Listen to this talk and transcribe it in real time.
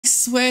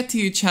swear to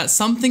you, chat,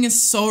 something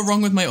is so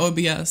wrong with my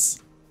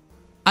OBS.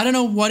 I don't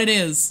know what it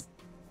is,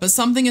 but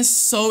something is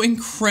so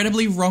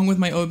incredibly wrong with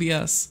my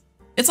OBS.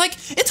 It's like,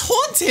 it's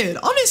haunted.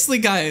 Honestly,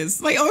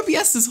 guys, my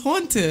OBS is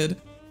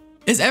haunted.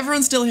 Is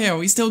everyone still here? Are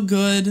we still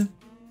good?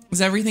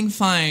 Is everything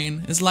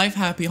fine? Is life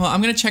happy? Hold on,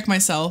 I'm gonna check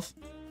myself.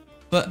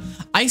 But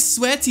I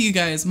swear to you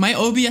guys, my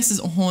OBS is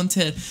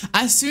haunted.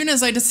 As soon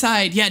as I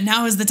decide, yeah,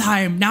 now is the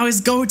time, now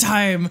is go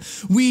time,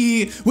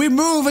 we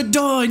move at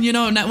dawn, you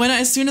know,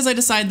 as soon as I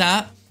decide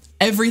that,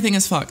 everything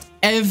is fucked.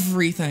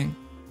 Everything.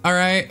 All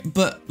right,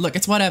 but look,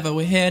 it's whatever.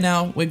 We're here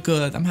now. We're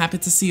good. I'm happy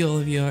to see all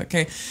of you.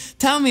 Okay,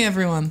 tell me,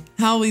 everyone,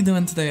 how are we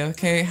doing today?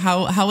 Okay,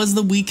 how has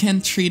the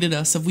weekend treated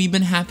us? Have we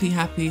been happy,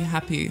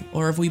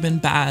 or have we been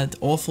bad,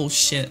 awful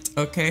shit?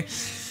 Okay,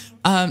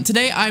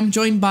 today I'm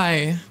joined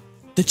by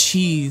the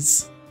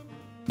cheese.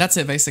 That's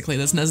it, basically.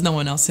 There's no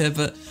one else here,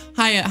 but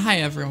hi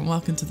everyone.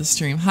 Welcome to the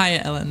stream. Hi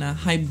Elena.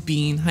 Hi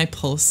Bean. Hi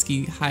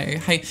Polsky. Hi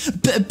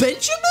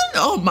Benjamin.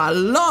 Oh my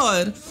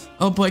lord.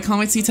 Oh boy, can't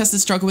wait to see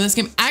Tested struggle with this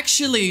game.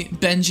 Actually,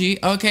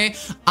 Benji, okay,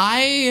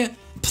 I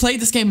played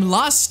this game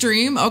last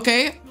stream,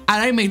 okay, and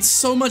I made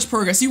so much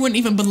progress. You wouldn't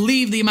even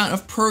believe the amount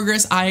of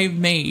progress I've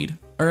made.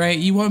 All right,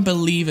 you won't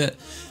believe it.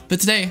 But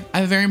today, I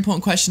have a very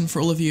important question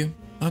for all of you.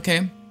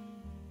 Okay,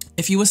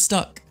 if you were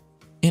stuck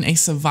in a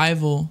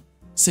survival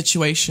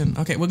situation,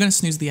 okay, we're gonna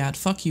snooze the ad.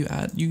 Fuck you,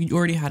 ad. You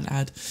already had an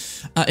ad.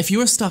 If you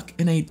were stuck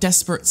in a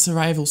desperate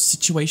survival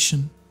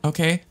situation,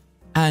 okay,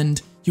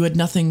 and you had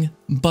nothing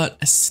but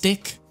a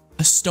stick,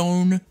 a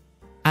stone,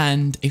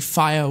 and a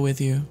fire with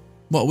you,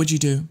 what would you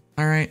do?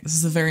 All right, this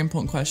is a very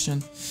important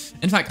question.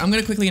 In fact, I'm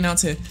gonna quickly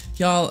announce it.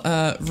 Y'all,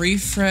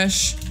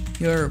 refresh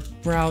your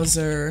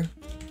browser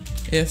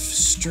if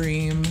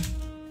stream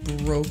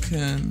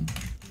broken.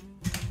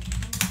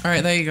 All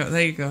right, there you go,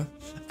 there you go.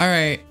 All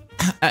right.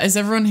 Is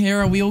everyone here?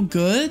 Are we all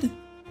good?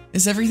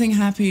 Is everything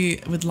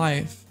happy with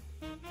life?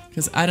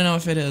 Because I don't know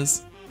if it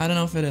is. I don't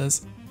know if it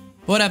is.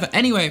 Whatever.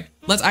 Anyway,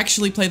 let's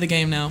actually play the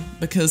game now,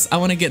 because I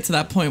want to get to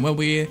that point where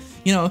we,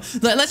 you know,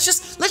 let's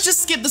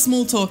just skip the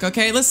small talk,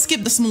 okay? Let's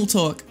skip the small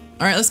talk.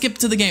 All right, let's skip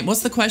to the game.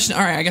 What's the question?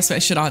 All right, I guess I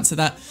should answer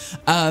that.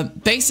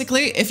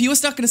 Basically, if you were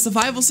stuck in a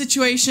survival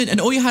situation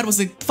and all you had was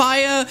a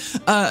fire,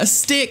 a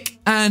stick,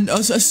 and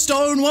a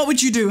stone, what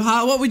would you do?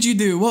 What would you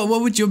do?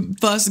 What would your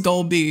first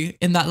goal be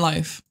in that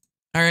life?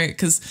 All right,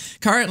 because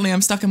currently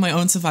I'm stuck in my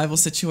own survival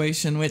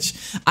situation, which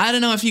I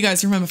don't know if you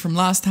guys remember from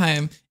last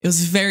time. It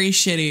was very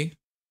shitty.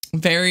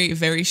 Very,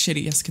 very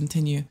shitty. Yes,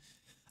 continue.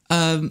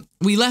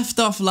 We left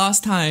off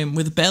last time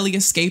with barely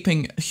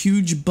escaping a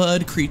huge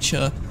bird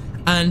creature,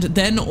 and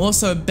then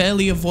also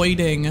barely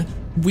avoiding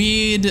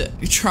weird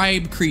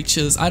tribe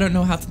creatures. I don't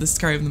know how to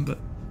describe them, but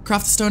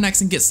craft a stone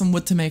axe and get some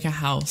wood to make a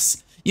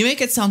house. You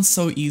make it sound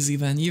so easy,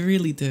 Ben. You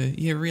really do.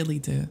 You really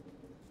do.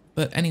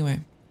 But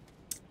anyway.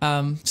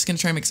 Just gonna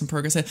try and make some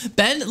progress here.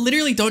 Ben,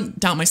 literally don't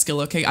doubt my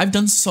skill, okay? I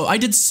did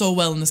so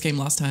well in this game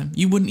last time.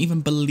 You wouldn't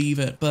even believe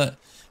it, but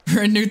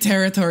we're in new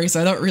territory,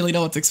 so I don't really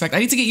know what to expect. I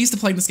need to get used to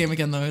playing this game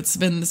again, though. It's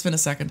been a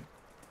second.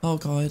 Oh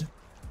god.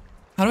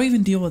 How do I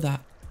even deal with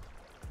that?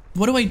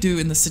 What do I do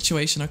in this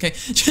situation, okay?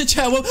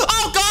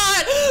 Oh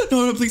god!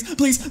 No,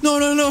 please. No.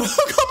 Come on,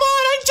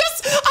 I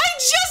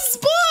just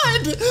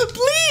spawned!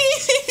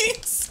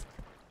 Please!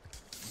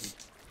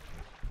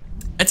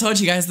 I told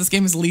you guys, this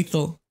game is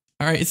lethal.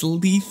 All right, it's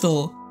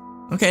lethal.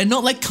 Okay,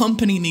 not like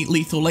company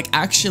lethal, like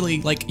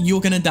actually, like you're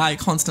gonna die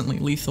constantly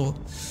lethal.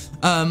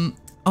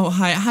 Oh,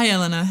 hi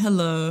Elena,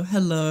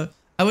 hello.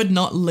 I would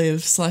not live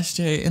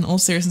 /J in all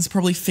seriousness,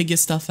 probably figure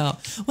stuff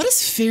out. What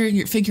does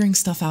figuring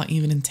stuff out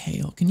even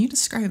entail? Can you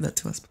describe that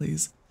to us,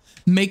 please?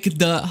 Make a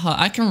dirt hut.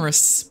 I can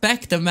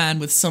respect a man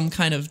with some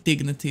kind of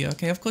dignity,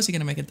 okay? Of course you're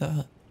gonna make a dirt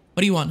hut.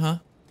 What do you want, huh?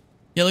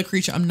 Yellow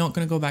creature, I'm not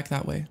gonna go back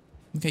that way.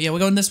 Okay, yeah, we're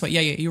going this way.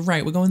 Yeah, you're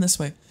right, we're going this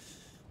way.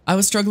 I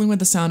was struggling with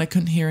the sound. I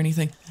couldn't hear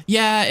anything.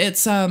 Yeah,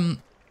 it's, I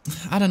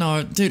don't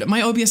know. Dude,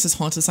 my OBS is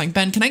haunted. It's like,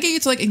 Ben, can I get you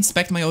to, like,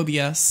 inspect my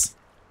OBS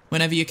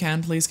whenever you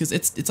can, please? Because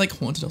it's, like,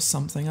 haunted or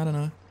something. I don't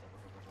know.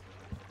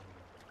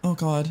 Oh,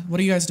 God. What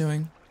are you guys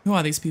doing? Who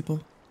are these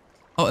people?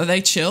 Oh, are they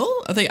chill?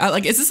 Are they,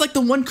 like, is this, like,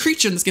 the one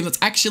creature in this game that's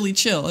actually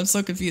chill? I'm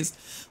so confused.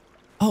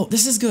 Oh,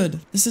 this is good.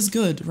 This is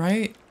good,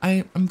 right?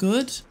 I'm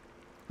good?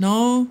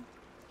 No?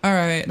 All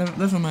right.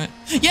 Never mind.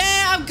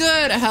 Yeah, I'm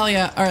good. Hell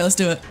yeah. All right, let's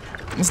do it.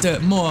 Let's do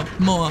it. More.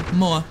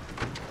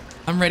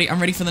 I'm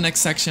ready for the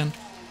next section.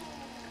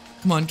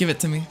 Come on, give it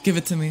to me. Give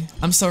it to me.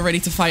 I'm so ready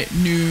to fight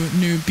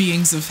new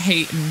beings of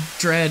hate and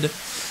dread.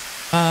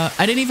 I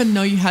didn't even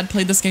know you had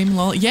played this game,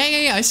 lol.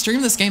 Yeah. I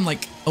streamed this game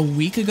like a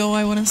week ago,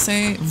 I want to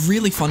say.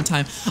 Really fun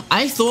time.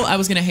 I thought I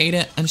was gonna hate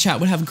it and chat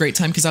would have a great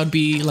time because I'd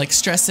be like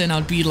stressing.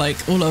 I'd be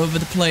like all over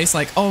the place,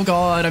 like, oh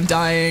god, I'm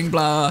dying,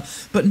 blah.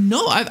 But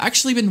no, I've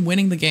actually been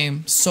winning the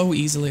game so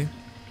easily.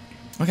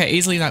 Okay,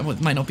 easily that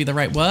might not be the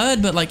right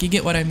word, but like you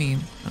get what I mean,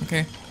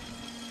 okay?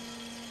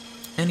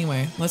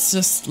 Anyway, let's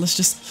just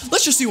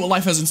see what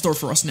life has in store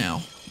for us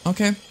now.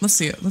 Okay, let's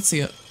see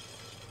it.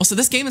 Also,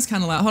 this game is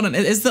kind of loud. Hold on,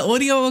 is the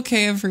audio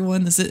okay,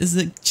 everyone? Is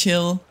it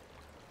chill?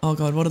 Oh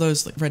god, what are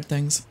those like red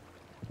things?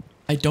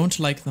 I don't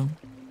like them.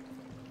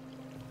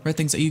 Red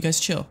things, are you guys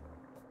chill?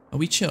 Are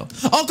we chill?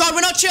 Oh God,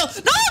 we're not chill. No,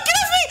 get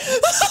off me. No,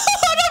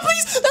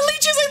 please. The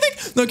leeches, I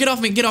think. No, get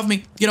off me. Get off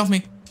me. Get off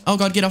me. Oh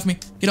God, get off me.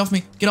 Get off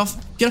me. Get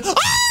off. Get off.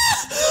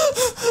 Ah!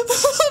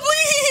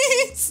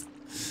 Please.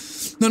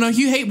 No,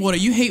 you hate water.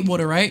 You hate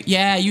water, right?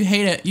 Yeah, you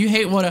hate it. You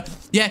hate water.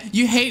 Yeah,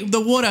 you hate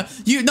the water.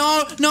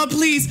 No,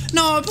 please.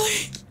 No,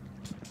 please.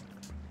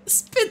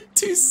 It's been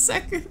 2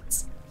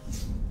 seconds.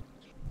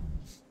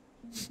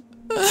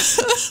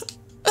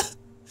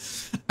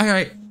 All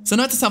right. So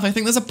note to self, I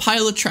think there's a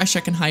pile of trash I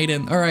can hide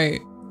in. All right.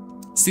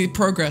 See,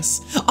 progress.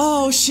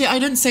 Oh shit, I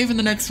didn't save in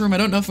the next room. I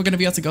don't know if we're gonna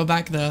be able to go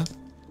back there.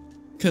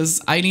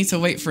 Because I need to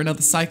wait for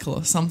another cycle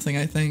or something,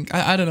 I think.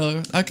 I don't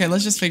know. Okay,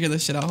 let's just figure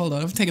this shit out. Hold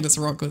on, I'm taking this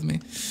rock with me.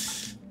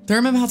 Do I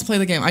remember how to play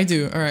the game? I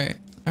do, all right.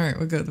 All right,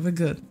 we're good, we're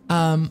good.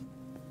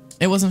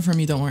 It wasn't for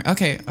me, don't worry.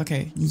 Okay,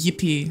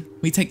 yippee.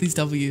 We take these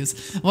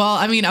W's. Well,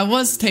 I mean, I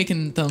was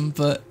taking them,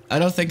 but I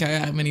don't think I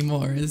am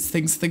anymore.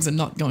 Things are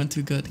not going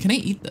too good. Can I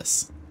eat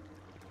this?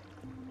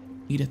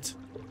 Eat it.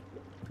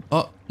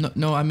 Oh,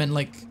 no, I meant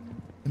like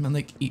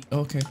eat,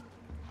 okay.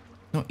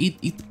 No, eat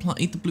the plant,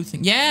 eat the blue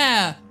thing.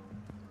 Yeah!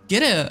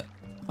 Get it.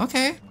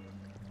 Okay.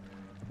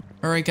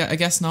 All right, I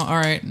guess not. All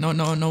right, no,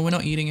 we're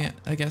not eating it.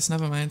 I guess,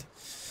 never mind.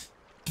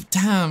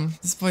 Damn,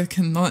 this boy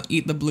cannot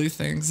eat the blue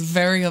things.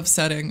 Very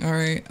upsetting. All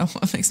right,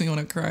 it makes me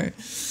want to cry.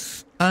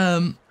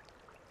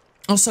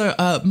 Also,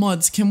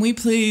 mods, can we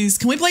please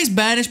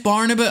banish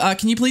Barnabas?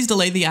 Can you please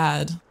delay the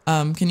ad?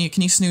 Can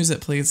you snooze it,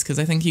 please? Because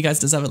I think you guys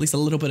deserve at least a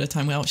little bit of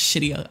time without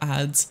shitty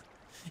ads.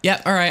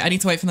 Yep, all right, I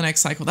need to wait for the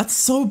next cycle. That's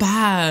so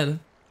bad.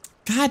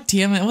 God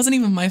damn it, it wasn't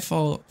even my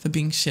fault for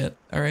being shit.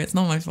 All right, it's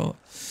not my fault.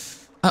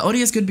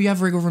 Audio is good, but you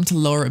have wiggle room to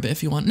lower a bit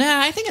if you want.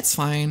 Nah, I think it's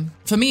fine.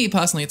 For me,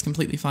 personally, it's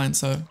completely fine,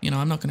 so, you know,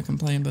 I'm not gonna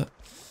complain, but...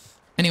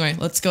 Anyway,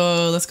 let's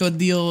go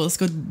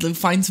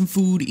find some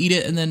food, eat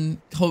it, and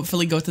then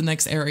hopefully go to the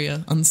next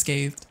area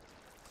unscathed.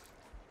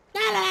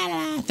 La la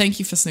la. Thank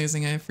you for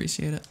snoozing, I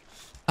appreciate it.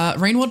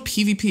 Rainworld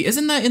PvP,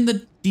 isn't that in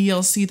the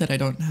DLC that I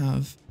don't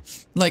have?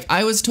 Like,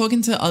 I was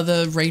talking to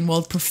other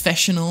Rainworld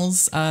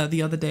professionals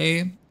the other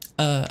day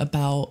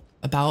about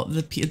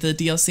the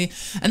DLC,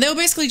 and they were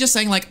basically just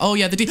saying like, oh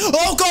yeah,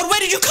 oh God, where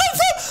did you come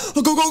from?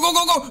 Oh,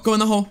 go. Go in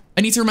the hole.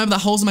 I need to remember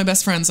that holes are my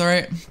best friends, all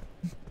right?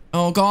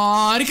 Oh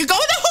God, it could go in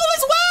the hole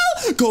as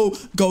well.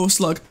 Go,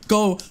 slug.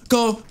 Go.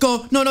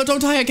 No,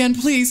 don't die again,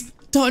 please.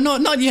 Don't, no,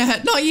 not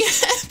yet,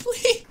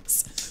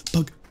 please.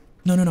 Bug.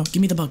 No,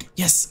 give me the bug.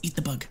 Yes, eat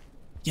the bug.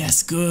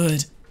 Yes,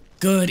 good,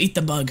 eat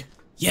the bug.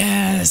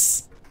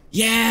 Yes.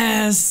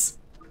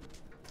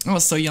 Oh,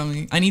 so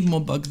yummy. I need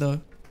more bug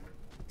though.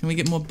 Can we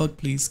get more bug,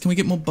 please? Can we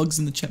get more bugs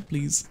in the chat,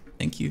 please?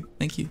 Thank you.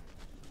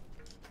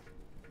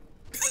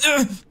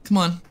 Come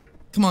on,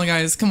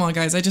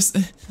 guys. I just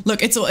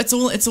look. It's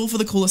all for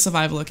the cooler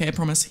survival. Okay, I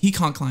promise. He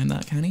can't climb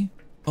that, can he?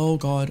 Oh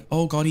God,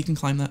 he can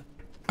climb that.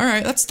 All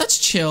right, that's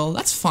chill.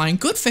 That's fine.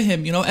 Good for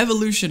him. You know,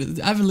 evolution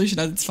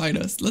at its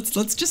finest.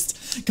 Let's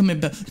just come in,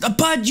 Bud.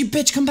 You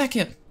bitch, come back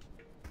here.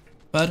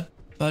 Bud,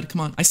 come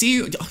on. I see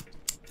you. Oh,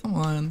 come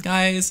on,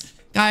 guys.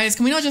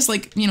 Can we not just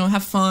like, you know,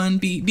 have fun,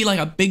 be like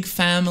a big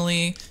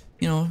family,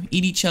 you know,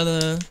 eat each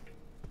other.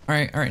 All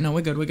right, no,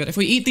 we're good. If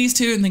we eat these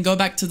two and then go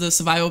back to the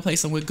survival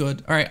place, then we're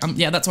good. All right,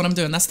 yeah, that's what I'm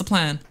doing. That's the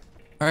plan.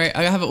 All right,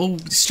 I have it all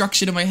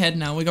structured in my head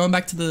now. We're going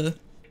back to the,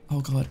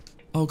 oh God.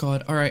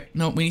 All right,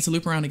 no, we need to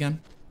loop around again.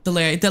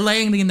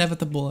 Delaying the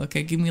inevitable.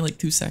 Okay, give me like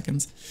 2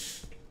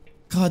 seconds.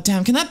 God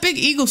damn, can that big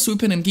eagle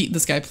swoop in and eat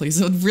this guy,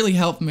 please? It would really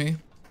help me.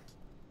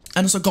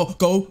 And also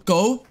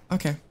go.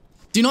 Okay.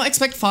 Do not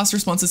expect fast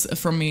responses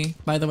from me,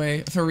 by the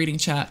way, for reading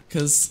chat,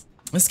 because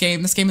this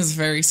game is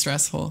very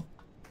stressful.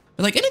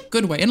 But like in a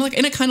good way, in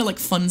a kind of like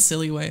fun,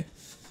 silly way.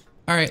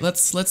 All right,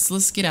 let's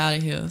get out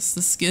of here. Let's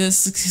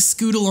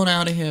scoodle on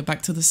out of here,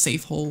 back to the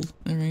safe hole.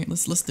 All right,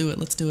 let's do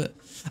it.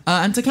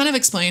 And to kind of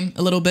explain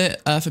a little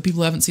bit for people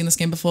who haven't seen this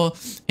game before,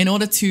 in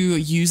order to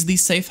use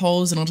these safe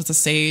holes, in order to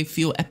save,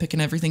 feel epic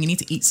and everything, you need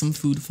to eat some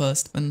food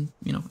first. And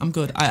you know, I'm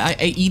good. I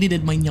eat it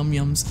in my yum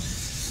yums.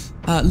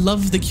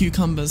 Love the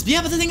cucumbers. But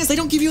yeah, but the thing is, they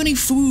don't give you any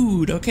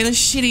food. Okay, they're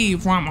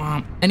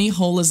shitty. Any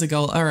hole is a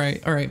goal. All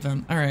right,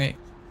 Ben. All right.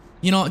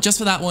 You know, just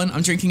for that one,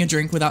 I'm drinking a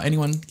drink without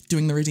anyone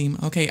doing the redeem.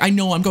 Okay, I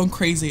know I'm going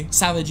crazy,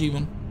 savage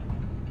even.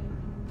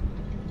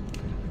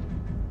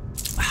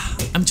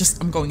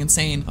 I'm going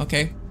insane.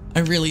 Okay, I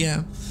really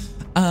am.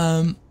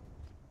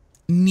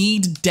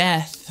 Need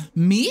death.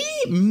 Me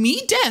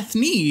death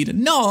need.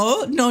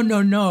 No.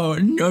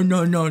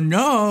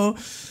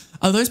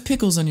 Are those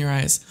pickles on your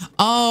eyes?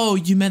 Oh,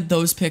 you meant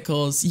those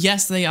pickles.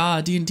 Yes, they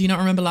are. Do you not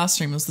remember last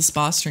stream? It was the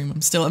spa stream.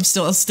 I'm still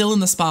in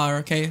the spa,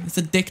 okay? It's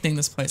addicting,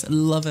 this place. I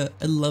love it.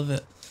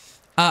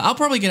 I'll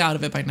probably get out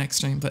of it by next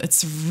stream, but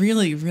it's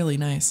really, really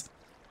nice.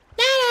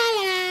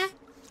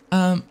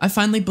 I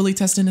finally bully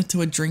tested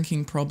into a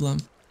drinking problem.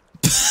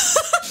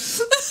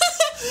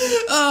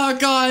 Oh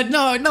God,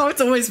 no, it's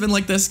always been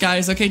like this,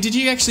 guys. Okay, did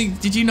you guys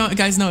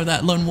know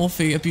that Lone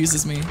Wolfie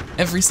abuses me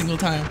every single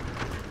time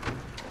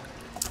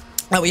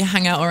that we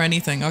hang out or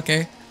anything?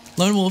 Okay,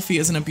 Lone Wolfie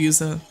is an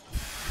abuser,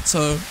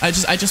 so I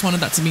just wanted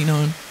that to be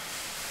known.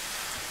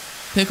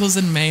 Pickles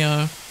and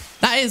mayo.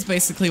 That is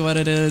basically what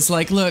it is.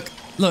 Like, look,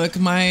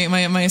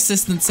 my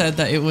assistant said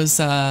that it was,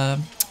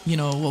 you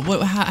know,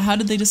 how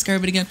did they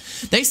describe it again?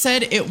 They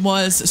said it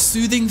was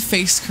soothing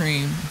face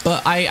cream,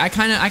 but I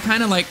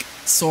kind of like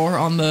saw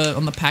on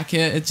the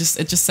packet. It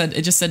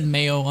just said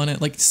mayo on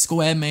it, like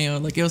square mayo.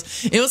 Like it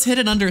was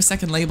hidden under a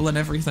second label and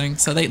everything.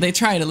 So they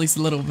tried at least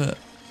a little bit.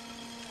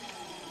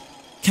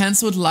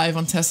 Cancelled live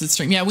on tested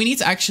stream. Yeah, we need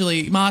to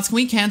actually, mods, can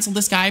we cancel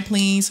this guy,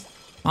 please?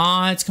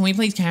 Mods, can we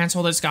please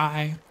cancel this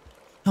guy?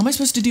 How am I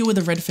supposed to deal with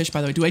the red fish,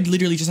 by the way? Do I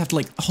literally just have to,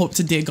 like, hope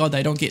to dear God that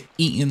I don't get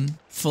eaten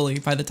fully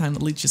by the time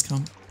the leeches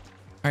come?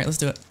 All right, let's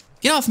do it.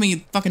 Get off me,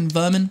 you fucking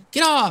vermin.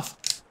 Get off!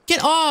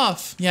 Get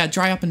off! Yeah,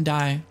 dry up and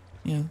die.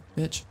 Yeah,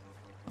 bitch.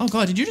 Oh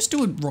God, did you just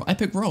do an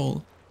epic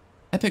roll?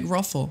 Epic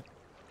ruffle.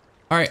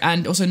 All right,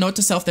 and also note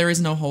to self, there is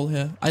no hole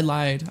here. I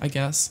lied, I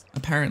guess,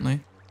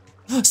 apparently.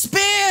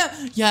 Spear!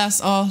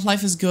 Yes, oh,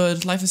 life is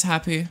good. Life is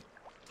happy.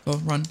 Oh,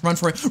 run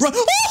for it. Run!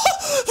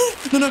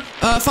 No,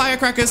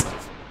 firecrackers.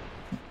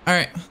 All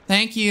right,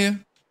 thank you.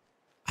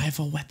 I have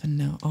a weapon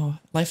now. Oh,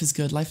 life is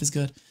good. Life is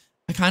good.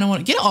 I kind of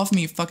want to get off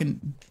me, you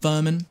fucking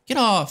vermin. Get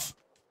off.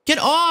 Get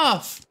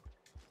off.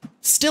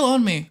 Still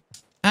on me.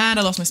 And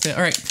I lost my spear.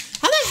 All right.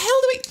 How the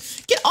hell do we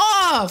get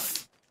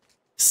off?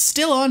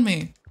 Still on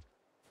me.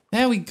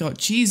 There we go.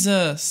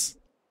 Jesus.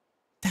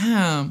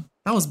 Damn.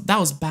 That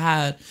was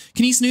bad.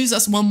 Can you snooze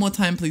us one more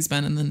time, please,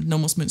 Ben? And then no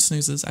more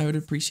snoozes. I would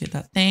appreciate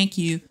that. Thank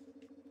you.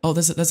 Oh,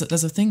 there's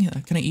a thing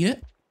here. Can I eat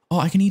it? Oh,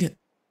 I can eat it.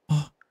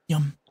 Oh,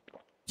 yum.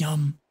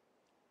 Yum.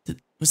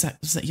 Was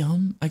that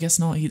yum? I guess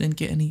not. He didn't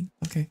get any.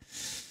 Okay.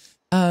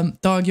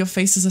 Dog, your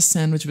face is a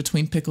sandwich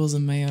between pickles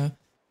and mayo.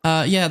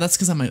 Yeah, that's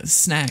because I'm a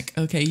snack.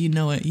 Okay, you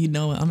know it. You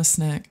know it. I'm a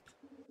snack.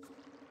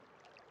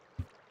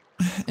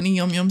 Any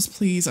yum yums,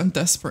 please? I'm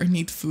desperate. I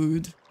need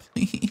food.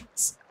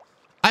 Please.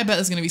 I bet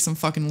there's gonna be some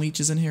fucking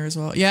leeches in here as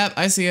well. Yep,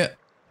 I see it.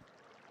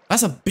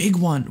 That's a big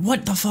one.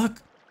 What the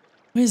fuck?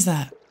 What is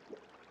that?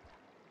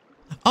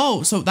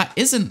 Oh, so that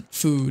isn't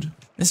food.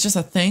 It's just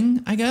a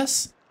thing, I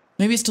guess?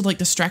 Maybe it's to like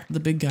distract the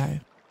big guy.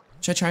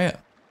 Should I try it?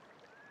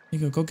 Here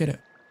you go get it.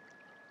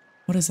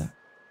 What is that?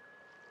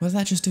 What does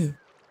that just do?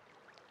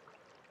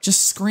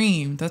 Just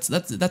scream. That's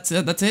it?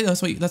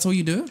 That's all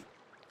you do?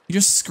 You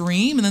just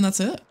scream and then that's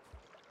it?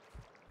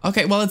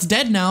 Okay, well, it's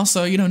dead now,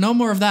 so, you know, no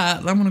more of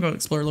that. I'm gonna go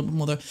explore a little bit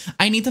more, though.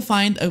 I need to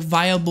find a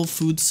viable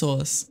food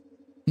source.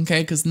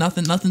 Okay, because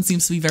nothing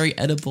seems to be very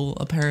edible,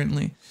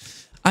 apparently.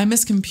 I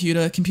miss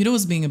computer. Computer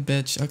was being a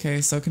bitch. Okay,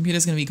 so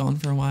computer's gonna be gone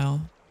for a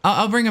while.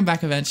 I'll bring him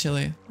back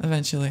eventually.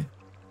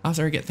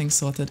 After I get things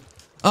sorted.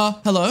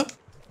 Hello?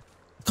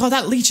 God,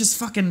 that leech is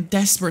fucking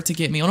desperate to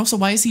get me. And also,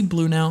 why is he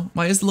blue now?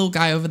 Why is the little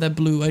guy over there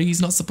blue? He's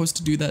not supposed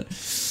to do that.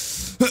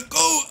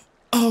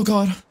 Oh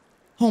God.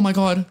 Oh my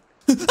God.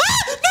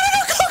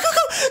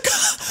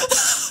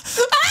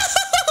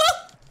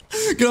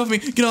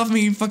 Get off me,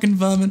 you fucking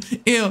vermin.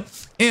 Ew.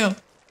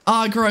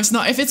 Ah, gross.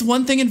 No, if it's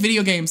one thing in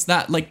video games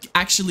that, like,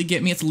 actually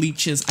get me, it's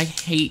leeches. I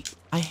hate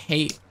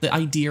the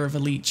idea of a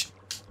leech.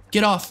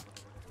 Get off.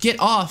 Get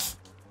off.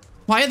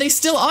 Why are they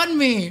still on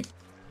me?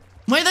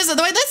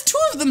 That's two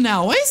of them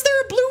now. Why is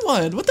there a blue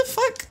one? What the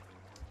fuck?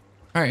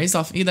 All right, he's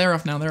off. They're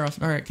off now. They're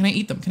off. All right, can I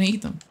eat them?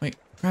 Wait,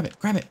 grab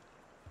it.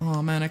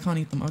 Oh man, I can't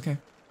eat them. Okay.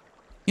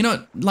 You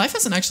know, life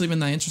hasn't actually been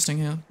that interesting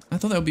here. I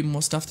thought there would be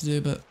more stuff to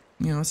do, but,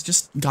 you know, it's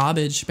just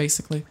garbage,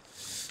 basically.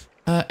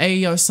 Hey,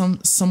 yo,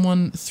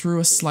 someone threw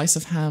a slice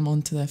of ham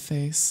onto their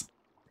face.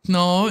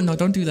 No,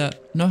 don't do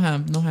that. No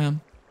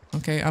ham.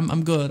 Okay,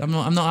 I'm good. I'm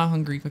not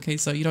hungry, okay,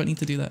 so you don't need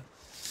to do that.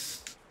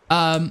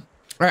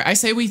 Alright, I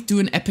say we do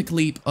an epic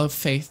leap of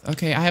faith,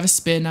 okay? I have a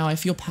spear now, I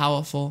feel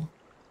powerful.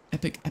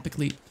 Epic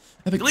leap.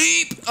 Epic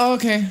leap!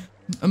 Okay.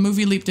 A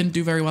movie leap didn't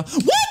do very well.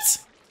 What?!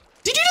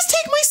 Did you just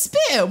take my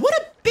spear? What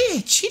a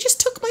bitch! He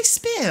just took my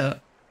spear.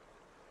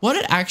 What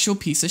an actual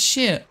piece of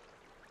shit.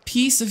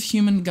 Piece of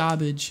human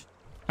garbage.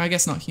 I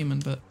guess not human,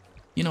 but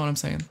you know what I'm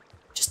saying.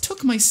 Just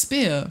took my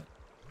spear.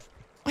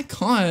 I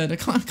can't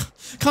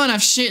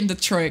have shit in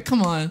Detroit.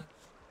 Come on.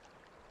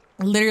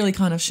 I literally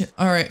can't have shit.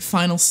 All right,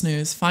 final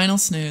snooze.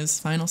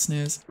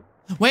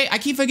 Wait, I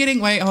keep forgetting.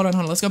 Wait, hold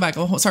on. Let's go back.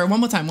 Oh, sorry, one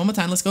more time.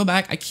 Let's go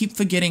back. I keep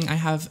forgetting I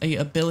have a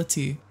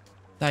ability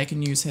that I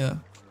can use here.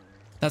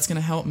 That's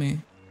gonna help me.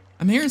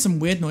 I'm hearing some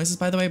weird noises,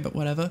 by the way, but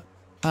whatever.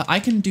 I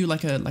can do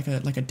like a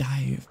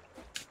dive.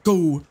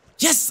 Go.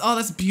 Yes. Oh,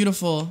 that's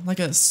beautiful. Like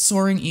a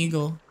soaring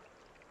eagle.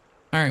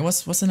 All right.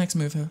 What's the next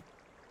move here?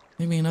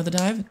 Maybe another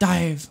dive?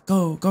 Dive.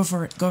 Go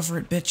for it,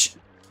 bitch.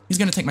 He's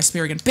gonna take my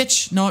spear again.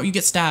 Bitch, no, you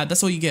get stabbed.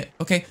 That's all you get,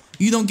 okay?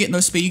 You don't get no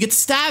spear. You get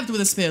stabbed with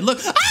a spear. Look.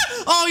 Ah!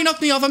 Oh, he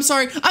knocked me off. I'm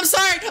sorry. You can have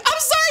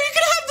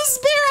the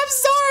spear. I'm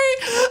sorry.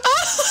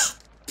 Ah!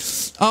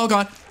 Oh,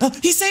 God. Oh,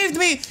 he saved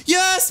me.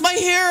 Yes, my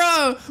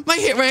hero.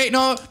 Wait,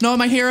 no,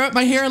 my hero.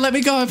 Let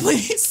me go,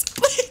 please.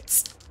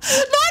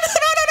 No.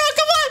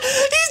 Come on.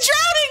 He's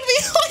drowning me.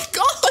 Oh, my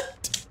God.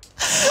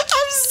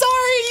 I'm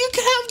sorry. You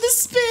can have the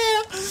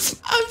spear.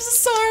 I'm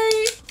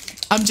sorry.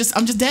 I'm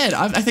just dead.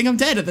 I think I'm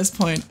dead at this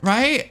point,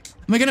 right?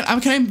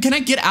 Can I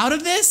get out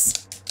of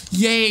this?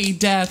 Yay,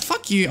 death.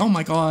 Fuck you. Oh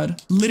my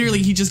god.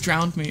 Literally, he just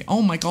drowned me.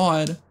 Oh my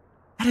god.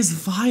 That is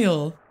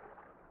vile.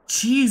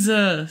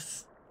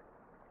 Jesus.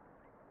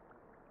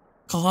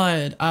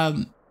 God.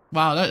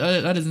 Wow,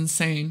 that is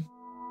insane.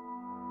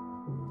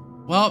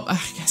 Well, I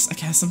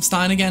guess I'm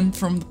starting again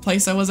from the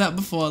place I was at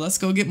before. Let's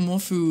go get more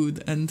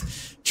food and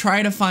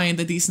try to find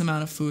a decent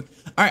amount of food.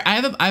 All right, I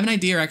have an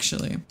idea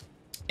actually.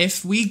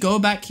 If we go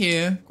back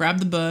here, grab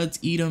the birds,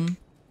 eat them.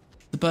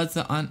 The birds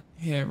that aren't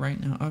here right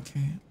now.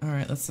 Okay. All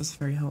right, that's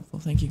very helpful.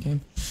 Thank you,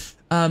 game.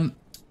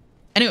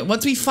 Anyway,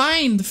 once we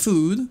find the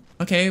food,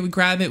 okay, we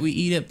grab it, we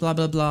eat it, blah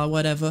blah blah,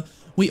 whatever.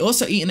 We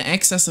also eat an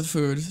excess of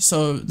food,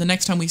 so the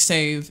next time we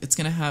save, we're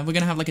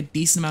gonna have like a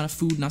decent amount of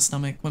food in our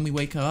stomach when we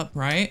wake up,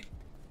 right?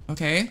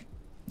 Okay,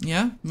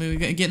 yeah, we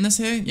getting this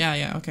here?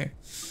 Yeah, okay.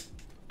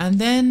 And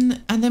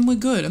then we're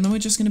good, and then we're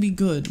just gonna be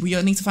good. We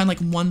need to find like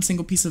one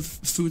single piece of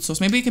food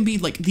source. Maybe it can be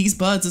like these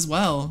birds as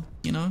well,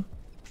 you know?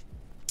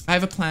 I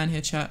have a plan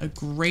here, chat, a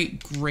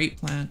great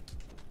plan.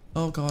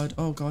 Oh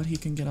god, he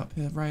can get up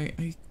here, right?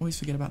 I always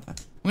forget about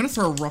that. I'm gonna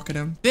throw a rock at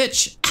him.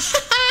 Bitch!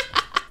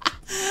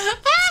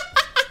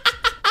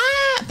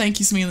 Thank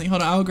you, Smealy.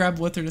 Hold on, I'll grab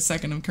water in a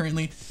second. I'm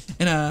currently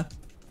in a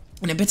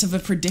bit of a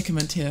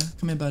predicament here.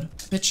 Come here, bud.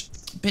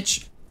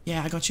 Bitch.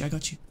 Yeah, I got you.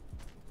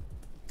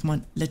 Come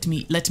on, let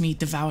me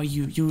devour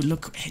you. You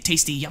look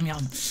tasty. Yum.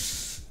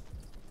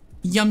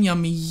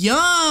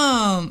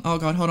 Yum. Oh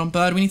god, hold on,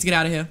 bud. We need to get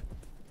out of here.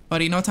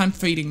 Buddy, no time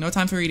for eating.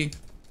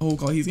 Oh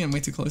god, he's getting way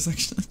too close,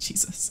 actually.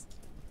 Jesus.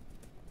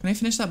 Can I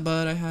finish that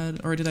bird I had?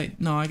 Or did I?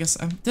 No, I guess.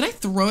 Did I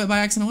throw it by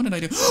accident? What did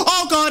I do?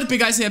 Oh god, big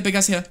guy's here.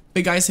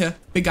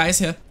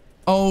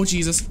 Oh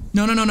Jesus.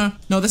 No,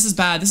 this is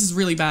bad. This is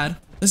really bad.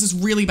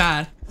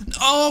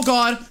 Oh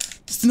god.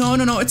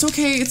 No, it's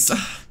okay. It's not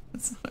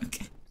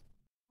okay.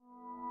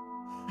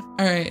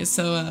 Alright,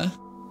 so,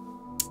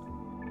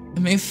 I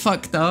may have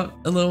fucked up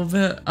a little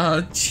bit. Oh,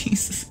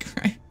 Jesus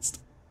Christ.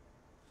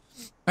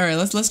 Alright,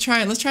 let's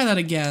try that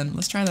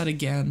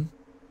again.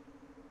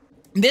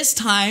 This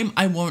time,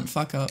 I won't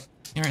fuck up.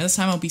 Alright, this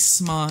time I'll be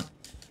smart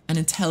and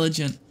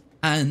intelligent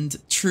and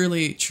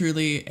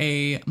truly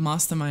a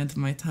mastermind of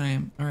my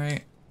time.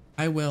 Alright?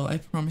 I will. I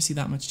promise you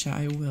that much, chat.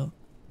 I will.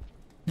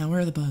 Now,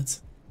 where are the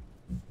birds?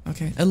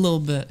 Okay, a little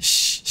bit.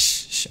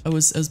 Shh. I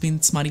was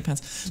being smarty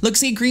pants. Look,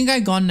 see, green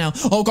guy gone now.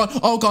 Oh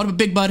god, a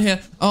big bird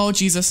here. Oh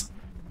Jesus.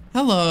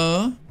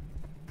 Hello.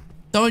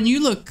 Don't you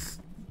look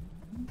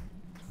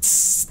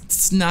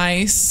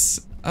nice?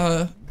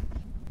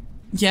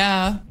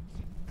 Yeah.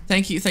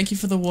 Thank you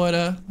for the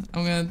water.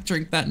 I'm gonna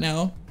drink that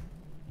now.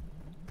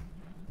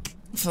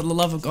 For the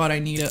love of God, I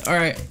need it. All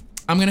right,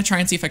 I'm gonna try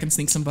and see if I can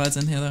sneak some birds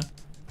in here though.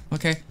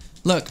 Okay.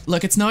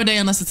 Look, it's no day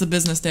unless it's a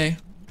business day.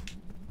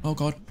 Oh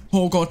god.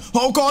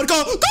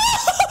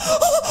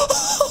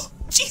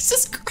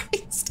 Jesus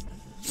Christ.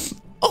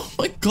 Oh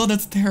my god,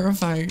 that's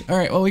terrifying. All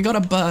right, well, we got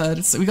a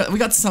bird, so we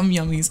got some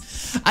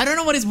yummies. I don't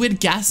know what his weird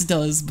gas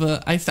does,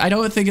 but I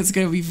don't think it's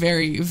gonna be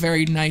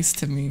very nice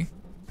to me.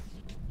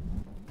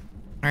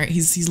 All right,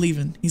 he's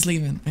leaving.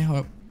 I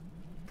hope.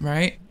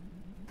 Right?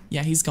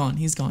 Yeah, he's gone.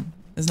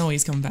 There's no way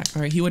he's coming back.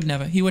 All right, he would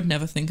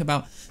never think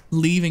about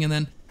leaving and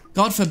then,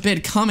 God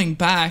forbid, coming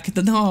back.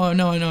 No,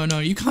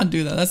 you can't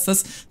do that.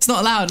 It's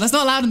not allowed. That's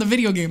not allowed in the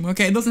video game,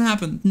 okay? It doesn't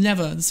happen.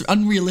 Never. It's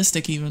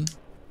unrealistic even.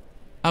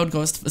 I would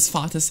go as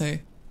far to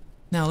say.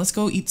 Now, let's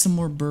go eat some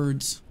more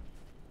birds.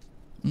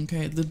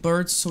 Okay, the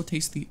birds are so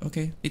tasty,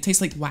 okay? They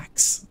taste like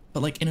wax,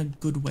 but like in a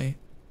good way.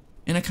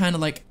 In a kind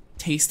of like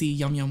tasty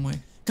yum way.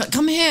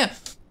 Come here!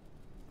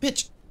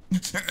 Bitch!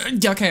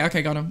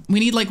 Okay, got him. We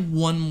need like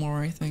one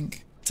more, I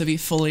think, to be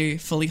fully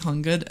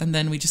hungered, and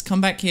then we just come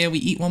back here, we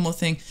eat one more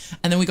thing,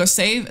 and then we go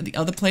save at the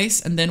other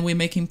place, and then we're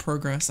making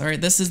progress. All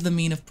right, this is the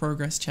mean of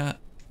progress, chat.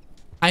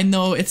 I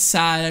know it's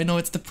sad, I know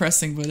it's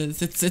depressing, but it's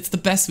the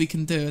best we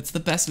can do.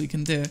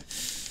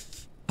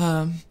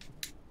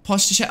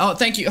 Posture check. Oh,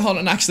 thank you. Hold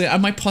on, actually,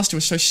 my posture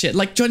was so shit.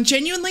 Like,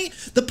 genuinely,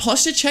 the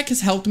posture check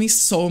has helped me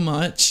so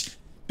much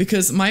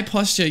because my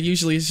posture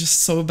usually is just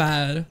so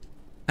bad,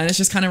 and it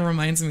just kind of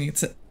reminds me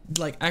to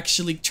like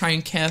actually try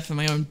and care for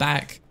my own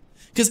back.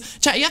 Because,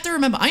 chat, you have to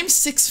remember, I'm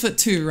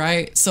 6'2",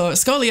 right? So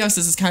scoliosis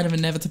is kind of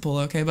inevitable,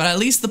 okay? But at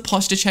least the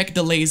posture check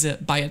delays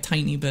it by a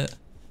tiny bit.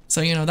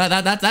 So, you know,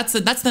 that's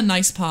the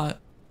nice part.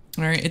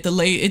 All right,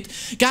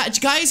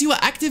 guys, you are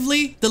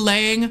actively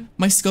delaying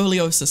my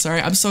scoliosis. All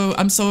right,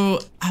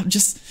 I'm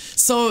just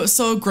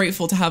so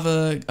grateful to have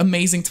a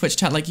amazing Twitch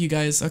chat like you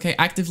guys. Okay,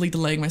 actively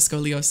delaying my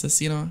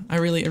scoliosis. You know, I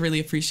really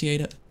appreciate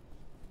it.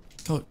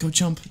 Go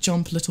jump,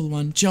 little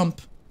one,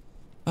 jump.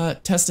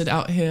 Tested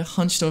out here,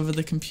 hunched over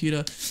the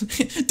computer.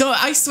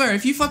 I swear,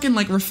 if you fucking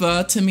like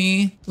refer to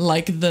me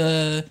like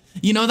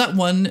you know that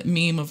one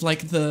meme of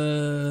like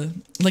the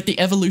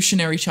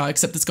evolutionary chart,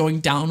 except it's going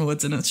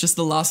downwards and it's just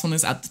the last one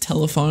is at the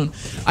telephone.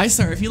 I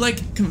swear, if you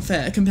like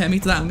compare me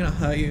to that, I'm gonna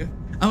hurt you.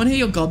 I wanna hear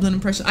your goblin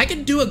impression. I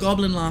can do a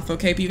goblin laugh,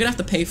 okay, but you're gonna have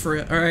to pay for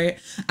it, alright?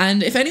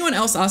 And if anyone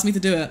else asked me to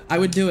do it, I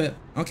would do it,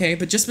 okay?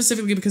 But just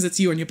specifically because it's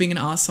you and you're being an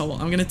asshole,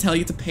 I'm gonna tell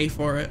you to pay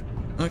for it,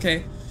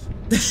 okay?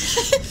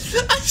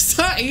 I'm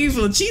so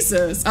evil,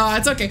 Jesus. Oh,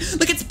 it's okay.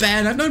 Look, it's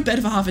Ben. I've known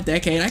Ben for half a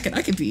decade. I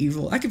can be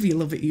evil. I can be a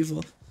little bit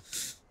evil.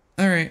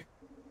 All right.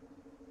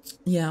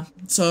 Yeah.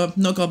 So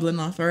no goblin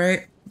laugh. All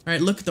right. All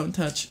right. Look, don't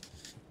touch.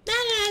 La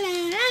la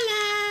la la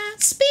la.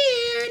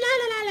 Spear. La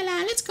la la la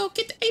la. Let's go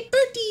get a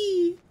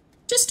birdie.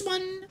 Just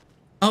one.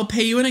 I'll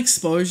pay you an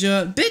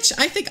exposure, bitch.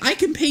 I think I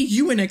can pay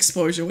you an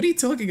exposure. What are you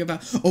talking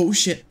about? Oh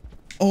shit.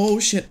 Oh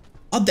shit.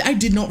 I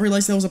did not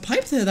realize there was a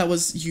pipe there that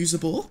was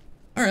usable.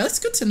 All right, that's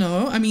good to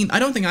know. I mean, I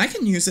don't think I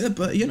can use it,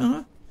 but you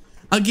know,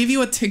 I'll give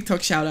you a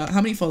TikTok shout out.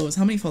 How many followers?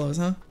 How many followers,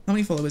 huh? How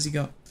many followers you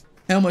got?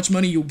 How much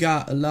money you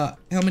got? A lot.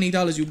 How many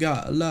dollars you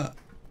got? A lot.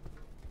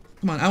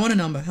 Come on, I want a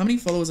number. How many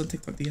followers on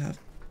TikTok do you have?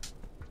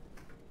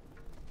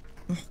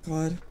 Oh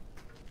God.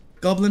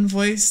 Goblin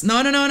voice.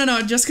 No.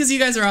 Just because you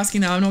guys are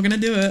asking now, I'm not gonna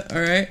do it.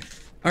 All right.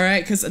 All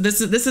right, because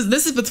this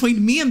is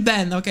between me and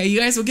Ben, okay? You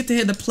guys will get to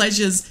hear the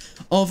pleasures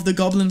of the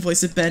goblin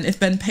voice if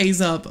Ben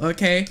pays up,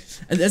 okay?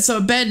 And so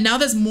Ben, now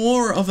there's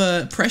more of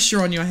a pressure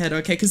on your head,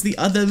 okay? Because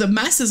the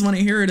masses want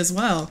to hear it as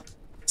well.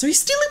 So he's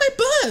stealing my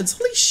birds.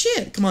 Holy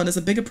shit! Come on, there's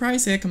a bigger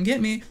prize here. Come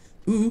get me.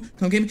 Ooh,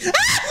 come get me.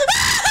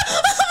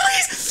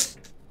 Please!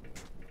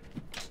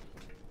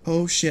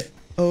 Oh shit.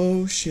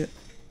 Oh shit.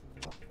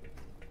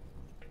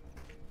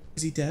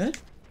 Is he dead?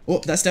 Oh,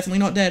 that's definitely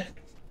not dead.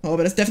 Oh,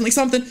 but it's definitely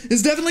something.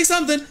 It's definitely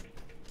something.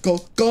 Go,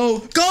 go,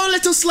 go,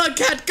 little slug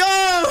cat,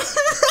 go!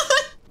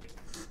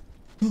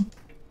 Run!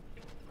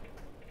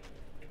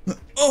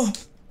 Oh,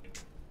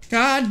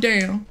 god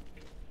damn.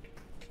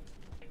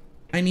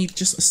 I need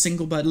just a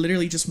single bud,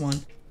 literally just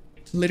one.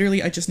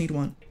 Literally, I just need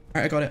one.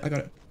 All right, I got it, I got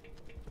it.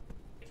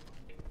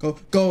 Go,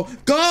 go,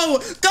 go, go! Why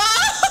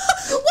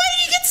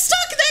do you get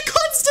stuck there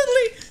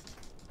constantly?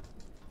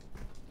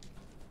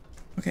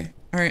 Okay,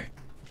 all right.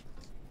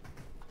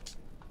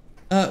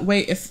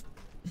 Wait,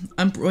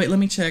 wait, let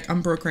me check.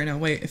 I'm broke right now.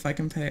 Wait, if I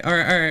can pay. All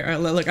right.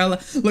 Look,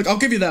 I'll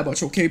give you that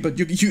much, okay? But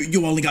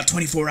you only got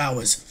 24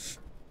 hours.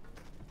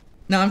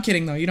 No, I'm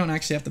kidding though. You don't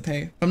actually have to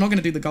pay. I'm not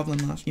gonna do the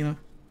goblin laugh, you know.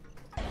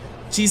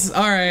 Jesus.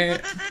 All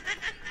right.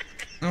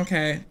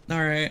 Okay.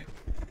 All right.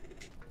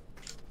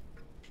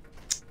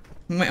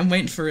 I'm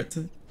waiting for it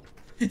to.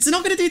 It's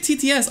not gonna do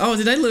TTS. Oh,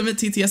 did I limit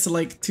TTS to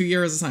like 2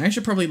 years or something? I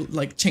should probably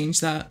like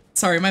change that.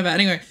 Sorry, my bad.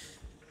 Anyway.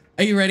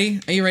 Are you ready?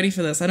 Are you ready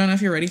for this? I don't know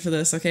if you're ready for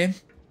this, okay?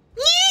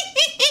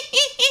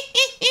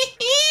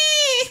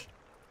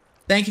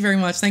 Thank you very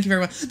much. Thank you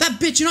very much. That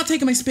bitch, you're not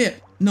taking my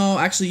spit. No,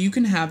 actually, you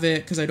can have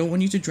it because I don't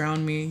want you to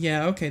drown me.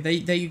 Yeah, okay, there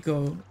you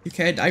go.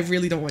 Okay, I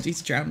really don't want you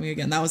to drown me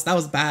again. That was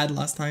bad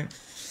last time.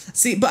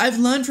 See, but I've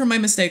learned from my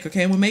mistake,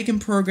 okay? And we're making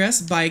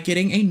progress by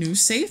getting a new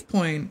save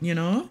point, you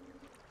know?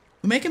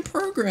 We're making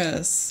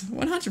progress.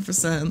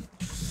 100%.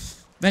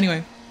 But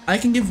anyway. I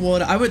can give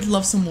water. I would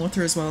love some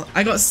water as well.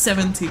 I got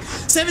 70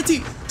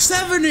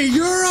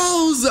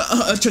 euros.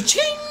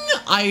 Cha-ching!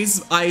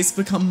 Eyes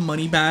become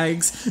money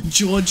bags.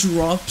 Jaw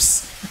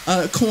drops.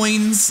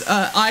 Coins.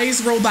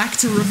 Eyes roll back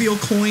to reveal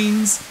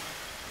coins.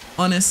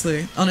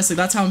 Honestly,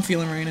 that's how I'm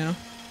feeling right now.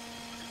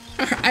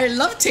 I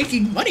love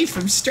taking money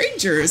from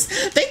strangers.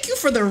 Thank you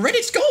for the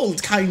Reddit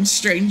gold, kind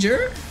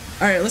stranger.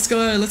 All right, let's go.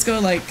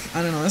 Like,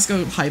 I don't know. Let's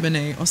go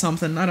hibernate or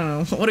something. I don't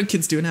know. What do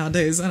kids do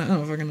nowadays? I don't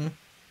know if I can know.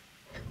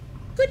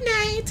 Good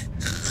night.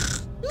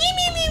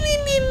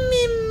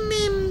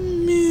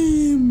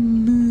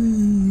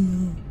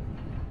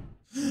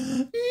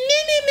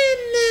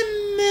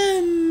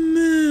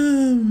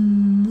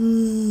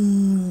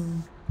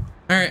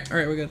 All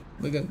right, we're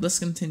good. Let's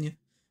continue.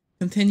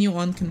 Continue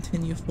on,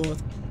 continue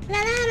forth. La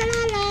la la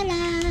la la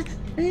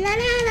la la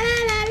la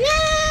la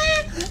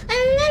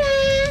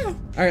la.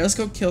 All right, let's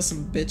go kill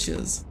some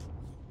bitches.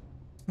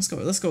 Let's go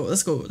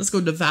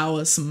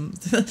devour some.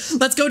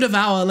 Let's go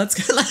devour. Let's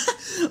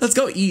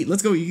go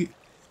eat.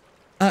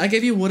 I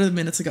gave you water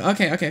minutes ago.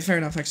 Okay, fair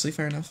enough, actually,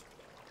 fair enough.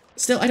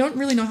 Still, I don't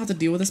really know how to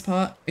deal with this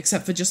part,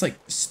 except for just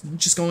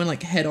going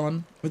like head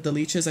on with the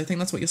leeches. I think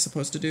that's what you're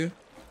supposed to do,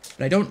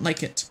 but I don't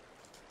like it.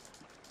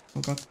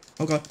 Oh god.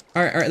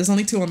 All right, there's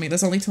only 2 on me.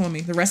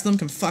 The rest of them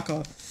can fuck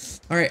off.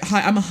 All right,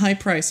 I'm a high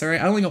price, all right?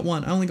 I only got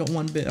one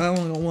bit. I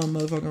only got one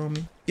motherfucker on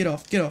me. Get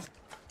off,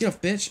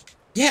 bitch.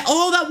 Yeah,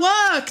 oh, that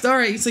worked! All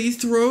right, so you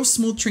throw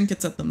small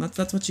trinkets at them.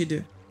 That's what you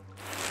do.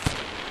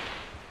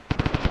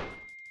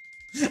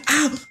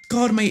 Ow!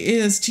 God, my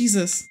ears,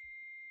 Jesus.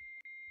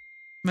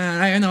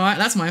 Man, I know,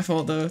 that's my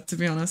fault though, to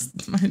be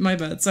honest. My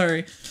bad,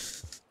 sorry.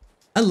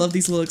 I love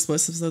these little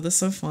explosives though, they're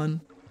so fun.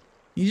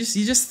 You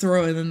just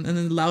throw it and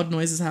then loud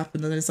noises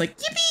happen and then it's like,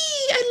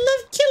 yippee! I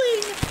love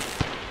killing!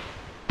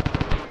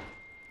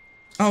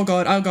 Oh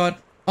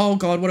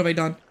god, what have I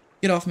done?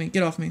 Get off me.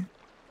 Go!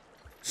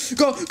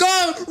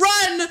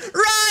 Run!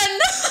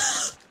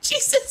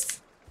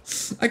 Jesus!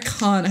 I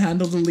can't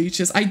handle the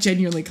leeches. I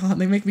genuinely can't.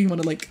 They make me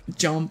want to like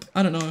jump.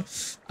 I don't know.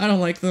 I don't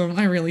like them.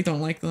 I really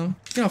don't like them.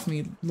 Get off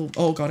me.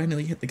 Oh god, I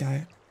nearly hit the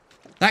guy.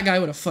 That guy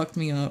would have fucked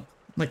me up.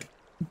 Like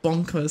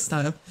bonkers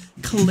style.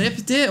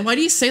 Clipped it? Why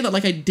do you say that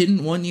like I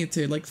didn't want you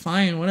to? Like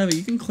fine, whatever.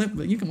 You can clip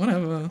it. You can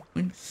whatever.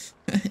 Like,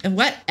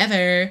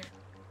 whatever.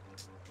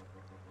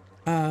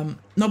 No,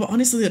 but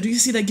honestly, do you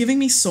see they're giving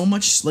me so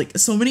much, like,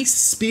 so many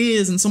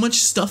spears and so much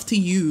stuff to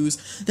use.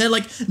 They're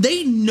like,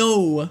 they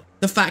know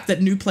the fact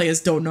that new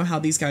players don't know how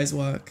these guys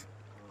work.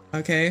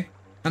 Okay?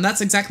 And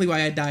that's exactly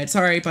why I died.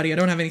 Sorry, buddy, I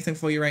don't have anything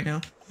for you right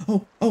now.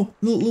 Oh,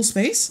 little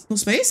space? Little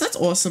space? That's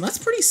awesome. That's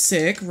pretty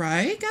sick,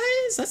 right,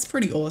 guys? That's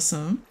pretty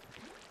awesome.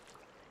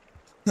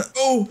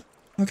 Oh,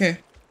 okay.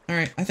 All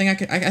right, I think I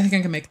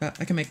can make that.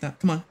 I can make that.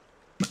 Come on.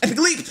 Epic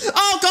leap!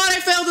 Oh god, I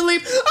failed the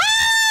leap!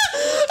 Ah!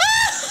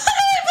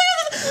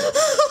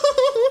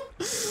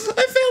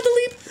 I failed the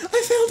leap!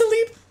 I failed the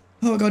leap!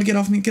 Oh god, get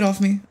off me, get off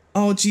me.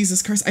 Oh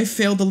Jesus Christ, I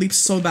failed the leap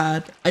so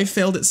bad. I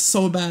failed it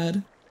so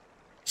bad.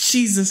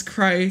 Jesus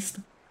Christ.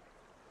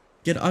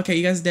 Okay,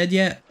 you guys dead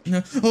yet?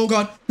 No. Oh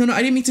god, no,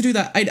 I didn't mean to do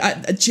that.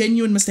 A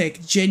genuine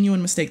mistake,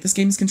 genuine mistake. This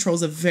game's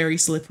controls are very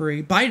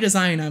slippery. By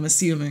design, I'm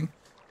assuming.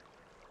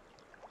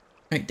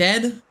 Right,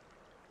 dead.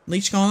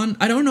 Leech gone.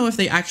 I don't know if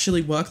they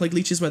actually work like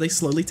leeches where they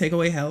slowly take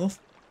away health.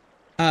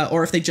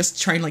 Or if they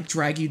just try and like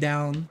drag you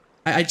down.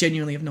 I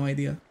genuinely have no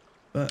idea.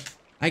 But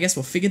I guess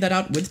we'll figure that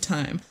out with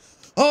time.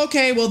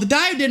 Okay, well the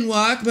dive didn't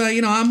work, but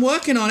you know, I'm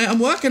working on it. I'm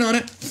working on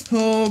it.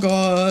 Oh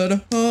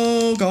god.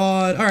 Oh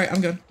god. Alright,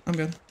 I'm good. I'm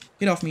good.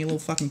 Get off me, you little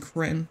fucking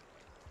cretin.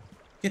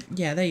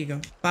 Yeah, there you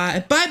go.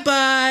 Bye.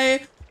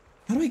 Bye-bye!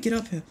 How do I get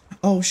up here?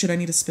 Oh shit, I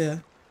need a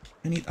spear.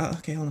 I need,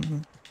 okay, hold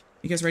on.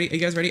 You guys ready? Are you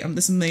guys ready?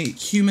 This is my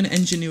human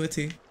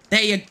ingenuity.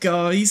 There you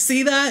go. You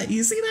see that?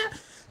 You see that?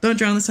 Don't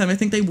drown this time. I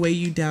think they weigh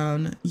you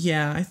down.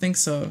 Yeah, I think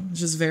so. It's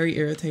just very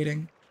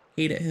irritating.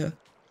 Hate it here.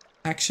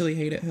 Actually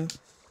hate it here.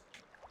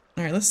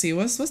 Alright, let's see.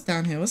 What's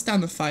down here? What's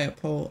down the fire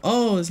pole?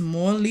 Oh, there's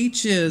more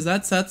leeches.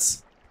 That's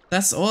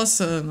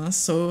awesome.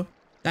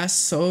 That's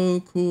so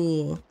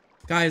cool.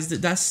 Guys,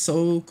 that's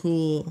so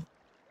cool.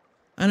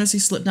 I honestly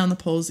slip down the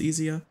poles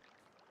easier.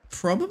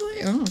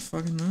 Probably? I don't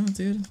fucking know,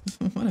 dude.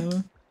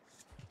 Whatever.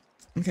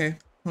 Okay,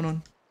 hold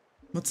on.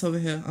 What's over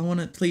here? I want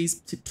it, please,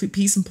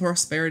 peace and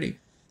prosperity.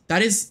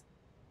 That is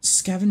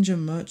scavenger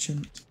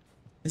merchant.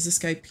 Is this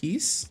guy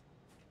peace?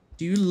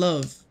 Do you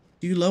love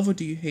or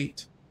do you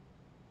hate?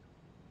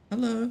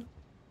 Hello?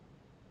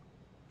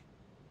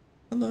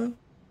 Hello?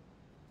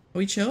 Are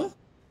we chill?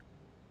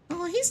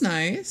 Oh, he's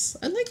nice.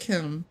 I like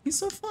him. He's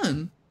so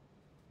fun.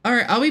 All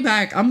right, I'll be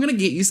back. I'm gonna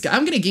get you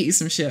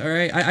some shit. All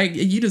right,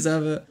 you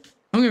deserve it.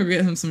 I'm gonna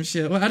get him some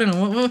shit. Well, I don't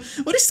know.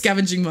 What are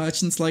scavenging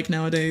merchants like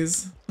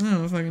nowadays? I don't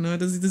know if I can know.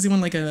 Does he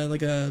want like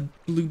a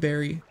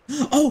blueberry?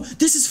 Oh,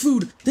 this is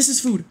food. This is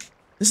food.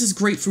 This is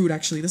great food,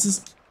 actually. This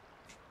is.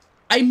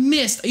 I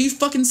missed. Are you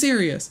fucking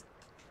serious?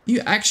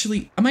 Am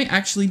I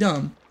actually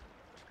dumb?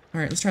 All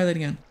right, let's try that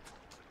again.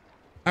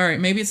 All right,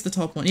 maybe it's the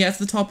top one. Yeah, it's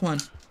the top one.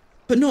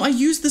 But no, I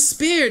used the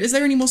spear. Is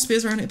there any more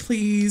spears around it?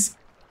 Please,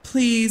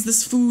 please.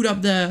 There's food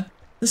up there.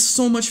 There's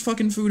so much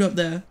fucking food up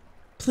there.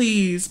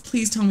 Please,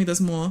 please tell me there's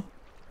more.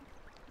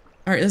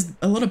 All right, there's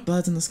a lot of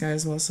birds in the sky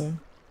as well, so.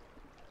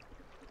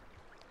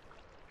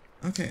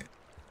 Okay.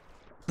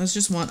 That's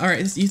just one. All right,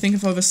 you think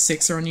if over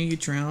 6 are on you, you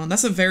drown.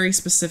 That's a very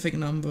specific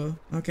number,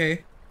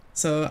 okay?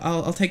 So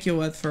I'll take your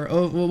word for it.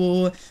 Oh,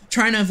 we'll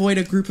trying to avoid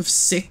a group of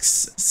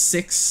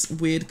six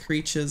weird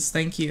creatures.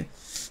 Thank you.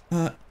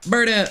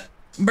 Bird it.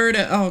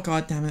 Oh,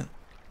 god damn it.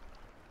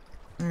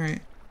 All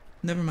right.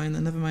 Never mind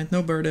then, never mind.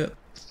 No bird it.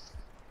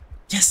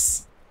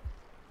 Yes.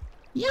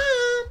 Yeah.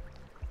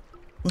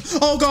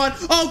 Oh god,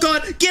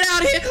 get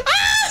out of here!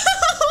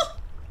 Ah!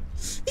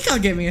 He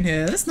can't get me in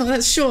here.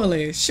 That's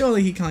surely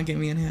he can't get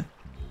me in here.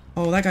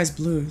 Oh, that guy's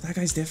blue. That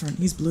guy's different.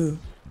 He's blue.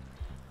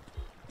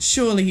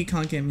 Surely he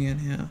can't get me in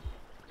here.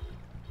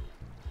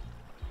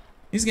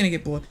 He's gonna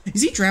get bored.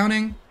 Is he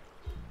drowning?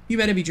 You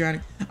better be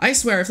drowning. I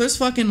swear, if those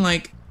fucking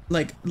like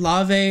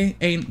larvae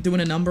ain't doing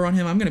a number on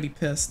him, I'm gonna be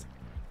pissed.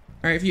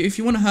 Alright, if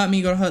you want to hurt me,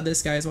 you gotta hurt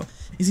this guy as well.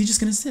 Is he just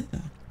gonna sit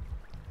there?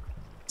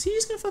 Is he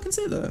just gonna fucking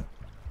sit there?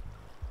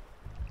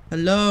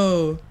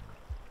 Hello?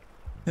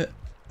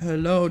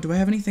 Hello? Do I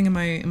have anything in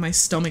my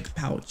stomach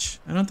pouch?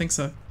 I don't think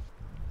so.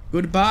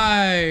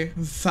 Goodbye,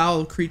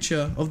 foul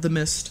creature of the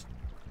mist.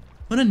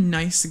 What a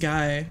nice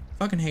guy.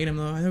 Fucking hate him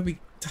though. I hope he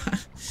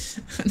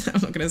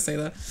I'm not gonna say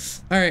that.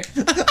 Alright.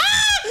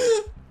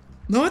 Ah!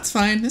 No, it's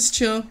fine. It's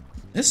chill.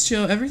 It's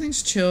chill.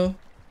 Everything's chill.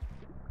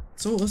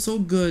 It's so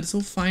good. So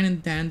fine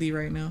and dandy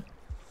right now.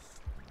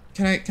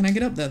 Can I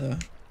get up there though?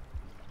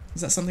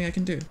 Is that something I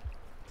can do?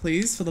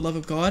 Please, for the love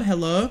of God.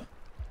 Hello?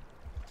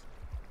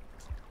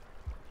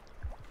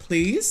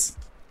 Please?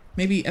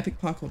 Maybe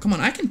epic parkour. Come on,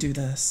 I can do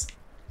this.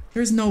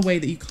 There's no way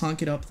that you can't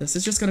get up this.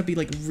 It's just gonna be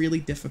like really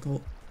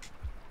difficult.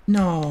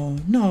 No,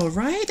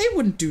 right? They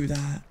wouldn't do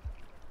that.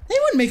 They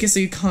wouldn't make it so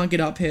you can't get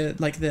up here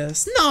like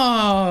this.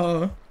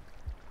 No!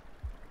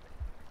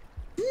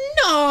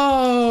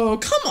 No!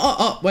 Come on!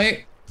 Oh,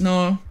 wait.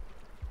 No.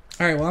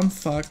 Alright, well, I'm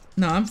fucked.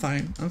 No, I'm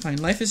fine. I'm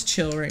fine. Life is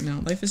chill right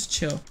now. Life is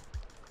chill.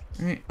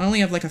 Alright, I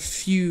only have like a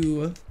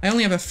few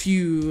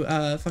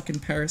fucking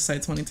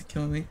parasites wanting to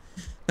kill me.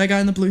 That guy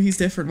in the blue, he's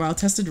different. Wow,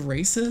 tested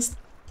racist?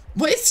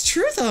 Well, it's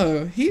true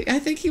though. I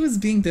think he was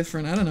being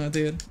different. I don't know,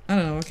 dude. I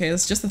don't know. Okay,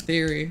 it's just a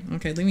theory.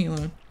 Okay, leave me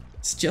alone.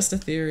 It's just a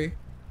theory.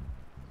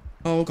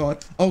 Oh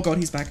god. Oh god,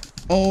 he's back.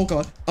 Oh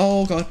god.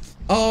 Oh god.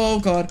 Oh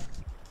god.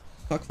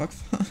 Fuck, fuck,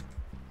 fuck.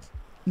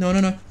 No,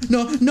 no, no.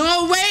 No,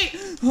 no, wait!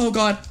 Oh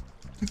god.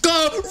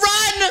 Go!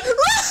 Run!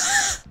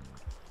 Run!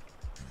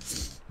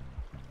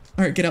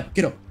 Alright, get up,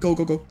 get up. Go,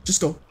 go, go.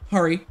 Just go.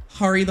 Hurry.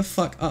 Hurry the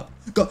fuck up.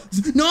 Go.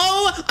 No!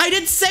 I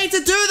didn't say to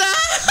do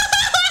that!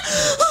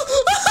 No!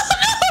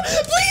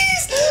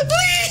 Please!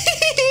 Please!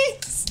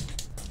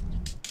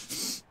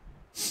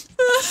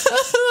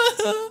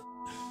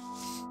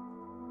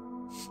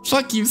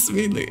 Fuck you,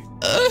 Sweetly.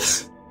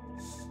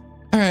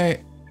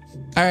 Alright.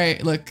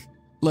 Alright, look.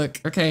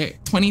 Look, okay.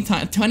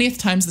 20th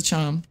time's the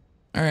charm.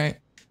 Alright.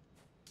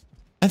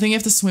 I think you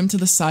have to swim to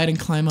the side and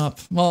climb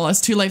up. Well,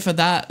 it's too late for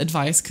that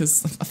advice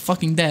because I'm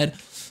fucking dead.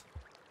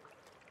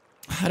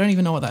 I don't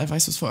even know what that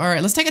advice was for.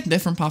 Alright, let's take a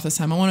different path this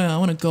time. I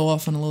wanna go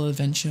off on a little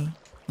adventure.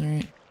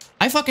 Alright.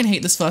 I fucking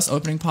hate this first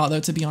opening part though,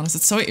 to be honest.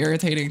 It's so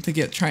irritating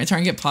to try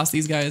and get past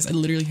these guys. I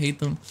literally hate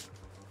them.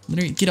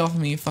 Literally, get off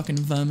of me, you fucking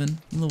vermin.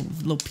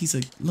 Little piece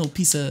of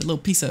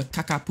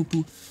caca poo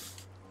poo.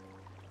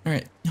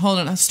 Alright, hold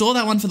on. Store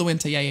that one for the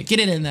winter. Yeah, yeah. Get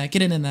it in there.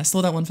 Get it in there.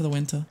 Store that one for the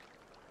winter.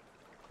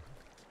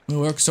 We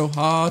work so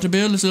hard to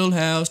build this little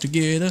house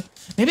together.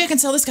 Maybe I can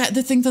sell the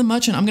thing to the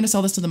merchant. I'm gonna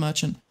sell this to the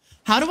merchant.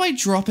 How do I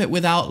drop it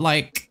without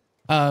like,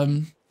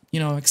 you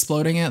know,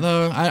 exploding it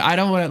though? I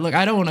don't want to, look,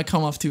 I don't want to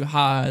come off too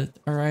hard.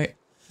 Alright.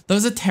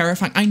 Those are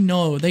terrifying. I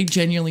know. They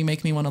genuinely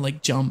make me want to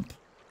like jump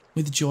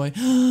with joy.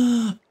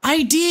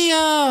 Idea!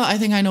 I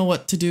think I know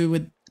what to do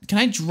with, can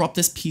I drop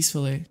this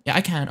peacefully? Yeah,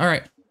 I can.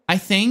 Alright. I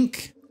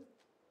think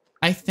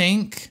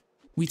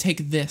we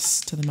take this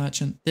to the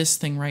merchant. This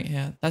thing right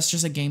here. That's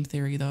just a game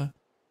theory though.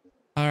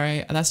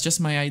 Alright, that's just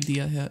my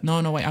idea here.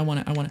 No, no, wait, I want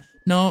it, I want it.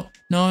 No,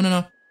 no, no,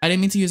 no. I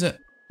didn't mean to use it.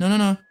 No, no,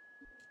 no.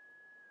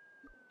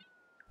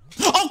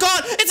 Oh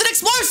god, it's an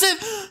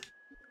explosive!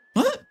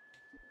 What?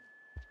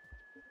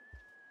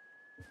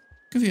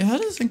 Confused, how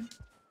does this thing...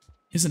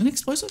 Is it an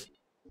explosive?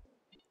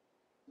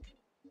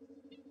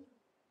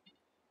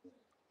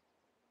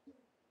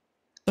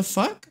 The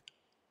fuck?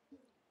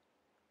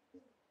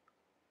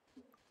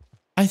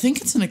 I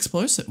think it's an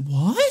explosive.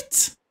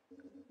 What?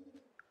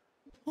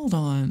 Hold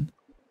on.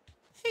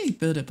 Hey,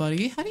 Build It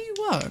Buddy, how do you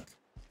work?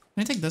 Can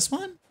I take this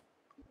one?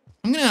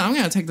 I'm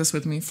gonna take this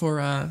with me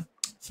for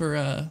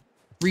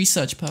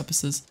research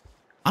purposes.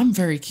 I'm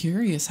very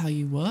curious how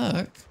you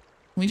work.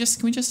 Can we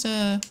just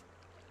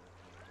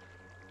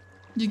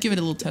you give it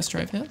a little test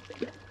drive here?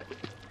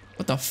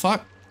 What the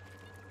fuck?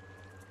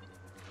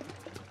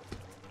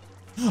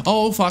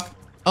 Oh fuck.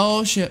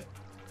 Oh shit.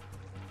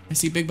 I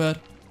see Big Bird.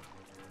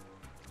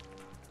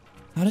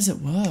 How does it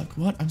work?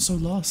 What? I'm so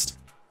lost.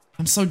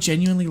 I'm so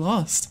genuinely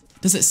lost.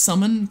 Does it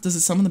summon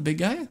the big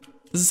guy?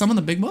 Does it summon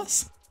the big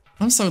boss?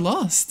 I'm so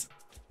lost.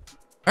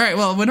 Alright,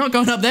 well, we're not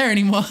going up there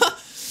anymore.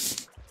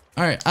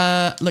 Alright,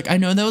 look, I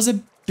know there was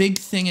a big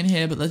thing in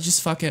here, but let's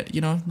just fuck it,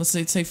 you know? Let's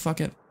say fuck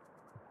it.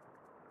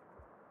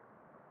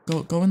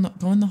 Go in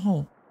the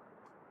hole.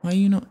 Why are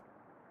you not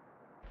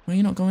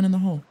going in the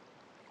hole?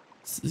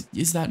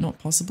 Is that not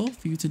possible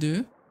for you to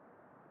do?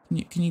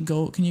 Can you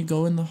go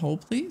in the hole,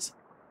 please?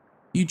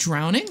 You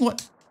drowning?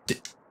 What?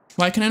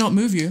 Why can I not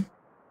move you?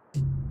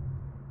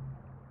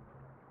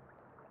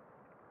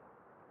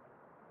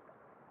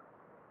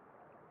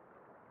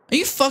 Are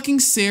you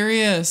fucking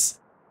serious?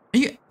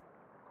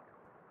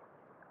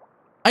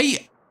 Are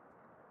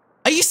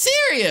you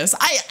serious?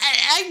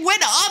 I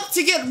went up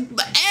to get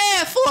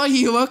air for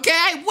you, okay?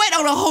 I went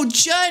on a whole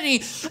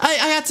journey.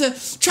 I had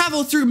to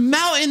travel through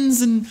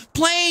mountains and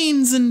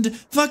plains and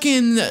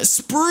fucking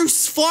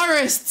spruce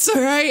forests,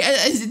 alright?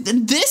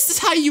 And this is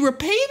how you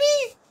repay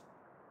me?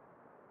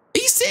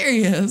 Are you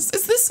serious?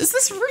 Is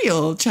this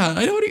real, Chad?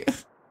 I don't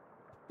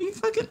you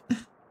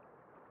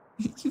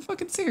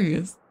fucking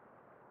serious?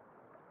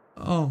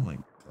 Oh my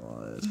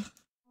god.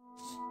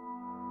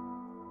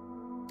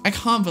 I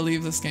can't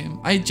believe this game.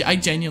 I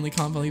genuinely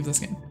can't believe this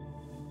game.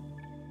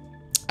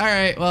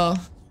 Alright, well.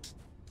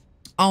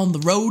 On the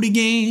road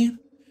again.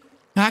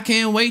 I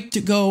can't wait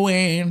to go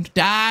and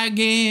die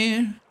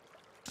again.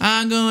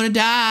 I'm gonna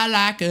die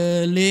like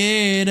a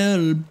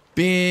little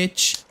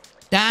bitch.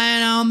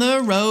 Dying on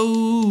the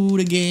road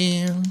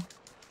again.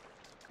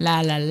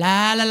 La la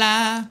la la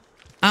la.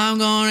 I'm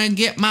gonna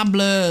get my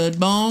blood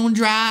bone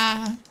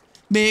dry.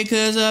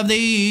 Because of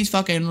these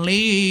fucking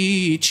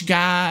leech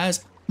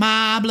guys.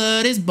 My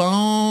blood is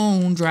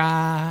bone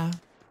dry.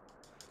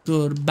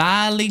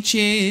 Goodbye,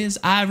 leeches.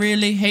 I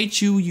really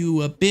hate you,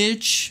 you a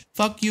bitch.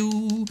 Fuck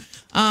you.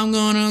 I'm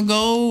gonna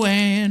go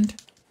and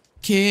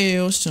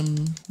kill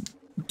some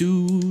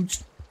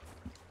dudes.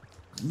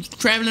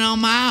 Traveling on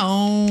my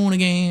own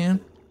again.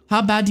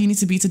 How bad do you need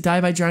to be to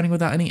die by drowning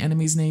without any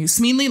enemies near you?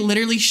 Smeenly,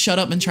 literally shut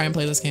up and try and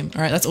play this game.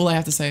 Alright, that's all I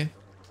have to say.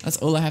 That's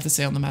all I have to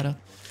say on the matter.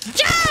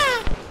 Yeah!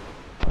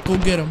 Go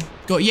get him.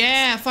 Go.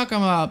 Yeah, fuck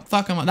him up.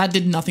 Fuck him up. That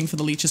did nothing for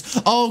the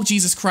leeches. Oh,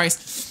 Jesus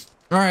Christ.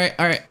 Alright,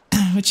 alright.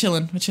 We're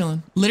chilling. We're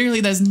chilling. Literally,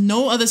 there's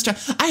no other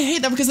strategy. I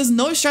hate that because there's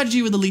no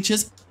strategy with the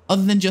leeches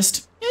other than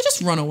just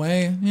run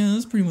away. Yeah,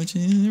 that's pretty much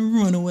it.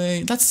 Run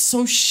away. That's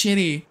so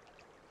shitty.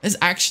 is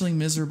actually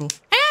miserable.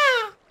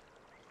 Ah!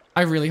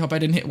 I really hope I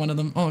didn't hit one of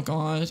them. Oh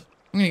god.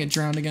 I'm gonna get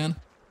drowned again.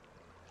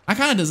 I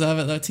kind of deserve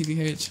it though,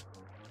 TBH.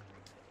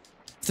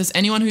 If there's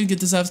anyone who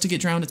deserves to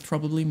get drowned, it's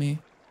probably me.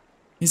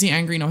 Is he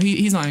angry? No,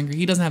 he's not angry.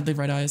 He doesn't have the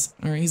red eyes.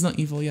 Alright, he's not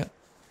evil yet.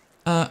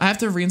 I have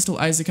to reinstall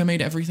Isaac. I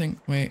made everything.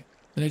 Wait,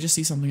 did I just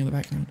see something in the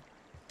background?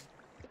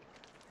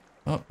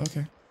 Oh,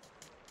 okay.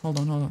 Hold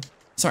on.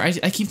 Sorry,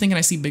 I keep thinking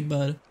I see Big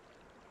Bird.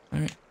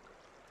 Alright.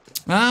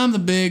 I'm the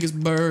biggest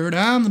bird.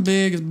 I'm the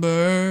biggest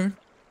bird.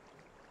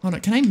 Hold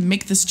on, can I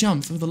make this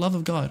jump for the love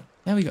of God?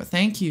 There we go.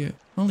 Thank you.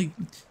 Holy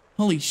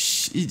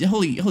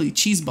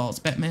cheese balls,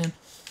 Batman.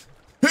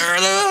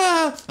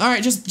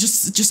 Alright,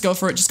 just go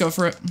for it. Just go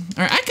for it.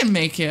 Alright, I can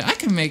make it. I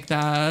can make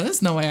that.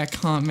 There's no way I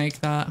can't make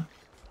that.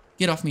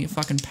 Get off me, you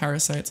fucking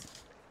parasites.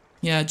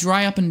 Yeah,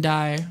 dry up and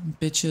die,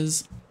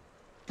 bitches.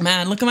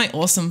 Man, look at my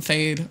awesome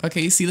fade. Okay,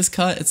 you see this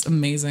cut? It's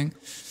amazing.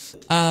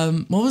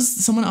 What was,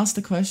 someone asked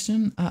the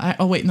question?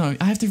 Oh wait, no,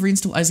 I have to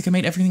reinstall Isaac. I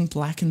made everything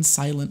black and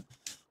silent.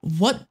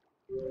 What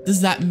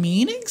does that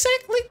mean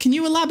exactly? Can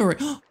you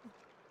elaborate?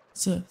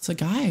 It's a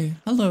guy.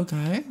 Hello,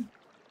 guy.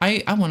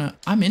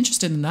 I'm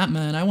interested in that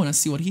man. I wanna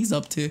see what he's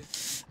up to.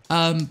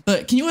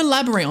 But can you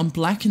elaborate on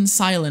black and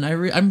silent?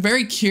 I'm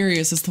very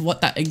curious as to what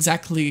that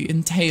exactly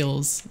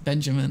entails,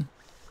 Benjamin.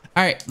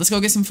 All right, let's go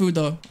get some food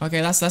though.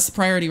 Okay, that's the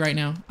priority right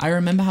now. I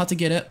remember how to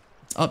get it.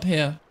 It's up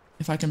here.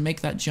 If I can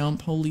make that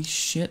jump, holy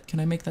shit,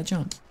 can I make that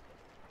jump?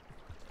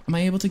 Am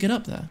I able to get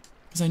up there?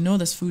 Because I know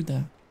there's food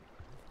there.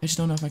 I just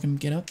don't know if I can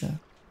get up there.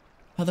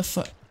 How the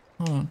fuck?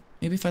 Hold on.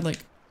 Maybe if I like,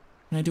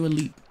 can I do a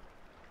leap?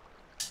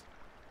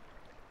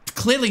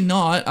 Clearly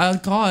not. Oh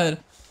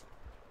god.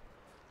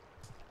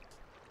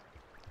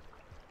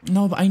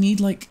 No, but I need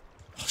like,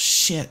 oh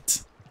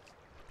shit.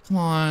 Come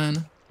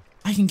on.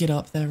 I can get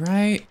up there,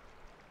 right?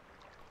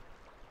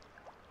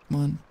 Come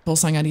on, pull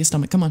something out of your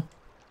stomach, come on.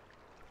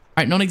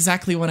 Alright, not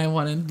exactly what I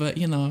wanted, but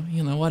you know,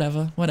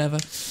 whatever.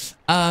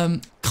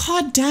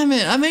 God damn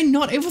it, am I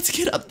not able to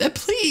get up there,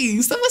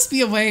 please? There must be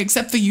a way,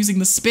 except for using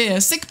the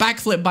spear. Sick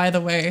backflip, by the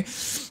way.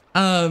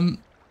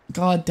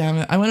 God damn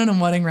it, I went on a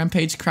modding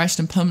rampage, crashed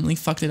and permanently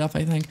fucked it up,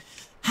 I think.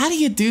 How do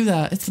you do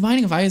that? It's the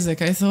Binding of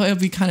Isaac. I thought it would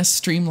be kind of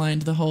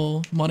streamlined, the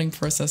whole modding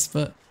process,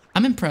 but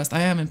I'm impressed,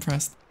 I am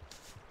impressed.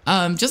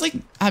 Just like,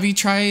 have you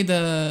tried,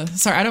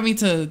 sorry, I don't mean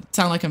to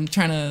sound like I'm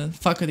trying to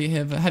fuck with you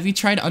here, but have you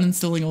tried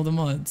uninstalling all the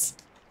mods?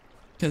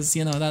 Because,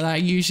 you know,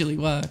 that usually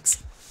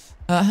works.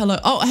 Hello.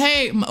 Oh,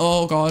 hey.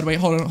 Oh, God. Wait,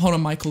 hold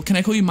on, Michael. Can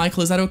I call you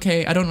Michael? Is that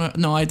okay? I don't know.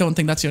 No, I don't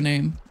think that's your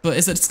name. But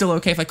is it still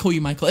okay if I call you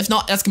Michael? If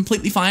not, that's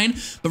completely fine.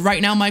 But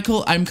right now,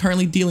 Michael, I'm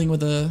currently dealing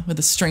with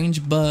a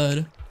strange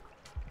bird.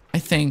 I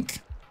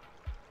think.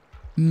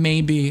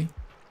 Maybe.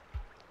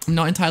 I'm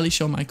not entirely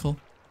sure, Michael.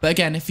 But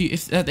again,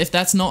 if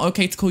that's not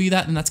okay to call you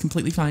that, then that's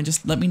completely fine.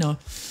 Just let me know.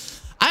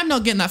 I'm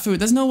not getting that food.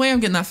 There's no way I'm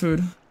getting that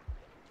food.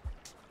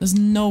 There's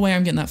no way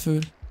I'm getting that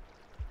food.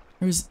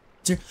 Where's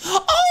there?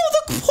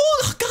 Oh, the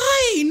poor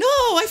guy! No,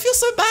 I feel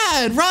so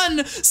bad.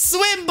 Run,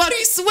 swim,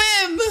 buddy,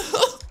 swim!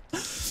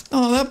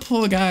 Oh, that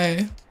poor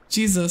guy.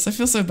 Jesus, I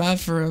feel so bad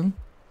for him.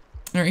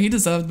 All right, he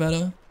deserved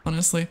better,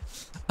 honestly.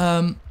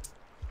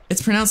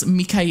 It's pronounced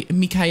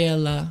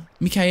Michaela.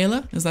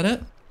 Michaela, is that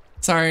it?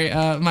 Sorry,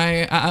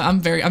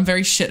 I'm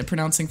very shit at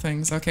pronouncing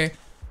things, okay?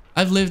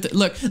 I've lived,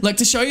 look,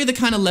 to show you the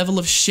kind of level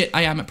of shit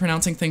I am at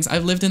pronouncing things,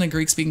 I've lived in a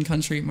Greek-speaking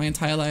country my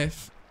entire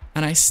life,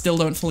 and I still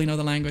don't fully know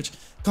the language.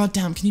 God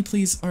damn, can you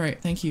please,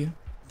 alright, thank you,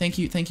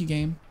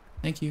 game.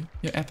 Thank you,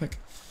 you're epic.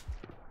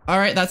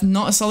 Alright, that's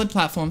not a solid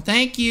platform,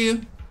 thank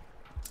you.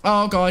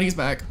 Oh god, he's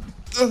back.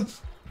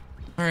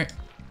 Alright,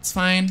 it's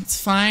fine,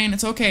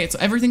 it's okay,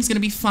 everything's gonna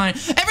be fine.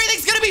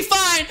 Everything's gonna be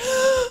fine!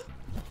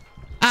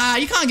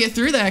 You can't get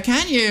through there,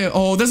 can you?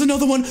 Oh, there's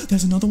another one.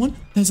 There's another one.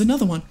 Okay,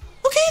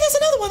 there's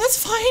another one. That's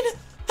fine.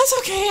 That's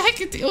okay. I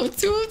can deal with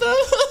two of them.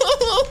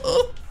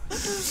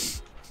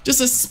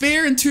 Just a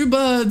spear and two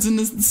birds, and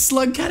the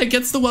slug cat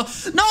against the wall.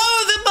 No,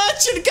 the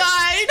merchant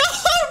guy. No,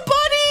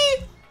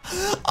 buddy.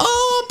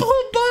 Oh,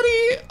 poor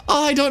buddy.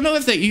 Oh, I don't know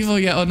if they're evil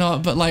yet or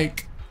not, but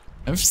like,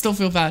 I still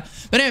feel bad.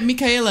 But anyway,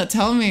 Michaela,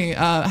 tell me,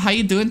 how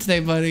you doing today,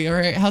 buddy? All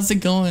right, how's it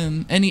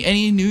going?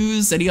 Any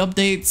news? Any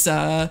updates?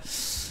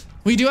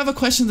 We do have a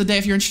question of the day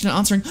if you're interested in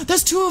answering.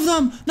 There's two of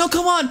them! No,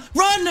 come on!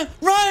 Run!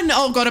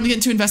 Oh god, I'm getting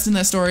too invested in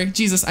that story.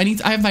 Jesus, I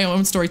have my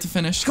own story to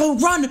finish. Go,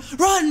 run! Come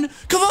on!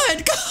 Come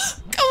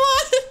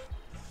on!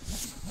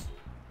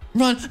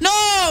 Run!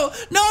 No!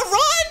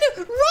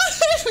 Run!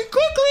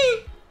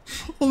 Quickly!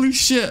 Holy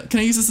shit.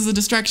 Can I use this as a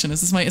distraction? Is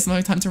this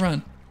my time to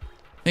run?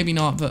 Maybe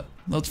not, but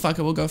well, fuck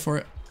it, we'll go for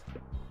it.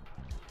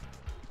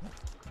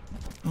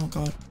 Oh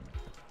god.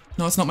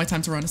 No, it's not my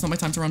time to run.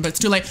 But it's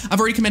too late. I've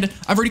already committed.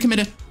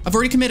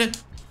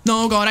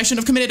 No, God, I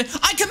shouldn't have committed.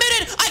 I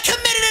committed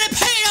and it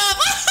paid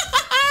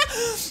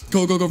off.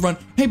 Go, run.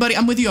 Hey, buddy,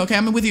 I'm with you, okay?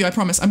 I'm with you, I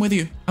promise. I'm with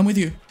you. No,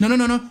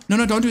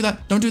 don't do that.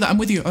 I'm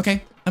with you,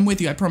 okay? I'm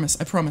with you, I promise.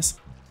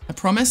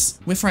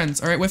 We're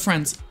friends, all right? We're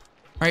friends.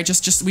 All right,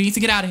 just, we need to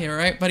get out of here, all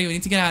right, buddy? We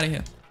need to get out of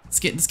here. Let's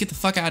get the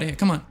fuck out of here.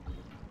 Come on.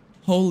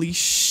 Holy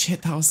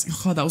shit, that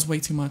was way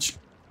too much.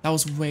 That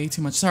was way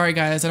too much. Sorry,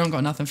 guys. I don't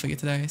got nothing for you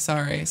today.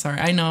 Sorry.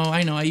 I know.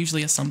 I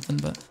usually have something,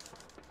 but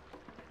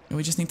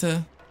we just need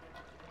to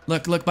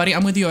look, buddy.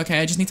 I'm with you.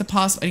 Okay. I just need to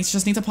pass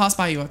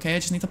by you. Okay. I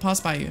just need to pass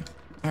by you.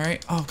 All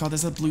right. Oh God,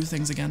 there's the blue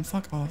things again.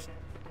 Fuck off.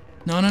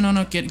 No.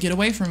 Get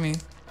away from me.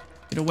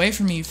 Get away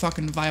from me, you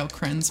fucking vile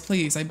crens.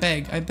 Please. I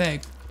beg.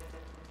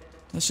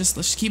 Let's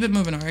just keep it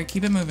moving. All right.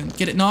 Keep it moving.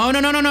 Get it. No.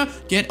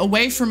 Get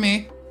away from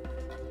me.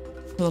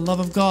 For the love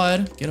of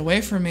God, get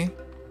away from me.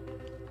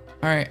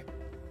 All right.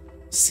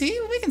 See,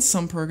 we're making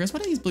some progress.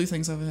 What are these blue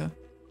things over here?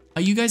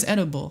 Are you guys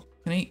edible?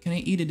 Can I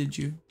eat it, did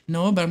you?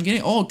 No, but I'm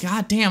getting, oh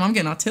god damn, I'm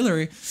getting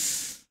artillery.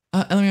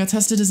 LMAO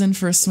tested is in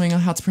for a swing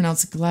on how to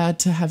pronounce glad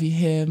to have you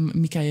here,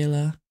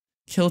 Michaela.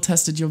 Kill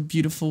tested your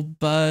beautiful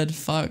bud,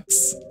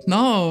 fucks.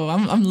 No,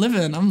 I'm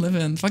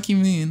living. Fuck you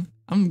mean?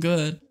 I'm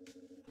good.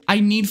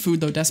 I need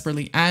food though,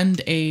 desperately,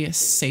 and a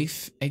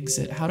safe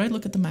exit. How do I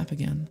look at the map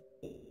again?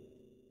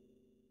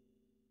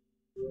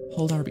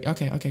 Hold RB,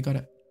 okay, got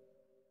it.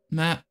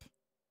 Map.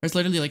 There's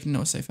literally like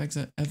no safe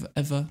exit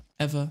ever.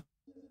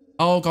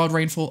 Oh God,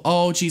 rainfall.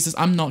 Oh Jesus,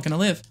 I'm not gonna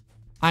live.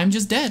 I'm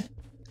just dead.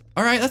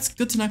 All right, that's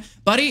good to know.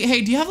 Buddy,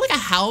 hey, do you have like a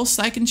house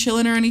I can chill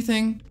in or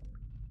anything? Do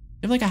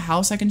you have like a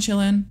house I can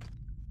chill in?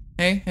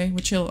 Hey,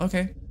 we chill,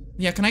 okay.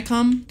 Yeah, can I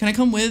come? Can I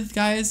come with,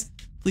 guys?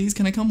 Please,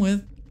 can I come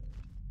with?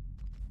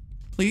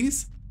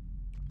 Please?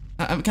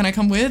 Can I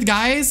come with,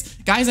 guys?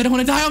 Guys, I don't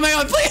want to die on my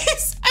own,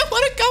 please! I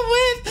want to come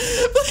with,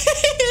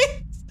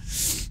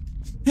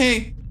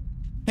 please!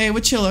 Hey,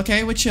 we're chill,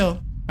 okay? We're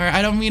chill. All right,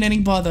 I don't mean any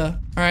bother.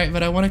 All right,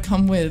 but I want to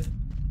come with.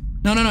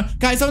 No.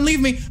 Guys, don't leave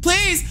me.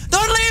 Please,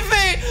 don't leave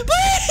me.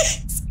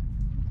 Please.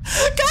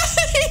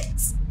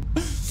 Guys.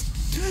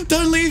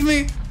 Don't leave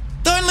me.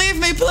 Don't leave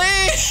me,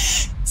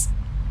 please.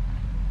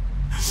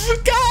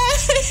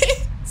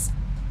 Guys.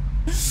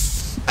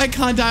 I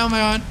can't die on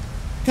my own.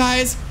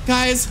 Guys.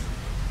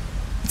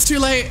 It's too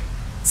late.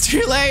 It's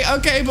too late.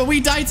 Okay, but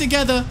we die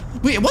together.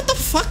 Wait, what the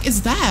fuck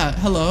is that?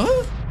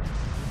 Hello?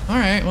 All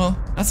right, well,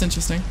 that's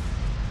interesting.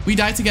 We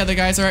die together,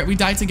 guys. All right, we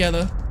die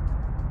together.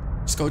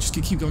 Just go. Just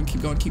keep going.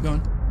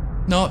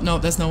 No,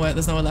 there's nowhere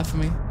left for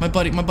me. My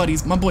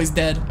boy's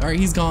dead. All right,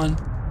 he's gone.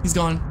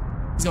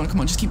 Come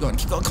on, just keep going.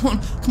 Come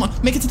on.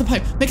 Make it to the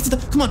pipe.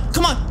 Come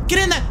on. Get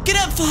in there. Get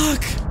up.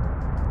 Fuck.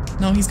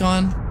 No, he's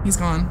gone.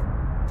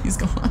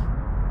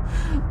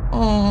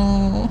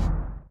 Oh.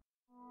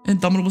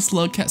 Indomitable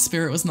slug cat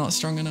spirit was not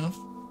strong enough.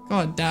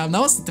 God damn, that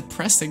was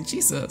depressing.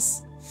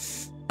 Jesus.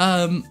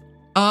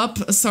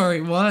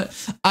 Sorry,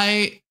 what?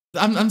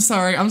 I'm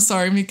sorry,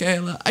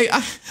 Michaela. I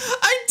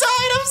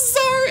died, I'm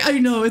sorry. I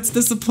know, it's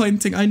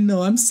disappointing. I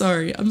know, I'm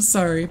sorry,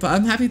 but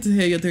I'm happy to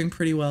hear you're doing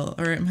pretty well.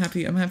 All right, I'm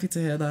happy to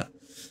hear that.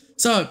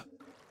 So,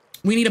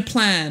 we need a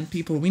plan,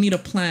 people. We need a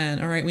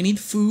plan, all right? We need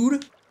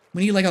food.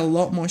 We need like a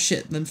lot more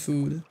shit than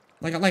food.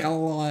 Like a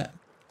lot.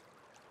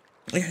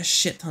 Like a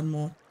shit ton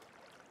more.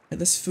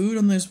 There's food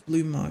on those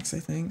blue marks, I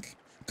think.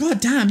 God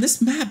damn,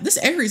 this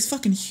area is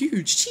fucking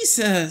huge.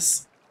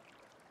 Jesus.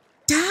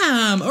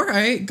 Damn,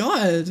 alright,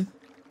 God.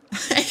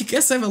 I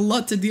guess I have a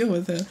lot to deal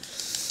with here.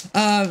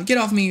 Get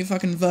off me, you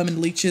fucking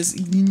vermin leeches.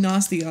 You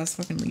nasty ass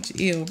fucking leech.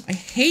 Ew. I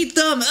hate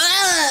them!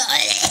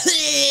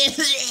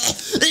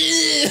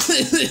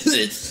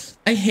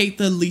 I hate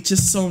the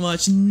leeches so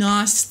much.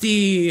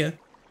 Nasty.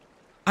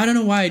 I don't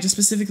know why, just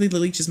specifically the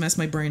leeches mess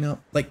my brain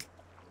up. Like,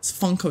 it's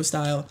Funko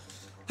style.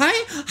 Hi,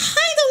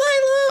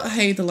 Delilah!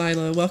 Hey,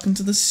 Delilah, welcome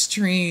to the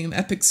stream.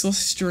 Epic Sauce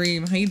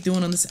stream. How you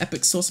doing on this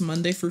Epic Sauce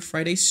Monday through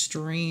Friday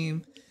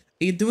stream?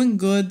 Are you doing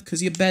good?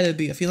 Because you better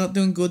be. If you're not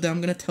doing good, then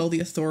I'm going to tell the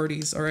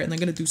authorities, alright? And they're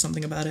going to do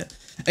something about it.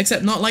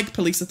 Except not like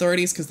police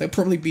authorities, because they'll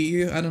probably beat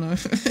you. I don't know.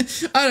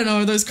 I don't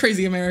know, those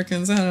crazy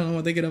Americans. I don't know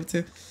what they get up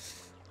to.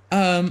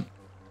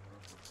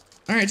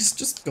 Alright,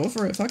 just go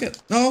for it. Fuck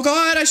it. Oh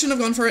god, I shouldn't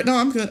have gone for it. No,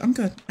 I'm good.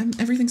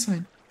 Everything's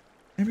fine.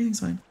 Everything's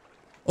fine.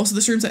 Also,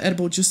 the shrooms are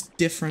edible, just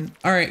different.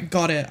 Alright,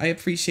 got it. I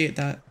appreciate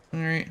that.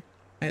 Alright.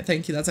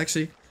 Thank you. That's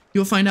actually...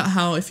 You'll find out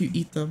how if you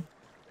eat them.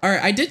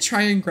 Alright, I did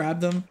try and grab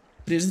them,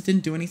 but it just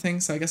didn't do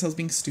anything, so I guess I was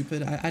being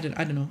stupid. I don't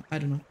know.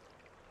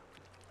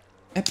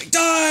 Epic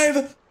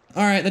dive!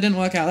 Alright, that didn't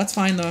work out. That's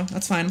fine, though.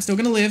 That's fine. I'm still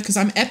gonna live, because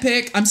I'm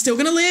epic. I'm still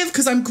gonna live,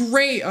 because I'm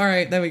great.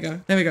 Alright, there we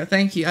go.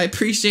 Thank you. I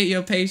appreciate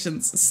your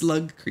patience,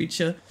 slug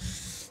creature.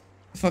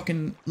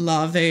 Fucking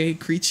larvae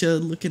creature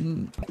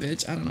looking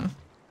bitch. I don't know.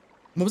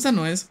 What was that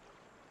noise?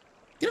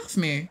 Get off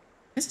me. Why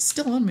is it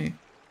still on me?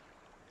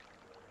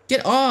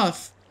 Get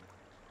off!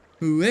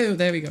 Whoa,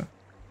 there we go.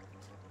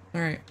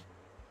 Alright.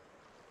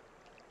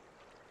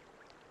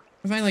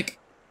 If I like...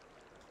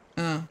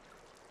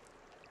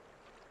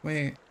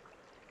 Wait.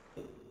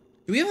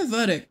 Do we have a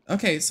verdict?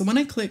 Okay, so when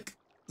I click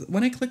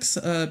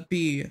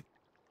B,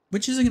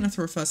 which is it gonna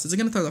throw first? Is it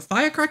gonna throw the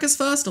firecrackers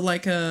first, or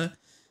like is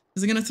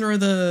it gonna throw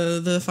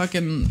the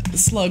fucking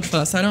slug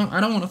first? I don't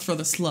want to throw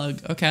the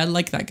slug. Okay, I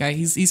like that guy.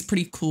 He's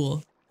pretty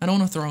cool. I don't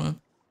want to throw him.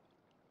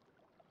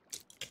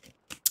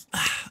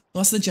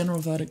 What's the general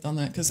verdict on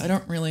that? Because I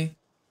don't really...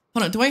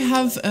 Hold on, do I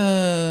have,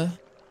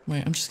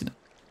 wait, I'm just gonna...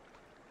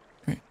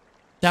 Right.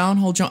 Down,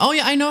 hold, jump. Oh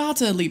yeah, I know how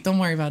to leap. Don't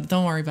worry about it.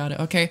 Don't worry about it.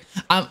 Okay,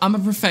 I'm a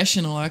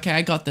professional. Okay,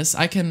 I got this.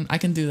 I can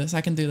do this.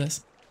 I can do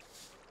this.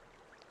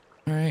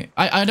 All right.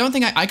 I don't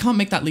think I can't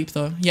make that leap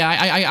though. Yeah,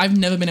 I've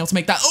never been able to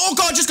make that. Oh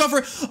God, just go for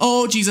it.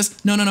 Oh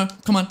Jesus. No, no, no.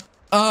 Come on.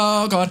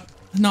 Oh God.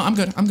 No, I'm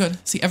good. I'm good.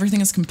 See, everything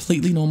is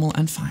completely normal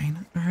and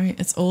fine. All right.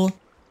 It's all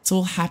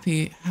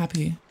happy.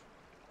 I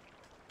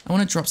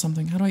want to drop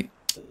something. How do I?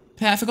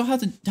 Hey, I forgot how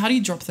do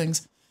you drop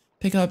things?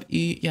 Pick up,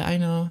 eat. Yeah, I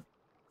know.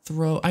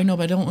 Throw. I know,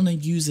 but I don't want to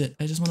use it.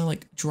 I just want to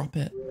like drop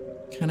it.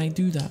 Can I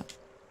do that?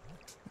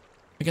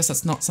 I guess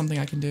that's not something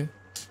I can do.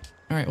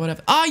 All right,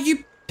 whatever. Ah,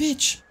 you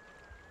bitch.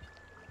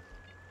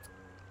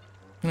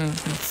 I'm gonna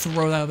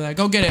throw that over there.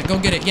 Go get it. Go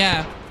get it.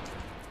 Yeah.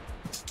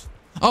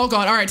 Oh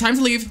God. All right. Time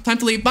to leave. Time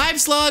to leave. Bye,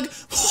 slug. Oh,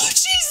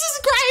 Jesus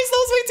Christ. That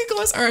was way too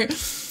close. All right.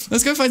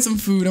 Let's go find some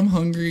food. I'm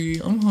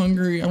hungry. I'm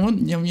hungry. I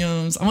want yum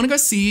yums. I want to go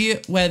see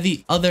where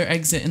the other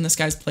exit in this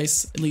guy's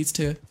place leads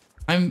to.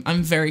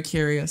 I'm very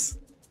curious.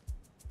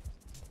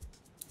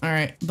 All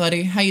right,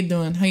 buddy. How you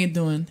doing? How you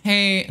doing?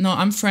 Hey, no,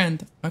 I'm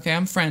friend. Okay,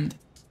 I'm friend.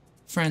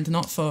 Friend,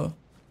 not foe.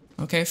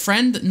 Okay,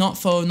 friend, not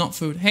foe, not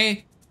food.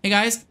 Hey, hey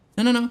guys.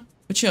 No. We're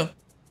chill.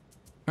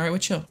 All right, we're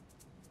chill.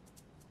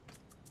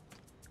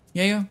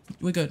 Yeah,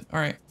 we're good.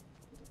 All right.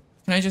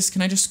 Can I just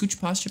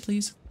scooch past you,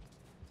 please?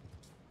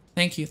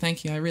 Thank you.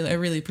 I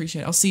really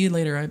appreciate it. I'll see you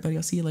later, all right, buddy.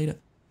 I'll see you later.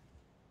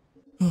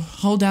 Oh,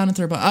 hold down and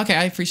throw but okay,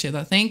 I appreciate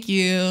that. Thank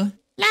you.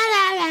 La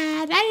la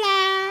la la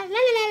la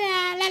la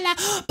la la la.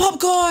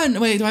 Popcorn!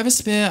 Wait, do I have a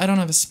spear? I don't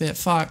have a spear.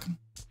 Fuck.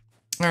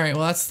 Alright,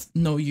 well that's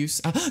no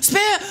use.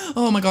 Spear!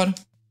 Oh my god.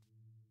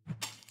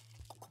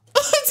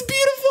 Oh, it's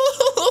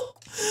beautiful!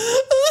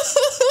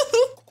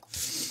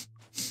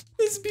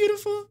 It's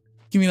beautiful.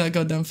 Give me that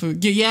goddamn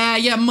food.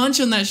 Yeah, munch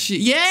on that shit.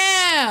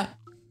 Yeah!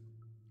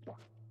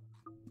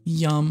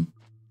 Yum.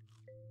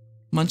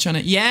 Munch on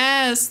it.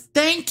 Yes!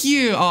 Thank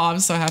you! Oh, I'm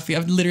so happy.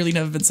 I've literally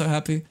never been so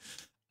happy.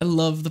 I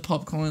love the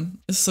popcorn.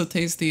 It's so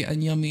tasty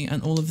and yummy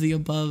and all of the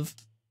above.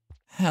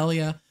 Hell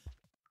yeah.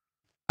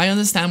 I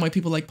understand why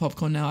people like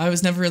popcorn now. I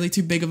was never really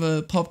too big of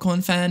a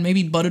popcorn fan.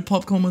 Maybe buttered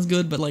popcorn was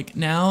good, but like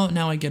now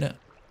I get it.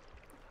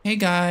 Hey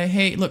guy.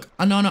 Hey, look.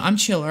 No, I'm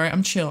chill, alright?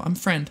 I'm chill. I'm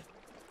friend.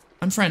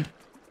 No,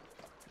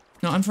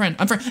 I'm friend.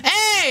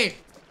 Hey!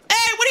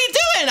 Hey, what are you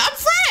doing? I'm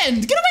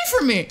friend! Get away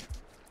from me!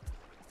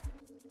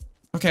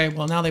 Okay,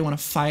 well now they want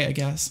to fight, I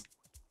guess.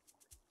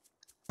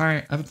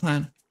 Alright, I have a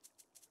plan.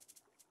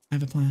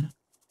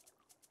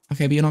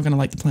 Okay, but you're not gonna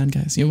like the plan,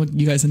 guys. You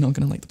guys are not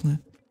gonna like the plan.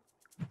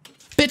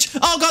 Bitch!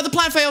 Oh God, the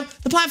plan failed!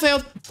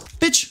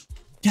 Bitch!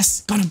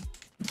 Yes, got him.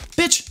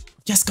 Bitch!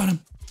 Yes, got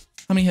him.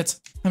 How many hits?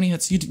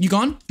 You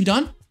gone? You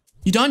done?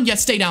 Yeah,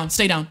 stay down.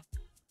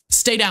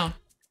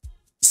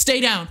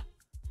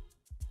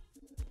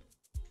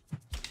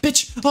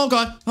 Bitch! Oh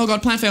God,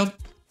 plan failed.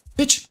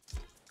 Bitch!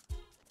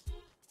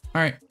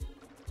 Alright.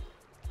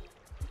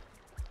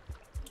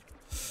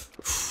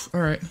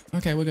 Alright.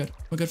 Okay, we're good.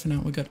 We're good for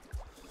now. We're good.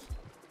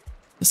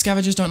 The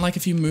scavengers don't like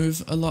if you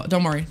move a lot.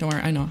 Don't worry.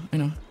 I know.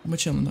 We're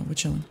chilling though.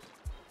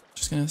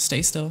 Just gonna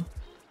stay still.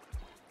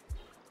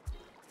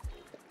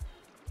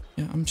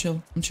 Yeah, I'm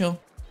chill.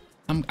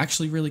 I'm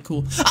actually really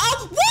cool.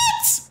 Oh,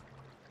 what?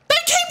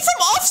 That came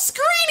from off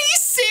screen? Are you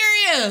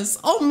serious?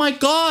 Oh my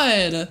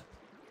God.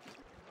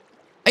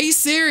 Are you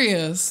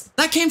serious?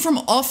 That came from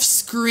off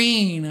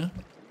screen.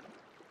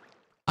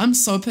 I'm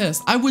so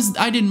pissed. I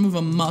didn't move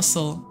a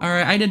muscle. All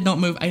right, I did not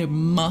move a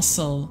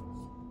muscle.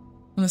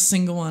 Not a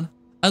single one.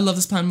 I love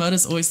this plan. Murder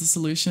is always the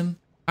solution.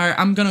 All right,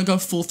 I'm gonna go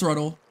full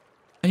throttle.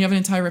 And you have an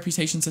entire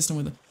reputation system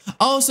with it.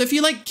 Oh, so if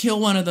you like kill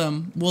one of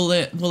them, will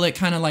it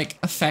kind of like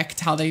affect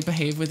how they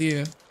behave with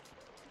you?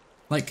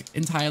 Like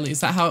entirely?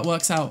 Is that how it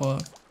works out? Or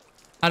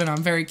I don't know.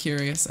 I'm very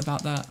curious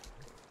about that.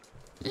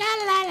 La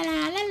la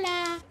la la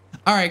la.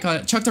 All right, got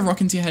it. Chucked a rock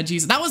into your head,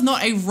 Jesus. That was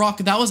not a rock.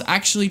 That was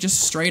actually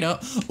just straight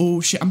up. Oh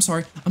shit. I'm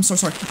sorry. I'm so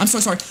sorry. I'm so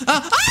sorry.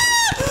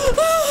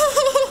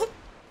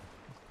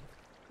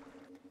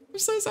 I'm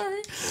so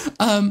sorry.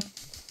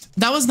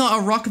 That was not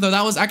a rock though.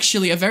 That was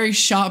actually a very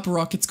sharp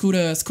rock. It's called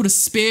a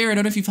spear. I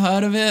don't know if you've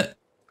heard of it.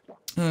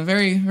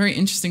 Very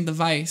interesting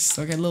device.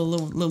 Okay,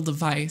 little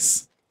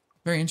device.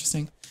 Very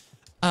interesting.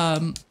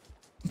 God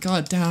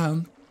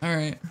damn. All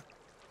right.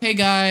 Hey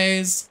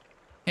guys.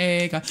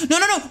 Hey guys. No.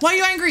 Why are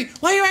you angry?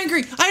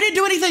 I didn't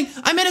do anything.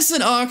 I'm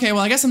innocent. Oh, okay.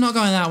 Well, I guess I'm not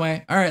going that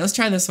way. All right, let's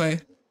try this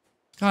way.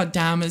 God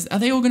damn. Are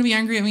they all gonna be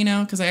angry at me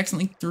now because I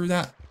accidentally threw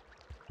that?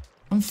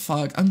 I'm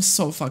fucked. I'm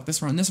so fucked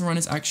this run. This run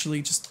is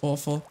actually just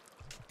awful.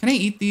 Can I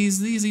eat these?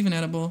 Are these even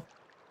edible?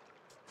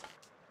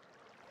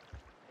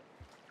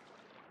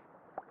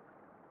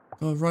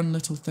 Oh, run,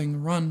 little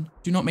thing, run.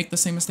 Do not make the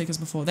same mistake as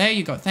before. There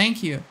you go.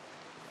 Thank you.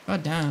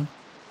 God damn.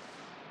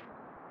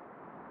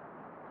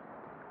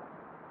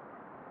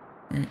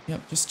 Alright,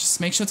 yep. Just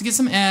make sure to get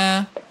some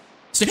air.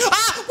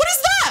 Ah! What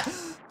is that?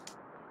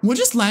 What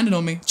just landed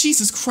on me?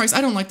 Jesus Christ,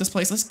 I don't like this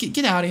place. Let's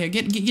get out of here.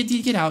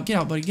 Get out. Get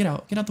out, buddy. Get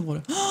out. Get out the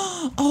water.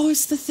 Oh,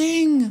 it's the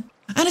thing.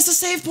 And it's a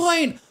save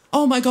point.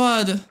 Oh my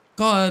God.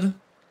 God.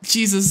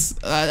 Jesus.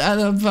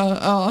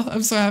 Oh,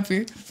 I'm so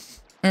happy.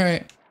 All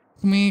right.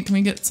 Can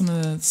we get some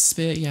of the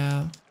spit?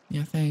 Yeah.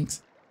 Yeah,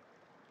 thanks.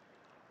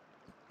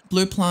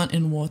 Blue plant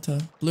in water.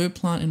 Blue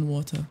plant in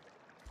water.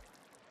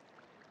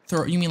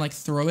 You mean like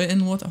throw it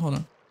in water? Hold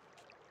on.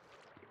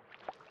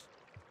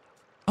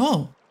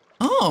 Oh.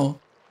 Oh.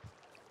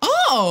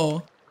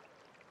 Oh.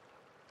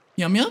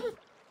 Yum yum.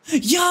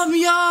 Yum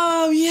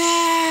yum.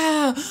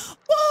 Yeah.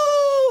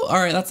 Woo. All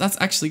right, that's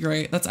actually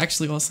great. That's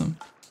actually awesome.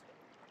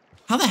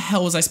 How the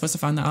hell was I supposed to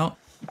find that out?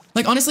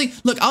 Like, honestly,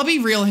 look, I'll be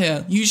real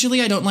here.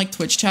 Usually I don't like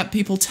Twitch chat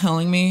people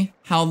telling me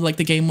how, like,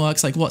 the game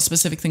works, like, what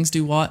specific things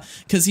do what.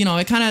 Because, you know,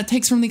 it kind of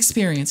takes from the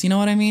experience, you know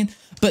what I mean?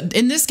 But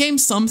in this game,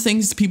 some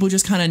things people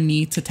just kind of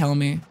need to tell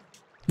me.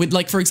 With,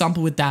 like, for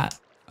example, with that.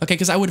 Okay,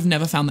 because I would have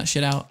never found that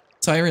shit out.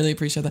 So I really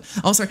appreciate that.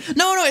 Oh, sorry.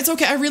 No, it's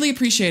okay. I really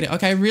appreciate it.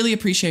 Okay, I really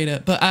appreciate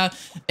it. But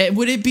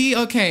would it be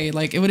okay?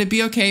 Like, would it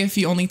be okay if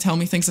you only tell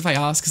me things if I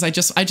ask? Because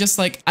I just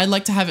like, I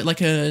like to have it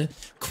like a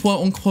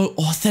quote unquote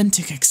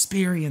authentic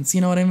experience.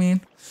 You know what I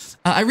mean?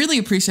 I really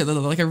appreciate that.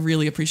 Like, I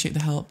really appreciate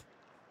the help.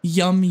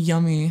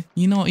 Yummy.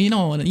 You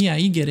know what? Yeah,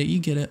 you get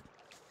it.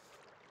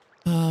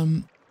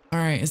 All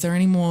right. Is there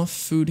any more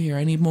food here?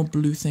 I need more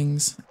blue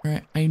things. All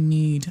right. I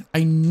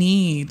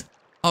need.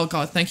 Oh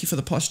God, thank you for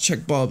the posture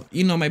check, Bob.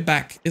 You know my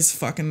back is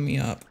fucking me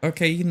up.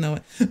 Okay, you know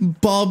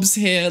it. Bob's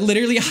here,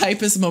 literally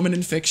hypest moment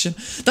in fiction.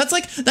 That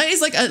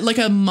is like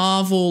a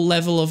Marvel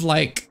level of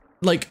like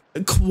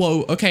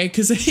quote, okay?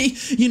 Because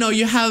you know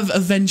you have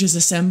Avengers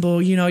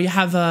Assemble, you know you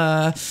have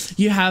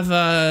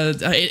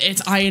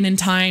it's Iron in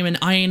Time and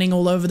ironing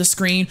all over the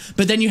screen,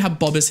 but then you have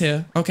Bob is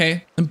here,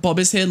 okay? And Bob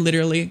is here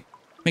literally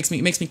makes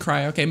me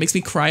cry, okay? Makes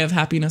me cry of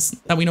happiness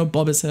that we know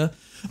Bob is here.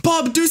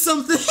 Bob, do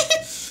something.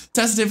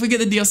 Tested, if we get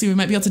the DLC, we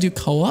might be able to do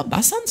co-op.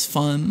 That sounds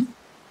fun.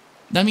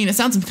 I mean, it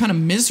sounds kind of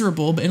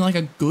miserable, but in like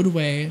a good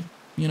way,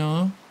 you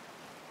know?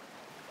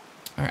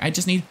 All right, I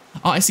just need,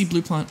 oh, I see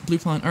blue plant.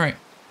 All right.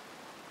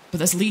 But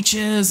there's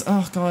leeches.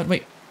 Oh God,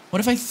 wait. What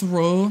if I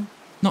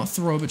not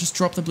throw, but just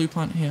drop the blue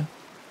plant here?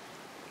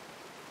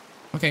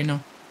 Okay,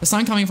 no. There's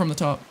something coming from the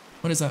top.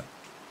 What is that?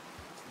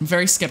 I'm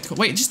very skeptical.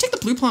 Wait, just take the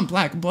blue plant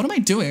black. What am I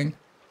doing?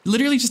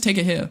 Literally just take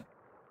it here.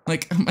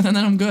 Like, and then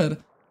I'm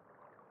good.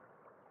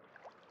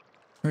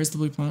 Where's the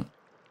blue plant?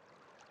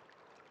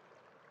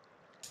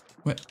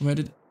 Where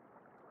did...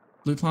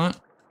 Blue plant?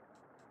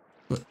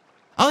 What?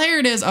 Oh, there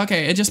it is.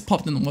 Okay, it just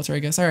popped in the water, I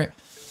guess. All right.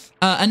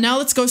 And now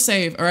let's go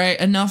save, all right?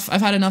 Enough.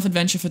 I've had enough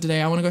adventure for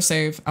today. I want to go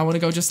save. I want to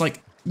go just,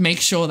 like,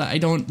 make sure that I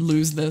don't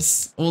lose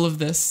this. All of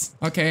this.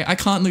 Okay? I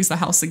can't lose the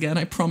house again.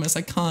 I promise.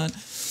 I can't.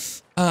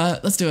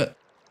 Let's do it.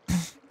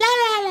 La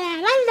la la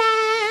la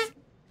la.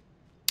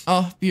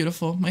 Oh,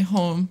 beautiful. My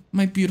home.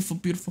 My beautiful,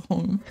 beautiful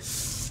home.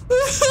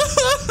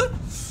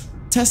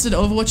 Tested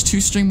Overwatch 2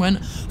 stream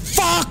went,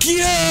 fuck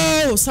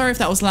you! Sorry if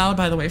that was loud,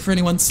 by the way, for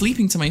anyone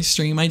sleeping to my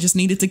stream. I just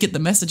needed to get the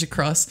message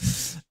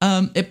across.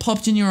 It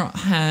popped in your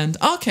hand.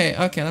 Okay,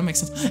 that makes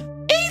sense.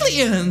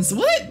 Aliens!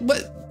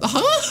 What?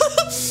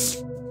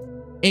 Huh?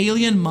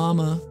 Alien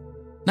mama.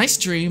 Nice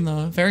dream,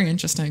 though. Very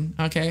interesting.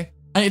 Okay.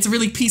 It's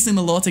really piecing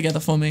the lore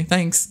together for me.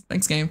 Thanks,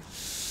 game.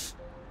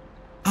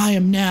 I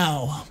am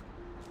now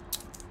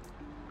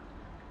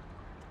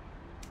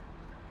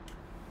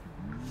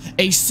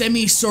a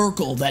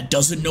semicircle that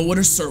doesn't know what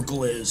a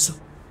circle is.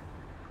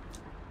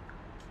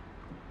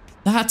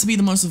 That had to be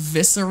the most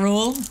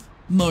visceral,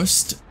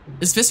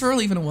 is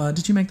visceral even a word?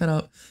 Did you make that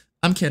up?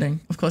 I'm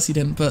kidding. Of course you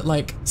didn't, but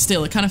like,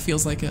 still, it kind of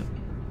feels like it.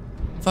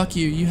 Fuck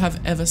you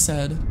have ever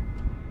said.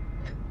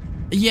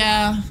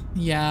 Yeah.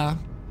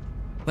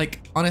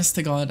 Like, honest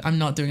to God, I'm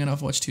not doing an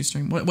Overwatch 2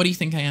 stream. What do you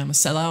think I am? A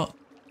sellout?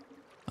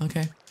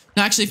 Okay.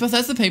 No, actually, if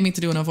Bethesda paid me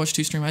to do an Overwatch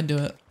 2 stream, I'd do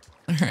it.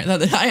 Alright,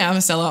 I am a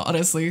sellout,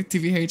 honestly,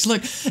 TBH.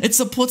 Look, it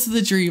supports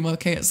the dream,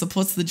 okay? It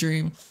supports the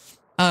dream.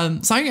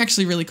 Something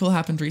actually really cool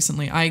happened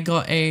recently. I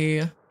got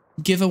a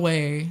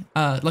giveaway,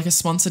 like a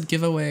sponsored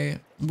giveaway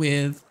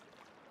with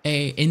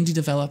a indie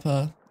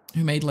developer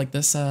who made like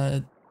this,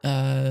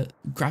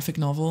 graphic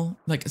novel.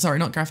 Like, sorry,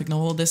 not graphic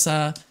novel, this,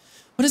 what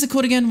is it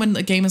called again when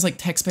the game is like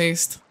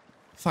text-based?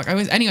 Fuck,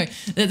 anyway,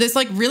 this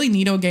like really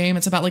neato game.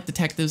 It's about like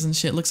detectives and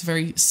shit. It looks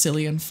very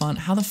silly and fun.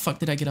 How the fuck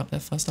did I get up there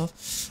first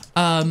off?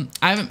 I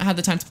haven't had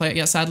the time to play it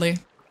yet, sadly,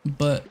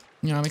 but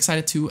you know, I'm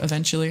excited to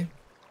eventually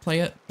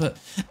play it. But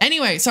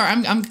anyway, sorry,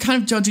 I'm kind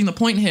of judging the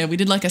point here. We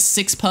did like a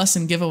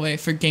 6-person giveaway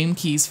for game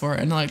keys for it,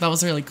 and like that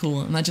was really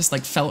cool, and that just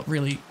like felt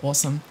really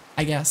awesome,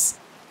 I guess.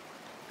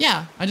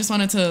 Yeah, I just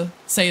wanted to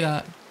say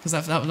that because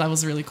that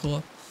was really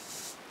cool.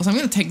 Also, I'm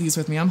gonna take these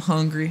with me. I'm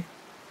hungry.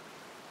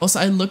 Also,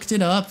 I looked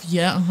it up.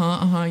 Yeah,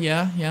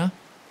 yeah.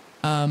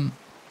 Oh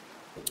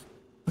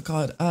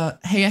God.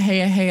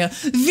 Heya.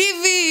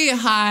 Vivi!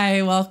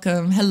 Hi,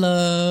 welcome.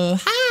 Hello.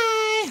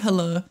 Hi.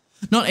 Hello.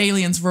 Not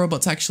aliens,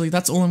 robots, actually.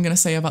 That's all I'm gonna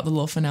say about the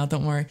lore for now,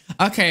 don't worry.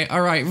 Okay,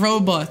 alright,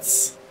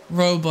 robots.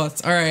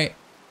 Alright.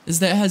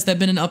 Has there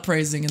been an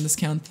uprising in this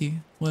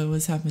county? What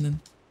was happening?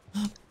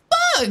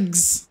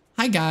 Bugs!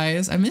 Hi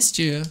guys, I missed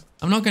you.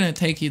 I'm not gonna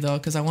take you though,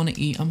 because I want to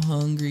eat. I'm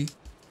hungry.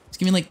 Just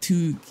give me like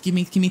give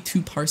me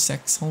 2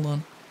 parsecs. Hold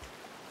on.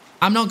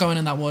 I'm not going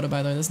in that water,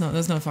 by the way.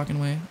 There's no fucking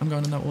way I'm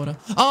going in that water.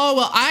 Oh,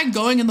 well, I'm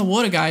going in the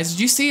water, guys. Did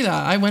you see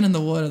that? I went in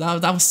the water.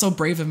 That was so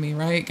brave of me,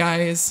 right,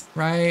 guys?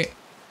 Right?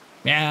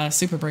 Yeah,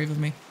 super brave of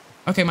me.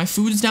 Okay, my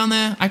food's down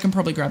there. I can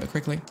probably grab it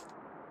quickly.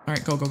 All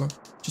right, go, go, go.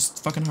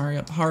 Just fucking hurry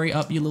up. Hurry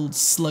up, you little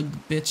slug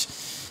bitch.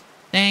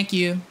 Thank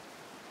you.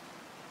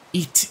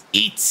 Eat,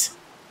 eat.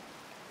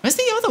 Where's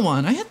the other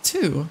one? I had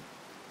 2.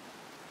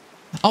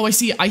 Oh, I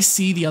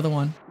see the other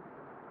one.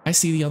 I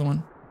see the other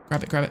one.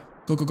 Grab it, grab it.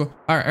 Go, go, go.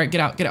 All right, get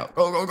out, get out.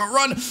 Go, go, go,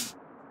 run.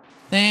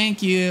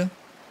 Thank you.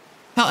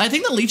 Hell, I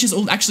think the leeches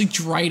all actually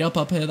dried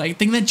up here. I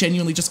think they're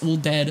genuinely just all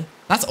dead.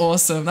 That's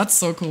awesome. That's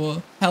so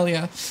cool. Hell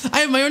yeah. I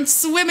have my own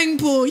swimming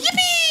pool.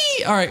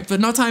 Yippee! All right, but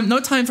no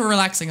time for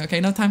relaxing, okay?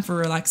 No time for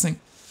relaxing.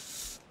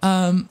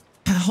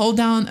 Hold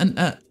down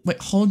and,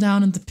 hold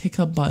down and the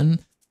pickup button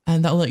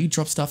and that'll let you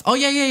drop stuff. Oh,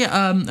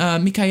 yeah.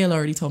 Michaela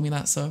already told me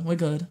that, so we're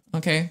good.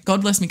 Okay.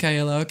 God bless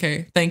Michaela.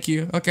 Okay. Thank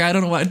you. Okay. I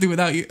don't know what I'd do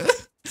without you.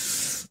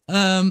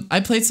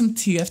 I played some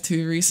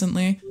TF2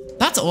 recently.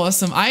 That's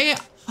awesome.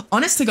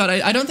 Honest to God,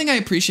 I don't think I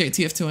appreciate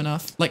TF2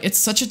 enough. Like,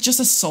 it's just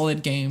a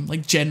solid game,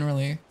 like,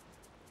 generally.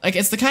 Like,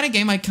 it's the kind of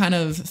game I kind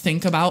of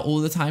think about all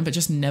the time, but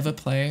just never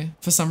play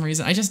for some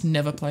reason. I just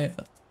never play it.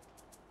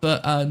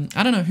 But, I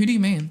don't know. Who do you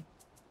mean?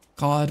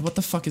 God, what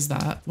the fuck is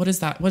that? What is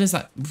that? What is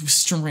that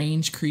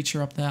strange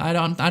creature up there? I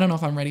don't know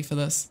if I'm ready for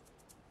this.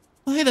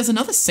 Oh, hey, there's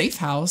another safe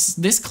house.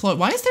 This close.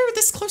 Why is there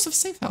this close of a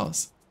safe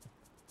house?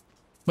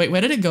 Wait,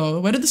 where did it go?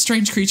 Where did the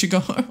strange creature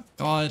go? Oh,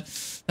 God.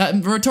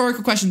 That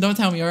rhetorical question. Don't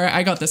tell me, all right?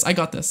 I got this. I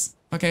got this.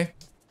 Okay.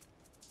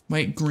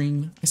 Wait,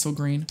 green. I saw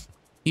green.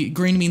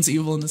 Green means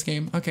evil in this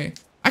game. Okay.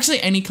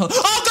 Actually, any color.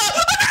 Oh, God!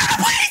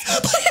 Please!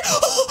 Please!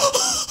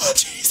 Oh,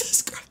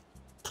 Jesus Christ.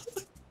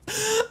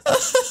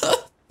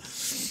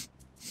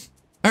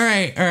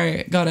 All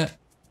right. Got it.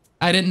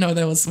 I didn't know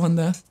there was one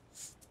there.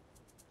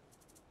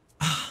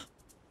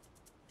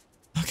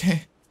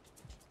 Okay.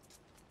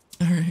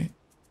 All right.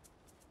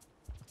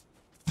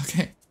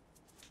 Okay.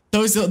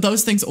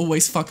 Those things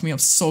always fuck me up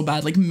so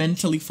bad, like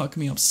mentally fuck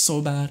me up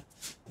so bad.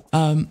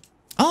 Oh,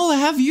 I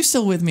have you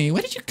still with me.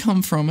 Where did you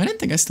come from? I didn't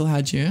think I still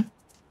had you.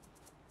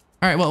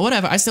 All right, well,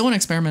 whatever. I still want to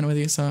experiment with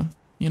you, so,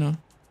 you know.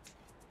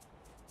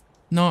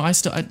 No, I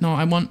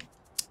want,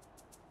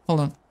 hold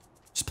on.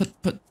 Just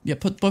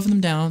put both of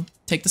them down.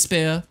 Take the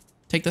spear.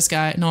 Take this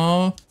guy.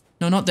 No,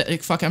 not the,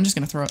 fuck it, I'm just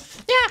gonna throw it.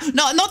 Yeah,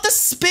 no, not the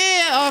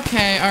spear.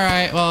 Okay, all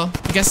right, well,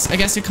 I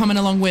guess you're coming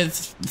along with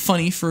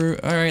funny fruit.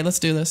 All right, let's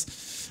do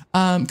this.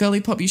 Girly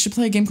Pop, you should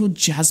play a game called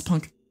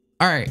Jazzpunk.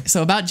 All right,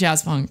 so about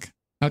Jazzpunk,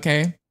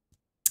 okay?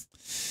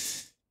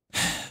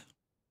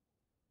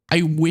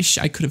 I wish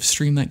I could have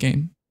streamed that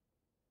game.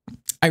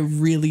 I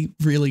really,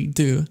 really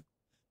do.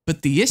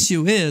 But the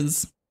issue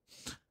is,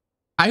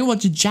 I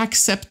watched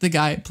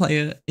Jacksepticeye play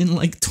it in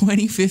like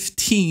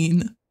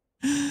 2015,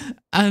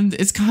 and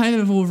it's kind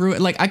of all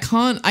ruined. Like I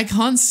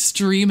can't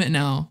stream it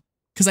now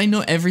because I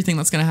know everything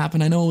that's gonna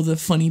happen. I know all the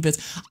funny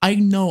bits. I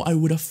know I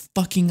would have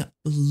fucking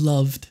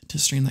loved to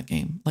stream that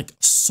game, like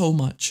so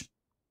much.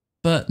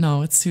 But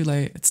no, it's too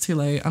late. It's too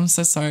late. I'm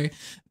so sorry.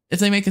 If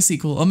they make a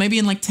sequel, or maybe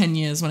in like 10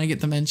 years when I get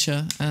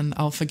dementia and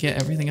I'll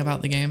forget everything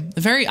about the game.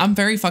 I'm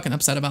very fucking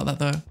upset about that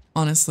though,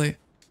 honestly.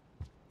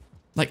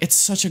 Like, it's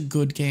such a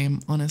good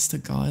game, honest to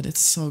God. It's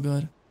so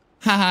good.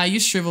 Haha, you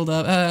shriveled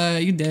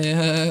up. You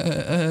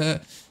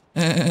dead.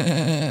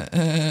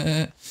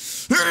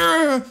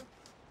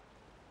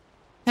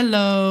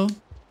 Hello.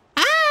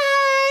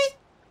 Hi.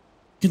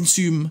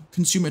 Consume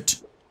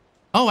it.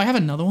 Oh, I have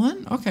another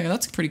one? Okay,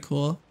 that's pretty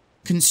cool.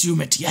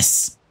 Consume it,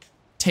 yes.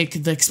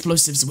 Take the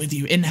explosives with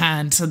you in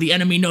hand so the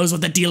enemy knows what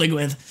they're dealing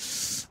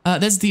with.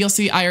 There's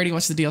DLC. I already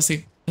watched the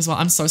DLC as well.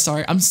 I'm so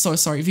sorry. I'm so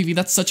sorry, Vivi.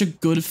 That's such a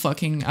good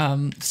fucking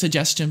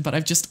suggestion, but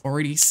I've just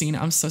already seen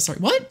it. I'm so sorry.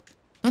 What?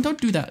 No,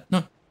 don't do that.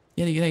 No.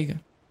 Yeah, there you go.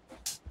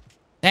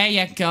 There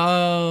you go.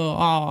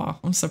 Oh,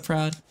 I'm so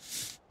proud.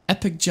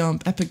 Epic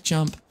jump. Epic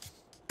jump.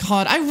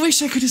 God, I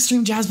wish I could have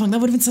streamed Jazzpunk.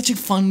 That would have been such a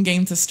fun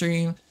game to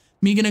stream.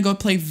 Me gonna go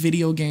play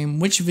video game.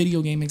 Which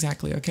video game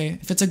exactly, okay?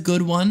 If it's a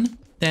good one,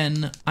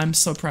 then I'm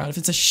so proud. If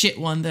it's a shit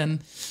one,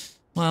 then,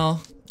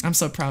 well, I'm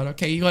so proud,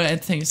 okay? You gotta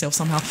entertain yourself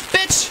somehow.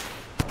 Bitch!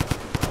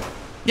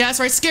 Yeah, that's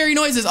right, scary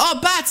noises. Oh,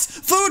 bats!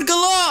 Food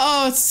galore!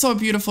 Oh, it's so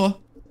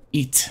beautiful.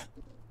 Eat.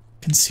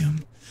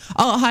 Consume.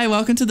 Oh, hi,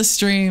 welcome to the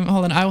stream.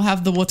 Hold on, I will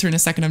have the water in a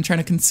second. I'm trying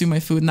to consume my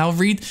food, and I'll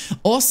read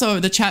also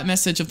the chat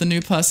message of the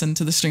new person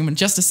to the stream in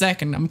just a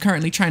second. I'm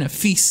currently trying to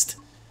feast.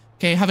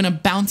 Okay, having a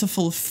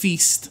bountiful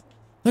feast.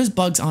 Those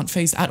bugs aren't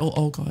phased at all.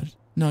 Oh, God.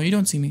 No, you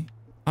don't see me.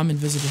 I'm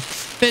invisible.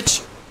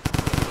 Bitch!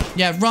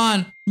 Yeah,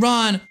 run!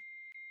 Run!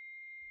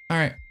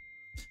 Alright.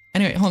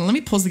 Anyway, hold on. Let me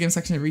pause the game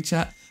section to read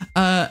chat.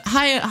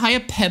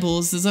 Hiya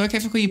Pebbles. Is it okay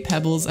if I call you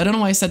Pebbles? I don't know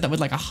why I said that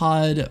with like a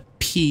hard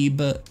P,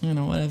 but, you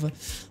know, whatever.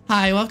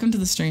 Hi, welcome to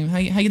the stream. How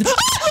you doing? Please!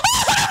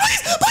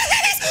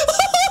 Please!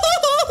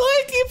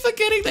 I keep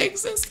forgetting they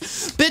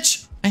exist.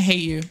 Bitch! I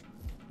hate you.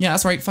 Yeah,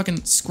 that's right.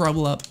 Fucking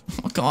scrubble up.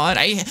 Oh, God.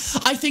 I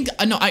think...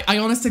 No, I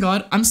honest to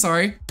God, I'm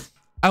sorry.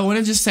 I want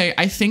to just say,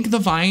 I think the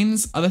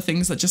vines are the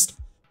things that just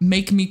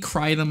make me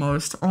cry the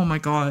most. Oh my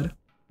god.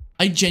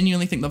 I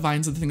genuinely think the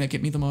vines are the thing that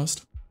get me the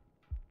most.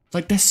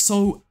 Like, they're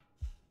so...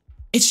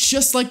 It's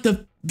just like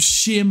the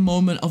sheer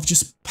moment of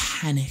just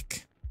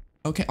panic.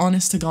 Okay,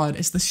 honest to God,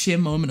 it's the sheer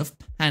moment of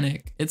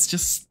panic. It's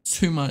just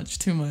too much,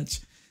 too much.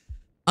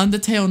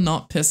 Undertale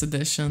not piss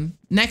edition.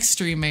 Next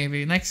stream,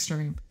 maybe. Next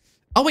stream.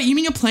 Oh, wait, you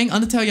mean you're playing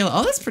Undertale Yellow?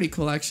 Oh, that's pretty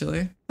cool,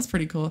 actually. That's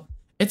pretty cool.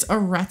 It's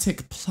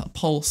Erratic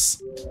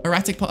Pulse.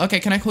 Erratic Pulse.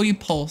 Okay, can I call you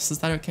Pulse? Is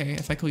that okay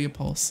if I call you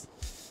Pulse?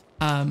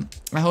 I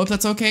hope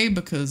that's okay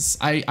because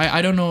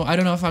I don't know. I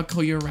don't know if I'll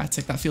call you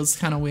Erratic. That feels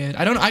kind of weird.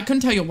 I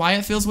couldn't tell you why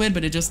it feels weird,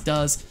 but it just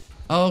does.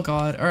 Oh,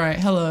 God. All right.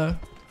 Hello.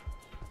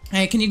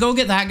 Hey, can you go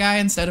get that guy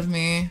instead of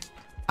me?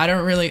 I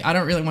don't really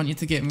want you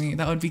to get me.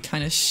 That would be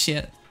kind of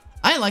shit.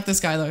 I like this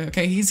guy though,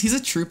 okay? He's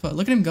a trooper.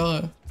 Look at him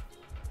go.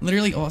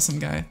 Literally awesome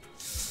guy.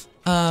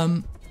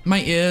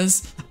 My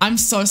ears. I'm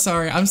so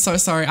sorry. I'm so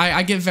sorry.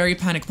 I get very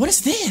panicked. What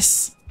is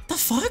this? The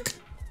fuck?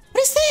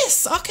 What is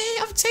this? Okay,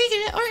 I'm taking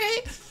it. All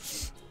right.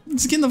 I'm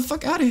just getting the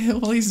fuck out of here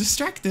while he's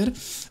distracted.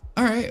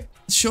 All right.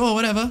 Sure,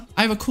 whatever.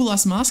 I have a cool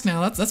ass mask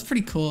now. That's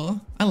pretty cool.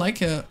 I like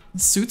it.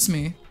 It suits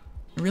me.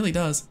 It really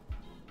does.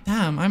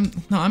 Damn,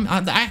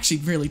 that actually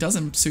really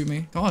doesn't suit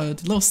me.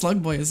 God, little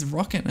slug boy is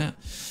rocking it.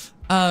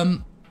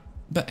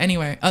 But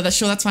anyway,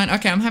 that's fine.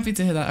 Okay, I'm happy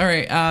to hear that. All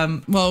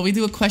right, well, we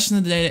do a question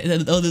of the day.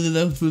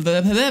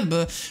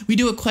 We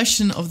do a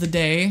question of the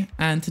day,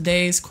 and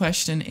today's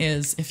question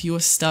is, if you were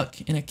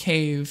stuck in a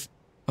cave,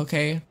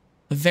 okay,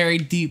 a very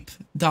deep,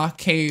 dark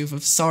cave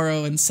of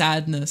sorrow and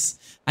sadness,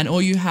 and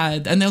all you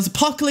had, and there was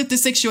apocalyptic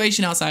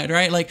situation outside,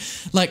 right?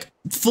 Like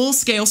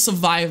full-scale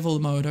survival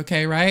mode,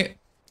 okay, right?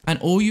 And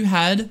all you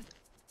had,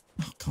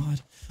 oh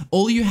God,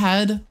 all you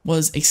had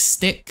was a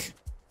stick,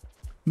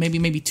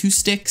 maybe 2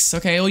 sticks,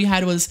 okay? All you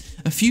had was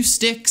a few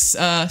sticks,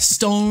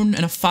 stone,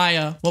 and a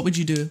fire. What would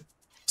you do?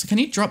 So can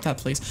you drop that,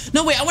 please?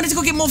 No, wait, I wanted to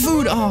go get more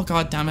food. Oh,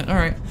 God damn it. All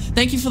right.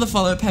 Thank you for the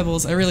follow,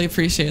 Pebbles. I really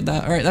appreciate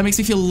that. All right, that makes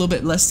me feel a little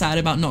bit less sad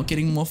about not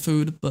getting more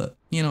food, but,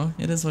 you know,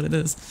 it is what it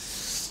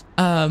is.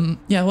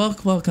 Yeah,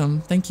 welcome.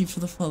 Thank you for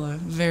the follow.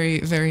 Very,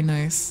 very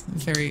nice.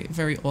 Very,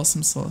 very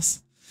awesome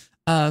sauce.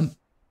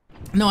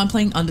 No, I'm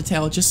playing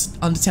Undertale, just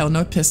Undertale,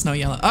 no piss, no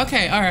yellow.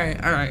 Okay, all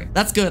right.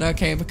 That's good,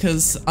 okay,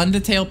 because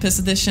Undertale Piss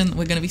Edition,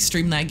 we're gonna be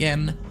streaming that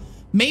again.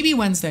 Maybe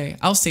Wednesday,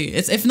 I'll see.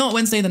 It's if not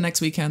Wednesday, the next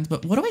weekend,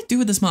 but what do I do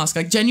with this mask?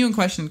 Like, genuine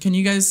question, can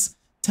you guys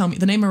tell me?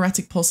 The name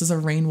Erratic Pulse is a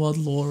Rain World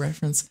lore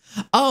reference.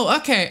 Oh,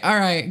 okay, all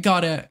right,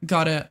 got it.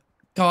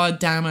 God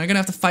damn it, I'm gonna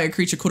have to fight a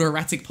creature called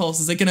Erratic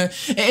Pulse. Is it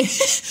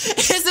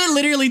is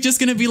literally just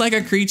gonna be like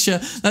a creature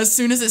that as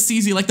soon as it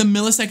sees you, like the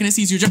millisecond it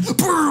sees you, just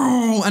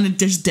and it's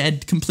just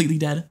dead, completely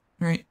dead.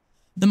 Right.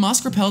 The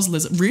mask repels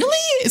lizard. Really?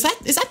 Is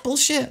that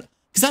bullshit?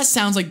 Because that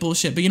sounds like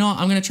bullshit, but you know what?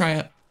 I'm gonna try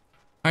it.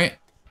 All right.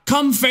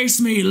 Come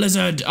face me,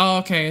 lizard. Oh,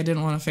 okay. It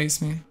didn't want to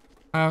face me.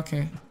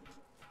 Okay.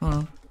 Hold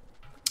on.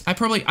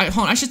 Hold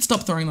on. I should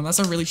stop throwing them. That's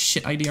a really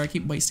shit idea. I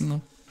keep wasting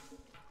them.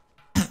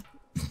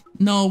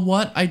 No,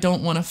 what? I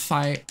don't want to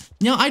fight.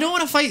 No, I don't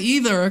want to fight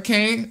either,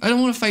 okay? I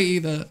don't want to fight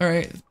either. All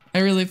right. I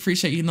really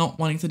appreciate you not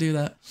wanting to do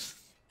that.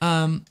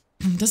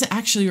 Does it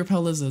actually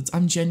repel lizards?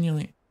 I'm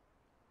genuinely...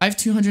 I have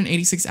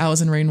 286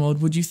 hours in Rain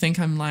World. Would you think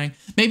I'm lying?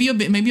 Maybe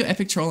you're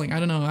epic trolling. I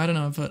don't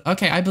know, but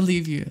okay, I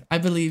believe you.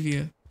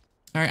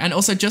 All right, and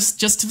also just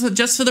for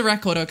the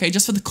record, okay,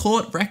 just for the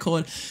court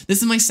record,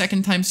 this is my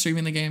second time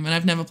streaming the game, and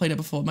I've never played it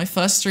before. My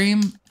first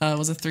stream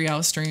was a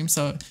 3-hour stream,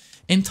 so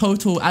in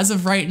total, as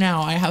of right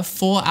now, I have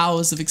 4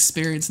 hours of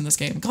experience in this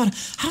game. God,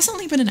 how's it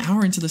only been an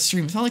hour into the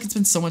stream? It felt like it's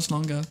been so much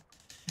longer.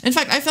 In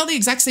fact, I felt the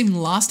exact same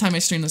last time I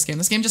streamed this game.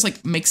 This game just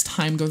like makes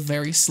time go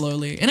very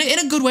slowly, in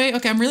a good way.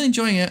 Okay, I'm really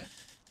enjoying it.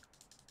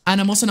 And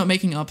I'm also not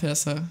making it up here,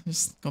 so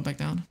just go back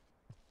down.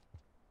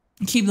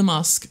 Keep the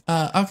mask.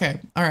 Okay,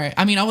 all right.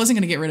 I mean, I wasn't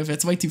gonna get rid of it.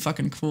 It's way too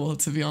fucking cool,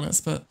 to be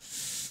honest. But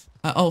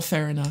oh,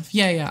 fair enough.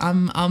 Yeah.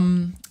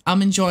 I'm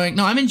enjoying.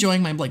 No, I'm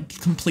enjoying my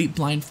like complete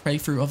blind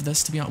playthrough of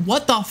this. To be honest,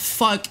 what the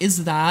fuck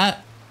is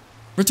that?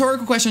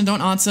 Rhetorical question.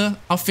 Don't answer.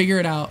 I'll figure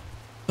it out.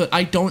 But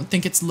I don't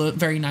think it's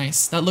very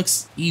nice. That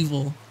looks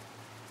evil.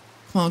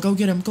 Come on, go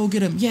get him. Go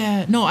get him.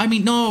 Yeah. No, I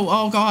mean no.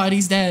 Oh God,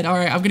 he's dead. All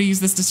right, I'm gonna use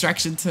this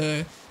distraction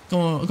to. Go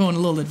on a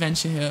little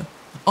adventure here.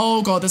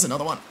 Oh God, there's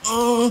another one.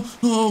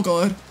 Oh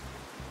God.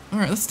 All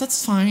right,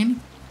 that's fine.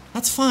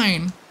 That's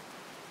fine.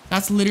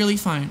 That's literally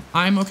fine.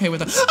 I'm okay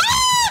with it.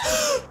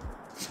 Ah!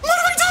 What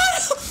have I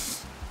done?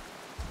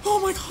 Oh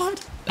my God.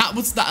 That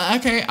was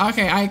that. Okay.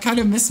 I kind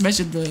of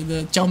mismeasured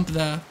the jump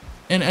there,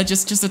 and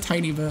just a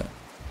tiny bit.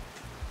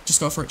 Just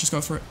go for it. Just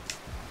go for it.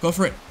 Go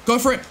for it. Go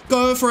for it.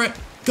 Go for it.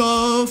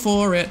 Go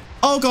for it.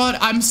 Oh God,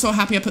 I'm so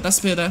happy I put that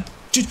spear there.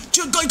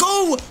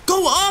 Go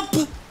up.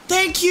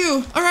 Thank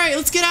you. All right,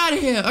 let's get out of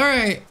here. All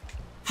right.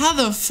 How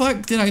the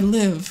fuck did I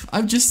live?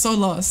 I'm just so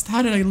lost.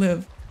 How did I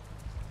live?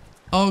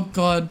 Oh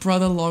God,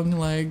 brother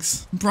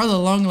Longlegs. Brother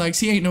Longlegs,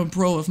 he ain't no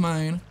bro of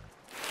mine.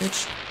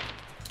 Bitch.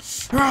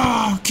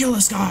 Ah, kill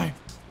this guy.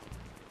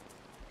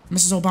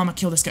 Mrs. Obama,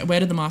 kill this guy.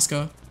 Where did the mask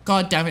go?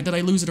 God damn it, did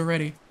I lose it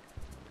already?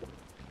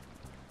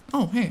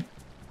 Oh, hey.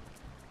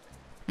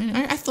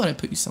 I thought I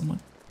put you somewhere.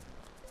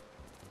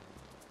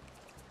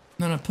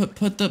 No,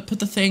 put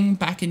the thing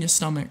back in your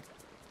stomach.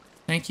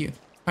 Thank you.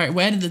 All right,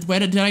 where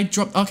did I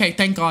drop? Okay,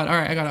 thank God. All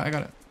right, I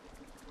got it.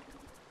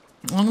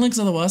 Long legs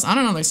are the worst. I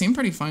don't know. They seem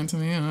pretty fine to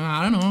me.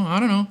 I don't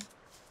know.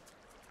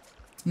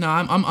 No,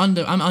 I'm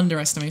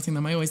underestimating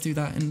them. I always do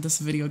that in this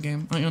video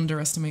game. I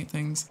underestimate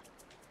things.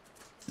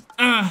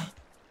 I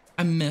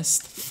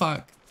missed.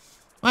 Fuck.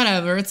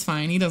 Whatever. It's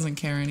fine. He doesn't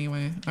care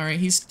anyway. All right,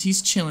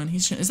 he's chilling.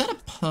 Is that a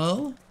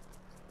pearl?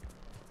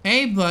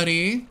 Hey,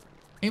 buddy.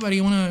 Hey, buddy.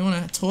 You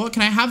wanna talk?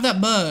 Can I have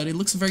that bird? It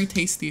looks very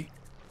tasty.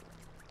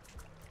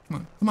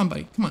 Come on,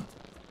 buddy. Come on.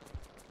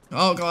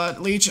 Oh God,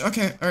 leech.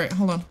 Okay. All right.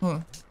 Hold on.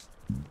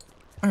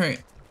 All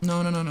right.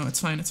 No. It's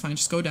fine.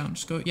 Just go down.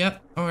 Just go.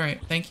 Yep. All right.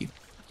 Thank you.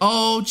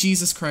 Oh,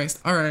 Jesus Christ.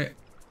 All right.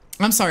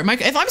 I'm sorry.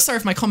 I'm sorry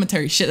if my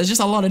commentary shit. There's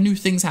just a lot of new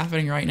things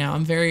happening right now.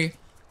 I'm very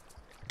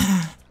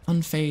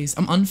unfazed.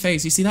 I'm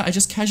unfazed. You see that? I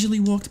just casually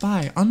walked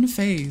by.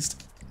 Unfazed.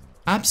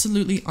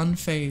 Absolutely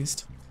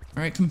unfazed.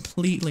 All right.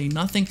 Completely.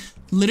 Nothing.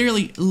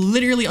 Literally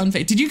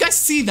unfazed. Did you guys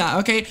see that?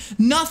 Okay.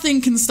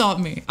 Nothing can stop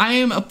me. I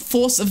am a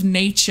force of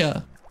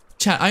nature.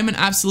 Chat. I'm an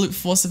absolute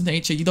force of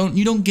nature. You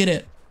don't get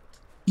it.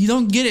 You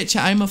don't get it,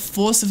 chat. I'm a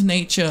force of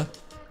nature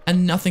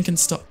and nothing can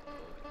stop.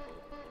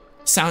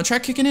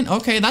 Soundtrack kicking in?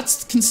 Okay,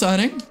 that's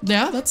concerning.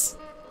 Yeah, that's,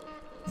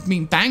 I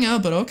mean, banger,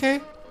 but okay.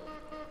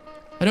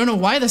 I don't know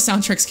why the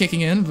soundtrack's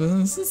kicking in,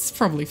 but it's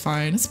probably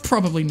fine. It's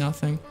probably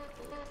nothing.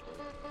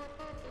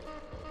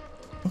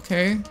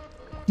 Okay.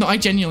 No, I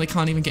genuinely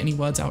can't even get any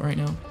words out right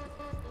now.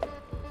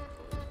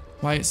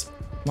 Why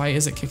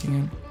is it kicking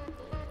in?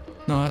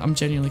 No, I'm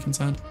genuinely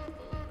concerned.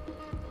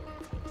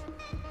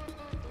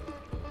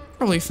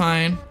 Probably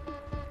fine.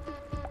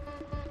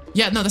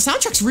 Yeah, no, the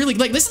soundtrack's really,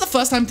 like, this is the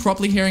first time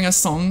properly hearing a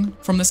song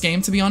from this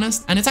game, to be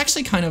honest. And it's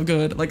actually kind of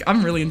good. Like,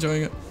 I'm really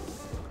enjoying it.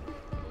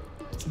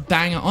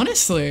 Banger.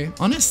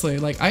 Honestly,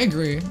 like, I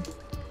agree.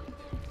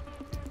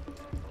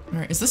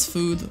 Alright, is this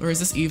food or is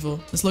this evil?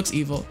 This looks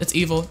evil. It's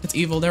evil. It's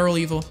evil. They're all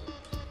evil.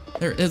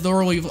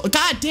 They're all evil.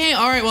 God damn!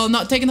 Alright, well, I'm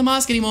not taking the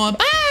mask anymore.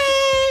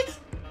 Bye!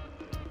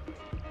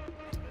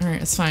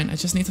 Alright, it's fine. I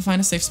just need to find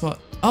a safe spot.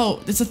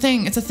 Oh, it's a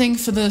thing. It's a thing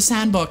for the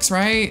sandbox,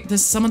 right?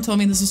 Someone told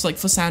me this was like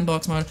for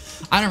sandbox mode.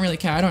 I don't really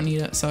care. I don't need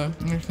it, so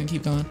I'm just gonna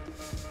keep going.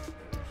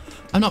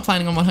 I'm not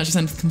planning on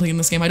 100% completing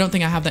this game. I don't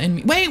think I have that in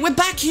me. Wait, we're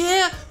back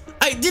here?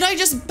 Did I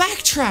just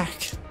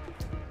backtrack?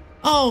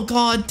 Oh,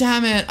 God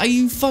damn it. Are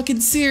you fucking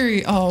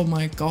serious? Oh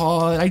my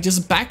God. I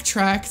just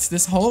backtracked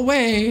this whole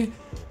way.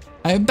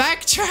 I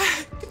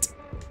backtracked.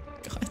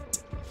 God.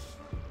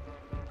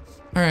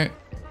 All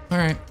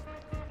right.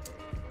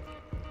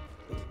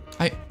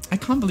 I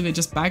can't believe I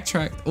just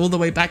backtracked all the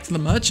way back to the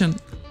merchant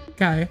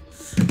guy.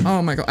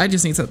 Oh my God, I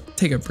just need to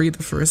take a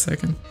breather for a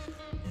second.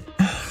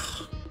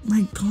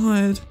 My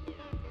God,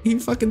 are you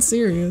fucking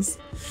serious?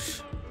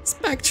 It's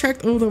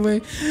backtracked all the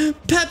way.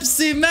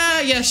 Pepsi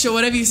Man, yeah, sure,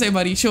 whatever you say,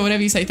 buddy. Sure,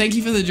 whatever you say. Thank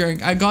you for the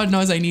drink. God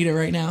knows I need it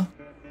right now.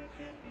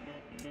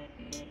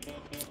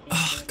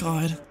 Oh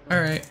God,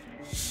 all right.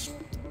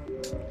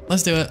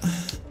 Let's do it.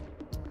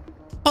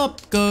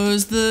 Up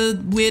goes the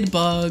weird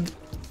bug.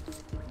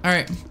 All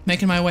right,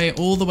 making my way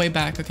all the way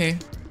back, okay?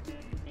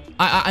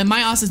 My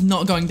ass is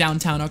not going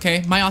downtown,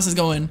 okay? My ass is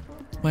going,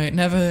 wait,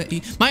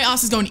 my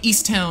ass is going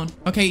East Town,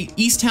 okay?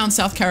 East Town,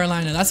 South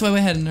Carolina. That's where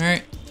we're heading, all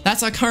right?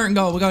 That's our current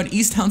goal. We're going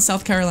East Town,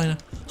 South Carolina.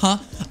 Huh?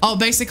 Oh,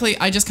 basically,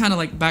 I just kind of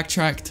like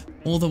backtracked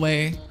all the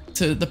way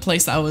to the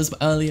place that I was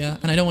earlier,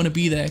 and I don't want to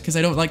be there because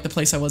I don't like the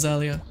place I was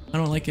earlier. I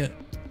don't like it.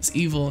 It's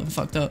evil and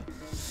fucked up.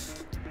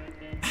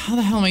 How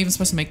the hell am I even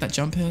supposed to make that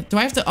jump here? Do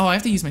I have to? Oh, I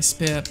have to use my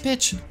spear.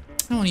 Bitch, I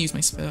don't want to use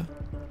my spear.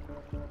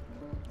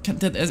 Can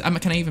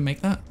I even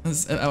make that?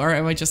 Or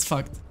am I just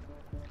fucked?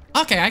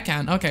 Okay, I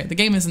can. Okay, the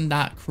game isn't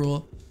that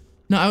cruel.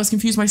 No, I was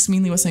confused why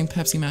Smedley was saying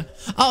Pepsi Man.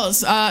 Oh,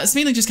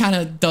 Smedley just kind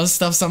of does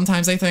stuff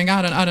sometimes, I think.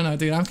 I don't know,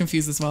 dude. I'm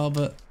confused as well,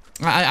 but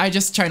I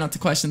just try not to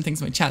question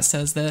things my chat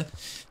says. They're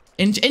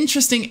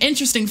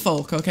interesting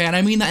folk, okay? And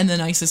I mean that in the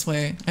nicest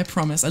way. I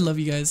promise. I love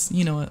you guys.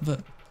 You know it,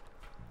 but...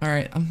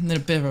 Alright, I'm in a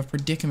bit of a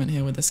predicament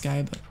here with this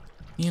guy, but...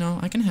 You know,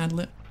 I can handle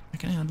it.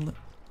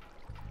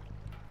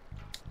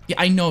 Yeah,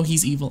 I know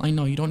he's evil. I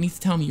know. You don't need to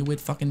tell me you weird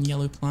fucking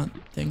yellow plant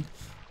thing.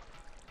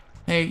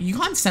 Hey, you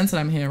can't sense that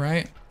I'm here,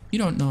 right? You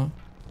don't know.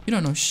 You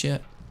don't know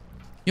shit.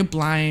 You're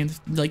blind.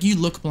 Like, you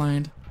look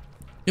blind.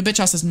 Your bitch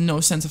ass has no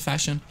sense of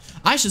fashion.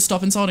 I should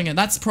stop insulting it.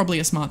 That's probably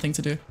a smart thing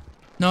to do.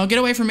 No, get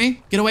away from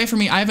me. Get away from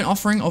me. I have an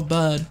offering of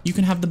bird. You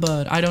can have the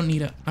bird. I don't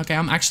need it. Okay,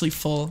 I'm actually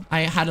full.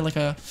 I had like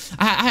I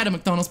had a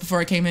McDonald's before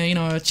I came here. You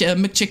know, a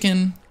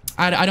McChicken.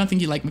 I don't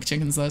think you like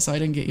McChickens though, so I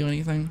didn't get you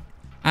anything.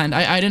 And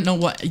I didn't know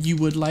what you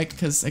would like,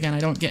 because again, I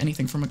don't get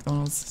anything from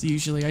McDonald's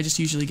usually. I just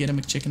usually get a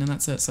McChicken and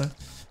that's it. So,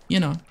 you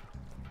know,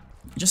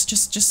 just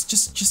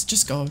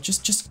go.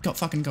 Just go,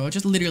 fucking go.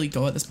 Just literally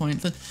go at this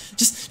point.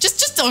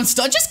 Just don't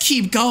stop. Just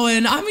keep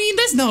going. I mean,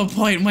 there's no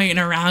point waiting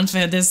around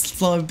for this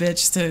slow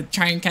bitch to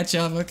try and catch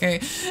up.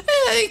 Okay,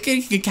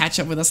 he could catch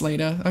up with us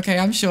later. Okay,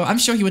 I'm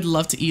sure he would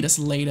love to eat us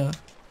later.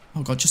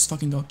 Oh God, just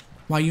fucking go.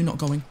 Why are you not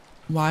going?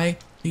 Why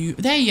are you?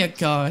 There you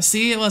go.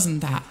 See, it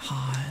wasn't that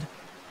hard.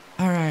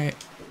 All right.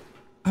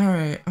 All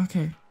right,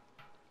 okay.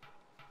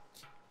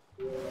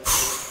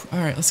 All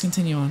right, let's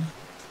continue on.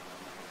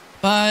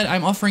 Bud,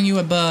 I'm offering you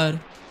a bud.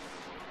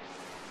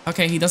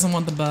 Okay, he doesn't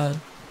want the bud.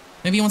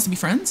 Maybe he wants to be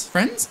friends?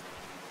 Friends?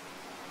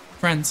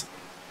 Friends.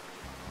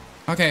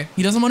 Okay,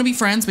 he doesn't want to be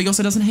friends, but he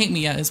also doesn't hate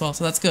me yet as well,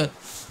 so that's good.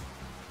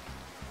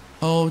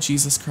 Oh,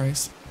 Jesus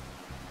Christ.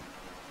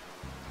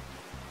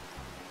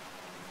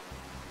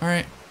 All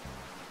right.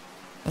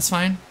 That's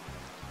fine.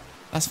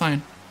 That's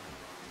fine.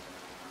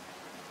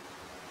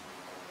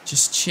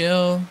 Just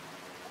chill.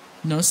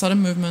 No sudden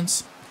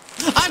movements.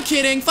 I'm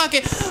kidding. Fuck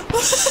it.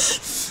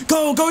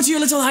 Go to your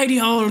little hidey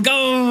hole.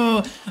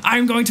 Go.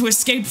 I'm going to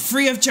escape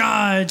free of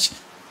charge.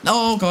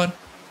 Oh, God.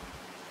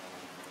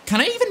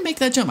 Can I even make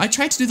that jump? I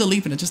tried to do the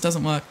leap and it just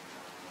doesn't work.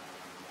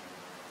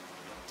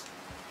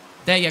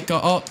 There you go.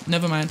 Oh,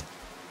 never mind.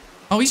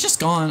 Oh, he's just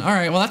gone. All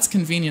right. Well, that's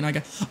convenient, I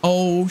guess.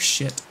 Oh,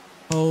 shit.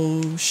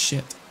 Oh,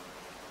 shit.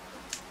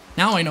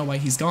 Now I know why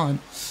he's gone.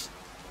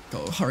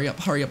 Go. Hurry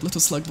up,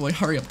 little slug boy.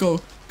 Hurry up.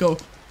 Go. Go.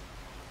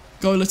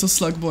 Go, little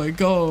slug boy.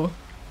 Go.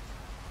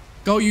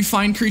 Go, you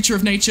fine creature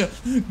of nature.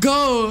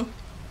 Go.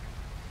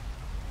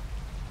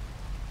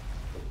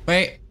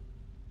 Wait.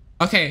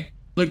 Okay.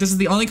 Look, this is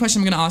the only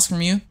question I'm going to ask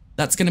from you.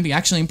 That's going to be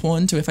actually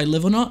important to if I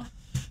live or not.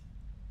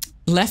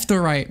 Left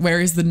or right? Where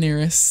is the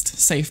nearest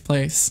safe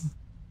place?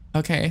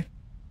 Okay.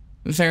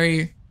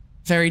 Very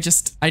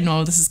just, I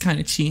know this is kind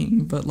of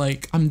cheating, but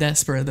like, I'm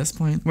desperate at this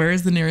point. Where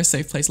is the nearest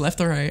safe place? Left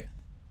or right?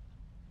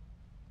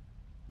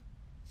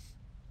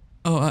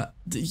 Oh,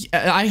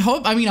 I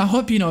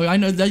hope, you know, I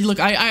know that, look,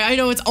 I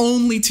know it's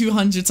only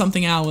 200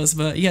 something hours,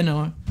 but you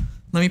know,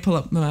 let me pull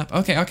up the map.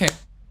 Okay.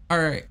 All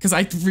right, because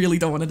I really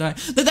don't want to die.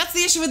 That's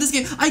the issue with this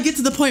game. I get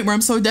to the point where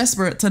I'm so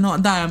desperate to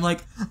not die. I'm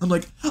like,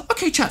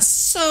 okay, chat.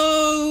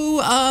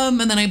 So, and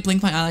then I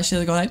blink my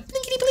eyelashes. I go like,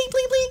 blinkity blink,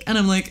 blink, blink, and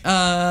I'm like,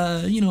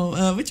 you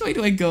know, which way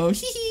do I go?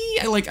 Hee hee.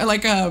 I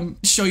like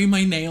show you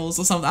my nails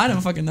or something. I don't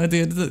fucking know,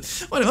 dude.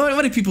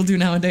 What do people do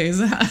nowadays?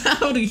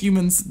 How do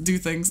humans do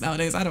things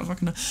nowadays? I don't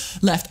fucking know.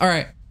 Left. All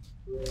right.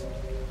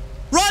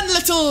 Run,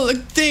 little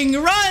thing.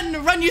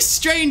 Run, you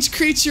strange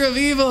creature of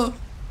evil.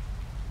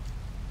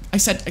 I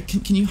said,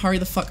 can you hurry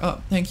the fuck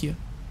up? Thank you.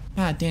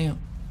 God damn.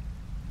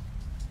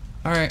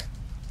 All right.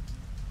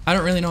 I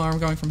don't really know where I'm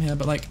going from here,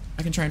 but like,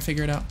 I can try and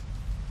figure it out.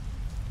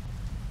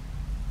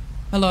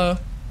 Hello.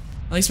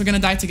 At least we're gonna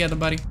die together,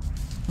 buddy.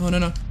 Oh,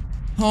 no.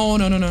 Oh,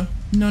 no. No.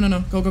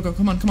 Go.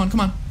 Come on.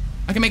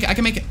 I can make it.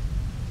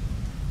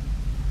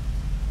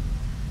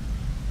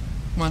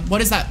 Come on.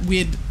 What is that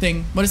weird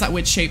thing? What is that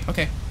weird shape?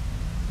 Okay.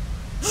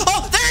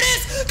 Oh, there it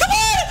is! Come on!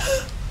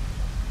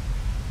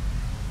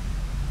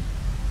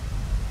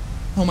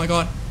 Oh my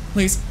God,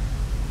 please.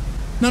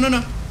 No. Come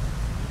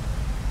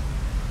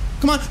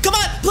on,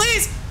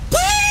 please!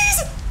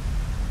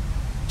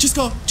 Just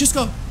go.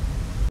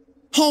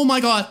 Oh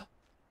my God.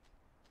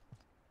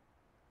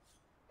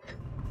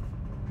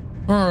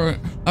 Alright,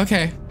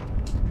 okay.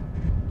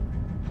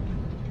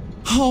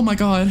 Oh my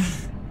God.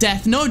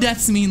 Death, no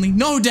deaths meanly.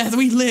 No death,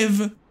 we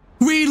live.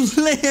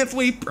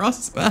 We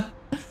prosper.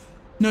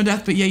 No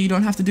death, but yeah, you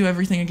don't have to do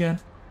everything again.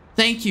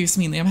 Thank you,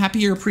 Smeanly. I'm happy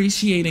you're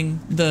appreciating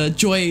the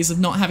joys of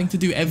not having to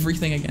do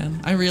everything again.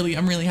 I'm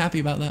really happy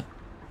about that.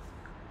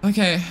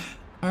 Okay.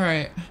 All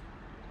right.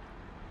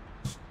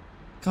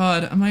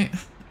 God, am I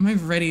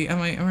ready? Am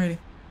I ready?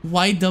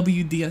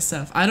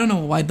 YWDSF. I don't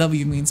know what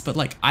YW means, but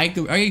like, I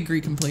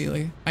agree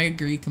completely.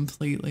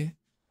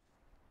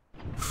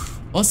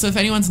 Also, if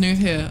anyone's new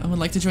here and would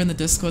like to join the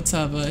Discord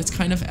server, it's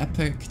kind of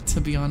epic, to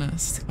be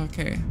honest.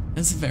 Okay.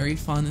 It's very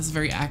fun. It's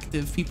very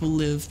active. People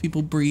live,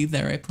 people breathe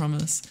there, I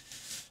promise.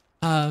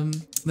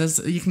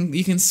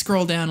 You can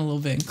scroll down a little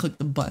bit and click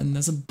the button.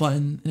 There's a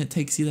button and it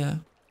takes you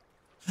there.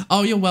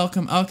 Oh, you're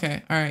welcome.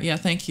 Okay. All right. Yeah.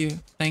 Thank you.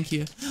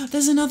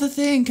 There's another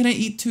thing. Can I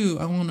eat two?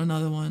 I want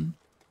another one.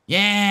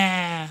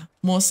 Yeah.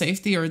 More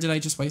safety, or did I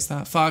just waste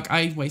that? Fuck.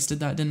 I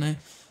wasted that, didn't I?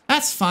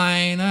 That's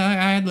fine.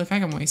 Look, I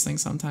can waste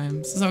things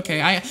sometimes. It's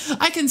okay. I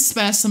can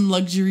spare some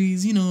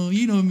luxuries. You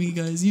know me,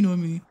 guys. You know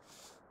me.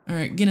 All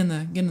right. Get in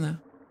there.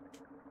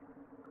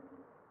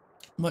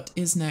 What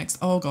is next?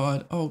 Oh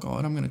God, I'm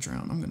gonna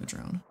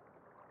drown.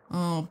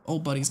 Oh,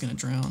 old buddy's gonna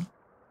drown.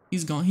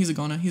 He's gone, he's a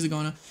goner.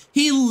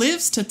 He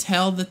lives to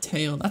tell the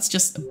tale. That's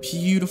just a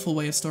beautiful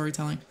way of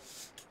storytelling.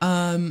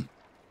 Where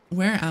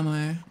am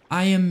I?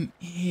 I am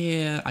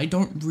here. I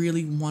don't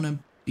really wanna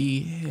be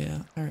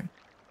here. All right.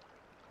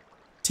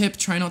 Tip,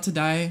 try not to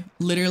die.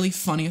 Literally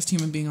funniest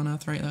human being on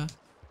earth right there.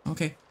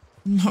 Okay.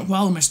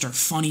 Well, Mr.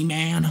 Funny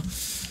Man.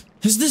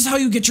 Is this how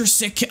you get your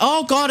sick?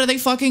 Oh God, are they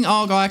fucking?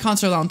 Oh God, I can't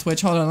show that on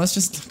Twitch. Hold on, let's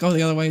just go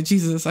the other way.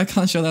 Jesus, I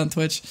can't show that on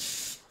Twitch.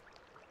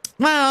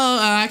 Well,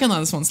 I can let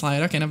this one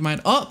slide. Okay, never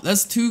mind. Oh,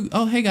 there's two.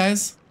 Oh, hey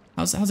guys.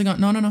 How's it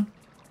going? No.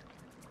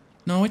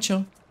 No, we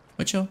chill.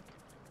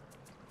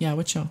 Yeah,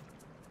 we chill.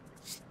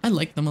 I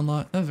like them a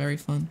lot. They're very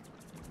fun.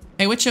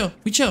 Hey, we chill.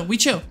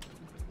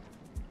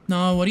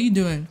 No, what are you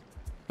doing?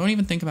 Don't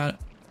even think about it.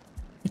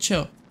 We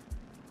chill.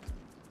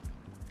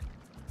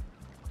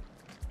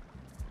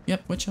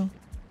 Yep, we chill.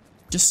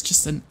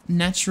 Just a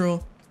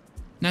natural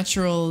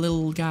Natural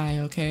little guy,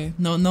 okay?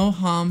 No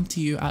harm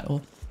to you at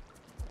all.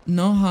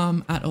 No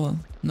harm at all.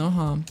 No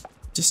harm.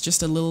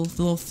 Just a little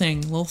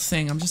thing.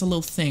 I'm just a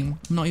little thing.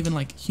 I'm not even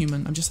like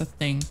human. I'm just a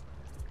thing.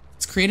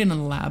 It's created in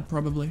a lab,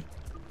 probably.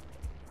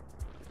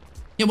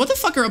 Yeah, what the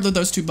fuck are up with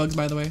those two bugs,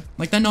 by the way?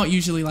 Like, they're not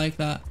usually like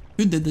that.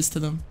 Who did this to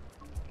them?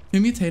 Who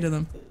mutated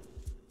them?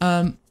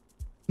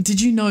 Did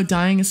you know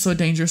dying is so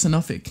dangerous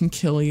enough it can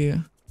kill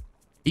you?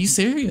 Are you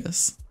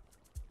serious?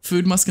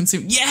 Food must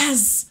consume.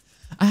 Yes!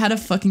 I had a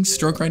fucking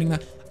stroke writing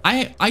that.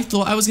 I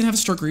thought I was gonna have a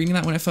stroke reading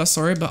that when I first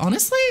saw it, but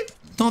honestly,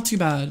 not too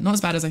bad. Not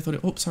as bad as I thought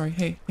it. Oh, sorry.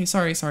 Hey,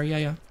 sorry.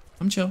 Yeah.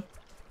 I'm chill.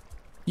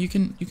 You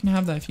can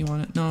have that if you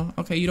want it. No,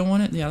 okay, you don't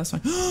want it? Yeah, that's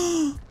fine.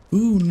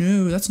 Ooh,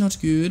 no, that's not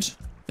good.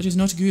 That is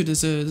not good.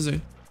 There's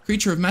a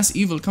creature of mass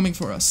evil coming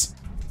for us.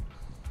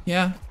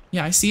 Yeah,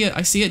 I see it.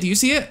 Do you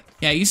see it?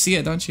 Yeah, you see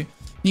it, don't you?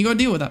 Can you go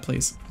deal with that,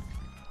 please?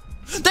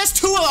 There's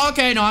two of-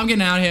 Okay, no, I'm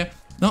getting out of here.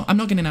 No, I'm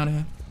not getting out of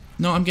here.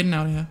 No, I'm getting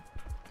out of here.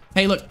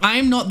 Hey, look,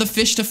 I'm not the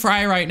fish to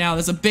fry right now.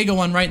 There's a bigger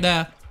one right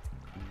there.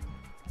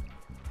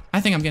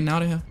 I think I'm getting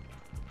out of here.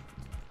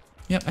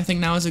 Yep, I think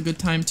now is a good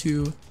time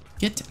to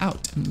get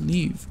out and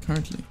leave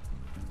currently.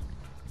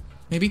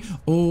 Maybe?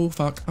 Oh,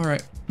 fuck. All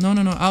right. No.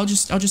 I'll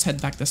just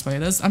head back this way.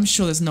 I'm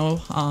sure there's no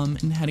harm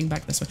in heading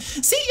back this way.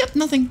 See? Yep,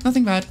 nothing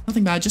bad.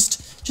 Nothing bad.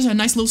 Just a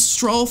nice little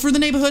stroll through the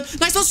neighborhood.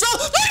 Nice little stroll,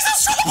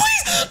 please!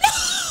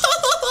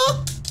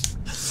 No!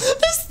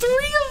 There's 3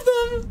 of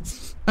them.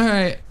 All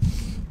right.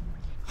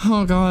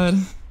 Oh, God.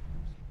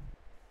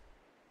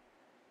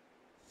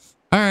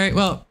 All right,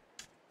 well,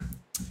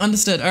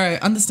 understood. All right,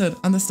 understood.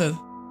 All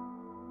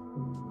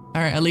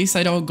right, at least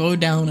I don't go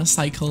down a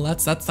cycle.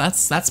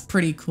 That's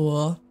pretty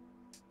cool.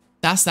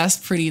 That's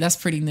pretty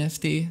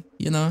nifty,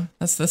 you know?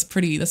 That's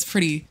pretty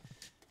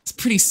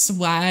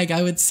swag,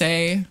 I would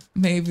say,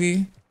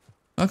 maybe.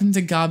 Welcome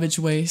to Garbage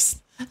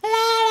Waste. La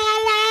la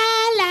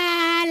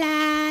la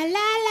la la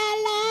la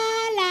la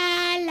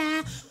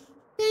la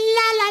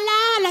la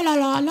la la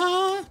la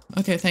la.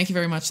 Okay, thank you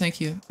very much.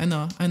 Thank you. I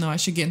know. I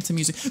should get into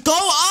music. Go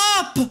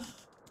up!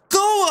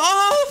 Go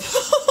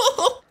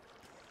up!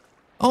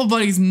 Oh,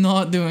 buddy's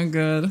not doing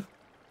good.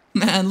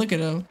 Man, look at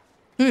him.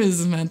 Who does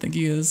this man think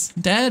he is?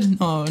 Dead?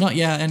 No, not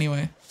yet.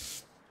 Anyway.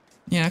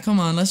 Yeah, come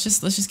on. Let's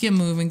just get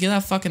moving. Get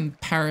that fucking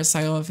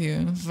parasite off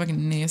here.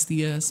 Fucking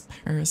nasty ass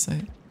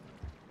parasite.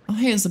 Oh,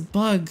 hey, there's a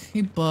bug.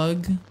 Hey,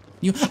 bug.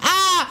 You.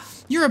 Ah!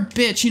 You're a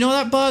bitch. You know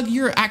that bug?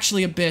 You're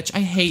actually a bitch.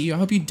 I hate you. I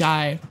hope you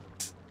die.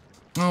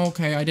 Oh,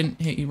 okay, I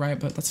didn't hate you right,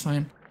 but that's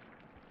fine.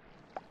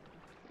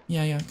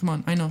 Yeah, come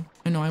on. I know.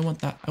 I want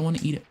that. I want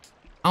to eat it.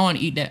 I want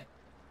to eat that.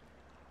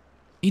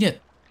 Eat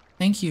it.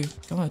 Thank you.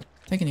 God,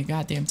 taking your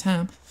goddamn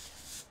time.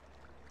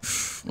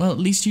 Well, at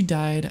least you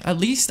died. At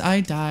least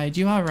I died.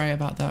 You are right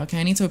about that, okay?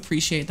 I need to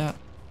appreciate that.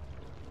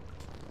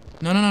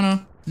 No.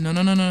 No.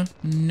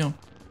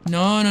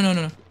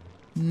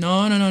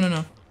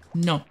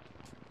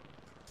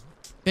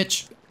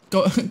 Bitch.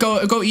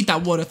 Go eat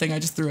that water thing I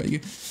just threw at you.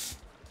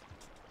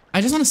 I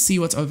just want to see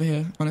what's over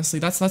here, honestly.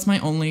 That's my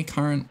only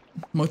current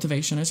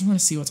motivation. I just want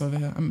to see what's over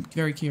here. I'm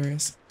very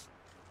curious.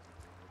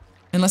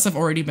 Unless I've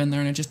already been there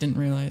and I just didn't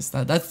realize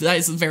that. That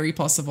is very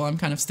possible. I'm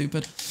kind of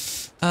stupid.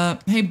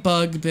 Hey,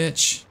 bug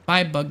bitch.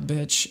 Bye, bug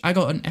bitch. I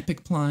got an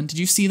epic plan. Did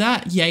you see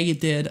that? Yeah, you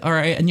did. All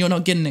right, and you're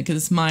not getting it because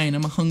it's mine.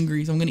 I'm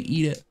hungry, so I'm gonna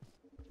eat it.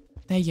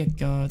 There you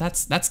go.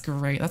 That's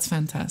great. That's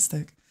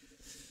fantastic.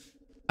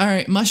 All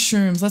right,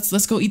 mushrooms.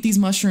 Let's go eat these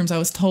mushrooms. I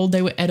was told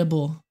they were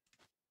edible.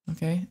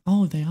 Okay.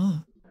 Oh, they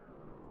are.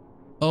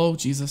 Oh,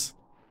 Jesus.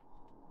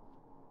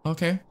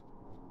 Okay.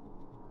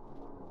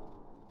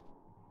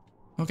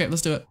 Okay,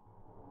 let's do it.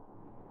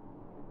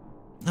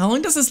 How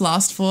long does this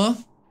last for?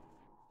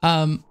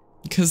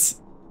 Because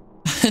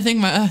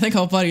I think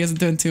our buddy isn't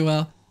doing too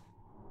well.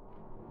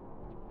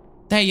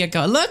 There you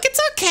go. Look, it's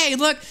okay.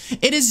 Look,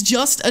 it is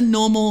just a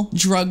normal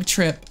drug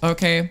trip,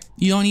 okay?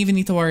 You don't even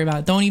need to worry about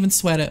it. Don't even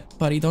sweat it,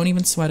 buddy. Don't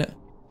even sweat it.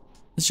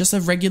 It's just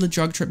a regular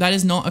drug trip. That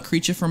is not a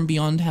creature from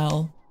beyond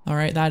hell, all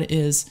right? That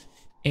is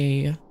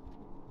a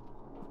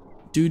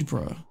dude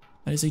bro.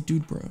 That is a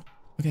dude bro.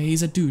 Okay,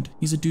 he's a dude.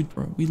 He's a dude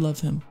bro. We love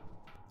him.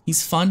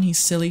 He's fun. He's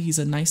silly. He's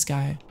a nice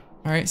guy.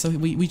 All right, so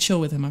we chill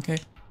with him, okay?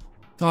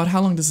 God,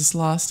 how long does this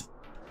last?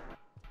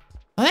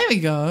 Oh, there we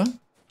go.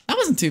 That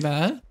wasn't too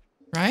bad,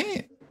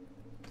 right?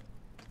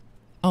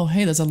 Oh,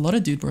 hey, there's a lot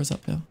of dude bros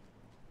up here.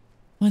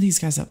 What are these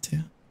guys up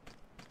to?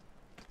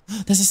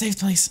 There's a safe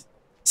place.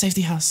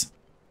 Safety house.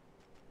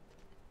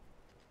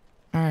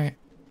 All right.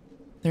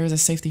 There is a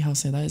safety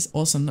house here. That is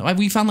awesome.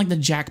 We found like the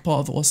jackpot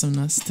of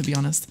awesomeness, to be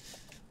honest.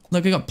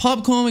 Look, we got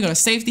popcorn. We got a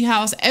safety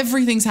house.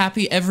 Everything's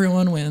happy.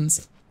 Everyone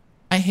wins.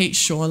 I hate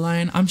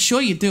Shoreline. I'm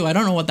sure you do. I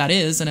don't know what that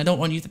is, and I don't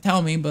want you to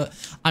tell me, but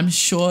I'm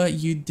sure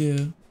you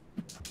do.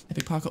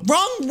 Epic parkour.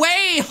 Wrong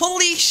way!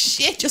 Holy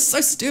shit, you're so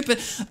stupid.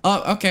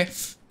 Oh, okay.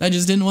 That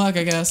just didn't work,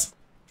 I guess.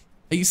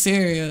 Are you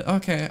serious?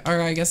 Okay,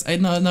 alright, I guess.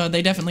 No,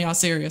 they definitely are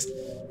serious.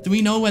 Do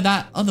we know where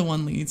that other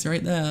one leads?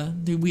 Right there.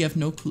 Do we have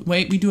no clue?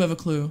 Wait, we do have a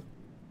clue.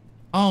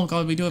 Oh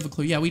god, we do have a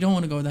clue. Yeah, we don't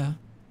want to go there.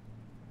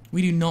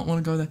 We do not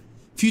want to go there.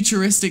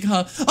 Futuristic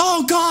Hub.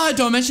 Oh God,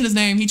 don't mention his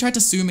name. He tried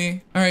to sue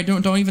me. All right,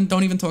 don't even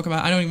talk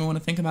about it. I don't even want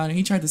to think about it.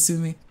 He tried to sue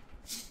me.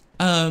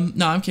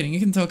 No, I'm kidding. You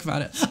can talk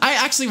about it. I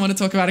actually want to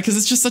talk about it because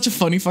it's just such a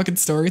funny fucking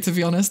story, to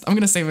be honest. I'm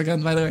gonna save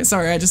again, by the way.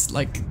 Sorry, I just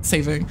like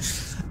saving.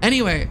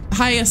 Anyway,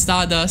 hiya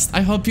Stardust.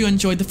 I hope you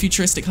enjoyed the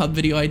Futuristic Hub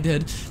video I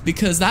did,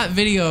 because that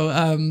video,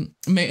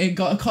 it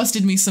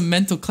costed me some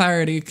mental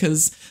clarity,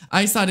 because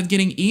I started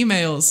getting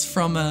emails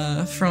from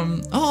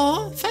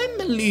oh,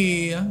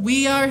 family.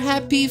 We are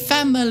happy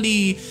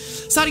family.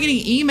 Started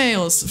getting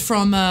emails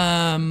from,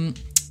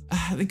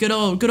 the good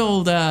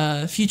old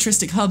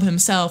Futuristic Hub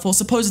himself, or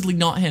supposedly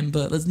not him,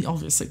 but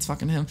obviously it's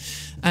fucking him.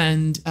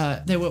 And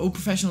they were all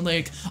professional,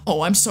 like,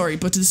 oh, I'm sorry,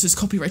 but this is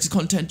copyrighted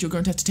content. You're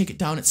going to have to take it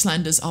down. It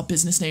slanders our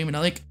business name. And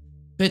I'm like,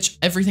 bitch,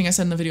 everything I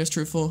said in the video is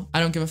truthful. I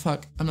don't give a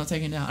fuck. I'm not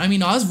taking it down. I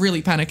mean, I was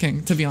really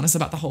panicking, to be honest,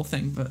 about the whole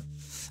thing, but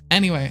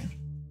anyway.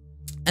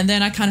 And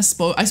then I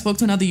spoke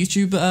to another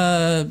YouTube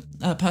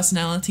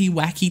personality,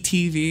 Wacky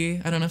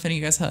TV. I don't know if any of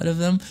you guys heard of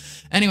them.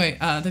 Anyway,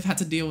 they've had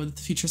to deal with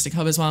the Futuristic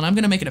Hub as well, and I'm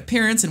gonna make an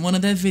appearance in one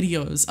of their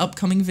videos,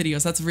 upcoming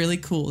videos. That's really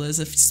cool. There's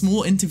a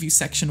small interview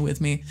section with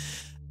me.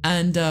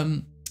 And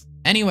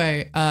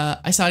anyway,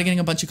 I started getting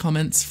a bunch of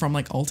comments from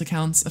like alt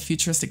accounts of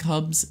Futuristic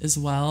Hubs as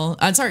well.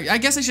 And sorry, I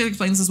guess I should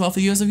explain this as well.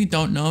 For you, as if you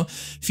don't know,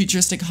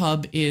 Futuristic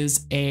Hub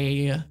is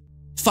a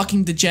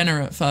fucking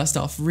degenerate, first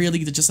off. Really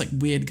just like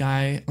weird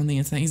guy on the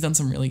internet. He's done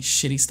some really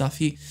shitty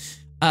stuff.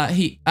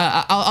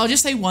 I'll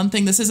just say one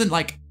thing. This isn't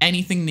like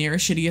anything near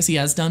as shitty as he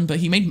has done, but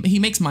he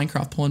makes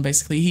Minecraft porn,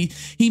 basically.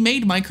 He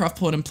made Minecraft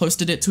porn and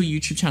posted it to a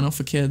YouTube channel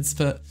for kids.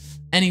 But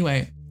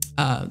anyway,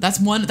 that's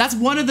one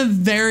of the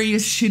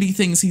various shitty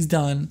things he's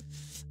done.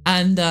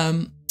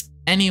 And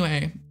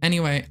anyway,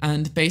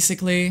 and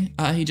basically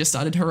he just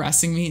started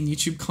harassing me in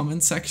YouTube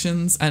comment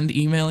sections and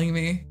emailing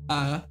me.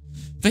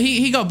 But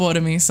he got bored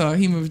of me, so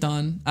he moved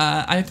on.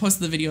 I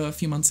posted the video a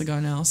few months ago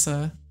now,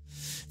 so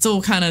it's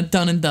all kind of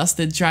done and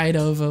dusted, dried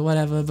over,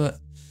 whatever. But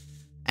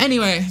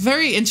anyway,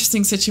 very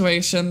interesting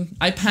situation.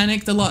 I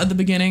panicked a lot at the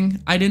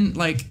beginning. I didn't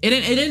like, it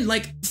didn't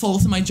like fall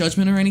to my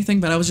judgment or anything,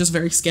 but I was just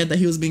very scared that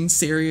he was being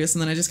serious.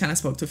 And then I just kind of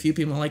spoke to a few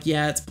people like,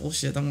 yeah, it's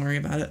bullshit, don't worry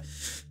about it.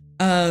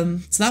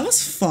 So that was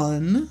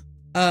fun.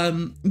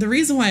 The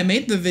reason why I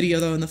made the video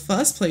though in the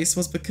first place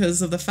was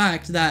because of the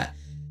fact that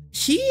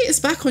he is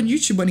back on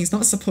YouTube when he's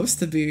not supposed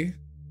to be.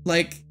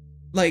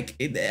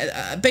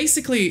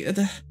 Basically,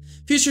 the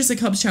Futuristic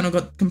Hub's channel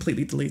got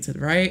completely deleted,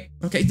 right?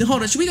 Okay,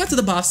 hold on. Should we go to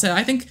the bath set?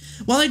 I think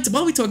while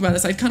we talk about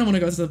this, I kind of want to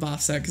go to the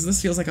bath set because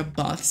this feels like a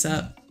bath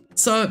set.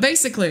 So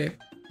basically,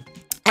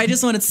 I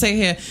just wanted to say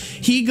here,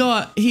 he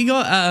got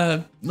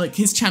like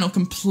his channel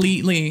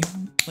completely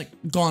like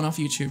gone off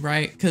YouTube,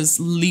 right? Because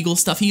legal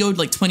stuff. He owed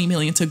like 20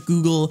 million to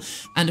Google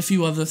and a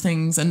few other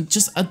things and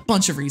just a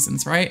bunch of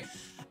reasons, right?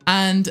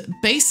 And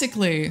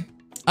basically,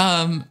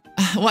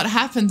 what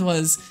happened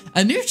was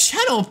a new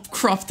channel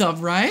cropped up,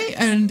 right?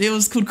 And it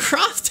was called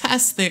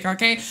Craftastic,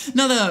 okay?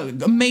 Another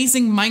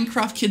amazing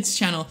Minecraft Kids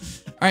channel.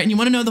 All right, and you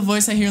want to know the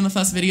voice I hear in the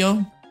first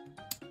video?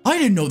 I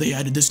didn't know they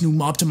added this new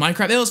mob to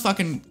Minecraft. It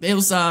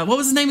was what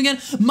was his name again?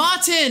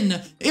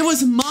 Martin! It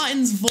was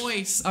Martin's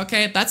voice,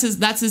 okay? That's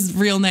his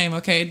real name,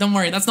 okay? Don't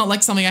worry, that's not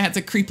like something I had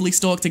to creepily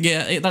stalk to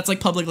get. That's like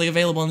publicly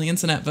available on the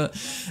internet, but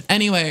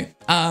anyway,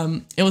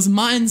 it was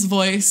Martin's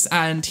voice,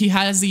 and he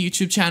has the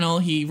YouTube channel,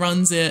 he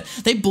runs it.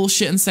 They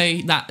bullshit and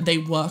say that they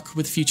work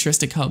with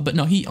Futuristic Hub, but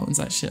no, he owns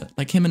that shit.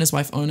 Like, him and his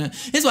wife own it.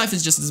 His wife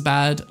is just as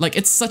bad. Like,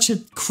 it's such a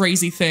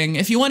crazy thing.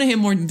 If you want to hear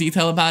more in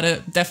detail about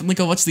it, definitely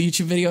go watch the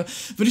YouTube video,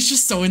 but it's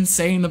just so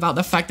insane about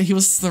the fact that he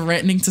was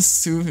threatening to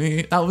sue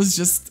me. That was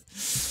just,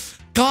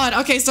 God.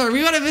 Okay, sorry,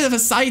 we got a bit of a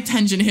side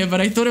tangent here,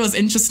 but I thought it was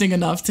interesting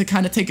enough to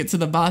kind of take it to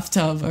the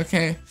bathtub,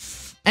 okay?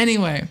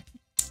 Anyway,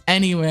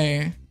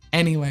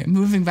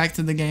 moving back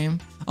to the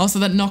game. Also,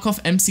 that knockoff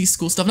MC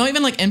School stuff, not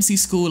even like MC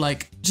School,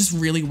 like just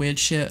really weird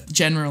shit,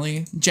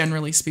 generally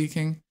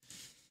speaking.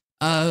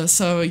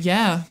 So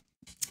yeah,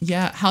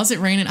 how's it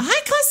raining?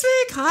 Hi,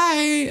 Cosmic.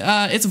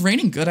 Hi. It's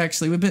raining good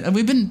actually.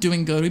 We've been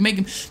doing good. We're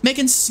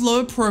making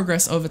slow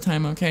progress over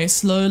time. Okay,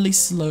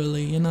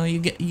 slowly. You know, you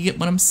get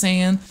what I'm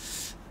saying.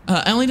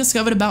 I only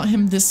discovered about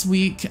him this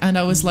week, and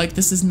I was like,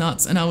 this is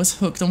nuts, and I was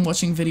hooked on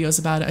watching videos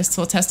about it. I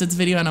saw Tested's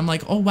video, and I'm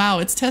like, oh wow,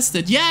 it's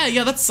Tested. Yeah.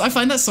 I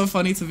find that so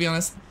funny, to be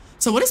honest.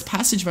 So what is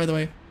Passage, by the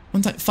way?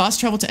 One time, fast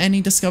travel to any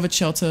discovered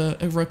shelter,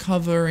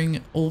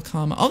 recovering all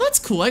karma. Oh, that's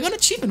cool. I got an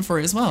achievement for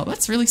it as well.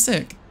 That's really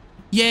sick.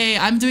 Yay,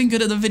 I'm doing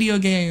good at the video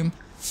game.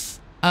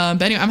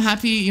 But anyway, I'm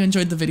happy you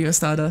enjoyed the video,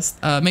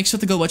 Stardust. Make sure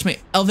to go watch my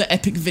other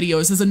epic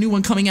videos. There's a new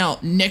one coming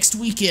out next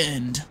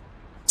weekend.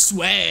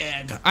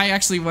 Swag. I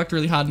actually worked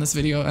really hard in this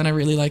video and I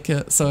really like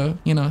it, so,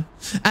 you know.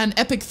 And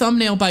epic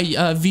thumbnail by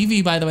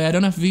Vivi, by the way. I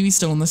don't know if Vivi's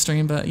still on the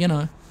stream, but, you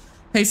know.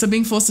 Hey, so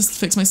being forced to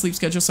fix my sleep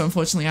schedule, so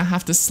unfortunately I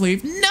have to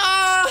sleep. No!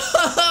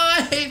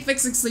 I hate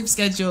fixing sleep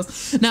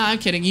schedules. No, I'm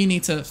kidding. You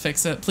need to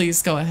fix it.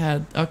 Please go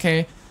ahead,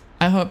 okay?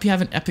 I hope you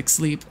have an epic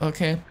sleep,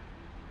 okay?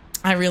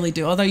 I really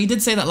do. Although you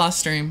did say that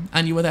last stream,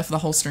 and you were there for the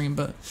whole stream,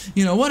 but,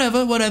 you know,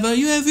 whatever.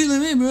 You have feeling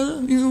me,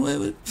 brother. You know,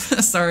 whatever.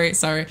 sorry.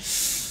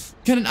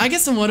 Can I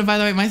get some water, by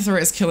the way? My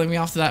throat is killing me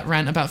after that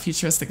rant about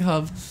Futuristic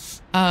Hub.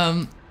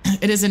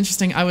 It is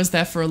interesting. I was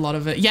there for a lot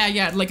of it.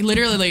 Yeah, like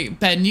literally,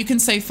 Ben, you can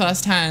say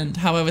firsthand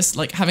how I was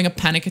like having a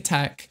panic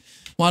attack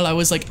while I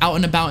was like out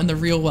and about in the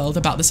real world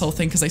about this whole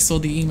thing because I saw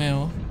the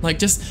email. Like,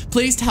 just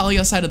please tell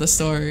your side of the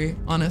story.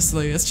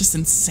 Honestly, it's just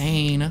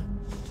insane.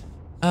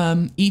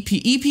 EP,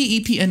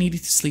 I need to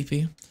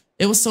sleepy.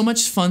 It was so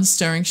much fun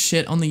stirring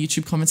shit on the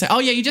YouTube comment section. Oh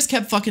yeah, you just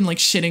kept fucking like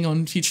shitting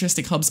on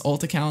Futuristic Hub's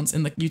alt accounts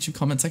in the YouTube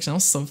comment section. That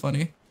was so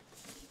funny.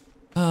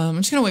 I'm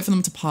just gonna wait for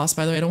them to pass,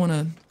 by the way. I don't want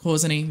to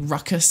cause any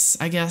ruckus,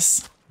 I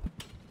guess.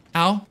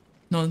 Ow.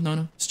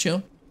 No. Just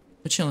chill.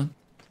 We're chilling.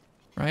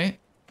 Right?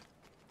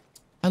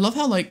 I love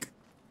how, like,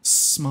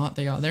 smart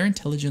they are. They're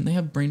intelligent. They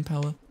have brain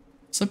power.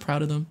 So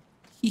proud of them.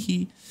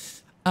 Hee.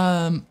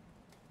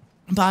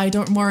 Bye.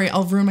 Don't worry.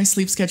 I'll ruin my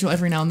sleep schedule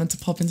every now and then to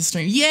pop into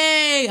stream.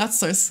 Yay! That's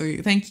so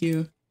sweet. Thank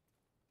you.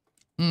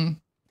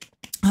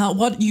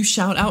 What? You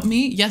shout out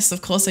me? Yes,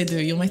 of course I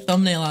do. You're my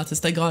thumbnail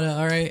artist. I got it,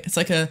 alright? It's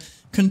like a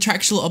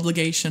contractual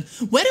obligation.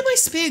 Where did my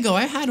spear go?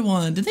 I had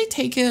one. Did they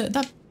take it?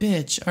 That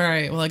bitch.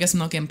 Alright, well, I guess I'm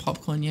not getting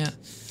popcorn yet.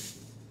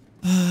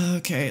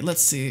 Okay,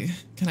 let's see.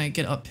 Can I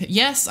get up here?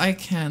 Yes, I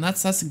can.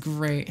 That's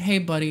great. Hey,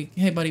 buddy.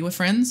 Hey, buddy. We're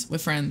friends? We're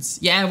friends.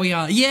 Yeah, we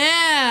are.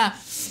 Yeah!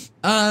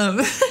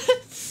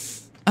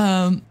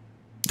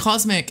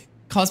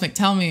 Cosmic,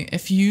 tell me,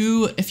 if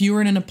you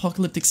were in an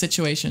apocalyptic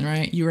situation,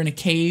 right? You were in a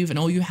cave and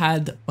all you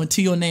had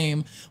to your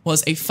name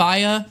was a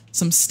fire,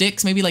 some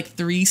sticks, maybe like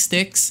 3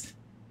 sticks.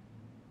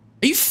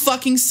 Are you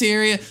fucking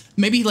serious?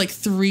 Maybe like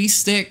 3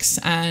 sticks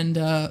and,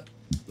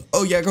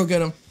 oh yeah, go get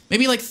them.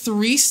 Maybe like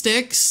 3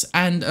 sticks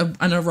and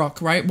a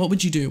rock, right? What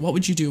would you do? What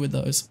would you do with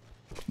those?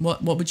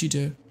 What would you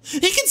do? He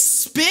can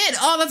spit!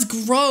 Oh, that's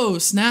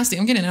gross. Nasty.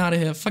 I'm getting out of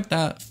here. Fuck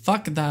that.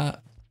 Fuck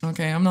that.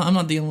 Okay, I'm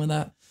not dealing with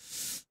that.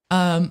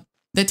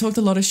 They talked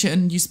a lot of shit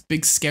and used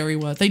big scary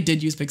words. They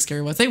did use big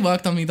scary words. They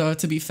worked on me though,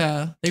 to be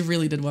fair. They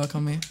really did work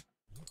on me.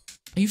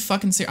 Are you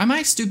fucking serious? Am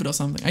I stupid or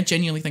something? I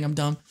genuinely think I'm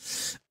dumb.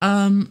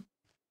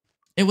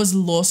 It was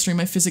lore stream.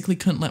 I physically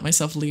couldn't let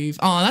myself leave.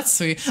 Oh, that's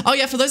sweet. Oh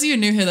yeah, for those of you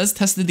new here, that's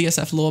Tested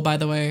DSF lore, by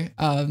the way.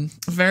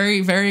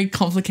 Very, very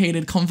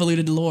complicated,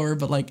 convoluted lore,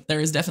 but like there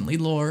is definitely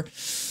lore.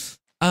 It's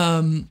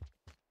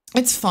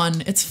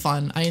fun. It's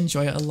fun. I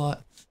enjoy it a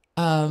lot.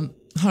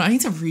 Hold on, I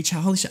need to reach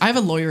out. Holy shit. I have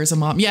a lawyer as a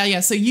mom. Yeah,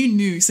 so you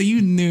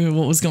knew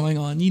what was going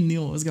on. You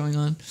knew what was going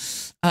on.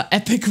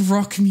 Epic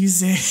rock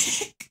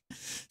music.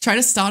 Try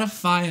to start a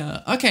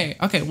fire. Okay.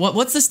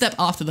 What's the step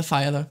after the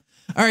fire though?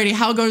 Alrighty,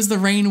 how goes the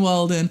rain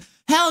world in?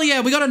 Hell yeah,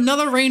 we got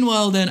another rain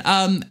world in.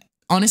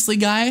 Honestly,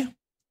 guy,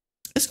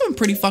 it's going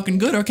pretty fucking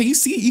good. Okay, you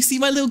see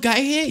my little guy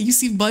here? You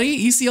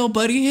see old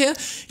buddy here?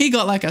 He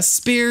got like a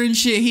spear and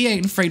shit. He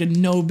ain't afraid of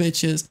no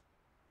bitches.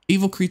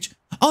 Evil creature.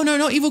 Oh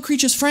no, evil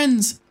creatures,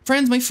 friends.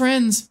 My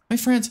friends.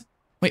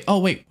 Wait,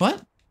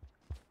 what?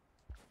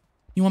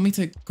 You want me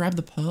to grab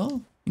the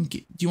pearl? And do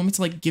you want me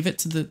to like give it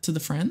to the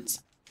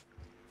friends?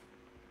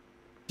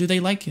 Do they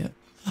like it?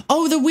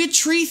 Oh, the weird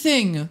tree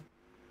thing.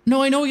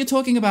 No, I know what you're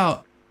talking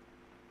about.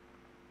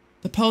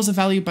 The pearls are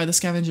valued by the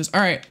scavengers.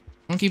 All right,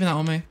 I'm keeping that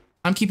on me.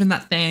 I'm keeping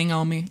that thing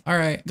on me. All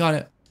right, got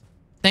it.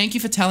 Thank you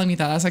for telling me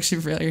that. That's actually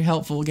really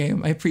helpful,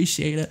 game. I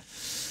appreciate it.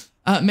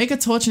 Make a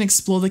torch and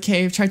explore the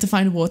cave. Try to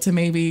find water,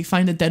 maybe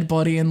find a dead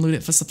body and loot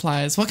it for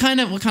supplies. What kind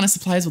of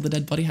supplies will the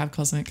dead body have,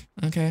 Cosmic?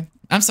 Okay.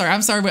 I'm sorry.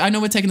 I know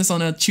we're taking this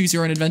on a choose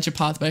your own adventure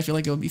path, but I feel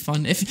like it would be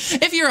fun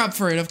if you're up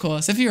for it, of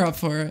course. If you're up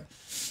for it.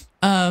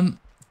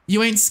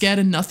 You ain't scared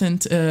of nothing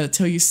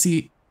till you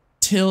see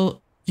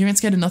you ain't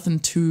scared of nothing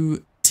till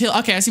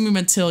okay, I see we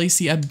meant till you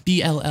see a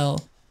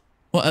BLL.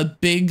 What, a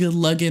big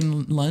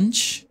luggin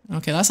lunch?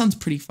 Okay, that sounds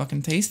pretty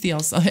fucking tasty.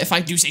 If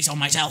I do say so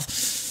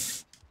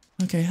myself.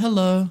 Okay,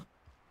 hello.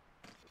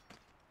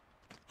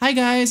 Hi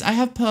guys, I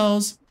have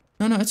pearls.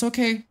 No, it's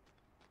okay.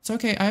 It's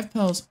okay, I have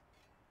pearls.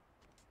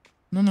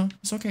 No,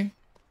 it's okay.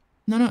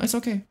 No, it's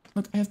okay.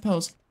 Look, I have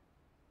pearls.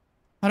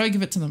 How do I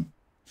give it to them?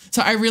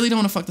 So I really don't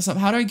want to fuck this up.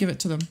 How do I give it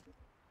to them?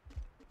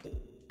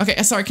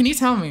 Okay, sorry, can you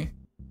tell me?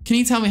 Can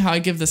you tell me how I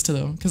give this to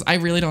them? Because I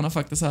really don't want to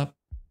fuck this up.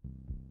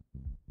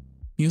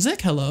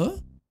 Music? Hello?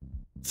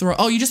 Throw.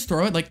 Oh, you just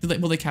throw it? Like,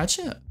 will they catch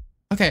it?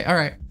 Okay,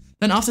 alright.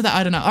 Then after that,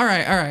 I don't know.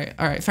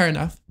 Alright, fair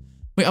enough.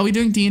 Wait, are we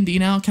doing D&D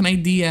now? Can I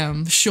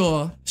DM?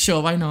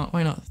 Sure, why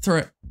not? Throw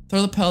it.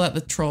 Throw the pearl at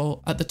the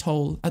troll, at the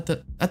toll, at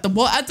the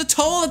what? At the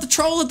toll, at the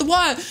troll, at the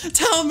what?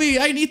 Tell me,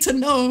 I need to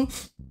know.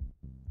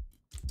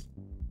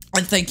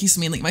 And thank you,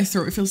 Smealing. My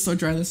throat feels so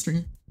dry this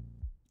stream.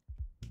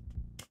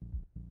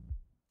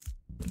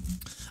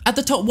 At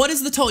the toll, what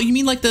is the toll? You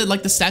mean like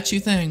the statue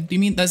thing? Do you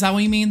mean, is that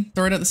what you mean?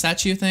 Throw it at the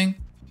statue thing?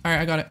 All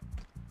right, I got it.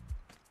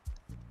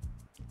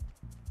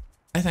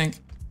 I think.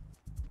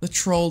 The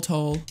troll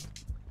toll.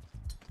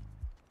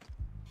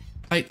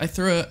 I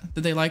threw it.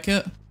 Did they like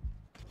it?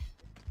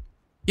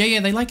 Yeah,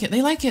 they like it.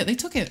 They like it. They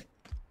took it.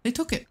 They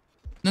took it.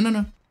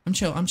 No. I'm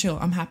chill.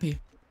 I'm happy.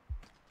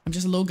 I'm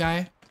just a little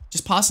guy.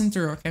 Just passing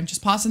through, okay? I'm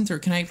just passing through.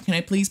 Can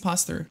I please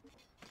pass through?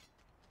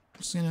 I'm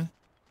just gonna...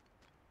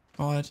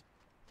 God.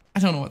 I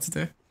don't know what to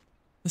do.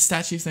 The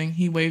statue thing.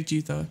 He waved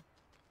you, though.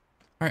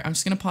 right, I'm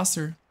just gonna pause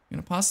through. I'm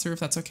gonna pause through if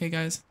that's okay,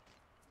 guys.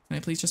 Can I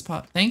please just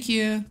pause? Thank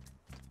you.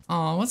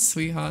 Aw, what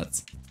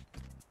sweethearts.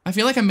 I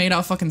feel like I'm made out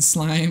of fucking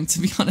slime, to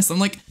be honest. I'm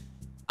like,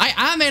 I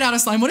am made out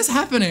of slime. What is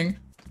happening?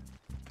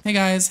 Hey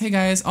guys, hey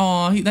guys.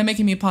 Aw, they're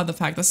making me a pod the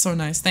pack. That's so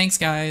nice. Thanks,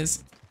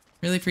 guys.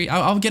 Really appreciate.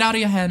 I'll get out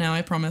of your hair now.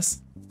 I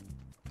promise.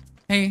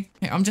 Hey,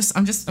 I'm just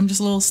a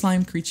little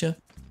slime creature.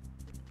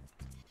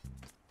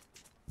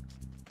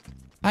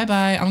 Bye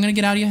bye. I'm gonna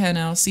get out of your hair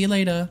now. See you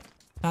later.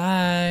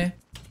 Bye.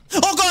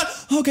 Oh god.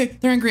 Okay,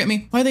 they're angry at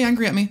me. Why are they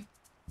angry at me?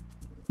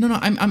 No,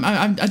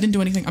 I didn't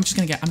do anything. I'm just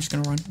gonna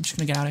run. I'm just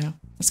gonna get out of here.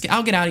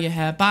 I'll get out of your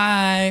hair.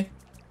 Bye.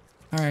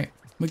 All right,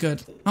 we're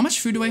good. How much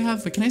food do I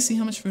have? Wait, can I see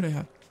how much food I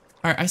have?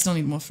 All right, I still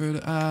need more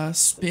food.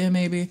 Spear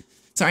maybe.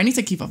 Sorry, I need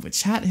to keep up with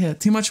chat here.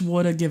 Too much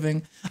water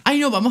giving. I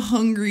know, but I'm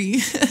hungry.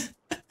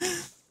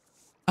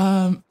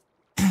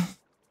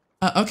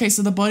 Okay,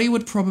 so the body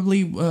would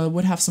probably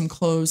would have some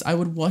clothes. I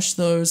would wash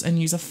those and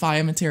use a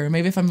fire material.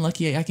 Maybe if I'm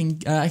lucky, I can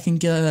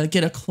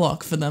get a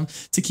clock for them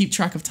to keep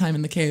track of time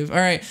in the cave. All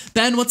right,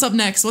 Ben, what's up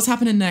next? What's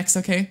happening next?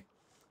 Okay,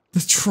 the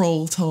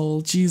troll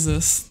toll.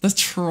 Jesus, the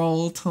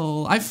troll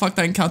toll. I fucked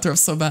that encounter up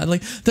so bad.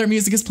 Like their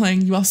music is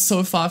playing. You are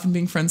so far from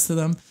being friends to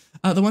them.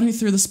 The one who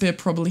threw the spear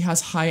probably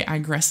has high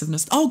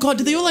aggressiveness. Oh god,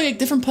 did they all like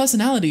different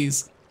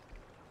personalities?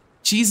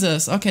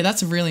 Jesus. Okay,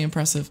 that's really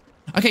impressive.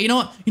 Okay, you know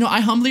what? I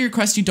humbly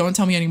request you don't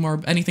tell me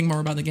anything more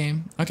about the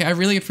game. Okay, I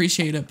really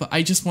appreciate it, but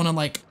I just want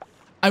to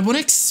I want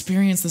to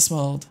experience this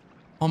world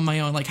on my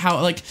own. Like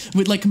how,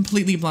 with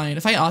completely blind.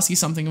 If I ask you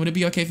something, would it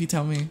be okay if you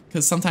tell me?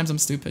 Because sometimes I'm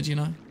stupid, you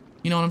know?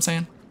 You know what I'm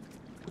saying?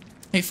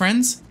 Hey,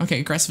 friends? Okay,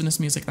 aggressiveness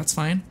music, that's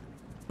fine.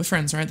 We're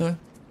friends, right, though?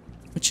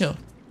 We're chill.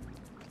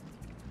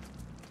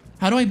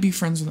 How do I be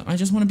friends with them? I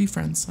just want to be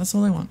friends. That's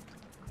all I want.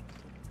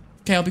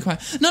 Okay, I'll be quiet.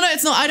 No,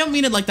 it's not. I don't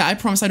mean it like that. I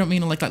promise I don't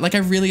mean it like that. Like, I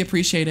really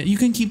appreciate it. You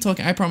can keep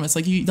talking. I promise.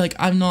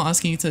 I'm not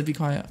asking you to be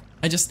quiet.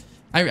 I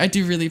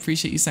do really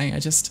appreciate you saying.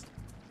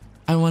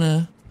 I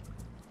want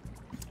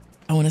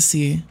to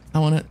see.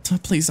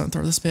 Please don't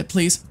throw the spit,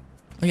 please.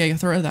 Okay, yeah,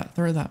 throw that.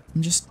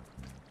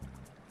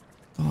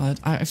 God,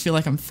 I feel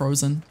like I'm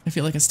frozen. I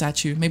feel like a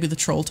statue. Maybe the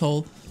troll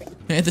toll.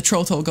 Yeah, the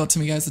troll toll got to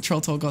me, guys. The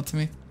troll toll got to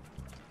me.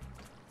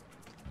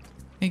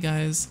 Hey,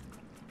 guys.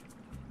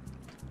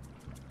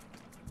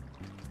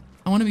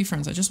 I want to be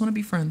friends. I just want to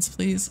be friends,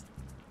 please.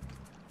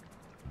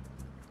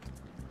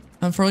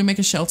 I'll probably make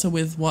a shelter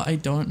with what I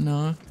don't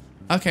know.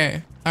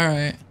 Okay. All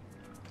right.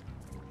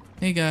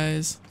 Hey,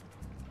 guys.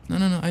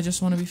 No. I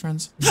just want to be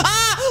friends.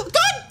 Ah!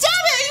 God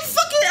damn it! You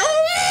fucking...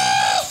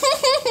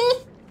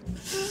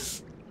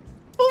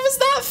 What was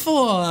that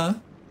for?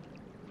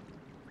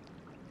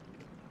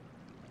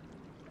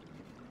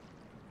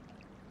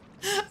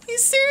 Are you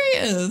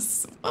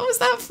serious? What was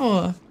that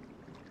for?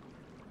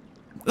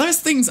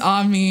 Those things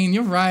are mean,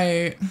 you're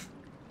right.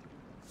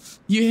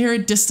 You hear a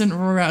distant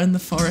roar out in the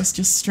forest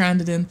you're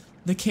stranded in.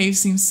 The cave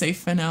seems safe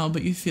for now,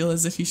 but you feel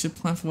as if you should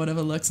plan for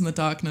whatever lurks in the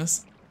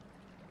darkness.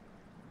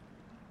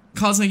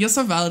 Cosmic, you're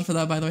so valid for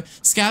that, by the way.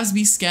 Scavs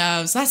be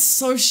scavs. That's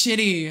so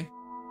shitty.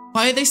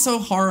 Why are they so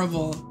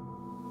horrible?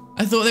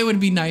 I thought they would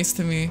be nice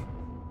to me.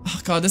 Oh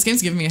god, this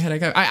game's giving me a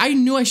headache. I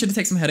knew I should have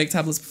taken some headache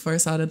tablets before I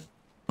started,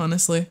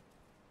 honestly.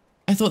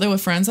 I thought they were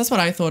friends. That's what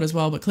I thought as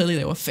well, but clearly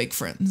they were fake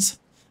friends.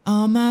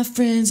 All my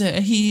friends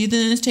are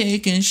heathens,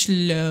 taking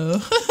slow.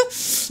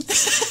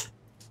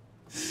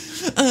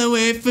 I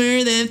wait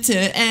for them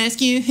to ask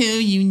you who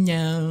you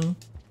know.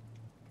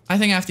 I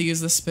think I have to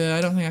use this spear.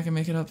 I don't think I can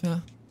make it up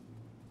here.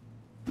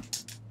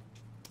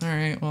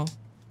 Alright, well,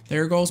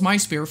 there goes my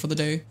spear for the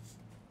day.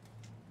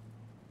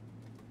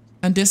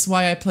 And this is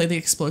why I play the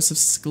explosive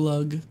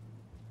slug.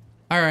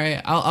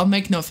 Alright, I'll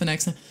make note for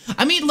next time.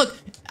 I mean, look,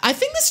 I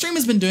think the stream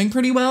has been doing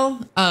pretty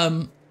well.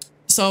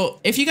 So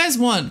if you guys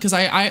want, because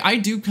I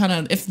do kind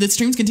of, if the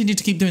streams continue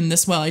to keep doing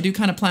this well, I do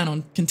kind of plan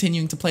on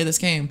continuing to play this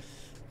game.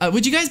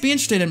 Would you guys be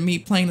interested in me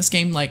playing this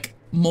game like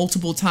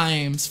multiple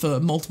times for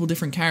multiple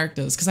different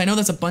characters? Because I know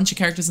there's a bunch of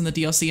characters in the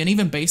DLC, and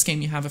even base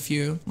game you have a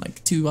few,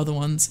 like 2 other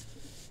ones.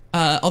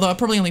 Although I'll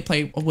probably only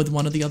play with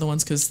one of the other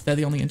ones because they're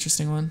the only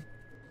interesting one.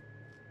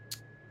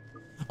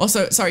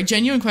 Also, sorry,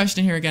 genuine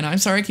question here again. I'm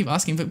sorry I keep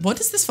asking, but what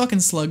does this fucking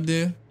slug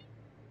do?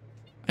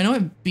 I know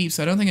it beeps,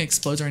 so I don't think it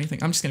explodes or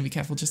anything. I'm just gonna be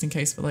careful just in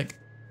case, but like...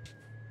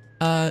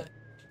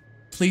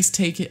 please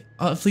take it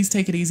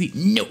easy.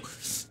 No!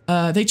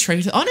 They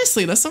traded.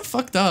 Honestly, that's so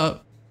fucked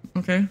up.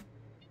 Okay.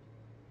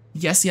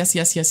 Yes.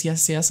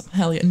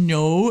 Hell yeah.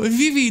 No.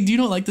 Vivi, do you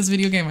not like this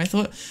video game? I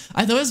thought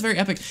it was very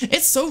epic.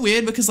 It's so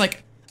weird because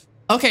like...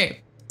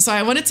 Okay. So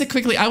I wanted to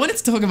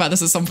talk about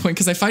this at some point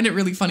because I find it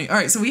really funny. All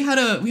right, so we had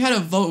a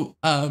vote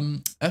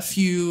a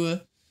few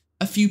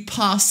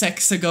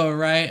parsecs ago,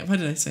 right? Why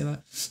did I say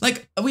that?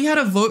 Like, we had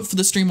a vote for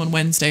the stream on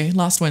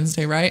last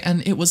Wednesday, right?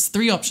 And it was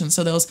 3 options.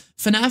 So there was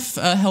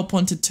FNAF Help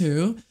Wanted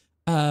 2,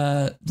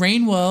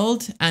 Rain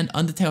World, and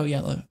Undertale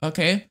Yellow,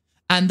 okay?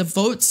 And the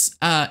votes,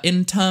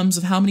 in terms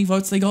of how many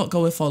votes they got,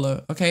 go with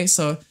follow, okay?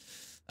 So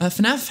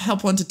FNAF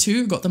Help Wanted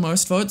 2 got the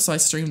most votes, so I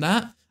streamed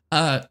that.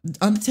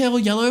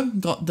 Undertale Yellow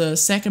got the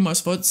second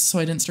most votes, so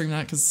I didn't stream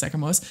that because second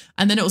most.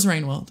 And then it was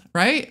Rain World,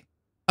 right?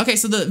 Okay,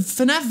 so the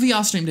FNAF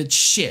VR stream did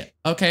shit,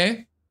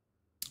 okay?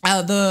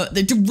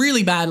 They did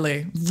really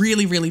badly,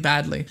 really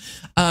badly.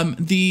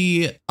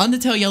 The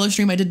Undertale Yellow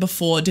stream I did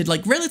before did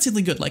like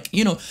relatively good, like,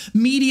 you know,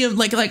 medium,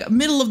 like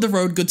middle of the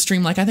road good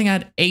stream. Like I think I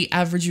had 8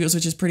 average viewers,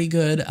 which is pretty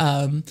good.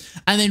 And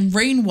then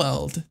Rain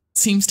World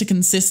seems to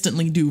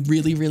consistently do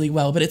really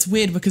well, but it's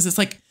weird because it's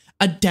like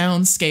a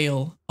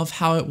downscale of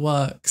how it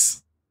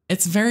works.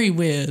 It's very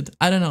weird.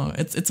 I don't know.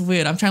 It's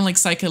weird. I'm trying to like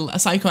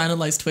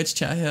psychoanalyze Twitch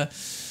chat here.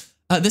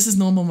 This is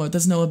normal mode.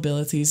 There's no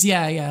abilities.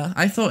 Yeah.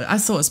 I thought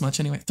as much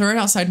anyway. Throw it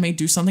outside may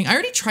do something. I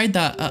already tried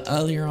that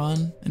earlier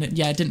on, and it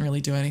didn't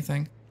really do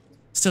anything.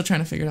 Still trying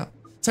to figure it out.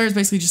 Sarah's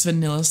basically just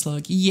Vanilla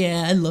Slug.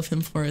 Yeah, I love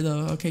him for it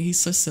though. Okay, he's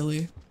so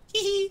silly.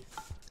 Hee.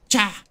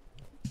 Cha.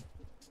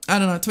 I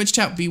don't know. Twitch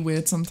chat be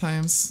weird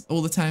sometimes,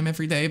 all the time,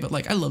 every day, but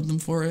like I love them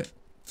for it.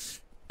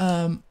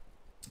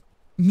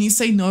 Me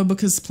say no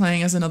because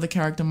playing as another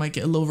character might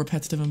get a little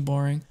repetitive and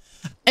boring.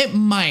 It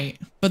might,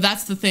 but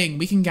that's the thing.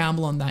 We can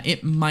gamble on that.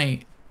 It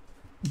might.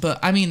 But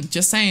I mean,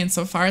 just saying,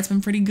 so far it's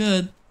been pretty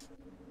good.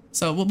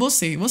 So we'll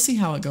see. We'll see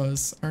how it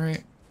goes. All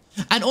right.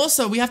 And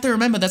also, we have to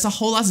remember there's a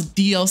whole lot of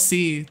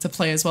DLC to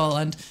play as well.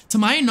 And to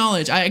my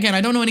knowledge, I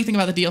don't know anything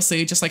about the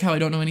DLC, just like how I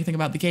don't know anything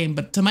about the game.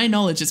 But to my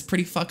knowledge, it's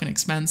pretty fucking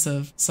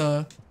expensive.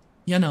 So,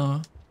 you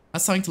know,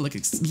 that's something to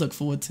look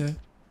forward to.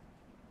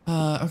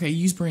 Okay,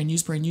 use brain.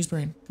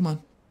 Come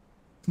on.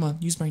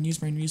 Use brain.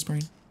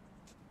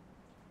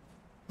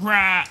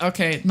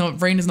 Okay, no,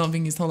 brain is not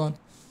being used. Hold on.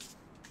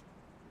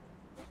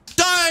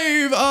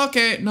 Dive!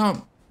 Okay,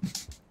 no. Are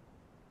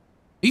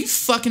you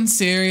fucking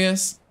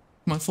serious?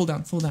 Come on, fall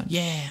down.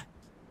 Yeah.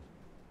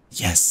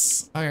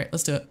 Yes. All right,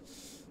 let's do it.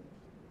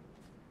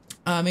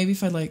 Maybe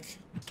if I like...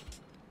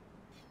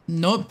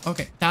 Nope.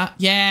 Okay, that.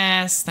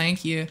 Yes,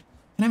 thank you.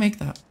 Can I make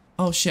that?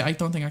 Oh shit, I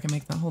don't think I can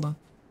make that. Hold on.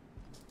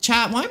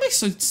 Chat, why am I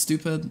so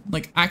stupid?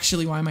 Like,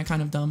 actually, why am I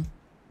kind of dumb?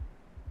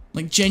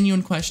 Like,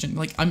 genuine question.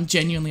 Like, I'm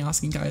genuinely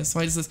asking, guys.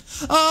 Why does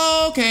this...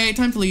 Oh, okay,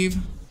 time to leave.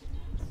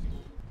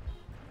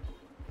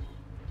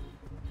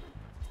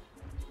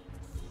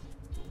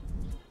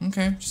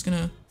 Okay, just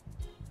gonna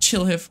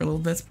chill here for a little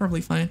bit. It's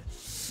probably fine.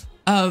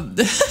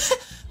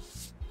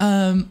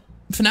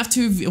 FNAF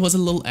 2 was a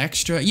little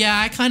extra. Yeah,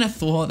 I kind of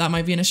thought that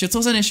might be an issue. It's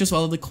also an issue as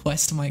well. The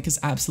Quest mic is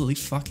absolutely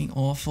fucking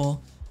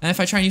awful. And if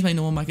I try and use my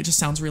normal mic, it just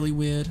sounds really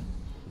weird.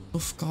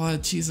 Oh,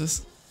 God,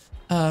 Jesus.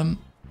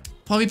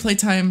 Poppy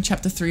Playtime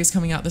Chapter 3 is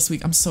coming out this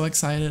week. I'm so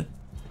excited.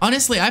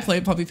 Honestly, I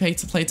played Poppy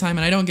Playtime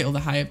and I don't get all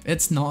the hype.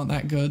 It's not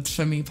that good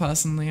for me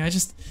personally. I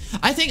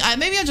think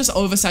maybe I'm just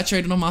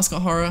oversaturated on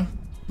mascot horror.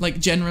 Like,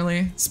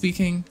 generally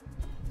speaking.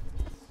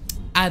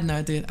 I don't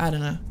know, dude. I don't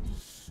know.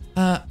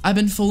 I've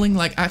been falling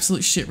like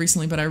absolute shit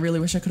recently, but I really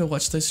wish I could have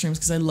watched those streams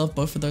because I love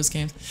both of those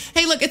games.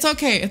 Hey, look, it's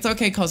okay. It's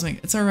okay,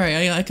 Cosmic. It's all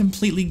right. I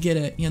completely get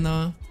it, you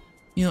know?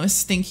 You know, it's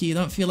stinky. You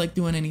don't feel like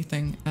doing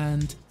anything.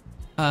 And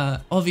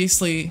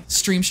obviously,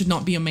 stream should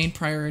not be a main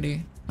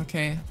priority.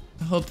 Okay?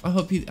 I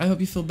hope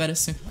you feel better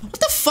soon. What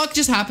the fuck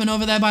just happened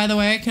over there, by the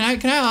way? Can I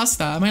ask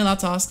that? Am I allowed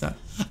to ask that?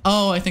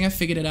 Oh, I think I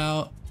figured it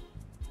out.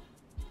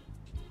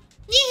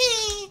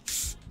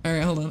 All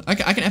right, hold on. I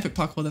can epic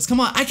parkour this. Come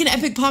on, I can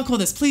epic parkour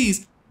this,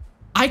 please.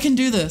 I can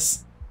do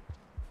this.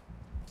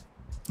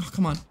 Oh,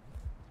 come on.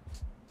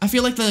 I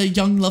feel like the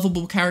young,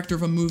 lovable character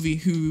of a movie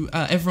who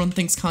everyone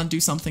thinks can't do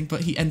something,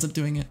 but he ends up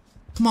doing it.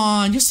 Come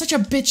on, you're such a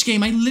bitch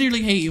game. I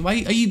literally hate you.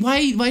 Why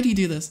do you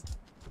do this?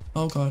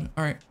 Oh God.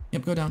 All right.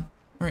 Yep, go down.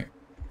 All right.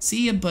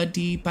 See ya,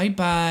 buddy.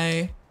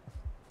 Bye-bye.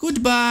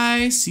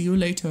 Goodbye. See you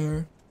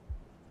later.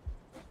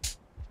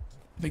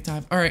 Big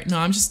dive. All right. No,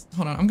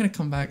 hold on. I'm gonna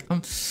come back.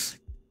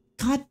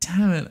 God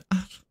damn it.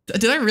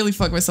 Did I really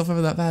fuck myself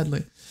over that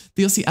badly?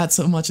 DLC adds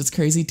so much, it's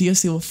crazy.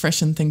 DLC will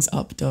freshen things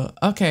up, though.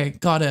 Okay,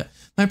 got it.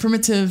 My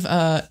primitive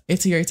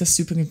iterator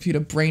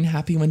supercomputer brain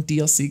happy when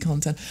DLC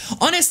content.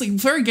 Honestly,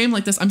 for a game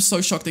like this, I'm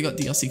so shocked they got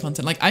DLC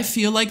content. Like, I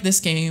feel like this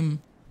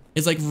game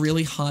is like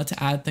really hard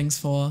to add things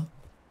for.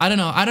 I don't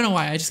know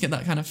why, I just get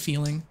that kind of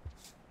feeling.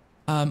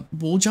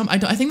 Wall jump,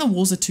 I think the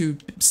walls are too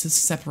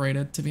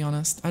separated, to be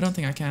honest. I don't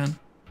think I can.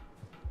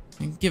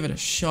 I can give it a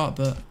shot,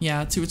 but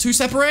yeah, too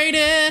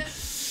separated.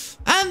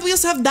 And we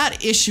also have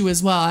that issue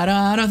as well.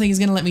 I don't think he's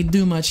gonna let me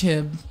do much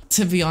here,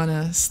 to be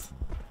honest.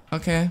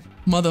 Okay,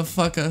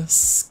 motherfucker,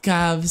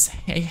 scavs.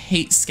 I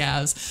hate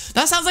scavs.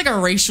 That sounds like a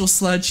racial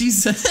slur.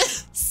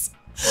 Jesus,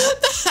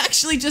 that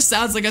actually just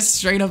sounds like a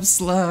straight up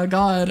slur.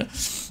 God,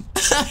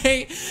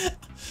 I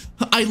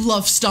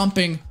love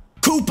stomping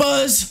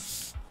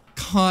Koopas.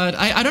 God,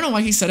 I don't know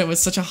why he said it with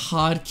such a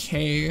hard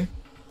K.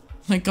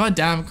 Like,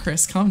 goddamn,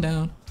 Chris, calm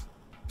down.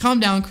 Calm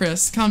down,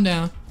 Chris. Calm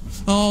down.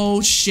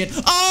 Oh, shit.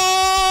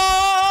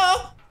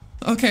 Oh!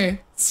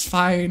 Okay, it's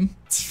fine.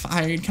 It's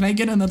fine. Can I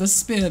get another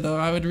spear, though?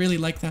 I would really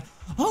like that.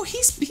 Oh,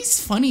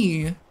 he's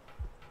funny.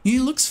 He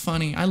looks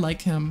funny. I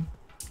like him.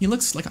 He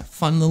looks like a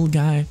fun little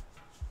guy.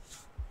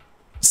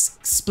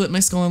 Split my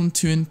skull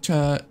into...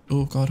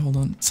 oh, God, hold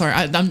on. Sorry,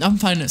 I'm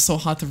finding it so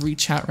hard to read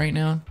chat right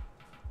now.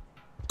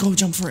 Go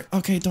jump for it.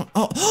 Okay, don't.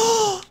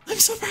 Oh, I'm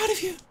so proud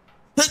of you.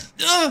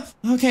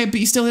 Okay, but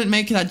you still didn't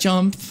make that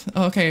jump.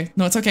 Okay,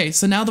 no, it's okay.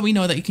 So now that we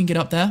know that you can get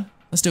up there,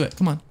 let's do it.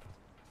 Come on.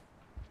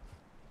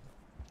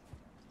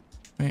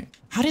 Wait,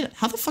 how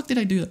the fuck did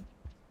I do that?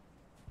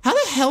 How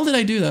the hell did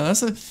I do that?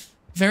 That's a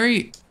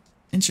very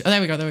oh,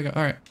 there we go, there we go.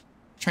 All right,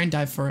 try and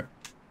dive for it.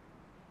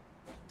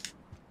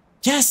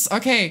 Yes,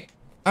 okay.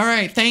 All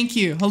right, thank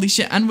you. Holy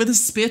shit, and with a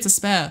spear to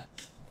spare.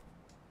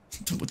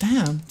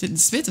 Damn,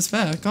 spear to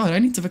spare. God, I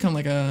need to become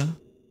like a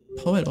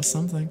poet or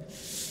something.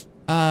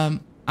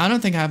 I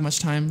don't think I have much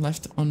time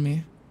left on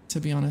me, to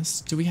be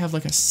honest. Do we have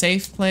like a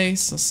safe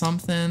place or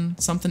something?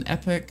 Something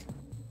epic?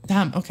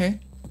 Damn, okay.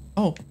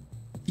 Oh,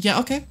 yeah,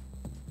 okay.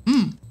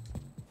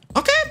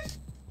 Okay.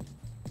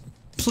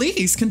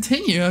 Please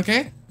continue,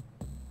 okay?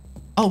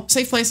 Oh,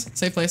 safe place,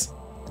 safe place.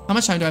 How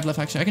much time do I have left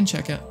actually? I can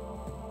check it.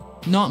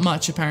 Not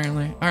much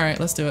apparently. All right,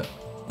 let's do it.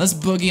 Let's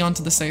boogie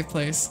onto the safe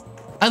place.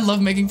 I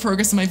love making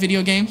progress in my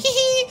video game. Hee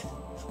hee.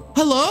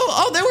 Hello?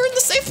 Oh, they were in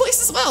the safe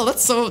place as well.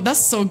 That's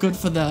so good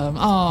for them.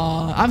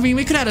 Aw, I mean,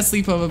 we could have a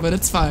sleepover, but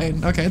it's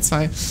fine. Okay, it's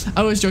fine.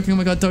 I was joking. Oh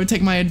my god, don't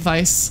take my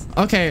advice.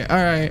 Okay,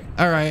 all right,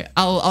 all right.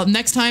 I'll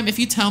next time if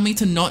you tell me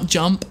to not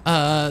jump,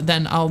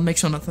 then I'll make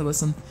sure not to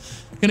listen.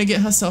 Gonna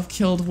get herself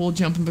killed wall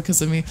jumping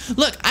because of me.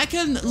 Look, I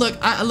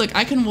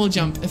can wall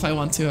jump if I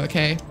want to.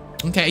 Okay,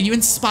 okay. You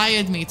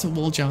inspired me to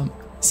wall jump,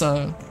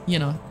 so you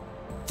know,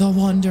 the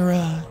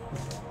Wanderer.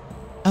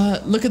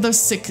 Look at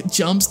those sick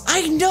jumps.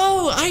 I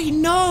know.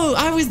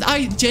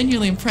 I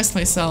genuinely impressed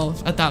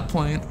myself at that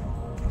point.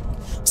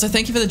 So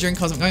thank you for the drink,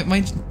 Cosmic.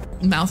 My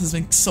mouth has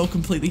been so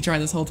completely dry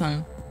this whole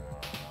time.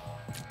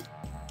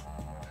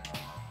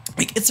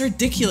 Like, it's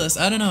ridiculous.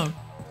 I don't know.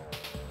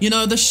 You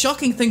know, the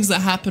shocking things that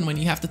happen when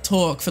you have to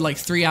talk for like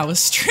 3 hours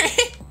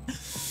straight.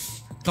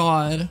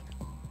 God.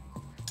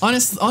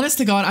 Honest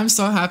to God, I'm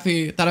so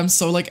happy that I'm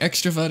so like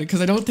extroverted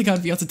because I don't think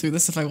I'd be able to do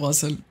this if I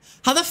wasn't.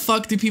 How the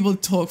fuck do people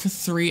talk for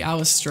 3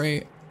 hours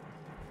straight?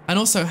 And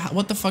also,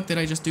 what the fuck did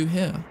I just do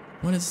here?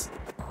 What is...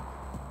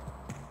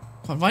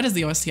 God, why does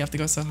the OST have to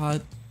go so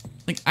hard?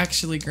 Like,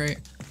 actually great.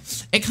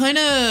 It kind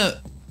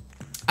of...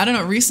 I don't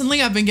know,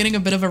 recently I've been getting a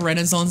bit of a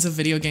renaissance of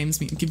video game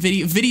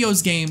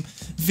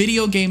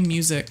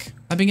music.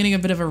 I've been getting a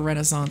bit of a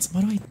renaissance.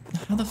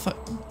 How the fuck?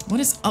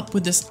 What is up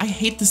with this? I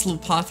hate this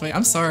little pathway.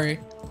 I'm sorry.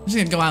 I'm just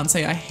gonna go out and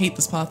say I hate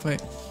this pathway.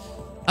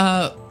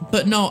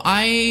 But no,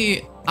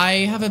 I've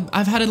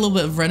had a little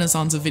bit of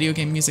renaissance of video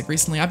game music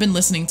recently. I've been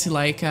listening to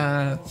like,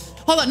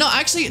 hold on, no,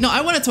 actually, no,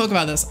 I want to talk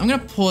about this. I'm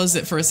gonna pause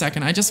it for a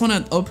second. I just want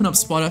to open up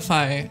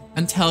Spotify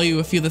and tell you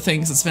a few of the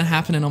things that's been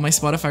happening on my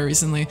Spotify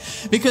recently.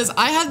 Because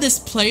I have this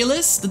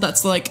playlist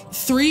that's like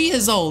 3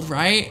 years old,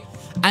 right?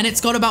 And it's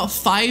got about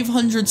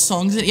 500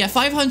 songs in it. Yeah,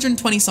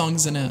 520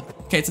 songs in it.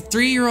 Okay, it's a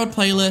 3-year-old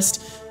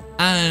playlist.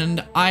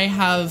 And I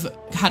have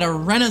had a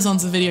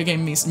renaissance of video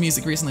game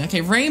music recently.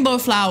 Okay, Rainbow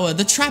Flower,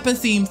 the Trapper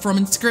theme from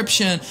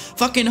Inscription,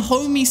 fucking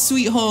Homie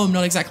Sweet Home,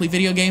 not exactly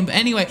video game, but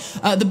anyway,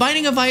 The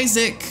Binding of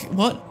Isaac,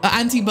 what?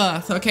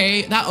 Anti-Birth,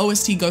 okay? That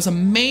OST goes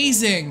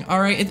amazing, all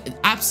right? It's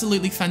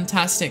absolutely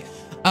fantastic.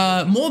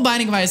 More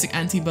Binding of Isaac,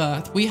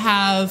 Anti-Birth. We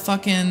have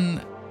fucking...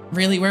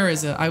 Really, where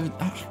is it? I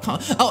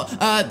can't.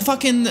 Oh,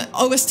 fucking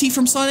OST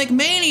from Sonic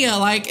Mania.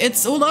 Like,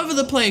 it's all over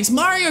the place.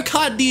 Mario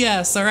Kart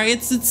DS, all right?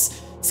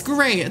 It's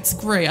great. It's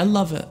great. I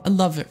love it. I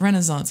love it.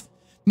 Renaissance.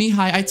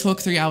 Mihai, I talk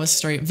 3 hours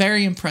straight.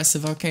 Very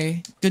impressive,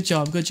 okay? Good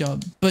job. Good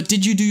job. But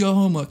did you do your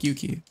homework,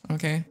 Yuki?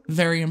 Okay?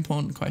 Very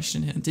important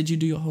question here. Did you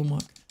do your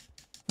homework?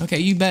 Okay,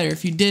 you better.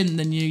 If you didn't,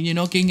 then you're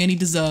not getting any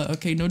dessert.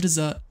 Okay, no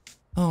dessert.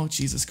 Oh,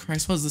 Jesus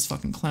Christ. What is this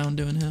fucking clown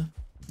doing here?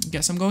 I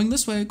guess I'm going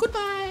this way.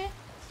 Goodbye.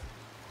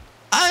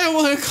 I don't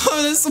want to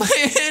go this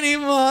way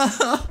anymore.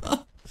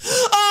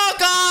 Oh,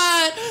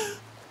 God.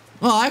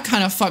 Well, I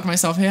kind of fucked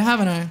myself here,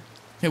 haven't I?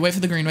 Okay, wait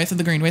for the green, wait for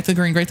the green, wait for the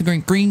green, wait for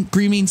the green.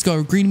 Green means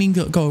go, green means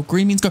go,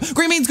 green means go,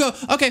 green means go.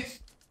 Okay.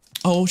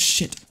 Oh,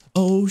 shit.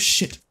 Oh,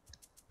 shit.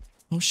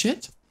 Oh,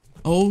 shit.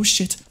 Oh,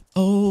 shit.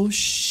 Oh,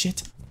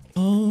 shit.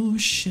 Oh,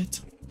 shit.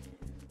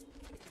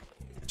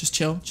 Just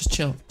chill, just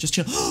chill, just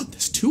chill.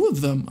 There's 2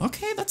 of them.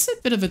 Okay, that's a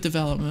bit of a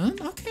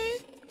development. Okay.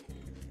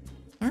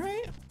 All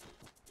right.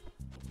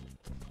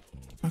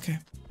 Okay.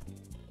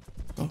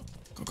 Go,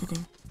 go, go,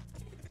 go.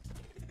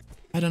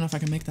 I don't know if I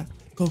can make that.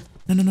 Go.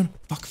 No, no, no, no.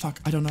 Fuck,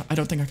 fuck. I don't know. I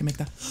don't think I can make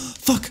that.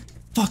 Fuck.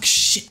 Fuck.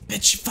 Shit,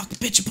 bitch. Fuck,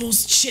 bitch.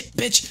 Bullshit,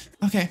 bitch.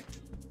 Okay.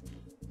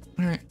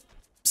 All right.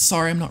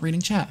 Sorry, I'm not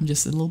reading chat. I'm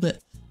just a little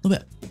bit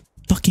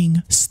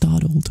fucking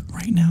startled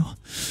right now.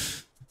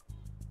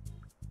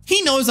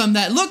 He knows I'm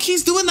there. Look,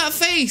 he's doing that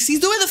face. He's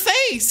doing the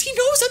face. He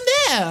knows I'm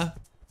there.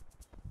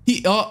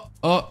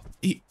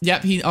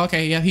 Yep,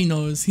 okay, yeah, he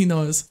knows. He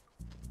knows.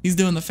 He's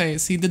doing the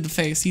face. He did the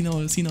face. He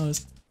knows. He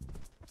knows.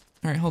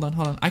 All right, hold on,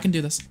 hold on. I can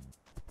do this.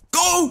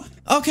 Go!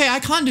 Okay, I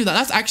can't do that.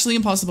 That's actually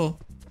impossible.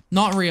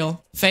 Not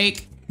real.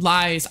 Fake.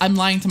 Lies. I'm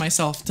lying to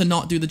myself to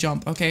not do the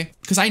jump, okay?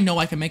 Because I know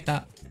I can make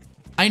that.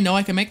 I know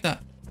I can make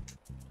that.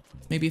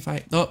 Maybe if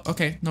I... Oh,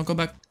 okay. No, go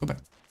back. Go back.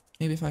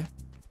 Maybe if I...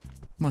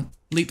 Come on.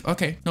 Leap.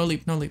 Okay. No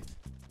leap. No leap.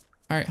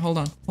 All right, hold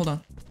on. Hold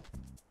on.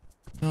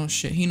 Oh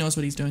shit, he knows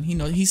what he's doing.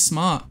 He's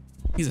smart.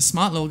 He's a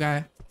smart little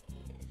guy.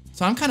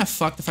 So I'm kind of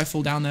fucked if I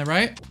fall down there,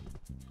 right?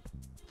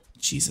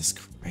 Jesus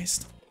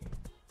Christ.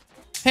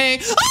 Hey.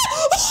 Get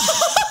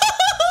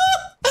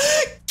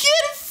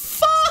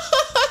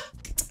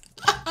fucked!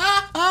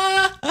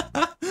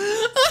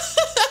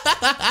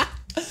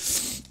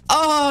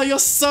 Oh, you're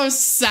so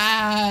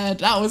sad.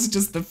 That was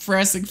just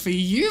depressing for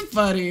you,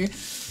 buddy.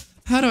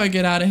 How do I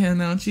get out of here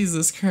now?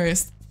 Jesus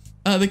Christ.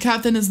 The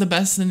captain is the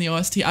best in the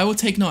OST. I will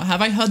take note.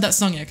 Have I heard that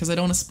song yet? Because I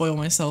don't want to spoil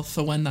myself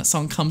for when that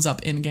song comes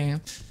up in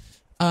game.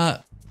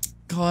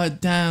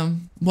 God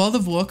damn. World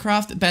of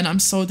Warcraft. Ben, I'm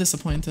so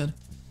disappointed.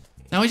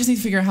 Now we just need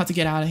to figure out how to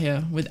get out of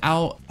here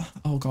without...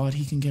 Oh god,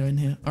 he can get in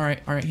here.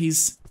 Alright, alright.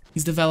 He's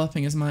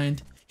developing his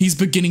mind. He's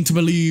beginning to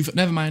believe.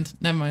 Never mind.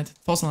 Never mind.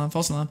 False alarm.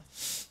 False alarm.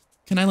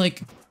 Can I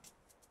like...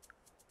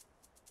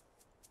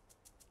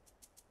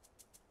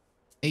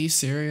 Are you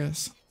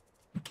serious?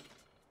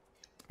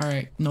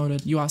 Alright,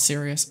 noted. You are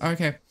serious.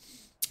 Okay.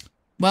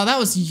 Well, that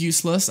was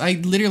useless. I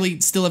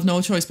literally still have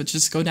no choice but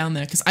just go down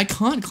there because I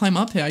can't climb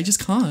up here. I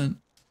just can't.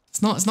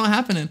 It's not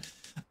happening.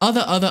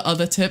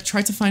 Other tip.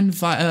 Try to find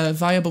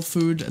viable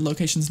food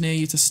locations near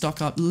you to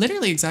stock up.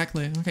 Literally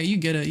exactly. Okay, you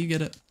get it. You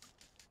get it.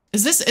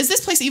 Is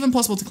this place even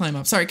possible to climb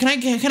up? Sorry, can I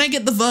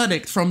get the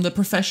verdict from the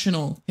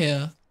professional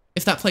here?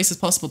 If that place is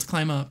possible to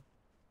climb up.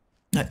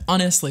 Like,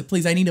 honestly,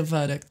 please, I need a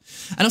verdict.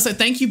 And also,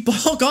 thank you,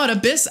 oh god,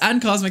 Abyss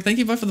and Cosmic, thank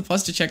you both for the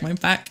posture check. My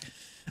back,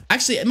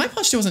 actually, my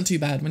posture wasn't too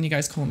bad when you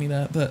guys called me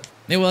that, but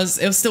it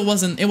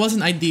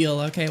wasn't ideal,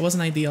 okay? It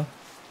wasn't ideal.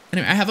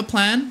 Anyway, I have a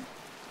plan,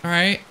 all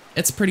right?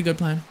 It's a pretty good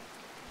plan.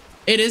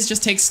 It is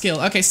just take skill.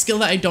 Okay, skill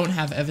that I don't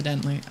have,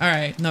 evidently. All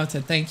right,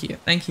 noted, thank you,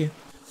 thank you.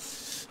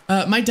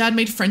 My dad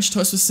made French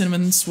toast with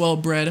cinnamon swirl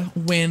bread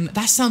when,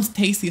 that sounds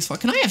tasty as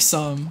fuck. Can I have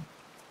some?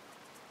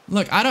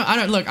 Look,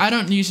 I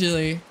don't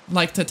usually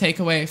like to take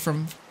away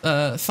from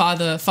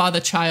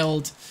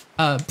father-child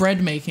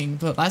bread making,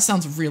 but that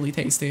sounds really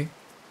tasty.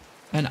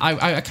 And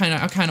I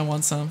kind of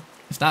want some,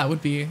 if that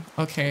would be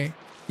okay.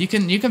 You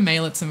can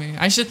mail it to me.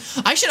 I should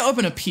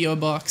open a PO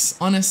box.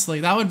 Honestly,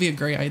 that would be a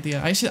great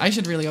idea. I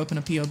should really open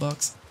a PO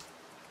box.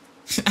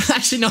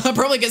 Actually, no, I'll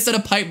probably get sent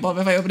a pipe bomb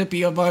if I open a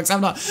PO box.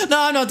 I'm not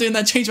doing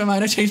that. Change my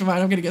mind. I changed my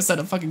mind. I'm gonna get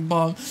sent a fucking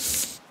bomb.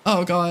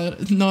 Oh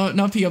god,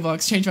 no PO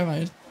box. Change my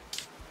mind.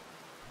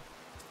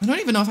 I don't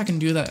even know if I can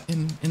do that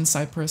in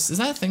Cyprus. Is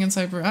that a thing in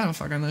Cyprus? I don't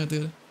fucking know,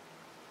 dude.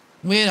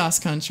 Weird ass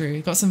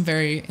country. Got some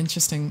very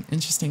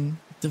interesting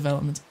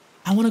developments.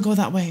 I want to go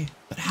that way,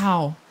 but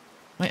how?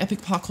 My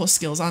epic parkour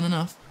skills aren't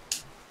enough.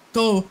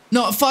 Go.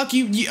 No, fuck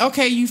you.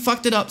 Okay, you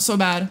fucked it up so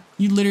bad.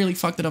 You literally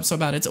fucked it up so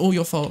bad. It's all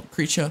your fault,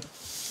 creature.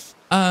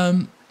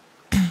 I'm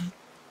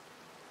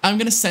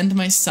gonna send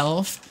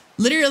myself.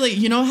 Literally,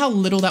 you know how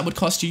little that would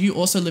cost you? You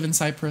also live in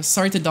Cyprus.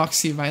 Sorry to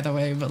dox you, by the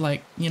way, but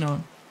like, you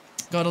know,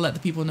 gotta let the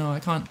people know. I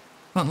can't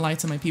lie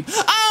to my people.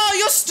 Oh,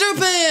 you're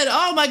stupid!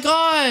 Oh my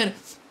god!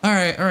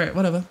 Alright,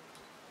 whatever.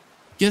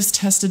 Gives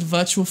tested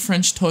virtual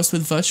French toast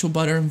with virtual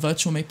butter and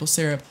virtual maple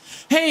syrup.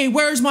 Hey,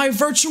 where's my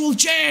virtual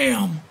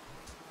jam?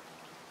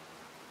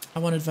 I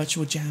wanted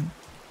virtual jam.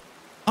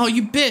 Oh,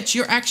 you bitch.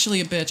 You're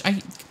actually a bitch.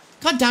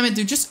 God damn it,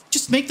 dude.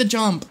 Just make the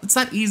jump. It's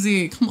that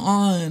easy. Come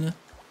on.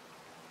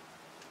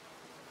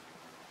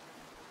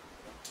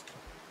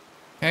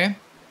 Okay.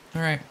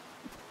 Alright.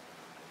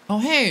 Oh,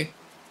 hey.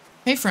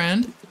 Hey,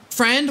 friend.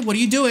 Friend, what are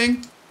you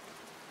doing?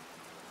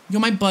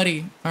 You're my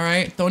buddy, all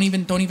right? Don't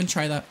even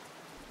try that.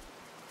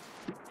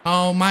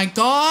 Oh my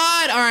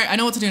god! All right, I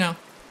know what to do now.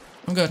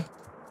 I'm good.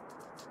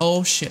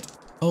 Oh shit.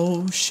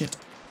 Oh shit.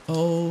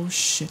 Oh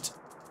shit.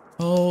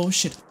 Oh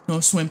shit.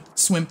 No, swim.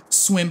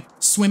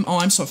 Oh,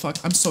 I'm so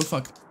fucked. I'm so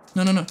fucked.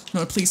 No,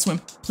 please swim.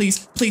 Please.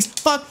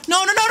 Fuck.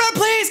 No,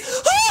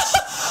 please! Please!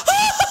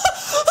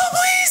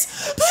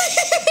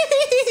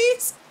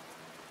 Please!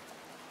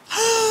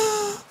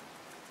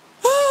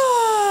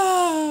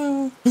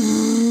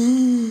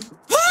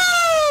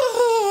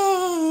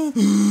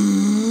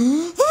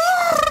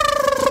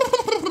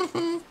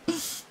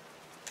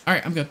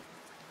 Alright, I'm good.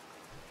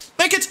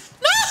 Make it!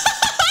 No!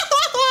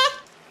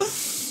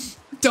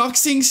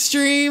 Doxing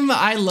stream.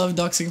 I love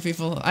doxing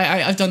people.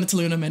 I've done it to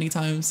Luna many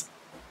times.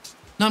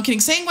 No, I'm kidding.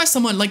 Saying what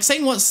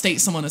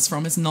state someone is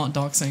from is not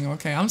doxing,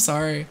 okay? I'm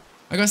sorry.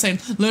 I gotta say,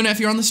 Luna, if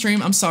you're on the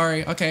stream, I'm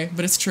sorry, okay?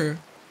 But it's true.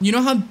 You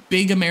know how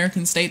big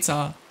American states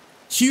are.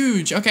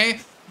 Huge,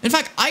 okay? In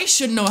fact, I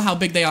should know how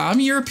big they are. I'm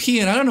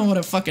European. I don't know what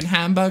a fucking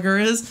hamburger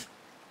is.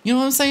 You know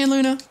what I'm saying,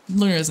 Luna?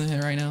 Luna isn't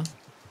here right now.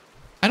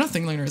 I don't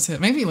think Luna is here.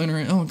 Maybe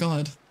Luna. Oh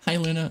god. Hi,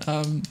 Luna.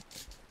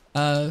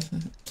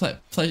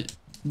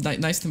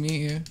 Nice to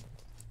meet you.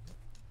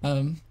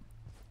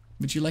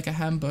 Would you like a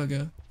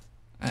hamburger?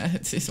 I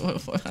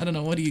don't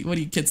know. What do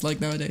you kids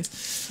like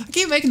nowadays? I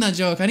keep making that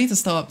joke. I need to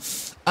stop.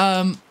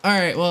 All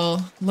right.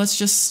 Well, let's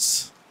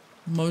just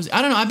mosey.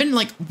 I don't know. I've been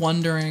like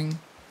wondering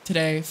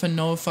today for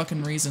no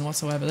fucking reason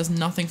whatsoever. There's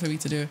nothing for me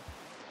to do.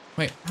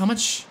 Wait, how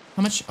much?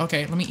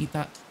 Okay, let me eat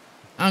that.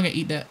 I'm gonna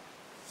eat that.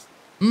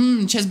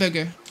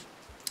 Cheeseburger.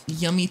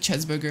 Yummy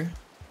cheeseburger.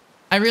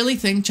 I really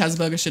think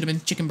cheeseburger should have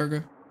been chicken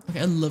burger. Okay,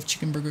 I love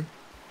chicken burger.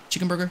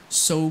 Chicken burger,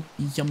 so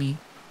yummy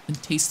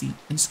and tasty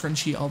and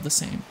scrunchy all the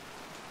same.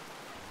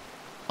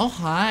 Oh,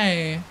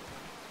 hi.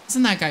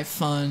 Isn't that guy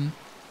fun?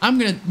 I'm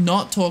gonna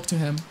not talk to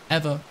him,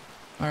 ever.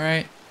 All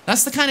right?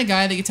 That's the kind of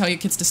guy that you tell your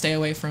kids to stay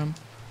away from.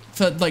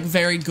 For, like,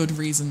 very good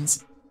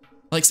reasons.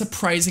 Like,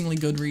 surprisingly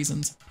good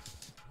reasons.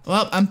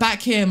 Well, I'm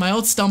back here, my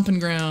old stomping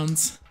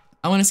grounds.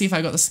 I want to see if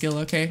I got the skill,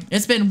 okay?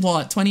 It's been,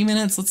 what, 20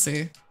 minutes? Let's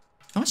see.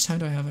 How much time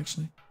do I have,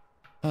 actually?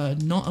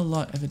 Not a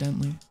lot,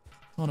 evidently.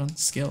 Hold on,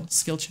 skill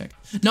check.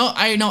 No,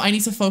 I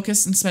need to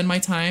focus and spend my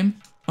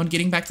time on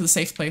getting back to the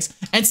safe place.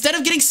 Instead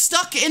of getting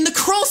stuck in the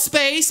crawl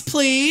space,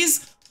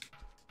 please!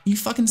 You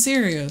fucking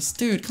serious?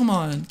 Dude, come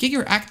on. Get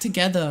your act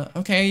together,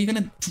 okay? You're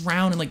gonna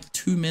drown in like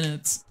 2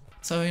 minutes.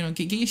 So, you know,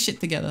 get your shit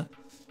together.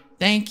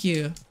 Thank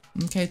you.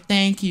 Okay,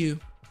 thank you.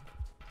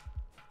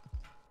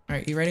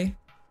 Alright, you ready?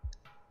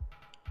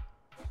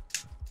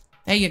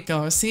 There you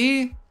go,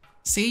 see?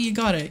 See, you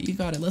got it, you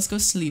got it. Let's go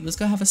sleep, let's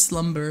go have a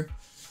slumber.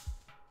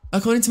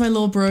 According to my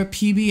little bro,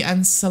 PB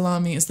and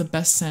salami is the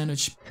best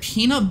sandwich.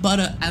 Peanut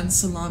butter and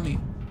salami.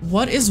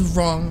 What is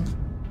wrong?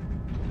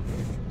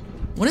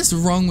 What is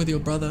wrong with your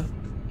brother?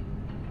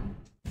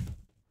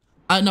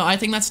 No, I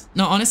think that's,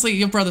 no, honestly,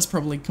 your brother's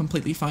probably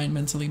completely fine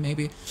mentally,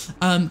 maybe.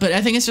 But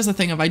I think it's just a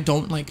thing of I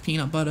don't like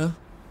peanut butter.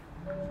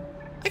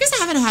 I guess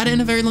I haven't had it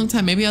in a very long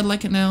time. Maybe I'd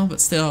like it now,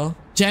 but still.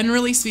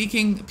 Generally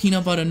speaking,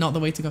 peanut butter, not the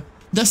way to go.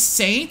 The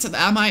Saint?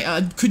 Am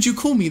I, could you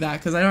call me that?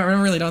 Because I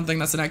really don't think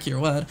that's an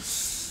accurate word.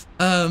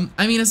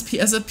 I mean, as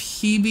a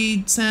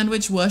PB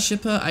sandwich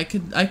worshipper,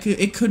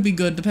 it could be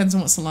good. Depends on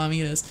what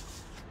salami it is.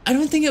 I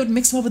don't think it would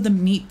mix well with the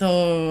meat,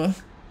 though.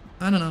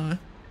 I don't know.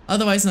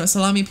 Otherwise, no,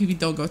 salami and PB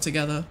don't go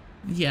together.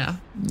 Yeah.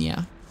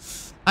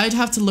 I'd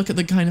have to look at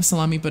the kind of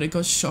salami, but it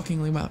goes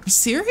shockingly well.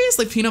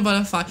 Seriously? Peanut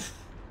butter fine.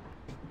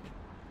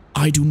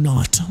 I do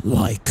not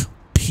like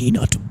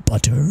peanut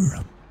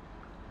butter.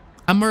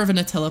 I'm more of a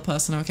Nutella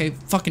person, okay?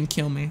 Fucking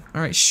kill me.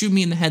 All right, shoot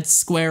me in the head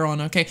square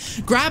on, okay?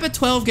 Grab a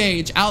 12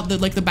 gauge out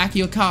the back of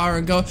your car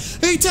and go,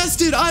 hey,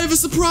 tested, I have a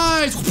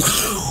surprise.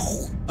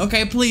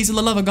 Okay, please, for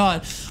the love of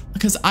God.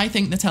 Because I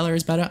think Nutella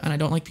is better and I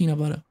don't like peanut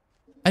butter.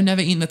 I've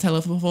never eaten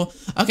Nutella before.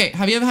 Okay,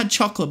 have you ever had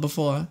chocolate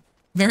before?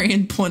 Very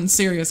important,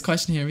 serious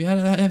question here.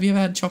 Have you ever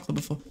had chocolate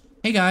before?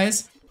 Hey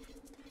guys.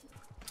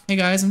 Hey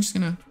guys, I'm just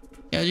gonna...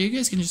 Yeah, you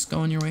guys can just go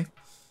on your way.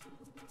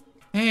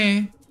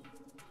 Hey.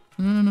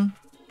 No.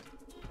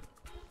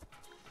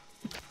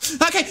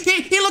 Okay,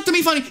 he looked at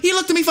me funny. He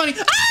looked at me funny.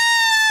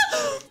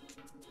 Ah!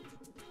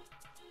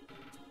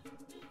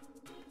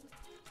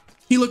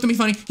 He looked at me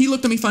funny. He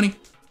looked at me funny.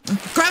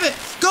 Grab it.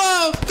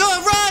 Go,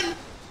 run.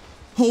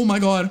 Oh my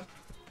God. I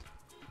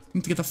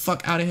need to get the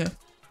fuck out of here.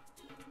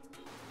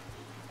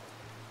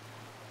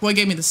 Boy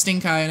gave me the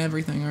stink eye and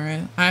everything,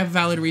 alright? I have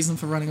valid reason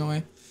for running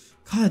away.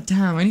 God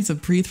damn, I need to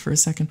breathe for a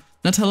second.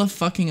 Nutella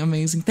fucking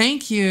amazing.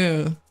 Thank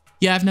you.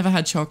 Yeah, I've never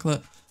had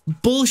chocolate.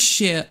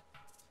 Bullshit.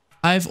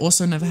 I've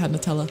also never had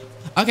Nutella.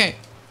 Okay.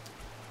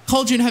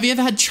 Cauldron, have you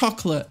ever had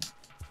chocolate?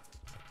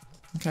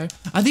 Okay.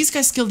 Are these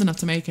guys skilled enough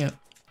to make it?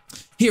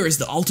 Here is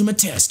the ultimate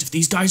test if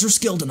these guys are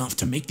skilled enough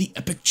to make the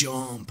epic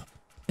jump.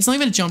 It's not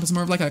even a jump, it's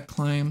more of like a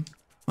climb,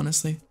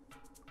 honestly.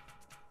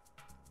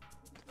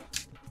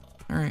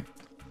 Alright.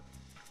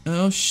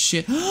 Oh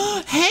shit.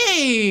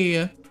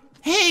 Hey!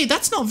 Hey,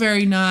 that's not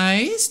very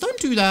nice. Don't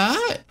do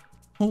that.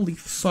 Holy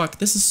fuck,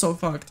 this is so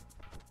fucked.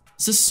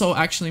 This is so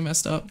actually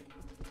messed up.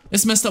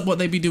 It's messed up what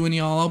they be doing,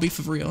 y'all. I'll be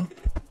for real.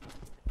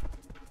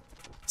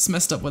 It's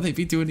messed up what they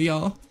be doing,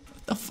 y'all.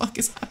 What the fuck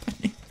is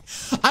happening?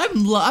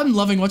 I'm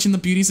loving watching the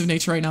beauties of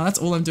nature right now. That's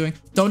all I'm doing.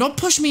 Don't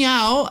push me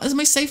out. This is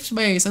my safe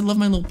space. I love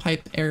my little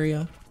pipe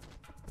area.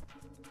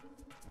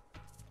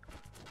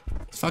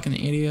 Fucking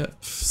idiot.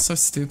 So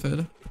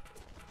stupid.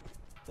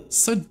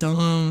 So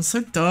dumb.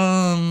 So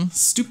dumb.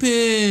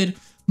 Stupid.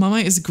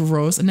 Marmite is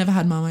gross. I never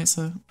had Marmite,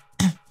 so...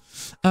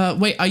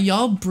 wait, are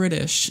y'all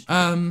British?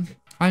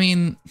 I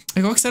mean,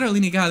 εγώ ξέρω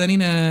ελληνικά, δεν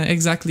είναι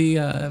exactly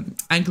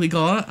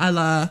αγγλικό,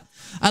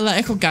 αλλά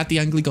έχω κάτι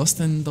αγγλικό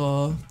στην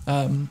το...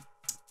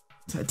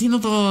 τι είναι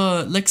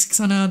το λέξη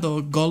ξανά,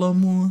 το γκόλο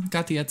μου,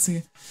 κάτι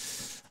έτσι.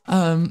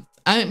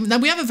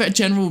 We have a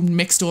general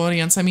mixed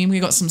audience. I mean, we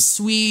got some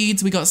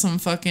Swedes, we got some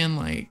fucking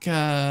like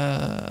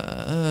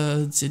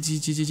what's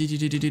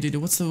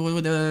the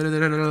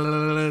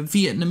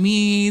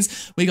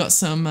Vietnamese, we got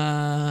some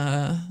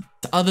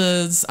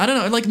others. I don't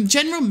know, like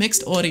general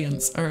mixed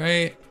audience, all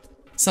right?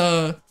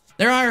 So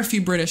there are a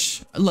few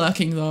British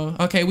lurking though.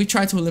 Okay, we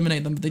tried to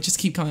eliminate them, but they just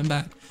keep coming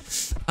back.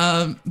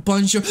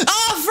 Bonjour.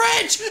 Oh,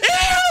 French!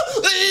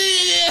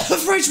 Ew!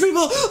 French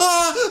people!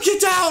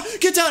 Get down!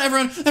 Get down,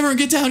 everyone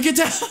get down, get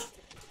down!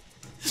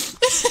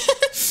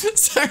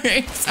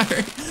 sorry.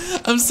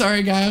 I'm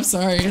sorry, guy, I'm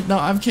sorry. No,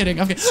 I'm kidding,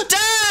 Damn,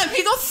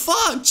 he got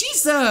fucked,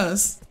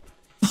 Jesus!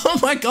 Oh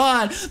my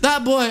God,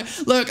 that boy,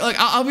 look,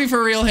 I'll be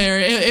for real here.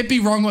 It'd be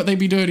wrong what they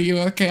be doing to you,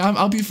 okay?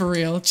 I'll be for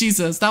real.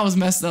 Jesus, that was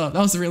messed up. That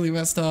was really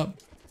messed up.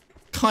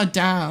 God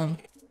damn.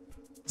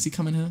 Is he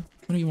coming here?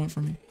 What do you want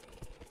from me?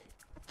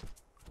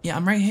 Yeah,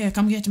 I'm right here.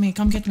 Come get me.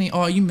 Come get me.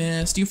 Oh, you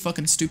missed. You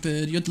fucking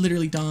stupid. You're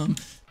literally dumb.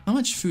 How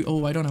much food?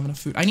 Oh, I don't have enough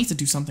food. I need to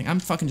do something. I'm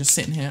fucking just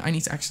sitting here. I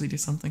need to actually do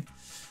something.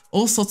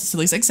 All sorts of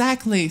sillies.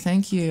 Exactly.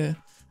 Thank you.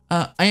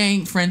 I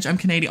ain't French. I'm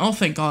Canadian. Oh,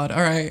 thank God.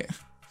 All right.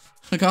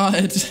 Oh,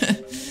 God.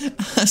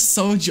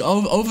 So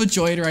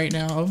overjoyed right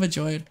now.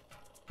 Overjoyed.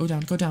 Go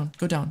down. Go down.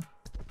 Go down.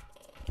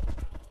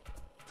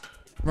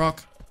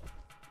 Rock.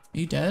 Are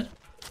you dead?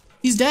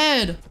 He's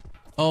dead.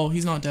 Oh,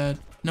 he's not dead.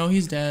 No,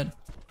 he's dead.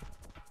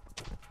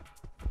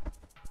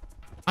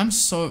 I'm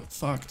so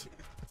fucked.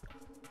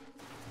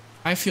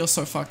 I feel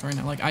so fucked right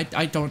now. Like,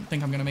 I don't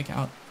think I'm gonna make it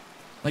out.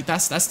 Like,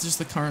 that's just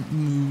the current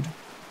mood.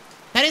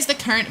 That is the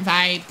current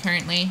vibe,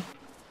 currently.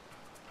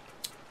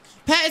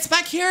 Pet, it's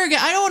back here again.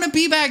 I don't want to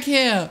be back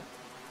here.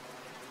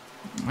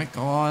 Oh my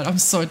God, I'm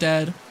so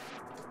dead.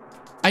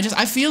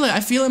 I feel it. I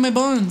feel it in my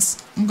bones.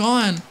 I'm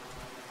gone.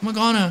 I'm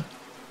gonna.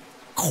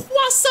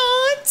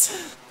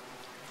 Croissant!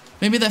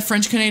 Maybe that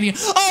French Canadian.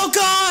 Oh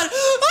God!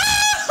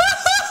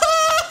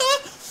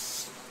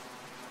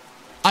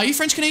 Are you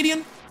French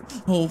Canadian?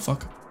 Oh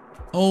fuck.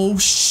 Oh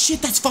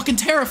shit, that's fucking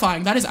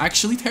terrifying. That is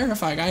actually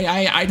terrifying.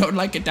 I don't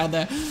like it down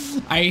there.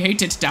 I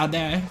hate it down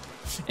there.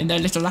 In their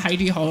little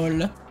hidey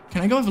hole.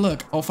 Can I go have a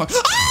look? Oh fuck.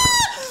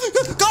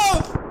 Ah!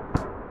 Go!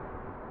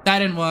 That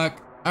didn't work.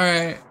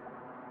 Alright.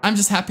 I'm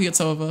just happy it's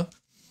over.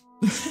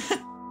 They're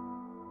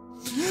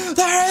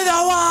in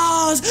the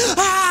walls!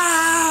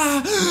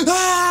 Ah!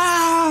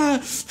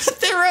 Ah!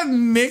 They're a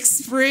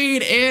mixed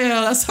breed. Ew,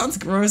 that sounds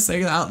gross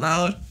saying that out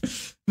loud.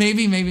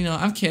 Maybe, maybe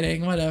not. I'm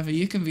kidding. Whatever.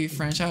 You can be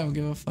French. I don't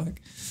give a fuck.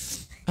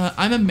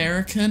 I'm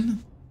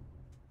American.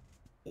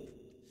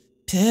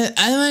 I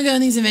don't want to go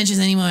on these adventures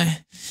anymore.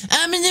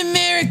 I'm an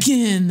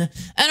American.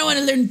 I don't want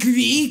to learn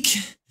Greek.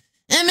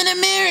 I'm an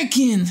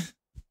American.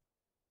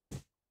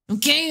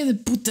 Okay, the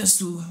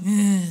putasu.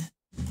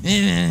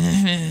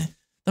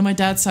 Then my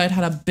dad's side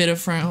had a bit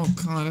of French. Oh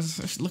God,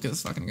 look at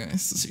this fucking guy.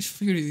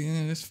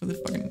 For the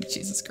fucking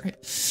Jesus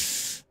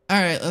Christ.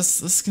 All right,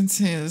 let's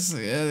continue this.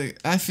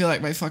 I feel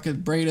like my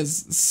fucking brain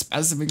is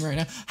spasming right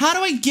now. How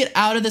do I get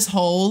out of this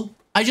hole?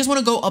 I just want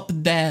to go up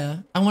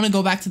there. I want to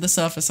go back to the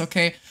surface,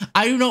 okay?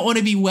 I do not want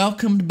to be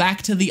welcomed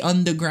back to the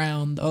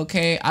underground,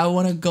 okay? I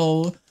want to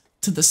go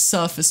to the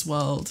surface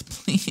world,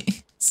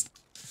 please.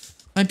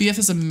 My BF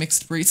is a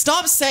mixed breed.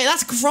 Stop saying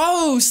that's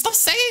gross. Stop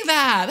saying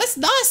that. That's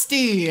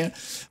nasty.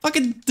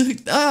 Fucking,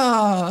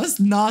 that's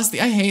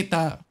nasty. I hate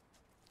that.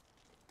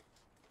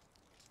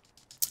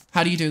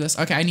 How do you do this?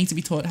 Okay, I need to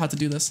be taught how to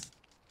do this.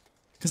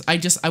 Because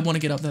I want to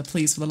get up there,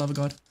 please, for the love of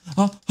God.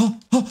 I'm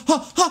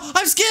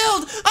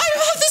skilled! I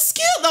have the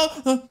skill,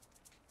 though!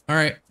 All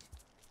right.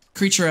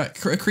 Creature,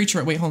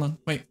 wait, hold on.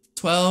 Wait.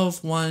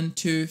 12, 1,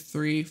 2,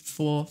 3,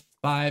 4,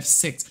 5,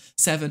 6,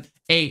 7,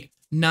 8,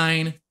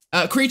 9.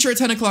 Creature at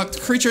 10 o'clock.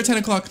 Creature at 10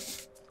 o'clock.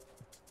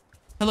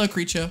 Hello,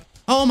 creature.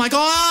 Oh my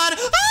God!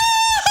 Ah!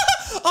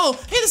 Oh,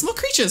 hey, there's more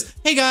creatures.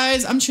 Hey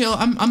guys, I'm chill.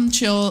 I'm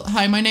chill.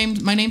 Hi, my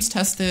name's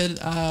Tested.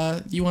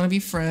 You want to be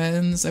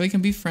friends? We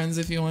can be friends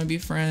if you want to be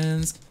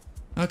friends.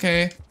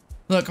 Okay.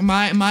 Look,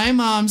 my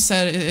mom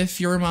said if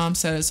your mom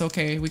said it's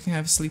okay, we can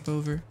have a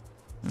sleepover.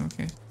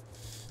 Okay.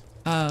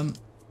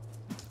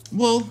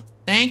 Well,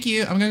 thank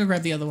you. I'm gonna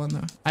grab the other one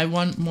though. I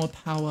want more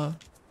power.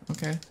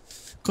 Okay.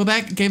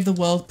 Quebec gave the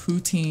world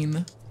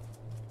poutine.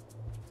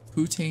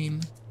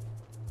 Poutine.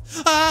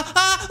 No,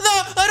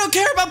 I don't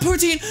care about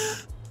poutine.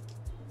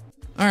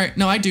 All right,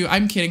 no, I do.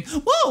 I'm kidding.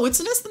 Whoa, it's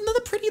another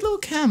pretty little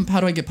camp. How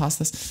do I get past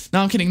this?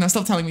 No, I'm kidding. No,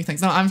 stop telling me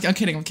things. No, I'm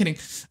kidding. I'm kidding.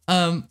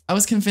 I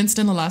was convinced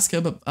in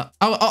Alaska, but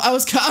I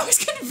was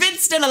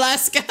convinced in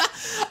Alaska.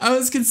 I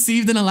was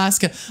conceived in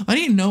Alaska. I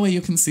didn't know where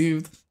you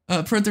conceived.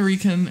 Puerto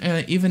Rican.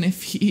 Even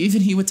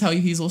he would tell you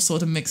he's also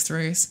sort of mixed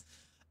race.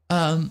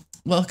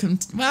 Welcome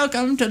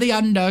to the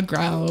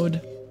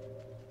underground.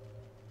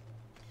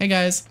 Hey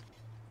guys,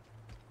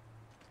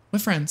 we're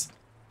friends.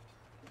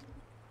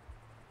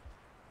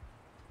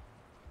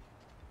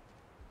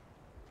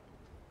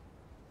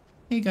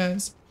 Hey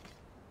guys.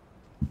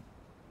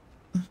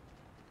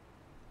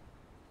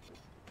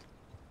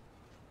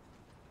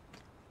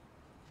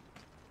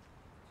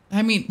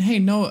 I mean, hey,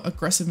 no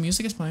aggressive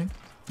music is playing.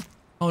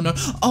 Oh no.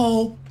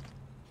 Oh!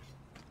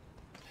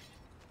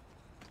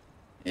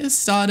 It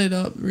started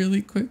up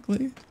really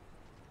quickly.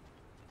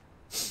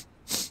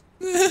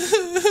 Go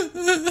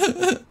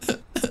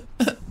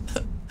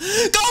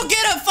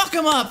get him! Fuck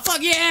him up!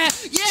 Fuck yeah!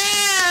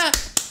 Yeah!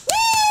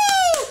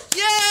 Woo!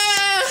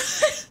 Yeah!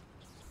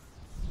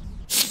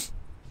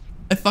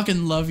 I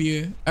fucking love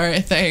you.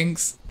 Alright,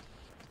 thanks.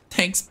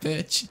 Thanks,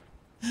 bitch.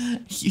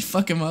 You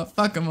fuck him up.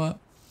 Fuck him up.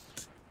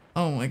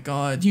 Oh my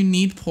God. You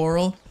need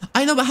Poral?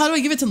 I know, but how do I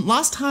give it to them?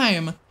 Last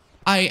time,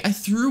 I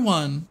threw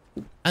one.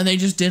 And they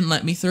just didn't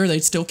let me through. They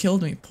still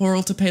killed me.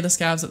 Poral to pay the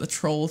scavs at the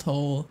troll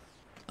hole.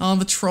 Oh,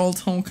 the troll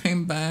hole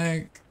came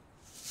back.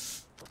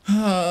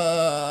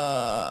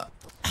 How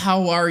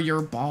are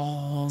your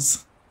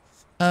balls?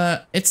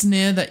 It's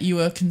near that you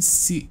were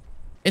conceived.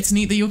 It's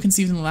neat that you were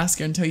conceived in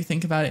Alaska until you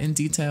think about it in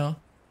detail.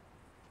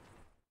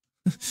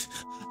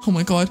 Oh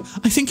my God!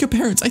 I think your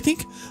parents. I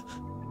think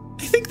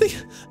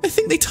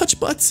they touch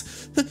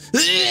butts.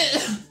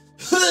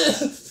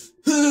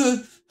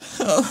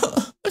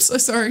 I'm so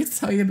sorry to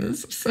tell you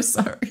this. I'm so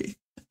sorry.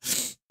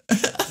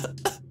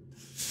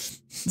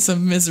 It's a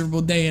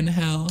miserable day in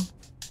hell.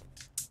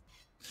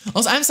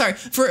 Also, I'm sorry,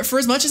 for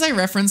as much as I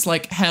reference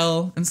like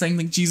hell and saying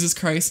like Jesus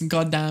Christ and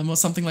goddamn or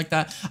something like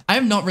that, I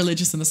am not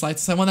religious in the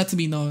slightest. I want that to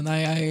be known.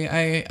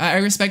 I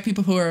respect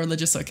people who are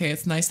religious. Okay,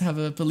 it's nice to have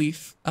a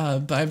belief,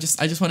 but I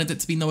just wanted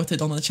it to be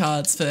noted on the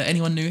charts for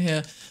anyone new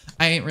here.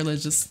 I ain't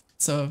religious,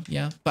 so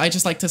yeah. But I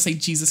just like to say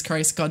Jesus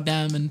Christ,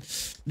 goddamn, and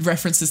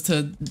references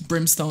to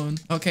brimstone.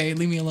 Okay,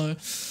 leave me alone.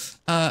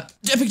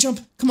 Epic jump.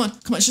 Come on.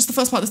 It's just the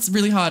first part that's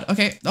really hard.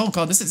 Okay. Oh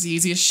god, this is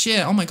easy as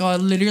shit. Oh my god,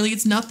 literally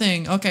it's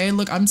nothing. Okay,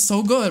 look, I'm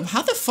so good.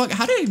 How the fuck,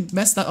 how did I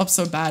mess that up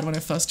so bad when I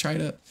first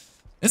tried it?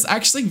 It's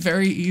actually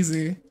very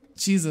easy.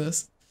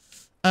 Jesus.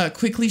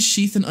 Quickly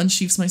sheath and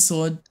unsheaths my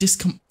sword.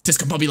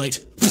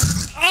 Discombobulate.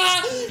 Ah!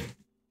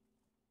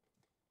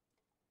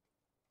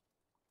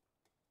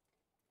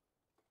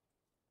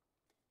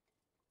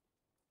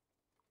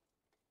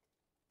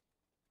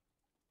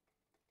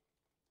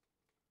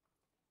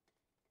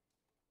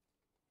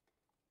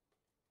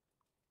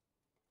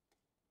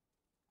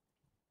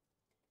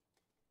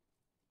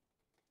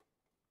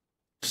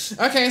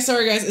 Okay,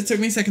 sorry guys, it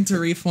took me a second to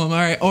reform. All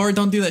right, or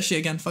don't do that shit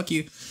again. Fuck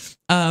you.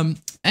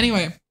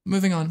 Anyway,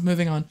 moving on.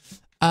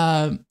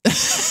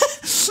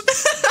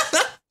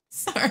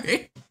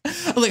 Sorry.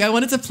 Like I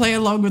wanted to play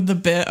along with the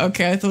bit.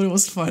 Okay, I thought it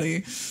was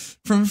funny.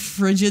 From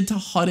frigid to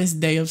hottest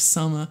day of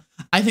summer.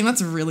 I think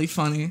that's really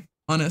funny.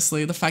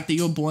 Honestly, the fact that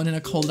you were born in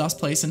a cold ass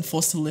place and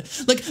forced to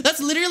live, like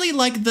that's literally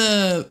like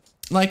the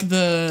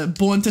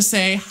born to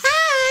say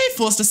hi,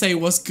 forced to say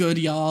what's good,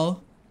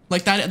 y'all.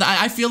 Like that,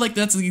 I feel like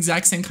that's the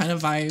exact same kind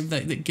of vibe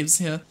that it gives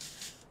here.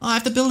 Oh, I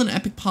have to build an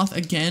epic path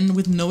again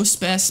with no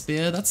spare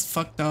spear. That's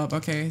fucked up.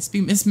 Okay,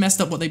 it's messed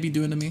up what they be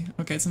doing to me.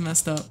 Okay, it's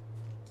messed up.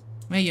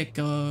 There you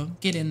go.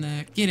 Get in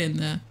there. Get in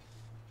there.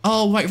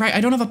 Oh, right. I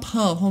don't have a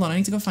pearl. Hold on, I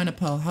need to go find a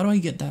pearl. How do I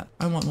get that?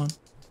 I want one.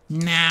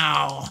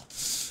 Now.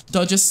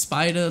 Dodge a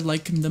spider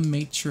like the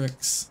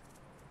Matrix.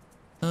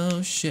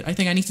 Oh shit, I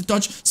think I need to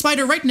dodge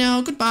spider right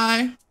now.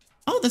 Goodbye.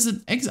 Oh, there's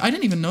an exit. I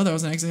didn't even know there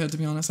was an exit here, to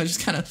be honest. I just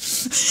kind of,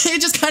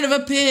 it just kind of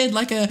appeared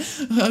like a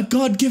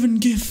God-given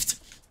gift.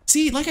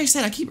 See, like I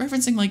said, I keep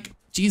referencing like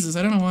Jesus.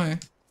 I don't know why.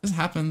 This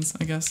happens,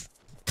 I guess.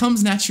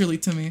 Comes naturally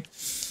to me.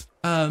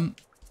 No,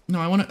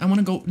 I want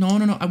to go.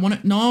 No. I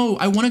want to. Oh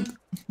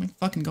my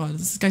fucking God,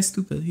 this guy's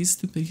stupid. He's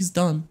stupid. He's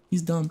dumb.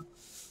 He's dumb.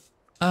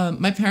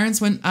 My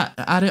parents went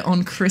at it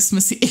on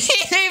Christmas Eve,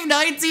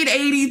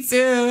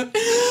 1982.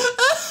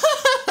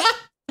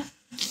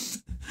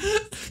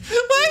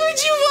 Why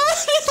would you want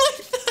it like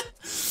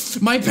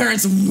that? My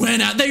parents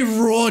went out, they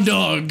raw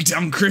dogged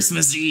on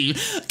Christmas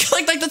Eve.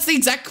 Like that's the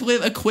exact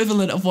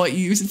equivalent of what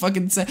you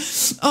fucking say.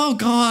 Oh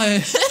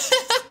god.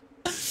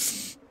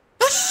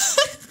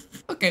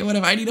 Okay,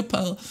 whatever, I need a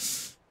pearl.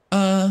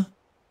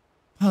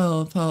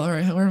 Pearl,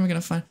 alright, where am I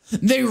gonna find?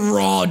 They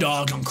raw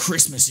dogged on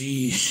Christmas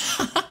Eve.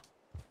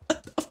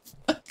 What the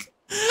fuck?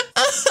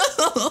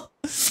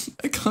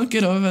 I can't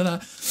get over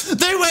that.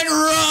 They went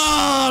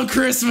raw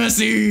Christmas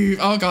Eve.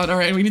 Oh god, all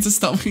right, we need to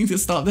stop.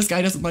 This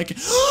guy doesn't like it.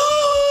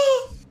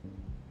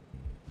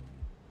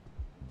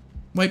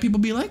 White people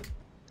be like?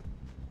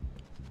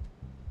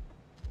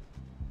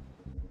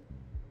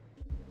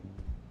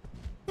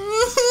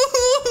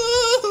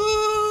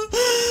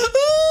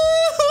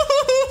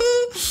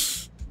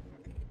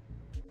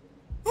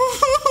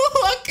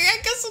 Okay, I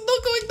guess I'm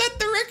not going that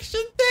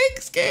direction.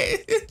 Thanks,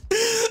 guys.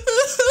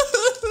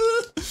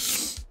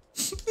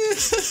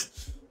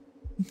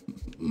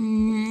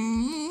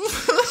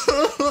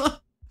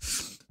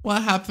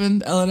 What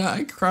happened, Elena?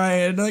 I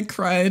cried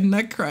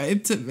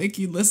to make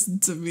you listen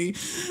to me.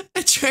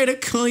 I try to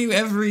call you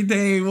every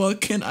day.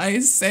 What can I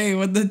say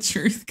when the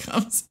truth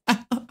comes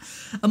out?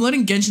 I'm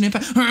letting Genshin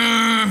Impact.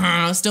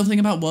 Still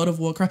thinking about World of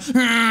Warcraft.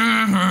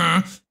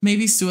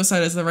 Maybe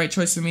suicide is the right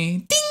choice for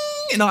me.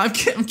 Ding! No, I'm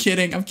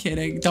kidding.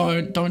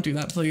 Don't do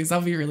that, please.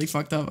 That'll be really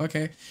fucked up.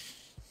 Okay.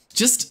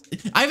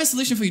 I have a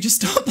solution for you.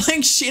 Just stop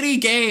playing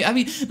shitty games. I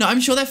mean, no, I'm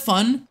sure they're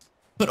fun,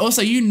 but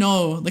also you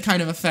know the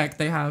kind of effect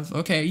they have,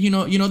 okay? You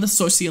know the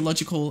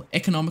sociological,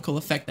 economical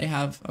effect they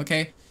have,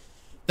 okay?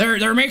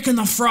 They're making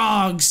the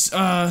frogs,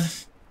 they're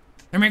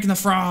making the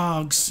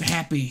frogs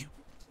happy.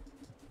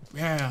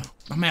 Yeah,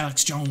 I'm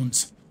Alex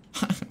Jones.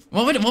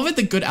 What would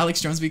the good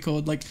Alex Jones be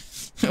called? Like,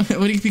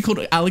 would he be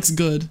called Alex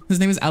Good? His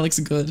name is Alex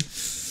Good.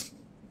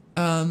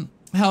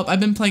 Help, I've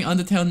been playing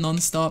Undertale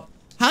non-stop.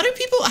 How do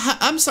people,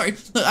 I'm sorry,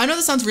 look, I know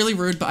this sounds really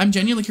rude, but I'm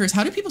genuinely curious,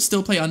 how do people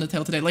still play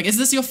Undertale today? Like, is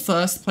this your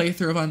first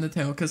playthrough of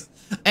Undertale? Because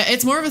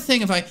it's more of a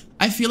thing if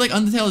I feel like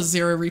Undertale is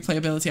 0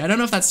 replayability. I don't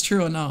know if that's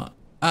true or not.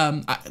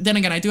 Then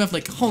again, I do have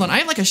like, hold on, I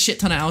have like a shit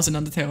ton of hours in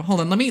Undertale. Hold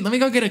on, let me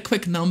go get a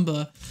quick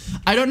number.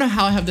 I don't know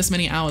how I have this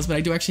many hours, but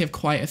I do actually have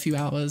quite a few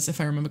hours, if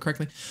I remember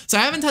correctly. So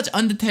I haven't touched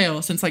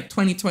Undertale since like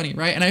 2020,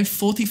 right? And I have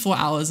 44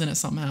 hours in it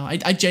somehow.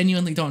 I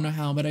genuinely don't know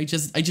how, but I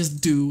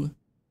just do.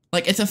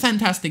 Like, it's a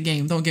fantastic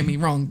game, don't get me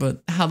wrong,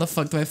 but how the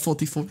fuck do I have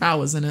 44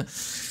 hours in it?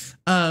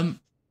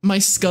 My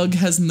Scug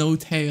has no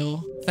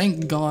tail.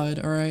 Thank God,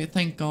 alright?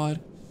 Thank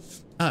God.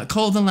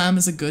 Call of the Lamb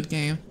is a good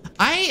game.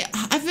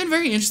 I've been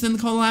very interested in the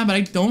Call of the Lamb, but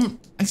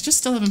I just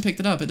still haven't picked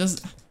it up. It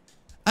does,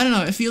 I don't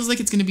know, it feels like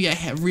it's gonna be a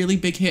really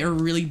big hit or a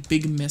really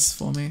big miss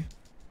for me.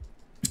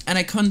 And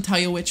I couldn't tell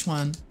you which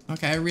one.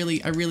 Okay, I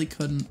really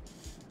couldn't.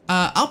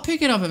 I'll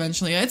pick it up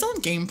eventually. It's on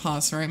Game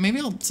Pass, right? Maybe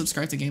I'll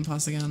subscribe to Game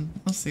Pass again.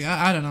 I'll see.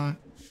 I don't know.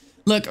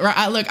 Look,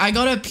 I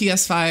got a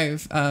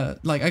PS5.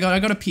 I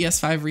got a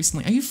PS5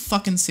 recently. Are you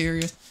fucking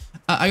serious?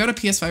 I got a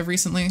PS5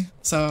 recently,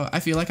 so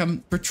I feel like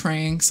I'm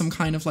betraying some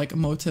kind of like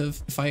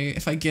motive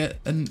if I get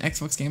an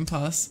Xbox Game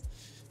Pass.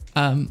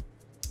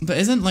 But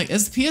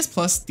is PS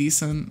Plus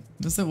decent?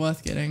 Is it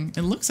worth getting?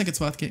 It looks like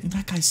it's worth getting.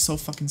 That guy's so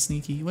fucking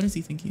sneaky. What does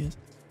he think he is?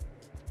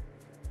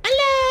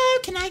 Hello,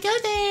 can I go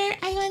there?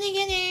 I want to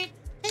get there.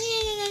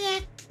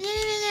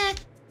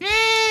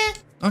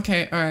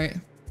 Okay, alright.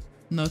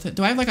 Noted.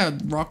 Do I have like a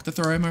rock to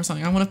throw him or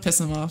something? I want to piss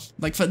him off.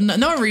 Like for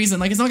no reason.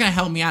 Like it's not gonna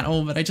help me at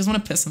all, but I just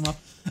want to piss him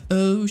off.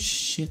 Oh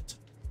shit.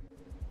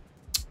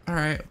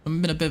 Alright,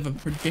 I'm in a bit of a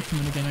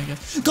predicament again, I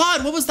guess.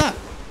 God, what was that?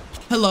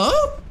 Hello?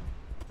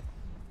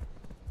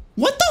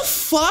 What the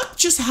fuck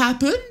just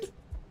happened?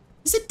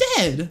 Is it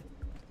dead?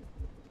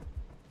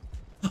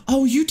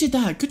 Oh, you did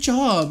that. Good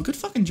job. Good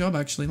fucking job,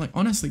 actually. Like,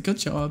 honestly, good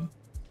job.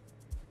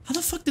 How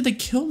the fuck did they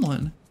kill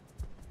one?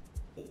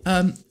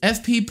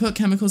 FP put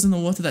chemicals in the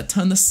water that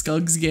turn the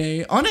Skugs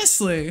gay.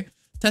 Honestly.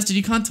 Tested,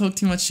 you can't talk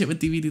too much shit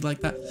with DVD like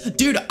that.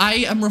 Dude, I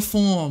am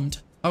reformed.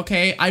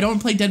 Okay? I don't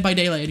play Dead by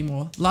Daylight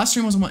anymore. Last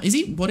stream was a one.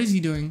 What is he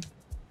doing?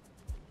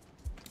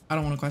 I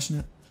don't want to question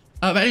it.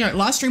 But anyway,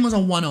 last stream was a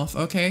one-off,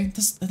 okay?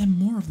 There are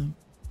more of them.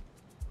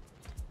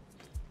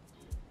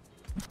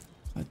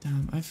 God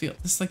damn, I feel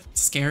this is like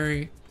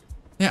scary.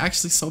 They're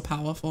actually so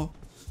powerful.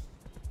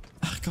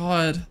 Oh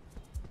god.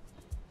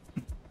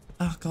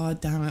 Oh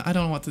god damn it. I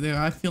don't know what to do.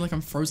 I feel like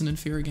I'm frozen in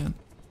fear again.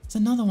 There's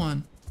another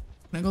one.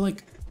 Can I go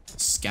like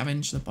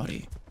scavenge the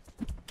body?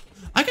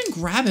 I can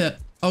grab it.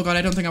 Oh god,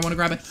 I don't think I want to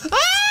grab it.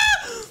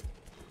 Ah!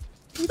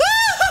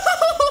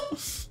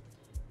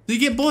 Did he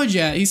get bored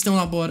yet? He's still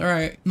not bored.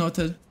 Alright,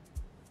 noted.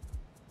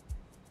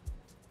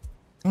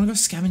 I want to go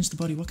scavenge the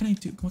body. What can I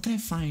do? What can I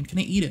find? Can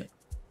I eat it?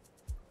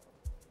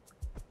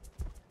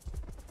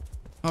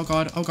 Oh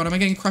god, am I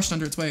getting crushed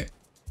under its weight?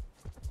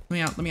 Let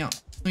me out, let me out,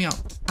 let me out.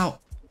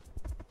 Out.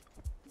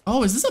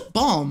 Oh, is this a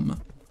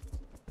bomb?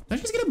 Did I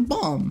just get a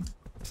bomb?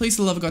 Please,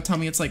 for the love of God, tell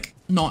me it's like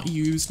not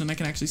used and I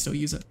can actually still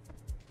use it.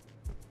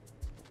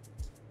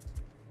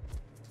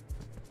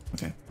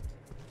 Okay.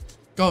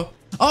 Go.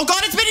 Oh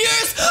god, it's been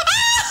used! Ah!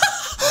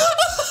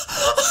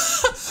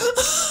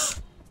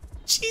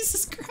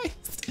 Jesus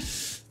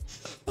Christ.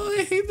 Oh,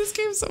 I hate this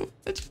game so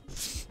much.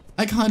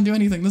 I can't do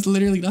anything. There's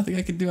literally nothing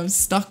I can do. I'm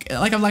stuck.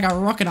 Like I'm like a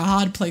rock in a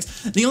hard place.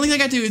 The only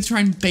thing I do is try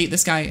and bait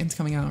this guy into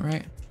coming out,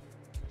 right?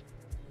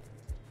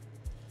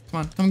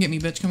 Come on, come get me,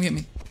 bitch. Come get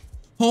me.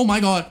 Oh my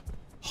god.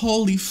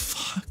 Holy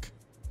fuck.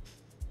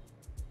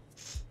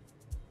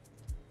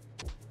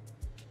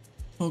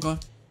 Oh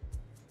god.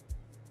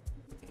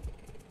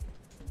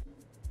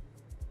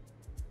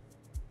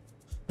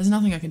 There's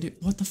nothing I can do.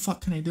 What the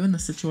fuck can I do in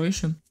this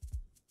situation?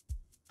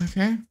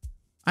 Okay.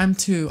 I'm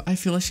 2. I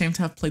feel ashamed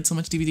to have played so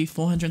much DVD.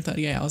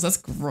 438 hours. That's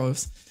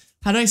gross.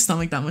 How do I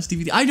stomach that much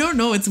DVD? I don't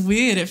know. It's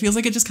weird. It feels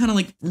like it just kind of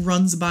like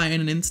runs by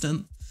in an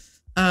instant.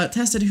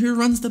 Tested. Who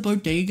runs the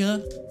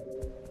bodega?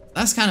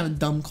 That's kind of a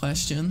dumb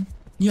question.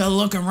 You're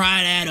looking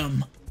right at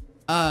him.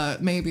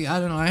 Maybe. I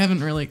don't know. I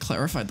haven't really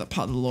clarified that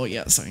part of the law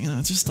yet. So, you know,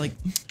 it's just like,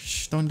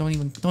 shh, don't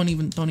even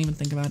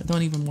think about it.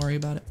 Don't even worry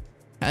about it.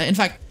 In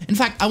fact,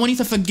 I want you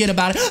to forget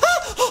about it.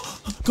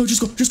 Go,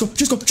 just go.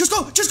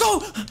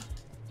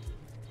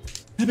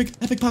 Epic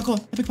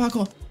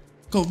parkour.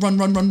 Go,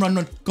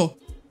 run. Go.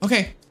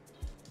 Okay.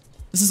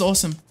 This is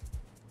awesome.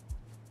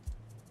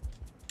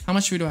 How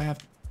much food do I have?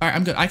 All right,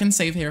 I'm good. I can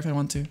save here if I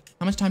want to.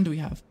 How much time do we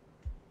have?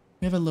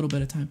 We have a little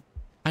bit of time.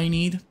 I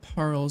need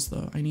pearls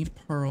though. I need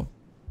pearl.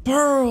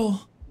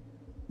 Pearl!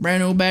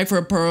 Brand new bag for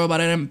a pearl,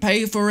 but I didn't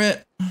pay for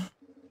it. I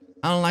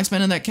don't like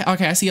spending that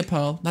okay, I see a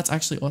pearl. That's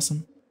actually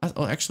awesome. That's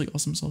actually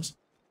awesome sauce.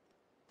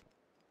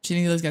 Just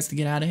need those guys to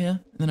get out of here,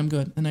 and then I'm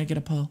good. And I get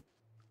a pearl.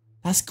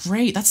 That's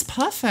great. That's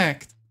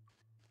perfect.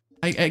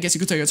 I guess you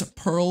could say it's a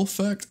pearl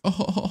fact.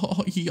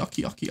 Oh,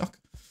 yuck.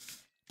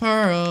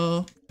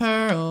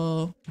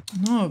 Pearl.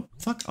 No,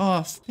 fuck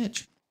off,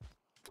 bitch.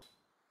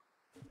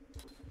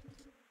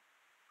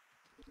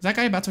 Is that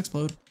guy about to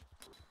explode?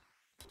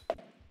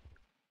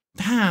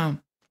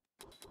 Damn.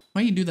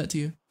 Why you do that to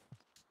you?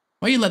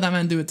 Why you let that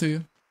man do it to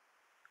you?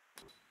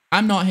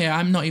 I'm not here.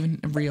 I'm not even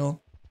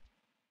real.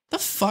 The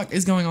fuck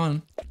is going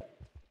on?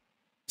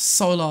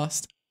 So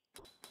lost.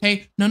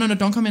 Hey, no,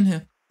 don't come in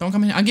here. Don't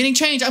come in here. I'm getting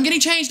changed.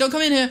 Don't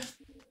come in here.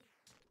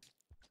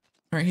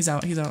 All right, he's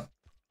out.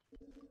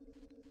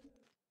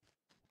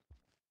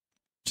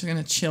 Just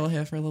gonna chill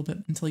here for a little bit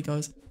until he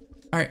goes.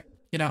 All right,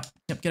 get out.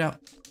 Yep, get out.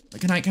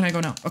 Can I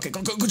go now? Okay,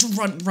 go,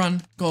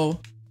 run, go.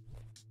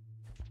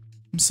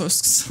 I'm so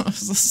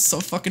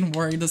fucking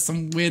worried that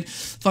some weird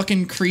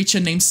fucking creature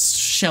named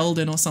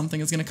Sheldon or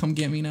something is gonna come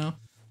get me now.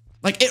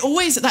 Like it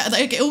always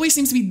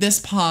seems to be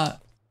this part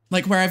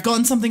Like where I've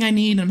gotten something I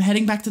need and I'm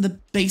heading back to the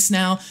base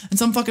now and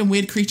some fucking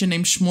weird creature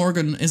named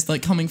Schmorgan is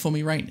like coming for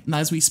me right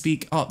as we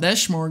speak. Oh,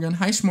 there's Schmorgan.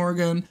 Hi,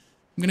 Schmorgan.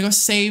 I'm gonna go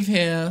save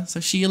here. So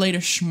see you later,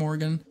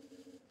 Schmorgan.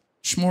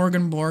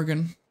 Schmorgan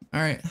Borgan.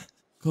 Alright.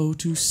 Go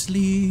to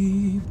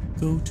sleep.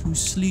 Go to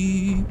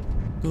sleep.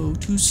 Go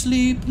to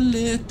sleep,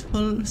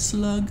 little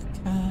slug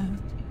cat.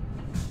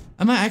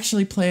 I might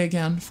actually play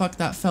again. Fuck,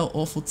 that felt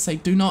awful to say.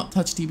 Do not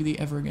touch DBD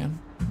ever again.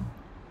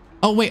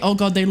 Oh wait, oh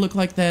god, they look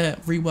like they're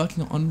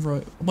reworking on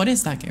road. What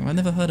is that game? I've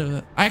never heard of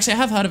it. Actually, I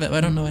have heard of it, but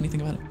I don't know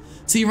anything about it.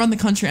 So you run the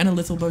country and a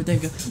little boat. There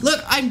you go.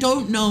 Look, I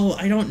don't know.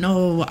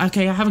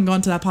 Okay, I haven't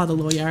gone to that part of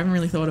the lore yet. I haven't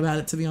really thought about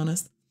it, to be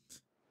honest.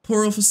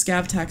 Poral for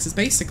scav taxes,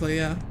 basically,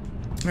 yeah.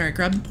 Alright,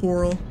 grab the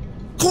poral.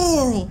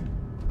 Coral!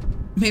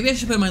 Maybe I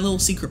should put it in my little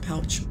secret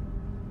pouch.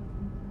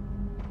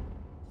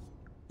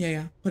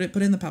 Yeah. Put it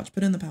in the pouch.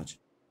 Put it in the pouch.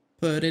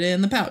 Put it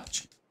in the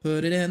pouch.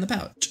 Put it in the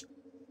pouch.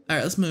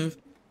 Alright, let's move.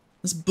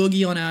 Let's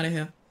boogie on out of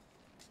here.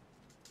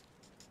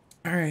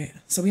 Alright,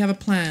 so we have a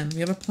plan. We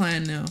have a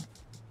plan now.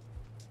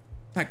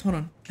 In fact, hold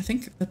on. I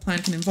think the plan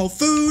can involve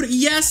food.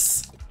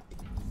 Yes!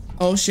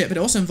 Oh shit, but it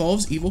also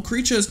involves evil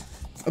creatures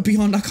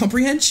beyond our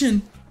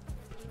comprehension.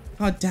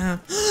 God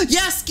damn.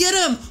 Yes, get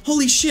him!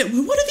 Holy shit,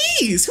 what are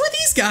these? Who are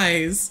these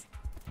guys?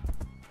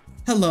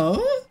 Hello?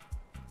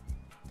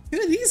 Who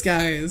are these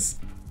guys?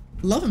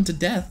 Love them to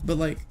death, but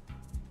like...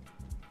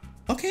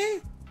 Okay.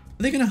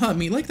 Are they gonna hurt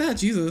me like that?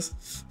 Jesus.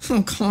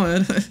 Oh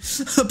god.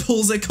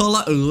 Pulls a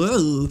collar.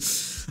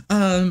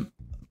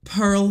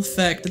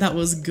 Perfect. That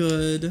was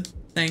good.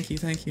 Thank you,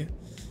 thank you.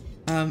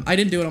 I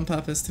didn't do it on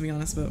purpose, to be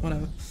honest, but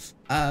whatever.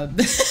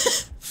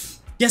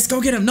 Yes,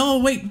 go get him. No,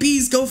 wait,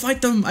 bees, go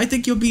fight them. I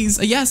think you're bees.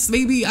 Yes,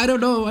 maybe. I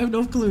don't know. I have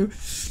no clue.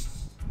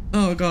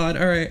 Oh god,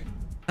 alright.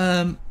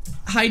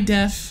 Hi,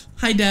 Def.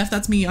 Hi, Def.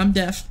 That's me. I'm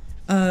Def.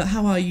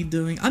 How are you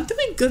doing? I'm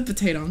doing good,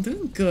 Potato. I'm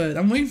doing good.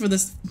 I'm waiting for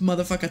this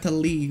motherfucker to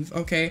leave,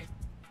 okay?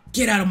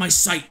 Get out of my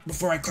sight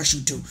before I crush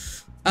you too.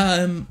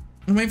 I'm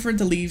waiting for him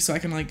to leave so I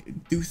can, like,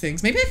 do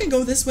things. Maybe I can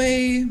go this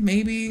way.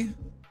 Maybe.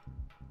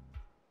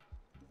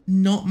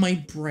 Not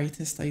my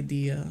brightest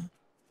idea.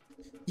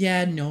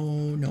 Yeah,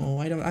 no.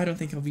 I don't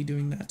think I'll be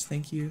doing that.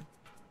 Thank you.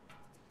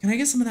 Can I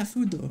get some of that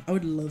food, though? I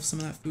would love some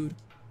of that food.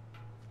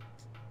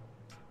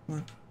 Come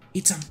on.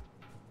 Eat some.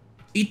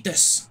 Eat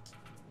this.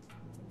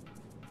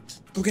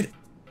 Go get it.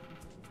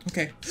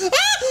 Okay.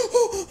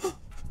 Ah!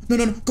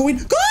 No. Go in.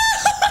 Go!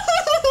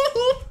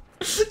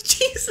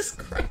 Jesus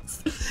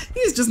Christ.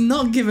 He's just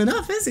not giving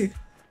up, is he?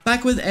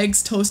 Back with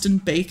eggs, toast,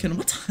 and bacon.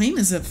 What time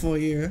is it for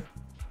you?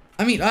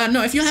 I mean,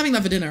 no, if you're having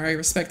that for dinner, I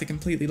respect it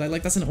completely.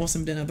 Like that's an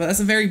awesome dinner, but that's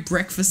a very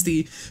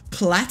breakfasty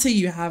platter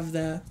you have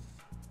there.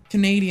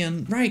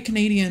 Canadian. Right,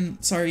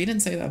 Canadian. Sorry, you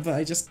didn't say that, but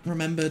I just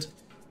remembered.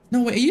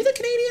 No, wait, are you the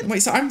Canadian?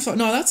 Wait, so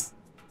no, that's...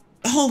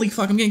 Holy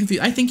fuck, I'm getting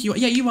confused. I think you...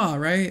 Yeah, you are,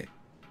 right?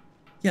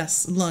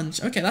 Yes,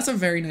 lunch. Okay, that's a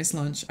very nice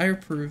lunch. I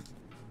approve.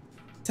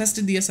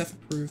 Tested DSF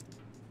approved.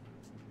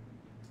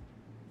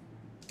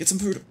 Get some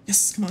food.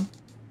 Yes, come on.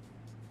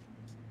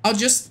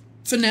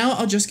 For now,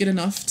 I'll just get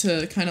enough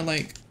to kind of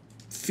like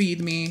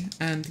feed me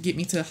and get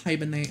me to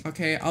hibernate,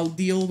 okay? I'll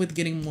deal with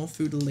getting more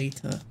food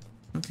later,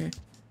 okay?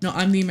 No,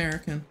 I'm the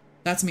American.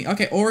 That's me.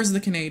 Okay, or is the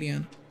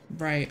Canadian.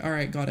 Right,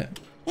 alright, got it.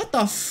 What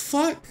the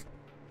fuck?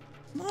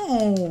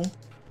 No.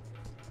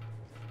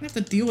 I have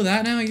to deal with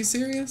that now, are you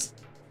serious?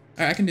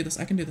 Alright, I can do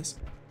this,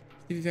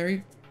 Be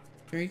very,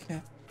 very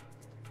careful.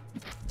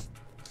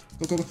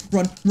 Go.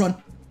 Run.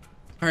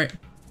 Alright,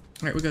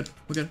 we're good.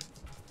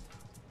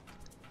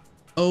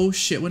 Oh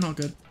shit, we're not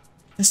good.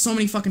 There's so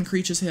many fucking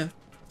creatures here.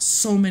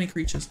 So many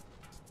creatures.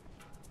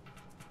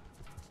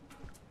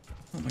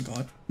 Oh my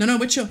god. No,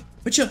 we're chill.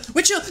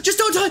 Just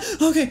don't die.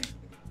 Okay.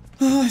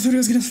 Oh, I thought he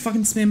was gonna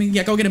fucking spam me.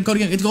 Yeah, go get him.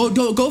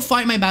 Go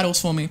fight my battles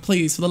for me,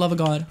 please, for the love of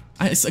God.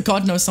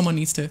 God knows someone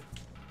needs to.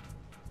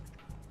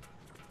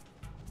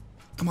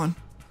 Come on.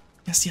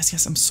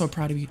 Yes. I'm so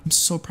proud of you.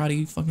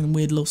 You fucking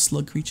weird little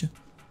slug creature.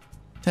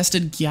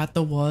 Tested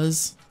Gyatha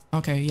was.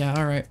 Okay, yeah,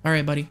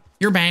 alright, buddy.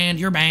 You're banned.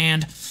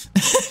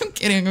 I'm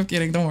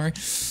kidding, don't worry.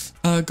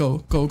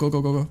 Go.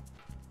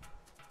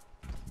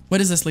 Where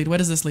does this lead?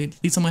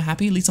 Lead somewhere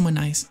happy? Lead somewhere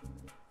nice.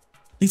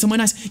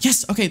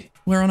 Yes, okay,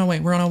 we're on our way.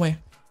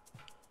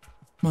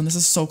 Come on, this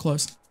is so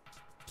close.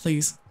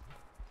 Please.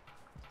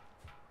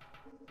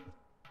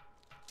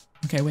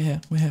 Okay, we're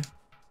here.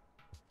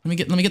 Let me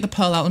get the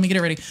pearl out, let me get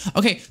it ready.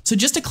 Okay, so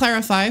just to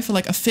clarify, for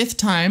like a 5th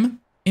time,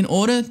 in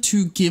order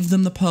to give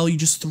them the pearl, you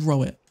just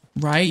throw it,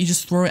 right? You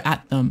just throw it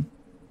at them.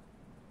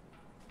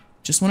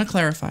 Just want to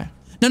clarify.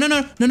 No,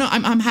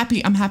 I'm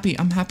happy,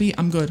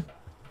 I'm good.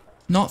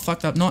 Not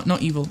fucked up,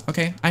 not evil,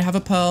 okay? I have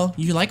a pearl.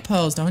 You like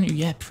pearls, don't you?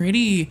 Yeah,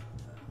 pretty.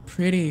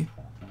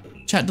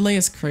 Chat delay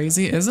is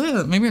crazy, is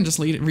it? Maybe I'm just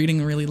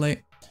reading really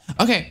late.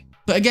 Okay,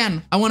 but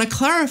again, I want to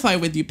clarify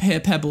with you,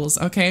 Pebbles,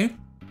 okay?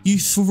 You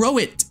throw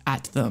it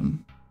at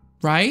them,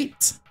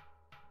 right?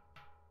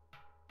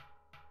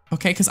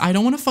 Okay, because I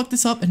don't want to fuck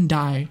this up and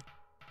die.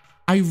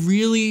 I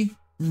really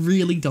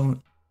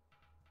don't.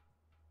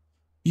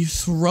 You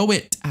throw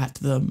it at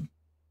them.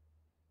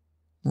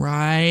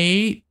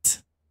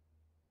 Right.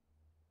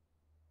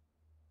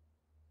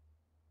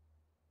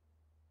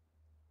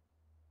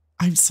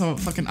 I'm sorry.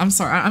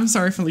 I'm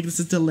sorry for like this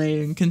is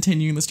delaying,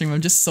 continuing the stream.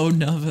 I'm just so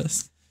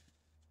nervous.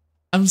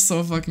 I'm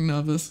so fucking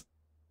nervous.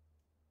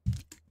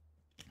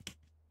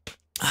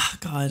 Ah,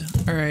 God.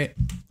 All right.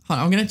 Hold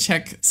on, I'm gonna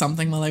check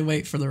something while I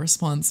wait for the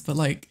response, but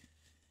like,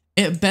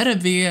 it better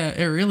be,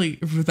 it really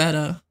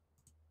better.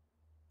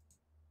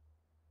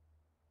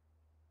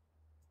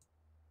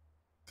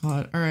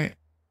 God, all right.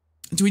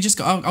 Do we just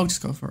go? I'll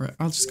just go for it.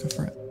 I'll just go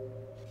for it.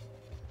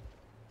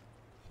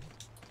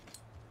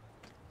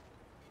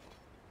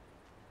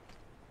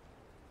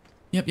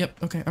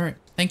 Yep. Okay, all right.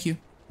 Thank you.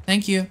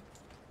 Thank you.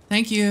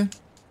 Thank you.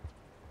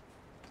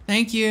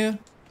 Thank you.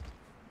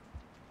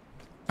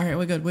 All right,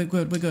 we're good. We're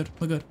good. We're good.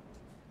 We're good.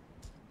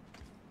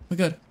 We're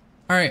good.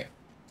 All right.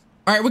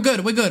 All right, we're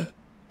good. We're good.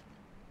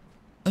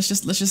 Let's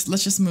just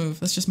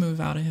move. Let's just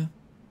move out of here.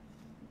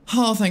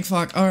 Oh, thank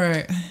fuck. All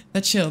right.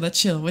 That's chill. That's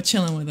chill. We're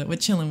chilling with it. We're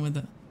chilling with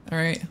it. All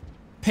right.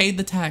 Paid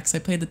the tax. I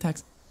paid the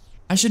tax.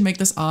 I should make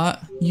this art.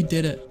 You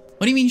did it.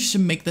 What do you mean you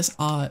should make this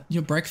art?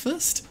 Your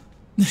breakfast?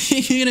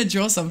 You're gonna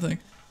draw something.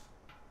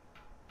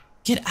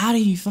 Get out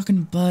of here, you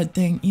fucking bird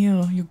thing.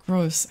 Ew, you're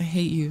gross. I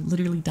hate you.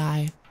 Literally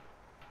die.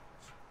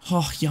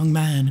 Oh, young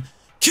man.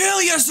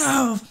 Kill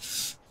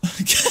yourself!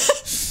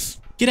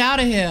 Get out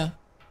of here.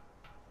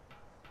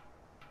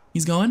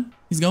 He's going?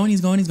 He's going,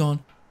 he's going, he's going.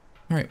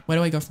 Alright, where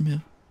do I go from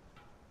here?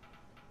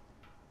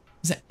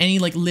 Is there any,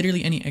 like,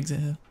 literally any exit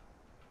here?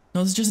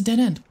 No, this is just a dead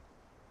end.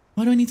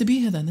 Why do I need to be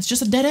here then? It's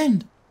just a dead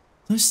end.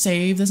 There's no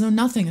save, there's no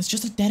nothing. It's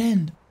just a dead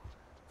end.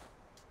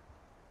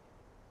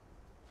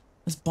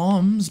 There's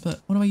bombs,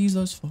 but what do I use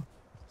those for?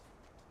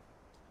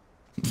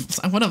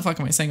 What the fuck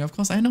am I saying? Of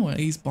course I know what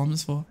I use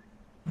bombs for.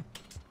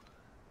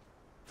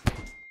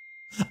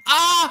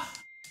 Ah!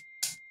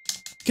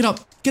 Get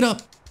up, get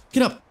up,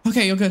 get up.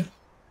 Okay, you're good.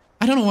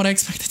 I don't know what I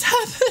expected to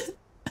happen.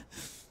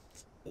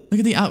 Look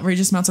at the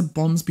outrageous amounts of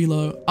bombs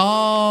below.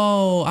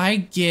 Oh, I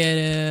get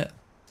it.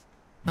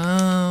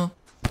 Oh.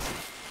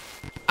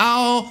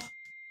 Ow.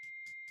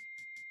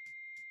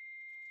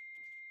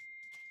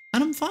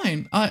 And I'm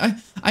fine.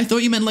 I thought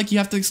you meant like you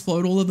have to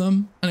explode all of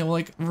them and it will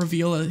like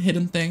reveal a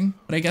hidden thing,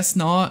 but I guess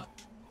not.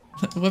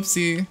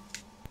 Whoopsie.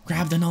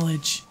 Grab the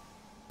knowledge.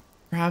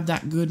 Grab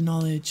that good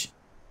knowledge.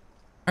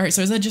 All right,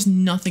 so is there just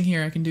nothing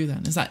here I can do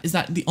then? Is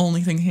that the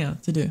only thing here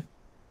to do?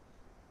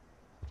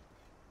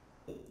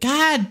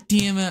 God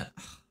damn it.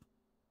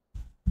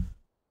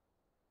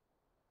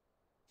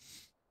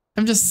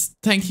 I'm just,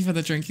 thank you for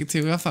the drinking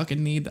too. I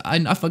fucking need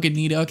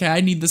it, okay?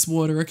 I need this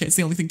water, okay? It's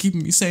the only thing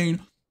keeping me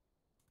sane.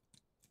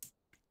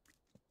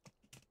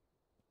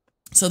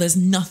 So there's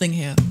nothing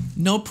here.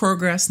 No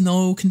progress,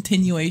 no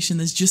continuation.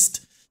 There's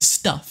just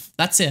stuff.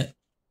 That's it.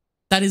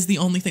 That is the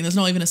only thing. There's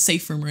not even a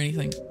safe room or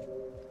anything.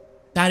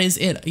 That is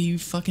it. Are you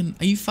fucking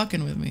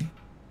with me?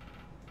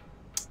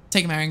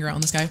 Take my anger out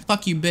on this guy.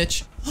 Fuck you,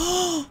 bitch.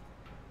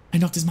 I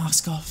knocked his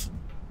mask off.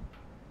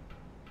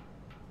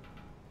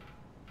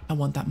 I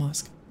want that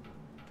mask.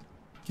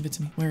 Give it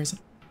to me. Where is it?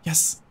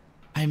 Yes.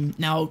 I'm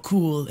now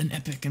cool and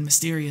epic and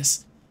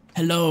mysterious.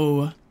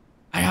 Hello.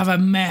 I have a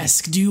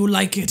mask. Do you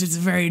like it? It's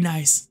very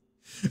nice.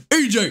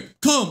 AJ,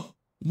 come!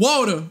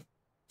 Water!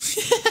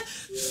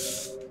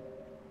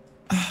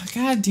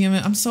 God damn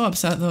it. I'm so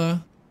upset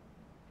though.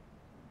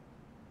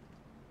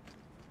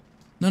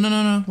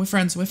 No. We're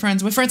friends. We're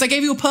friends. We're friends. I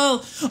gave you a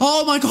pearl.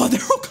 Oh my god,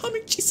 they're all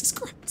coming. Jesus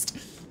Christ.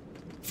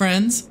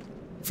 Friends.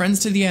 Friends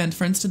to the end.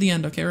 Friends to the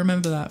end. Okay,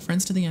 remember that.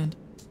 Friends to the end.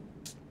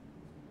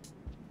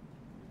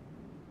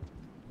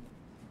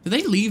 Did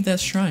they leave their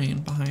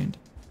shrine behind?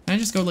 Can I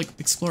just go, like,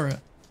 explore it?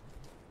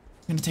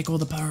 I'm gonna take all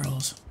the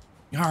pearls.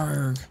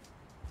 Yarg.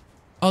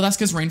 Oh, that's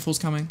because rainfall's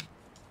coming.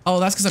 Oh,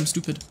 that's because I'm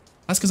stupid.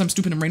 That's because I'm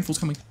stupid and rainfall's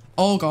coming.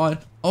 Oh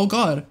god. Oh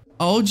god.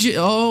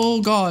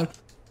 Oh god.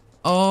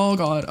 Oh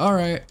god.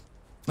 Alright.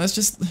 Let's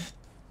just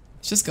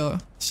go.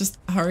 Let's just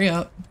hurry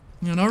up.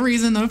 No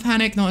reason, no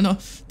panic. No.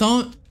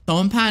 Don't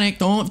panic.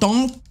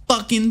 Don't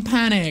fucking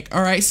panic.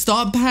 Alright,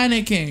 stop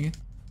panicking.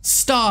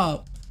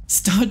 Stop.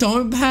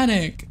 Don't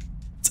panic.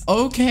 It's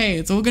okay.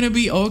 It's all gonna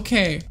be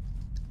okay.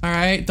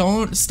 Alright,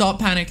 don't stop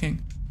panicking.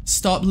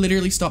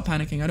 Literally stop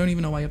panicking. I don't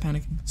even know why you're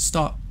panicking.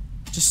 Stop.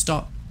 Just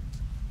stop.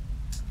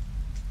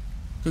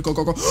 Go. No,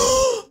 go sleep.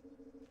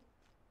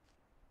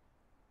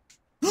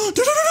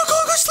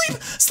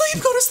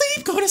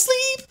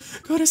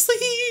 Go to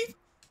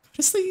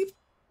sleep.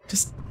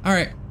 Just,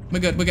 alright. We're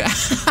good.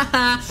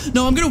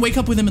 No, I'm gonna wake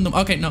up with him in the,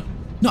 okay, no.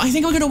 No, I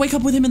think I'm gonna wake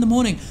up with him in the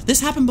morning. This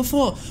happened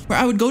before, where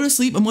I would go to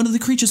sleep and one of the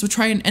creatures would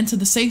try and enter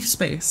the safe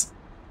space.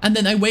 And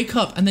then I wake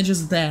up and they're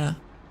just there.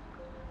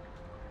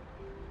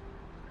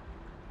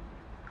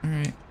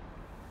 Alright.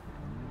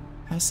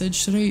 Passage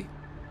straight.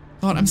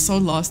 God, I'm so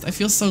lost. I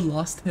feel so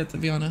lost here, to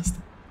be honest.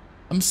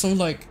 I'm so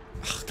like,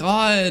 oh,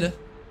 God.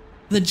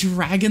 The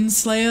Dragon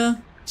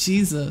Slayer?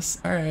 Jesus.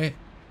 Alright.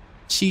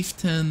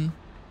 Chieftain.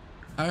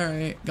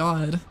 Alright,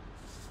 God.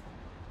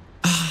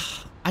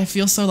 I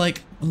feel so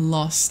like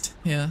lost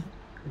here.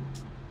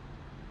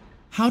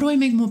 How do I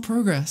make more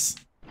progress?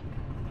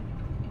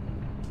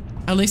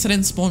 At least I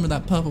didn't spawn with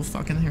that purple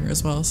fucking here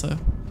as well, so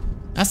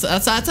that's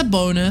a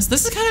bonus.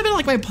 This has kind of been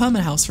like my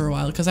permanent house for a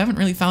while because I haven't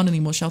really found any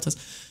more shelters.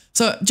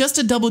 So just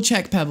to double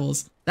check,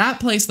 Pebbles, that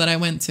place that I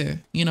went to,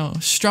 you know,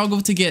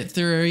 struggled to get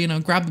through, you know,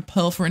 grab the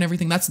pearl for it and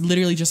everything. That's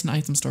literally just an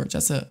item storage.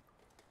 That's it.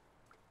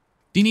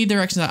 Do you need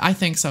directions? I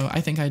think so.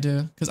 I think I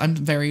do because I'm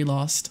very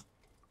lost.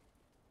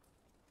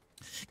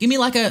 Give me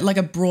like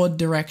a broad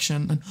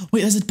direction. And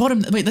wait, there's a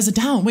bottom. Wait, there's a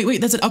down. Wait,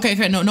 there's a okay.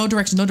 No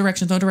directions. No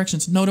directions. No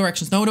directions. No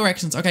directions. No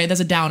directions. Okay, there's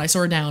a down. I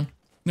saw a down. I'm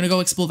gonna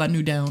go explore that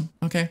new down.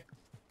 Okay.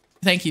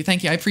 Thank you.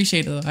 I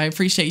appreciate it. I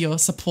appreciate your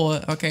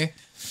support. Okay.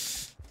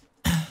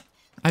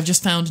 I've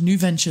just found new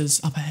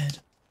ventures up ahead.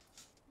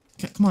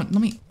 Okay, come on.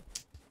 Let me.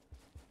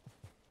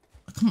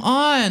 Come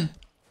on.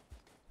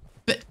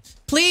 But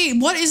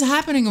please, what is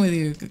happening with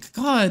you?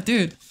 God,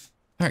 dude.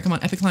 All right, come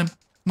on. Epic climb.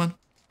 Come on.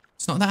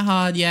 It's not that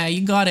hard. Yeah,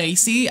 you got it. You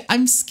see,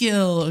 I'm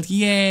skilled.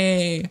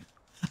 Yay.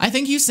 I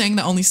think you saying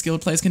that only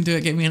skilled players can do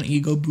it gave me an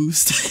ego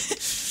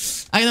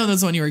boost. I know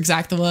those weren't your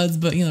exact words,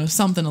 but you know,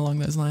 something along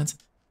those lines.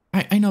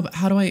 I know, but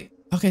how do I?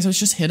 Okay, so it's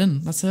just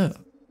hidden. That's it.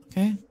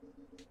 Okay.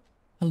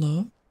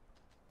 Hello.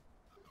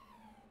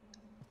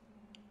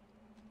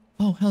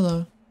 Oh,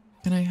 hello.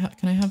 Can I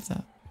have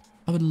that?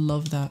 I would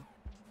love that.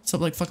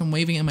 Stop like fucking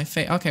waving it in my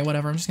face. Okay,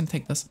 whatever. I'm just gonna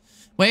take this.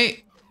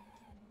 Wait.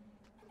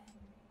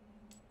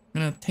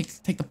 I'm gonna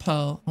take the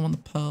pearl. I want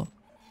the pearl.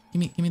 Give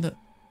me the.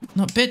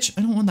 No, bitch.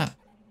 I don't want that.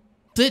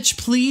 Bitch,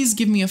 please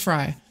give me a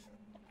fry.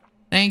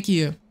 Thank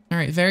you. All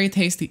right, very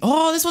tasty.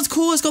 Oh, this one's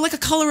cool. It's got like a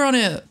color on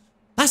it.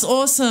 That's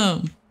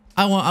awesome.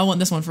 I want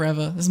this one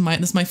forever. This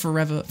is my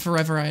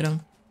forever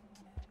item.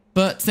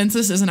 But since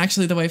this isn't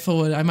actually the way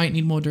forward, I might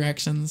need more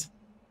directions.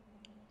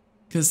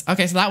 Because,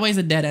 okay, so that way's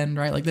a dead end,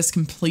 right? Like this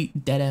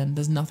complete dead end.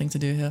 There's nothing to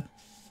do here.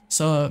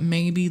 So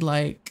maybe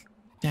like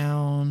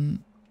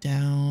down.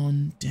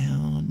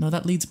 No,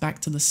 that leads back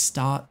to the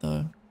start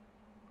though.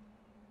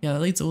 Yeah,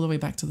 that leads all the way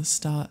back to the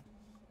start.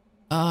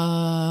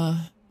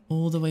 All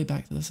the way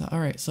back to the start. All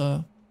right,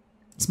 so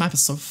this map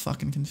is so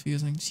fucking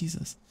confusing.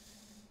 Jesus.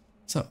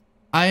 So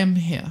I am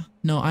here.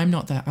 No, I'm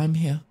not there. I'm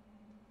here.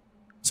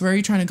 So where are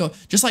you trying to go?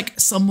 Just like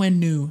somewhere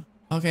new.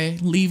 Okay,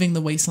 leaving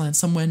the wasteland,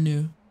 somewhere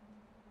new.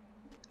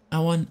 I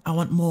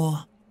want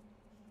more.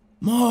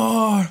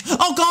 More.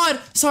 Oh God.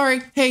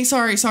 Sorry. Hey,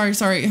 sorry.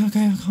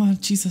 Okay. Oh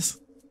God, Jesus.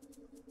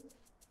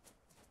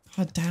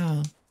 God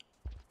damn.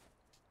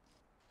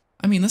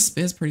 I mean, this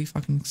spear's pretty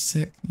fucking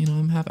sick. You know,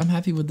 I'm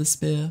happy with the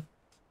spear.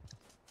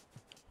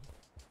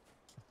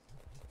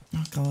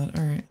 Oh God.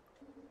 All right.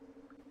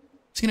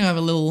 Just gonna have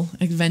a little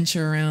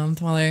adventure around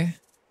while I.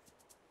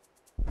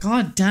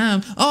 God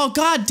damn. Oh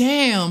God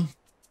damn.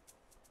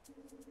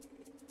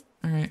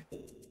 All right.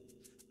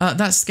 That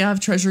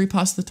scav treasury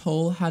past the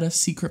toll had a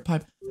secret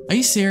pipe. Are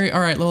you serious? All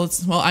right, well,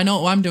 I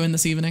know what I'm doing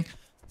this evening.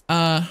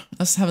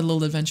 Let's have a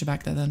little adventure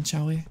back there then,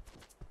 shall we?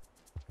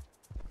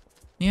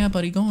 Yeah,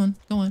 buddy, go on.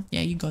 Yeah,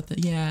 you got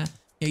that. Yeah,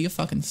 you're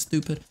fucking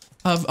stupid.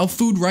 Oh,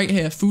 food right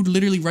here. Food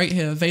literally right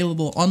here,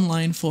 available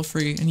online for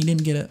free, and you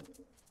didn't get it.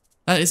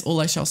 That is all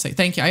I shall say.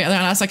 Thank you.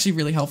 That's actually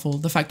really helpful.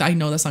 The fact that I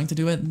know there's something to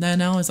do it there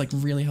now is like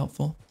really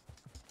helpful.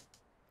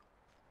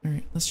 All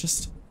right, let's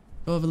just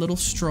go have a little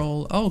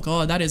stroll. Oh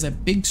God, that is a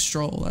big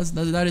stroll.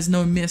 That is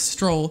no miss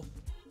stroll.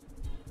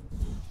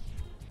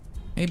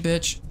 Hey,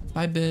 bitch.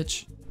 Bye,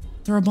 bitch.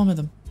 Throw a bomb at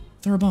them.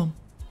 Throw a bomb.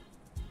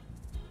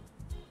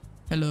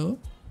 Hello?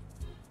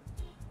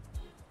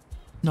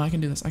 No, I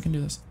can do this. I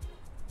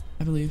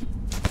believe.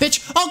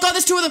 Bitch! Oh God,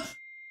 there's two of them!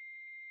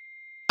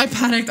 I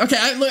panicked. Okay,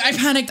 I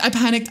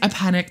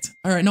panicked.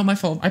 All right, not my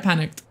fault. I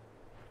panicked.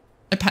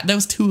 There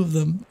was two of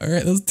them. All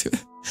right, those two.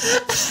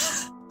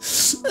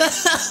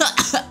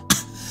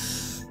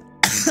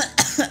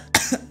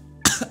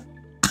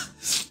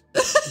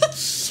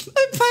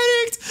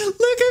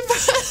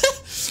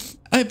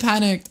 I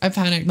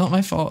panicked. Not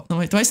my fault. No,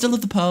 wait, do I still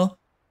have the pearl?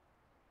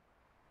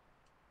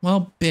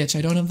 Well, bitch,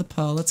 I don't have the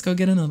pearl. Let's go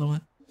get another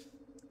one.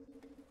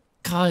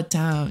 God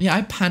damn. Yeah,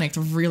 I panicked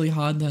really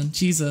hard then.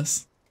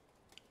 Jesus.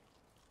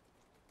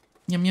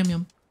 Yum, yum,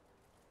 yum.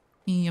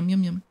 Yum,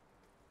 yum, yum.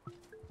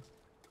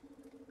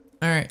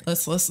 Alright,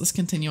 let's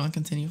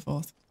continue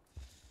forth.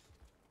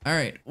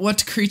 Alright,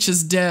 what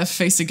creatures dare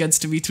face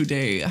against me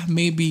today?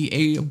 Maybe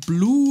a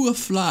blue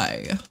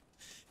fly.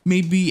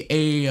 Maybe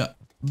a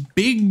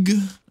big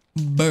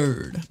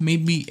bird.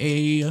 Maybe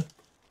a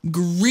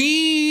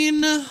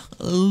green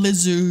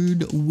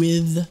lizard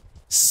with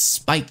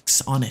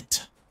spikes on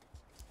it.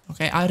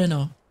 Okay, I don't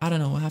know.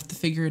 We'll have to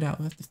figure it out.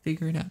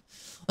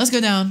 Let's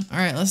go down. All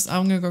right,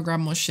 I'm gonna go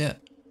grab more shit.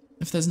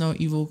 If there's no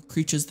evil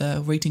creatures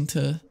there waiting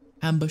to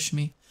ambush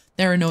me.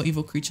 There are no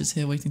evil creatures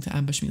here waiting to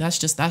ambush me. That's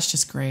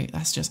just great.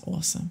 That's just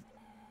awesome.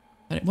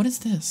 But what is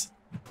this?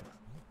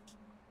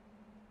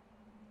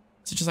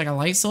 Is it just like a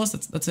light source?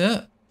 That's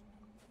it?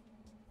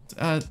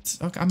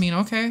 Okay, I mean,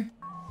 okay.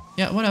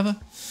 Yeah, whatever.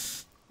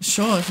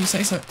 Sure, if you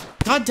say so.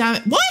 God damn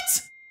it.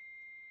 What?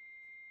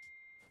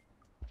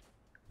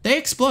 They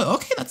explode.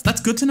 Okay,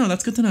 that's good to know.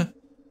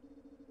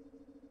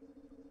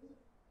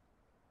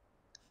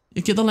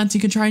 You get the lens,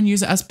 you can try and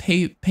use it as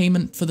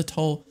payment for the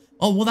toll.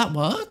 Oh, will that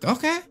work?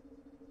 Okay. All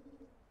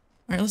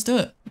right, let's do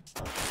it.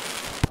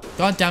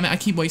 God damn it, I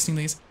keep wasting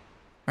these.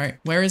 All right,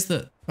 where is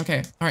the...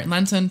 Okay, all right,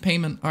 lantern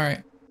payment. All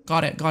right,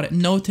 got it.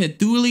 Noted,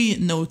 duly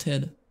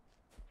noted.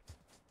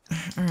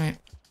 All right,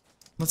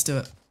 let's do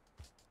it.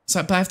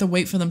 So, but I have to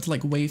wait for them to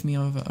like wave me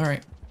over. All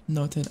right,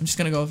 noted. I'm just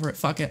gonna go over it.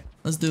 Fuck it.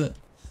 Let's do it.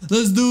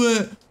 Let's do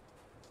it.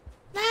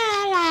 La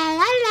la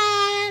la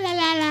la la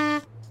la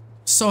la.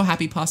 So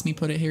happy Past Me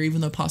put it here,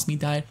 even though Past Me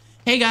died.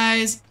 Hey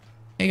guys.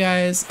 Hey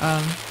guys.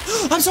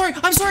 I'm sorry. No,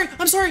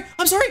 I'm sorry.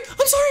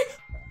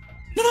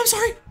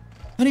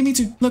 I didn't mean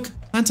to. Look,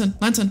 lantern.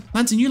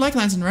 You like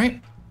lantern,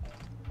 right?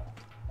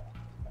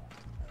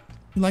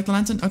 You like the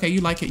lantern? Okay,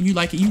 you like it. You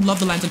love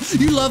the lantern.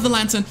 You love the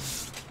lantern.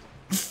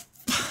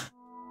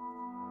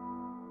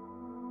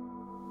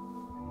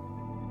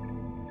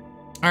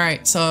 All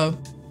right, so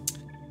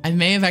I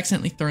may have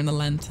accidentally thrown the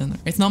lantern.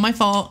 It's not my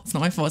fault.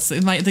 It's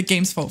the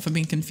game's fault for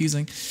being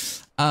confusing.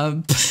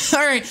 All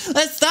right,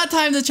 third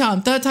time's the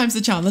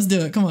charm. Let's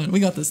do it. Come on, we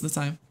got this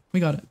time. We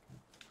got it.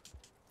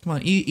 Come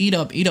on, eat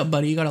up,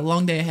 buddy. You got a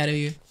long day ahead of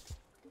you.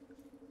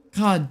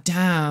 God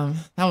damn,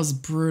 that was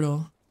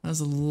brutal. That was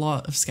a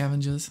lot of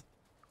scavengers.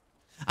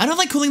 I don't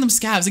like calling them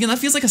scavs. Again, that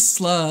feels like a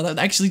slur. That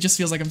actually just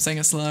feels like I'm saying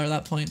a slur at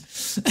that point.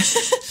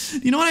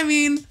 You know what I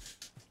mean?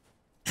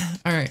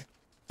 All right.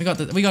 We got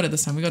it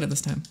this time.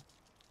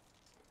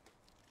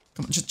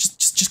 Come on,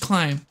 just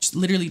climb. Just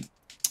literally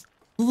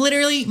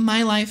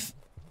my life.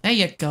 There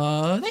you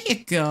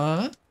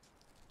go.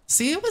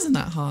 See, it wasn't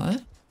that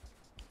hard.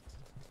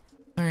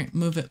 All right,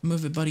 move it,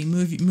 buddy.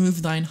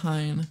 Move thine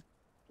hind.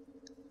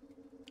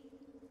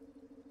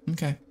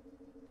 Okay.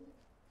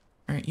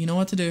 All right, you know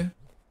what to do.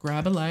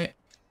 Grab a light.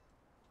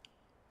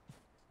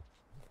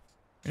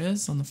 There it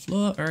is on the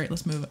floor. All right,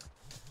 let's move it.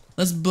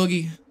 Let's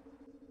boogie.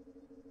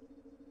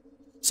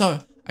 So,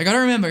 I gotta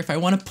remember, if I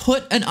want to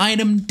put an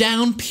item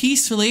down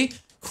peacefully,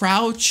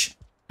 crouch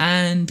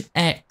and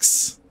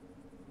X.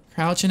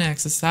 Crouch and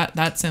X. It's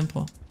that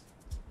simple.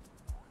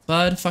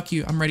 Bud, fuck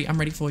you. I'm ready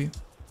for you.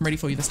 I'm ready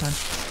for you this time.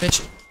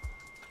 Bitch.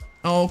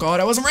 Oh god,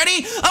 I wasn't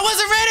ready! I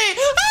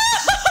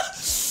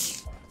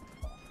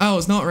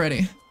was not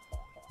ready.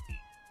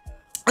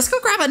 Let's go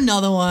grab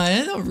another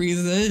one. No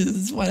reason.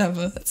 It's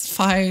whatever. It's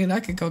fine. I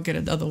could go get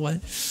another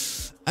one.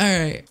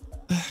 Alright.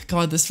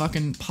 God, this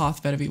fucking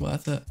path better be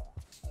worth it.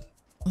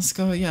 Let's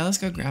go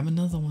grab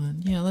another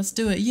one. Yeah, let's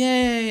do it.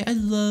 Yay! I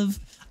love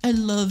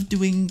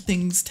doing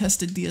things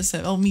tested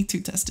DSF. Oh, me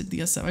too, tested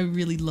DSF. I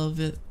really love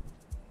it.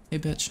 Hey,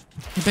 bitch.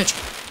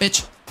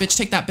 Bitch,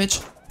 take that,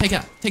 bitch.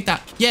 Take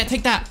that. Yeah,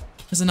 take that.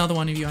 There's another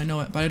one of you, I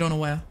know it, but I don't know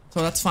where.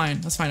 So that's fine.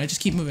 I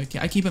just keep moving.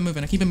 I keep it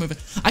moving. I keep it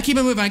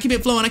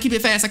flowing. I keep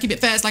it fast. I keep it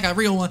fast like a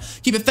real one. I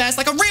keep it fast.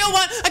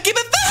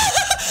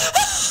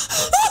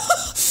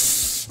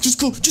 Just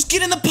go. Just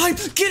get in the pipe.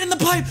 Get in.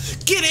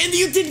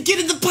 You didn't get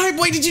in the pipe.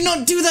 Why did you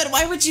not do that?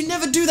 Why would you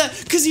never do that?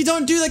 Because you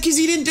don't do that. Because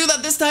you didn't do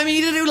that this time. And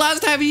you didn't do it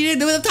last time. And you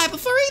didn't do it the time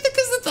before either.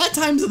 Because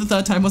the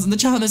third time wasn't the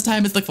charm. This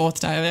time it's the fourth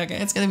time. Okay,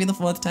 it's gonna be the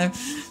fourth time.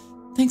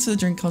 Thanks for the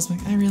drink,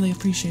 Cosmic. I really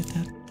appreciate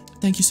that.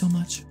 Thank you so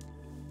much.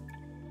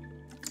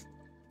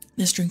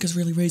 This drink has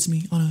really raised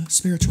me on a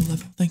spiritual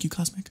level. Thank you,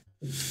 Cosmic.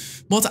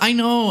 Well, I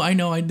know,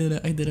 I did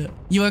it.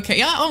 You okay?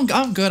 Yeah,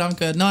 I'm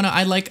good. No,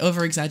 I like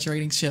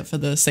over-exaggerating shit for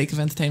the sake of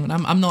entertainment.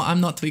 I'm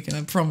not tweaking,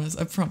 I promise.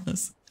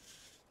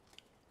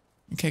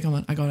 Okay, come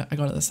on, I got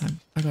it this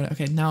time.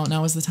 Okay,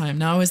 now is the time.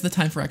 Now is the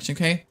time for action,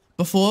 okay?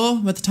 Before,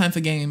 with the time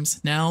for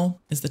games. Now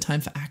is the time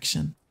for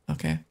action,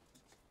 okay?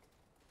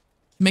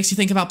 It makes you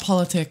think about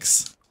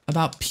politics,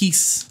 about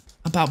peace,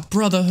 about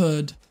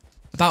brotherhood,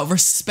 about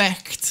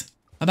respect,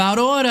 about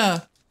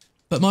order.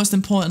 But most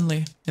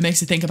importantly, it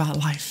makes you think about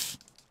life,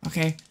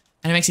 okay?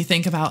 And it makes you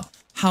think about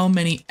how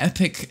many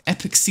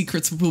epic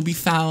secrets will be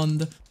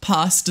found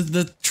past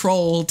the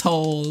troll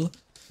toll.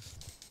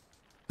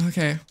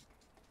 Okay.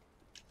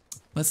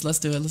 Let's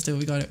do it.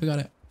 We got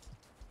it.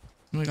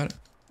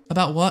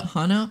 About what,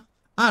 Hana?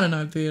 I don't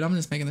know, dude. I'm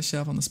just making this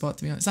shit up on the spot,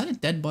 to be honest. Is that a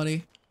dead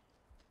body?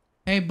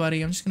 Hey,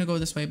 buddy. I'm just gonna go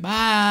this way.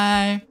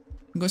 Bye.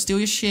 Go steal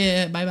your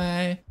shit.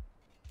 Bye.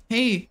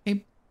 Hey,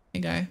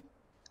 guy.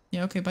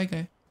 Yeah, okay, bye,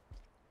 guy.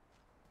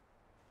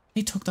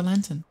 They took the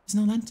lantern. There's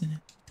no lantern in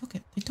it.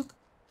 They took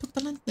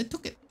the lantern. They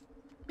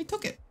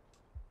took it.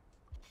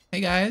 Hey,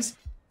 guys.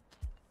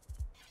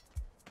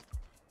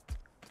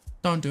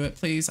 Don't do it,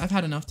 please. I've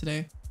had enough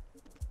today.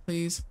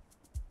 Please.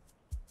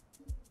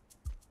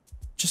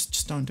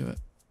 Just don't do it.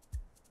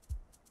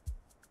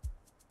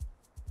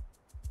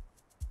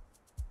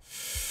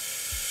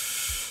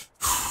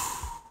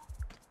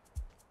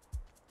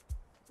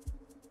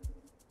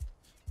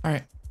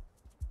 Alright.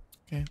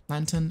 Okay,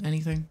 lantern,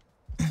 anything?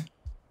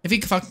 If he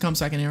fucking comes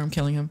back in here, I'm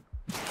killing him.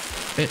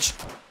 Bitch.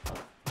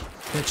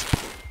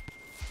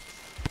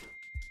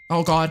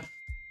 Oh god.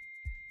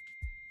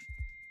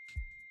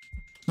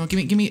 No,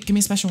 give me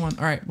a special one.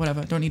 Alright,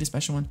 whatever. Don't need a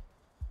special one.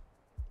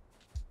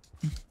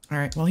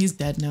 Alright, well he's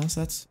dead now,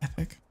 so that's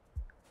epic.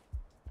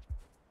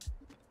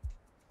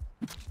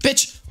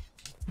 Bitch!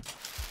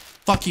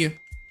 Fuck you.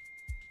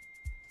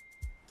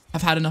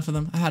 I've had enough of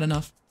them. I had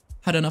enough.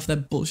 Had enough of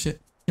that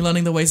bullshit. You're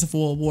learning the ways of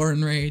war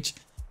and rage.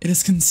 It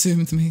has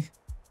consumed me.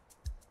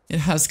 It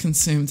has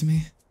consumed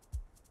me.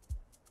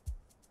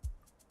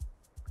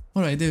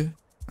 What do?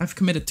 I've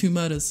committed 2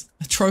 murders.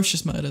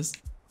 Atrocious murders.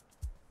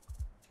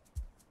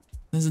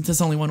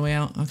 There's only one way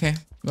out. Okay.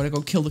 Gotta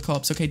go kill the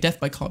cops. Okay, death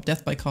by cop.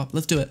 Death by cop.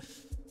 Let's do it.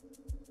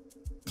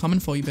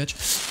 Coming for you,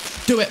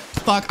 bitch. Do it.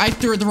 Fuck, I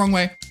threw it the wrong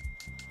way.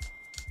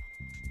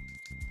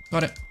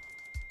 Got it.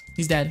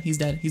 He's dead. He's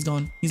dead. He's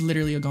gone. He's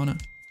literally a goner.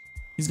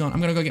 He's gone. I'm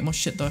gonna go get more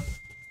shit, though.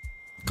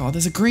 God,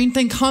 there's a green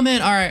thing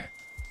coming. All right.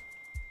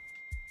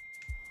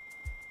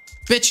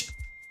 Bitch.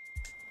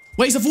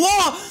 Ways of war.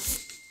 All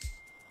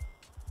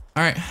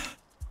right. Give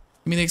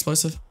me the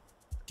explosive.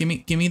 Give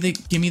me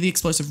the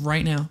explosive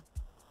right now.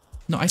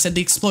 No, I said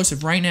the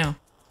explosive right now.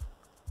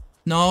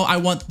 No, I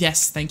want,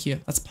 yes, thank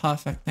you. That's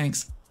perfect,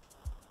 thanks.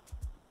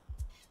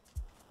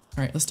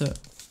 All right, let's do it.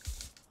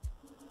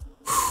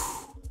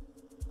 Whew.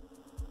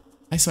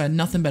 I swear,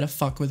 nothing better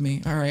fuck with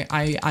me. All right,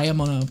 I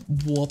am on a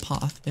war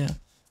path here.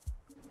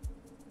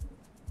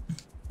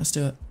 Let's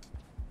do it.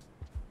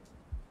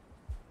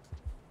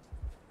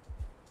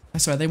 I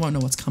swear, they won't know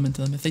what's coming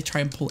to them if they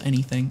try and pull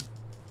anything.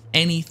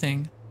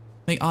 Anything.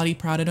 Make Artie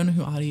proud. I don't know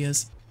who Artie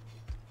is.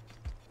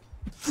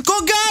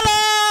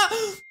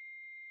 Gorgala!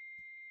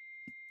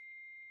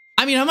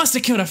 I mean, I must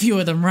have killed a few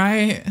of them,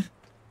 right?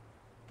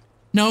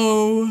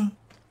 No.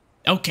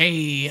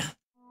 Okay.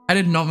 I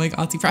did not make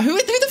Artie proud. Who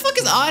the fuck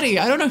is Artie?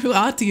 I don't know who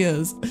Artie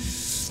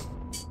is.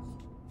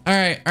 All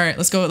right,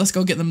 let's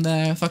go get them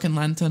their fucking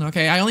lantern.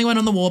 Okay, I only went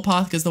on the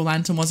warpath because the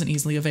lantern wasn't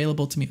easily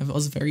available to me. I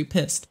was very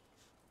pissed.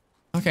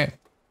 Okay.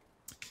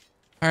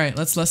 All right,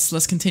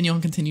 let's continue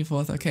on, continue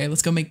forth. Okay,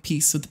 let's go make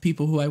peace with the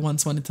people who I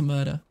once wanted to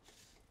murder.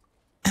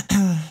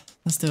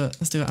 Let's do it.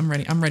 Let's do it. I'm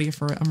ready. I'm ready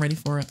for it. I'm ready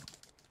for it.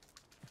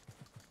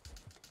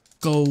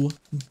 Go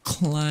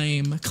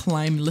climb,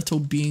 little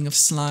being of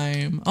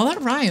slime. Oh,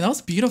 that rhyme. That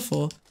was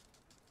beautiful.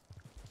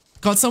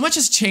 God, so much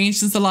has changed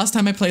since the last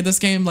time I played this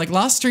game. Like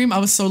last stream, I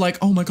was so like,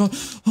 oh god,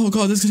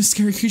 there's gonna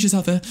scary creatures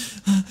out there.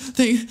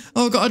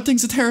 Oh god,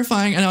 things are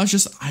terrifying. And I was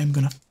just, I'm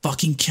gonna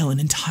fucking kill an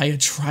entire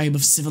tribe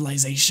of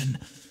civilization.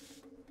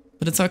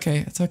 But it's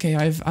okay. It's okay.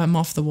 I'm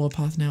off the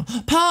warpath now.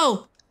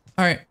 Pearl!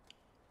 All right.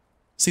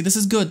 See, this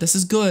is good. This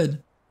is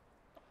good.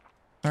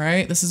 All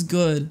right, this is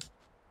good.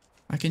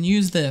 I can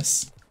use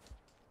this.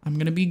 I'm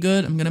gonna be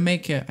good. I'm gonna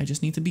make it. I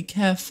just need to be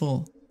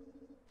careful.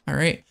 All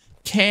right.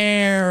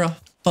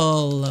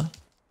 Careful.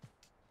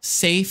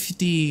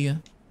 Safety.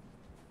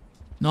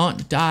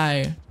 Not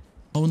die.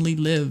 Only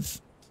live.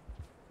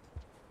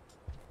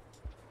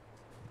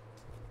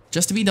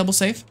 Just to be double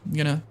safe, I'm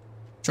gonna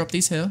drop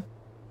these here.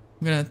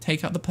 I'm gonna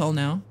take out the pearl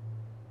now.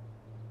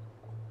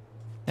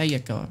 There you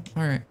go.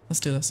 All right, let's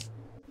do this.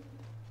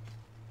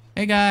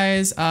 Hey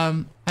guys,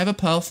 I have a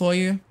pearl for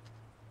you.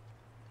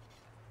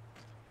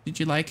 Did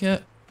you like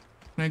it?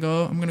 Can I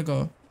go? I'm gonna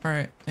go. All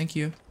right, thank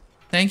you.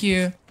 Thank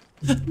you.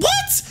 What?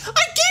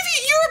 I gave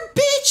you, you're a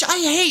bitch. I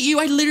hate you.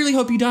 I literally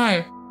hope you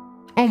die.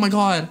 Oh my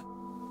God.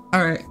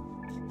 All right.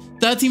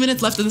 13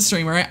 minutes left of the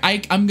stream, all right?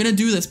 I'm gonna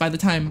do this by the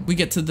time we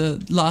get to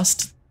the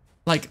last,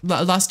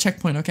 last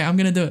checkpoint, okay? I'm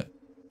gonna do it.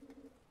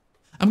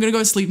 I'm gonna go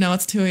to sleep now.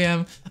 It's 2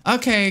 a.m.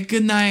 Okay,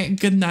 good night,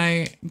 good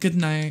night, good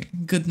night,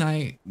 good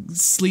night.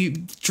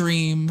 Sleep,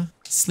 dream,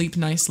 sleep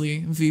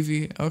nicely,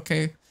 Vivi.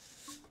 Okay.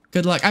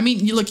 Good luck. I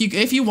mean, look,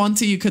 if you want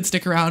to, you could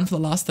stick around for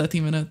the last 30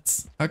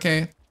 minutes,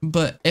 okay?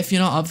 But if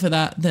you're not up for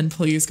that, then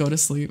please go to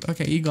sleep.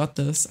 Okay, you got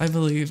this. I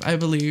believe. I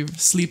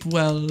believe. Sleep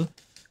well.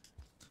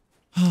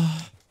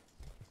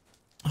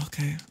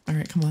 Okay. All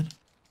right, come on.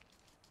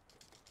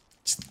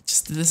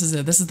 Just this is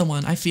it. This is the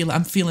one. I feel it.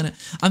 I'm feeling it.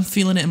 I'm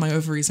feeling it in my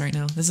ovaries right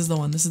now. This is the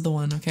one. This is the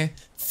one, okay?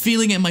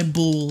 Feeling it in my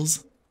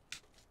balls.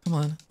 Come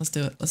on. Let's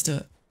do it. Let's do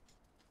it.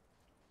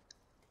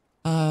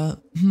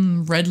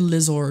 Red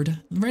lizard.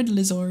 Red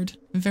lizard.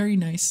 Very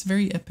nice.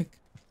 Very epic.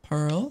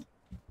 Pearl.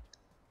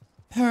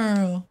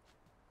 Pearl.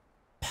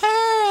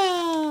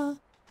 Pearl.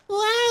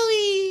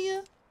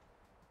 Wowie.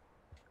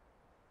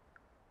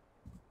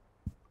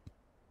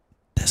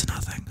 There's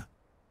nothing.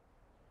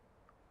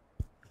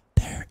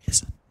 There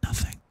is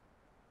nothing.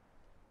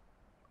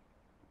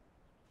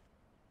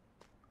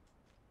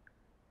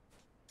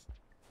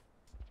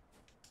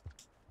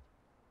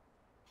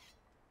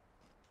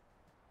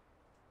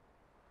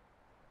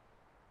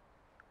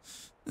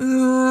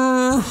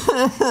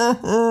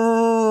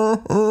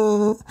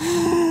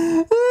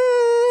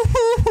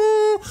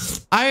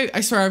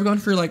 I swear I've gone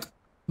through like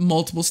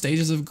multiple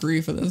stages of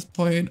grief at this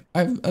point.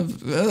 All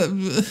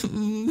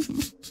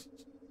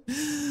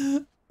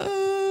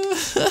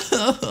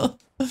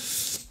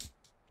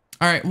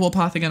right,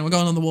 warpath again. We're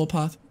going on the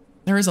warpath.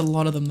 There is a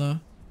lot of them though.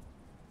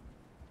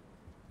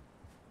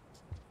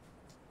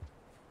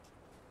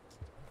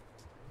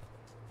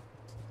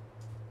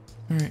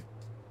 All right.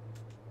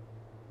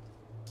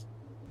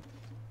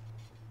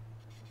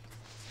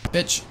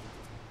 Bitch.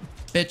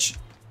 Bitch.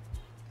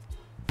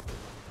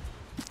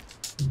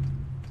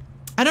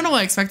 I don't know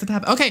what I expected to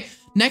happen. Okay,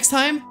 next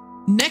time,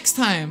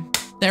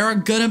 there are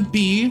gonna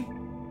be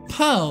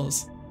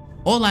pearls.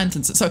 Or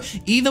lanterns. So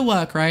either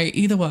work, right?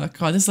 Either work.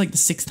 God, this is like the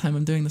 6th time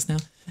I'm doing this now.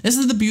 This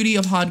is the beauty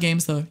of hard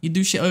games though. You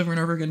do shit over and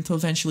over again until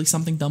eventually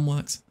something dumb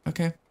works.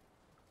 Okay?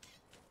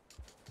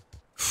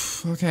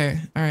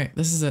 Okay, alright,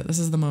 this is it. This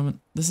is the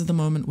moment. This is the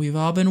moment we've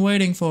all been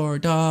waiting for.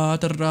 Da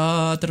da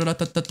da da da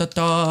da da da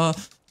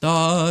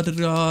da da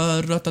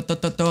da da da da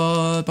da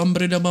da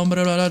bumbri da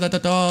bumbri da da da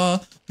da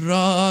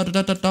da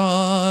da da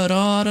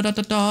da da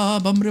da da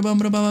bumbri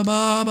bumbri ba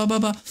ba ba ba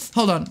ba.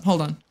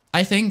 Hold on.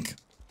 I think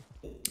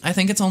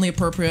it's only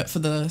appropriate for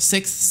the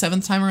 6th,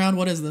 7th time around.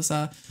 What is this?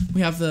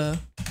 We have the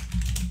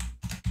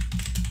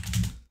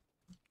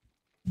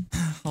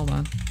hold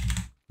on.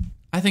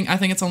 I think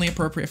it's only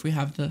appropriate if we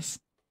have this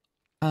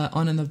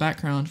on in the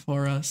background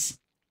for us.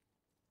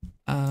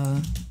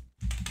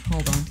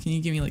 Hold on. Can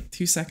you give me like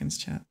 2 seconds,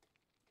 chat?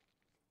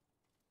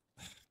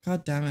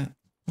 God damn it.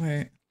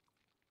 Wait.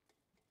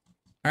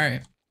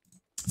 Alright.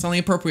 It's only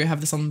appropriate to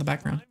have this on in the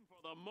background.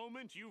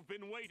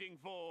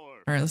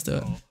 Alright, let's do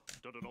it.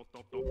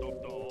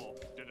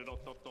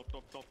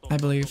 I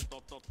believe.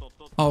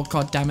 Oh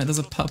god damn it, there's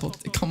a purple.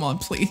 Come on,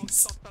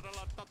 please.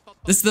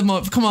 This is the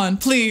moment. Come on,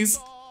 please.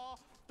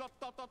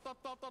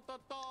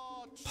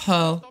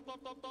 Pearl.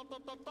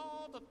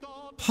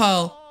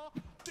 Pearl.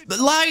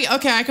 Light!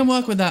 Okay, I can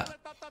work with that.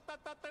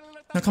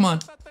 No, come on.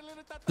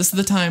 This is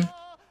the time.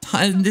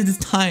 It is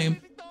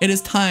time. It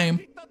is time.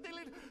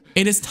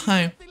 It is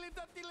time.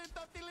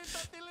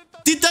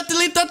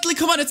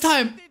 Come on, it's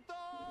time.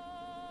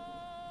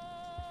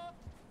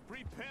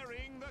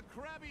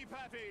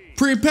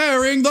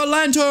 Preparing the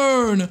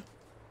lantern.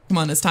 Come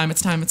on, it's time.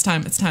 It's time. It's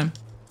time. It's time.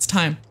 It's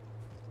time.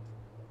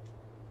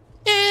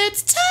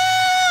 It's time.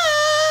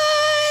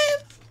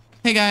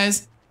 Hey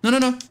guys. No.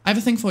 I have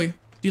a thing for you.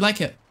 Do you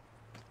like it?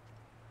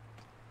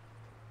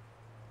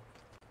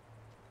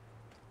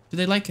 Do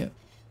they like it?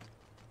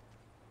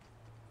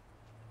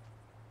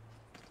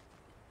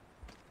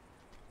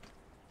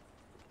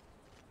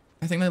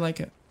 I think they like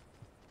it.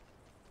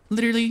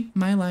 Literally,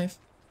 my life.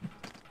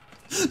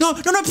 No,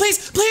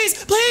 please!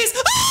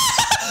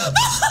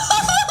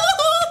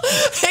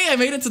 Hey, I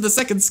made it to the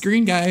 2nd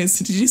screen, guys.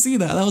 Did you see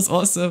that? That was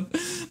awesome.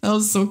 That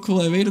was so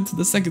cool. I made it to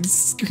the 2nd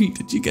screen.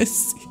 Did you guys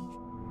see?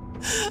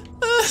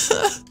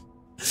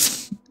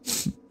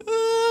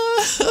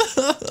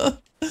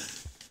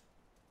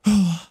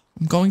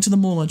 I'm going to the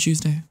mall on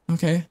Tuesday,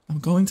 okay? I'm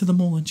going to the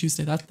mall on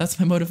Tuesday. That's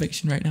my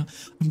motivation right now.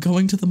 I'm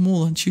going to the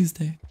mall on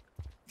Tuesday.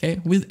 Okay,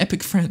 with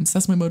epic friends.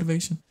 That's my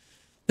motivation.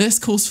 This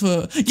calls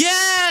for...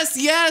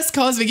 Yes,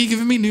 Cosmic, you're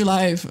giving me new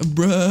life.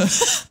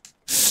 Bruh.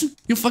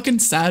 You're fucking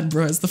sad,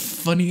 bro. It's the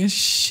funniest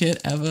shit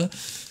ever.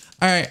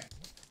 Alright.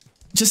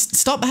 Just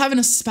stop having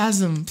a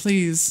spasm,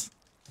 please.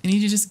 I need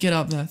you to just get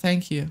up there.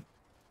 Thank you.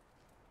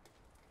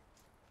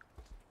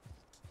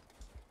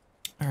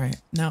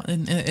 Alright, now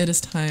it is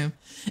time.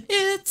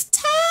 It's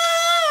time!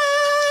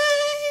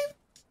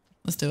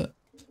 Let's do it.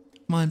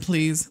 Come on,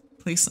 please.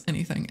 Please,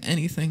 anything.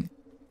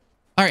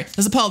 Alright,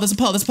 there's a pearl.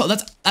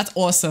 That's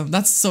awesome.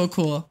 That's so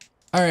cool.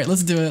 Alright,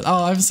 let's do it.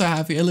 Oh, I'm so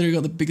happy. I literally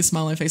got the biggest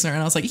smile on my face right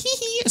now. I was like, hee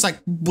hee. It's like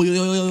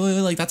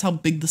that's how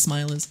big the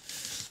smile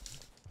is.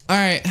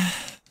 Alright.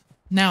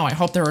 Now, I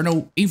hope there are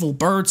no evil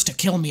birds to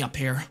kill me up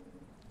here.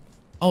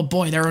 Oh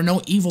boy, there are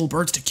no evil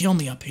birds to kill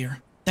me up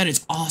here. That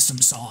is awesome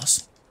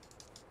sauce.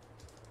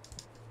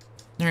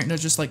 Alright, no,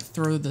 just like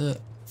throw the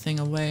thing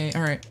away.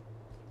 Alright.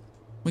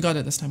 We got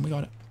it this time. We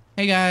got it.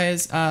 Hey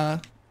guys, I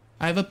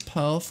have a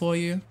pearl for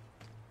you.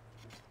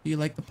 Do you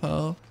like the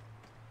pearl?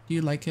 Do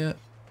you like it?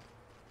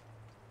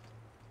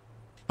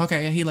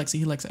 Okay, yeah, he likes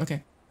it.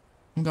 Okay.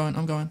 I'm going.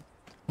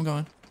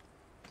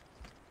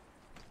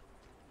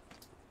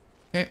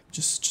 Okay,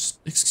 just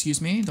excuse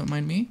me. Don't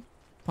mind me.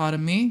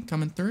 Pardon me.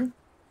 Coming through.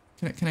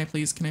 Can I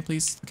please?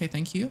 Okay,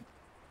 thank you.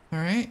 All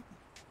right.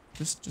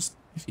 Just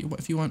if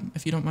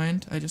you don't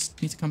mind, I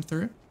just need to come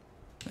through.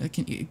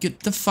 Can you get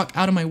the fuck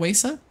out of my way,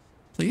 sir?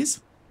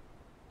 Please?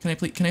 Can I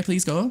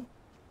please go?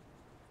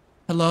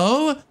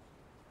 Hello?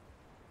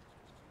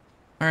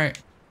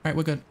 Alright,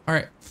 we're good.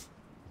 Alright.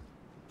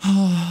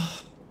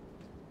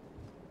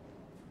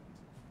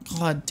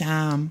 God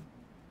damn.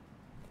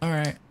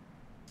 Alright.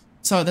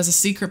 So there's a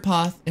secret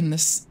path in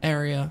this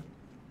area.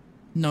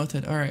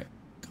 Noted. Alright.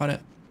 Got it.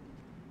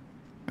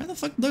 Where the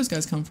fuck did those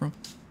guys come from?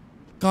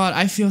 God,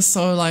 I feel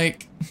so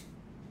like...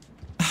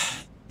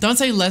 Don't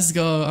say let's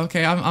go.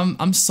 Okay,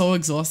 I'm so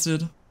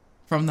exhausted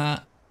from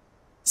that.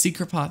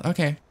 Secret path.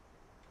 Okay.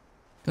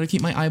 Gotta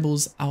keep my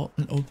eyeballs out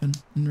and open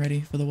and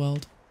ready for the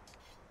world.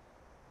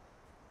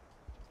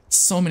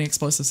 So many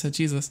explosives here,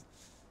 Jesus.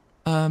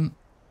 And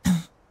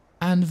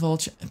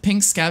vulture.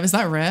 Pink scab, is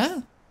that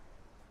rare?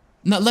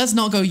 No, let's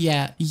not go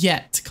yet.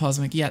 Yet,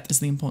 Cosmic. Yet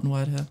is the important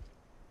word here.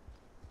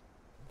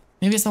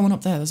 Maybe it's that one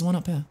up there. There's one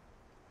up here.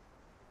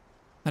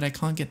 That I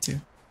can't get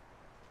to.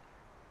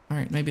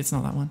 Alright, maybe it's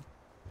not that one.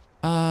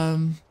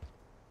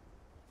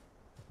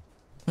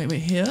 Wait,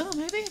 here?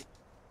 Maybe?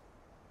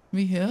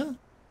 Maybe here?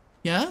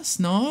 Yes?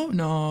 No?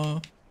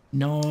 No.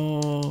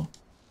 No.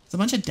 There's a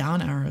bunch of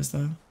down arrows,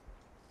 though.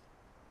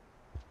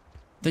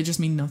 They just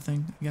mean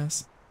nothing, I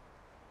guess.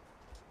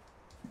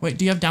 Wait,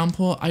 do you have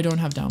Downpour? I don't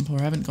have Downpour.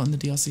 I haven't gotten the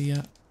DLC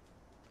yet.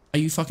 Are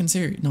you fucking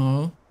serious?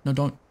 No. No,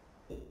 don't.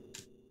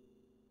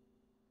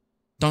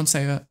 Don't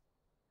say that.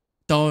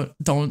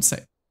 Don't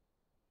say.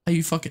 Are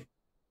you fucking...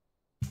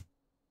 Are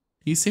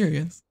you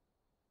serious?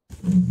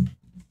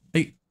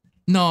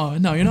 No,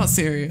 you're not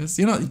serious.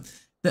 You're not...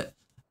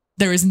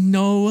 There is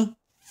no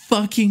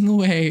fucking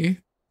way.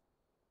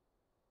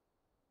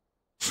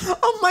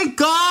 Oh my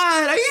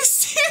god, are you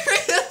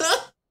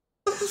serious?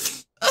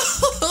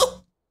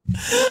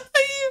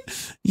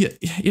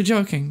 You're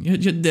joking.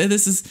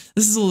 This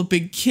is a little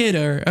big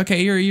kidder.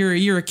 Okay,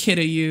 you're a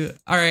kidder. You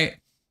all right?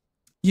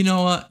 You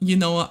know what?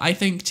 I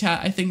think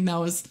chat. I think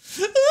now is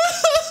the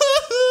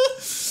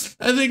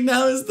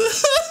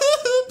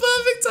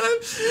perfect time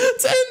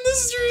to end the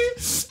stream.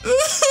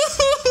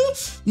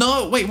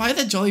 No, wait. Why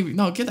that jolly?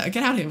 No, get out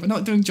of here. We're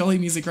not doing jolly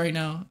music right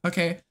now.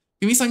 Okay,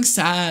 give me something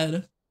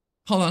sad.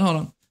 Hold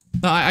on.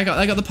 No, I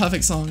got the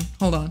perfect song.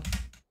 Hold on.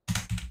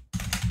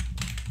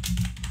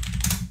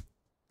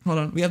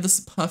 We have this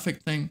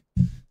perfect thing.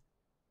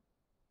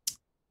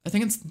 I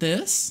think it's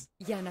this.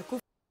 Who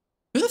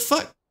the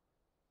fuck?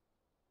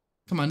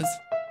 Come on,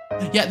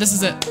 yeah, this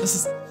is it.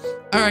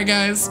 All right,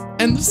 guys,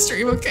 end the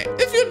stream. Okay,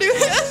 if you're new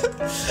here,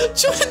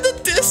 join the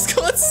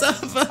Discord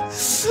server.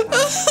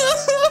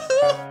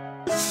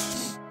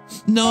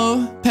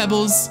 No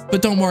pebbles,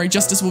 but don't worry,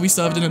 justice will be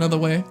served in another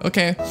way.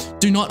 Okay,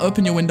 do not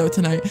open your window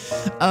tonight.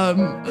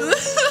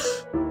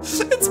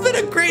 It's been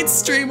a great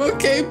stream,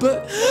 okay,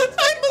 but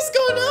I must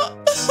go now.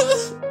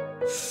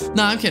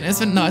 No, I'm kidding. It's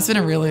been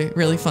a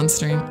really fun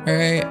stream. All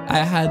right, I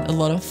had a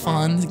lot of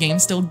fun. The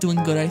game's still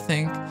doing good, I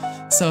think.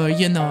 So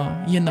you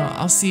know,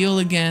 I'll see you all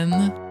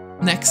again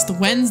next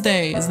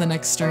Wednesday is the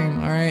next stream.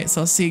 All right,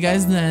 so I'll see you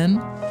guys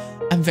then.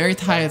 I'm very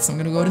tired, so I'm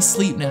gonna go to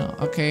sleep now.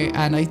 Okay,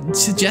 and I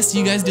suggest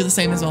you guys do the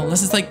same as well.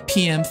 This is like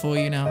PM for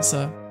you now.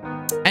 So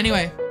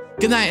anyway,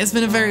 good night. It's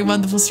been a very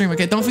wonderful stream.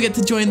 Okay, don't forget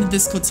to join the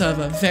Discord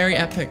server. Very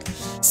epic.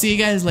 See you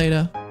guys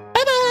later.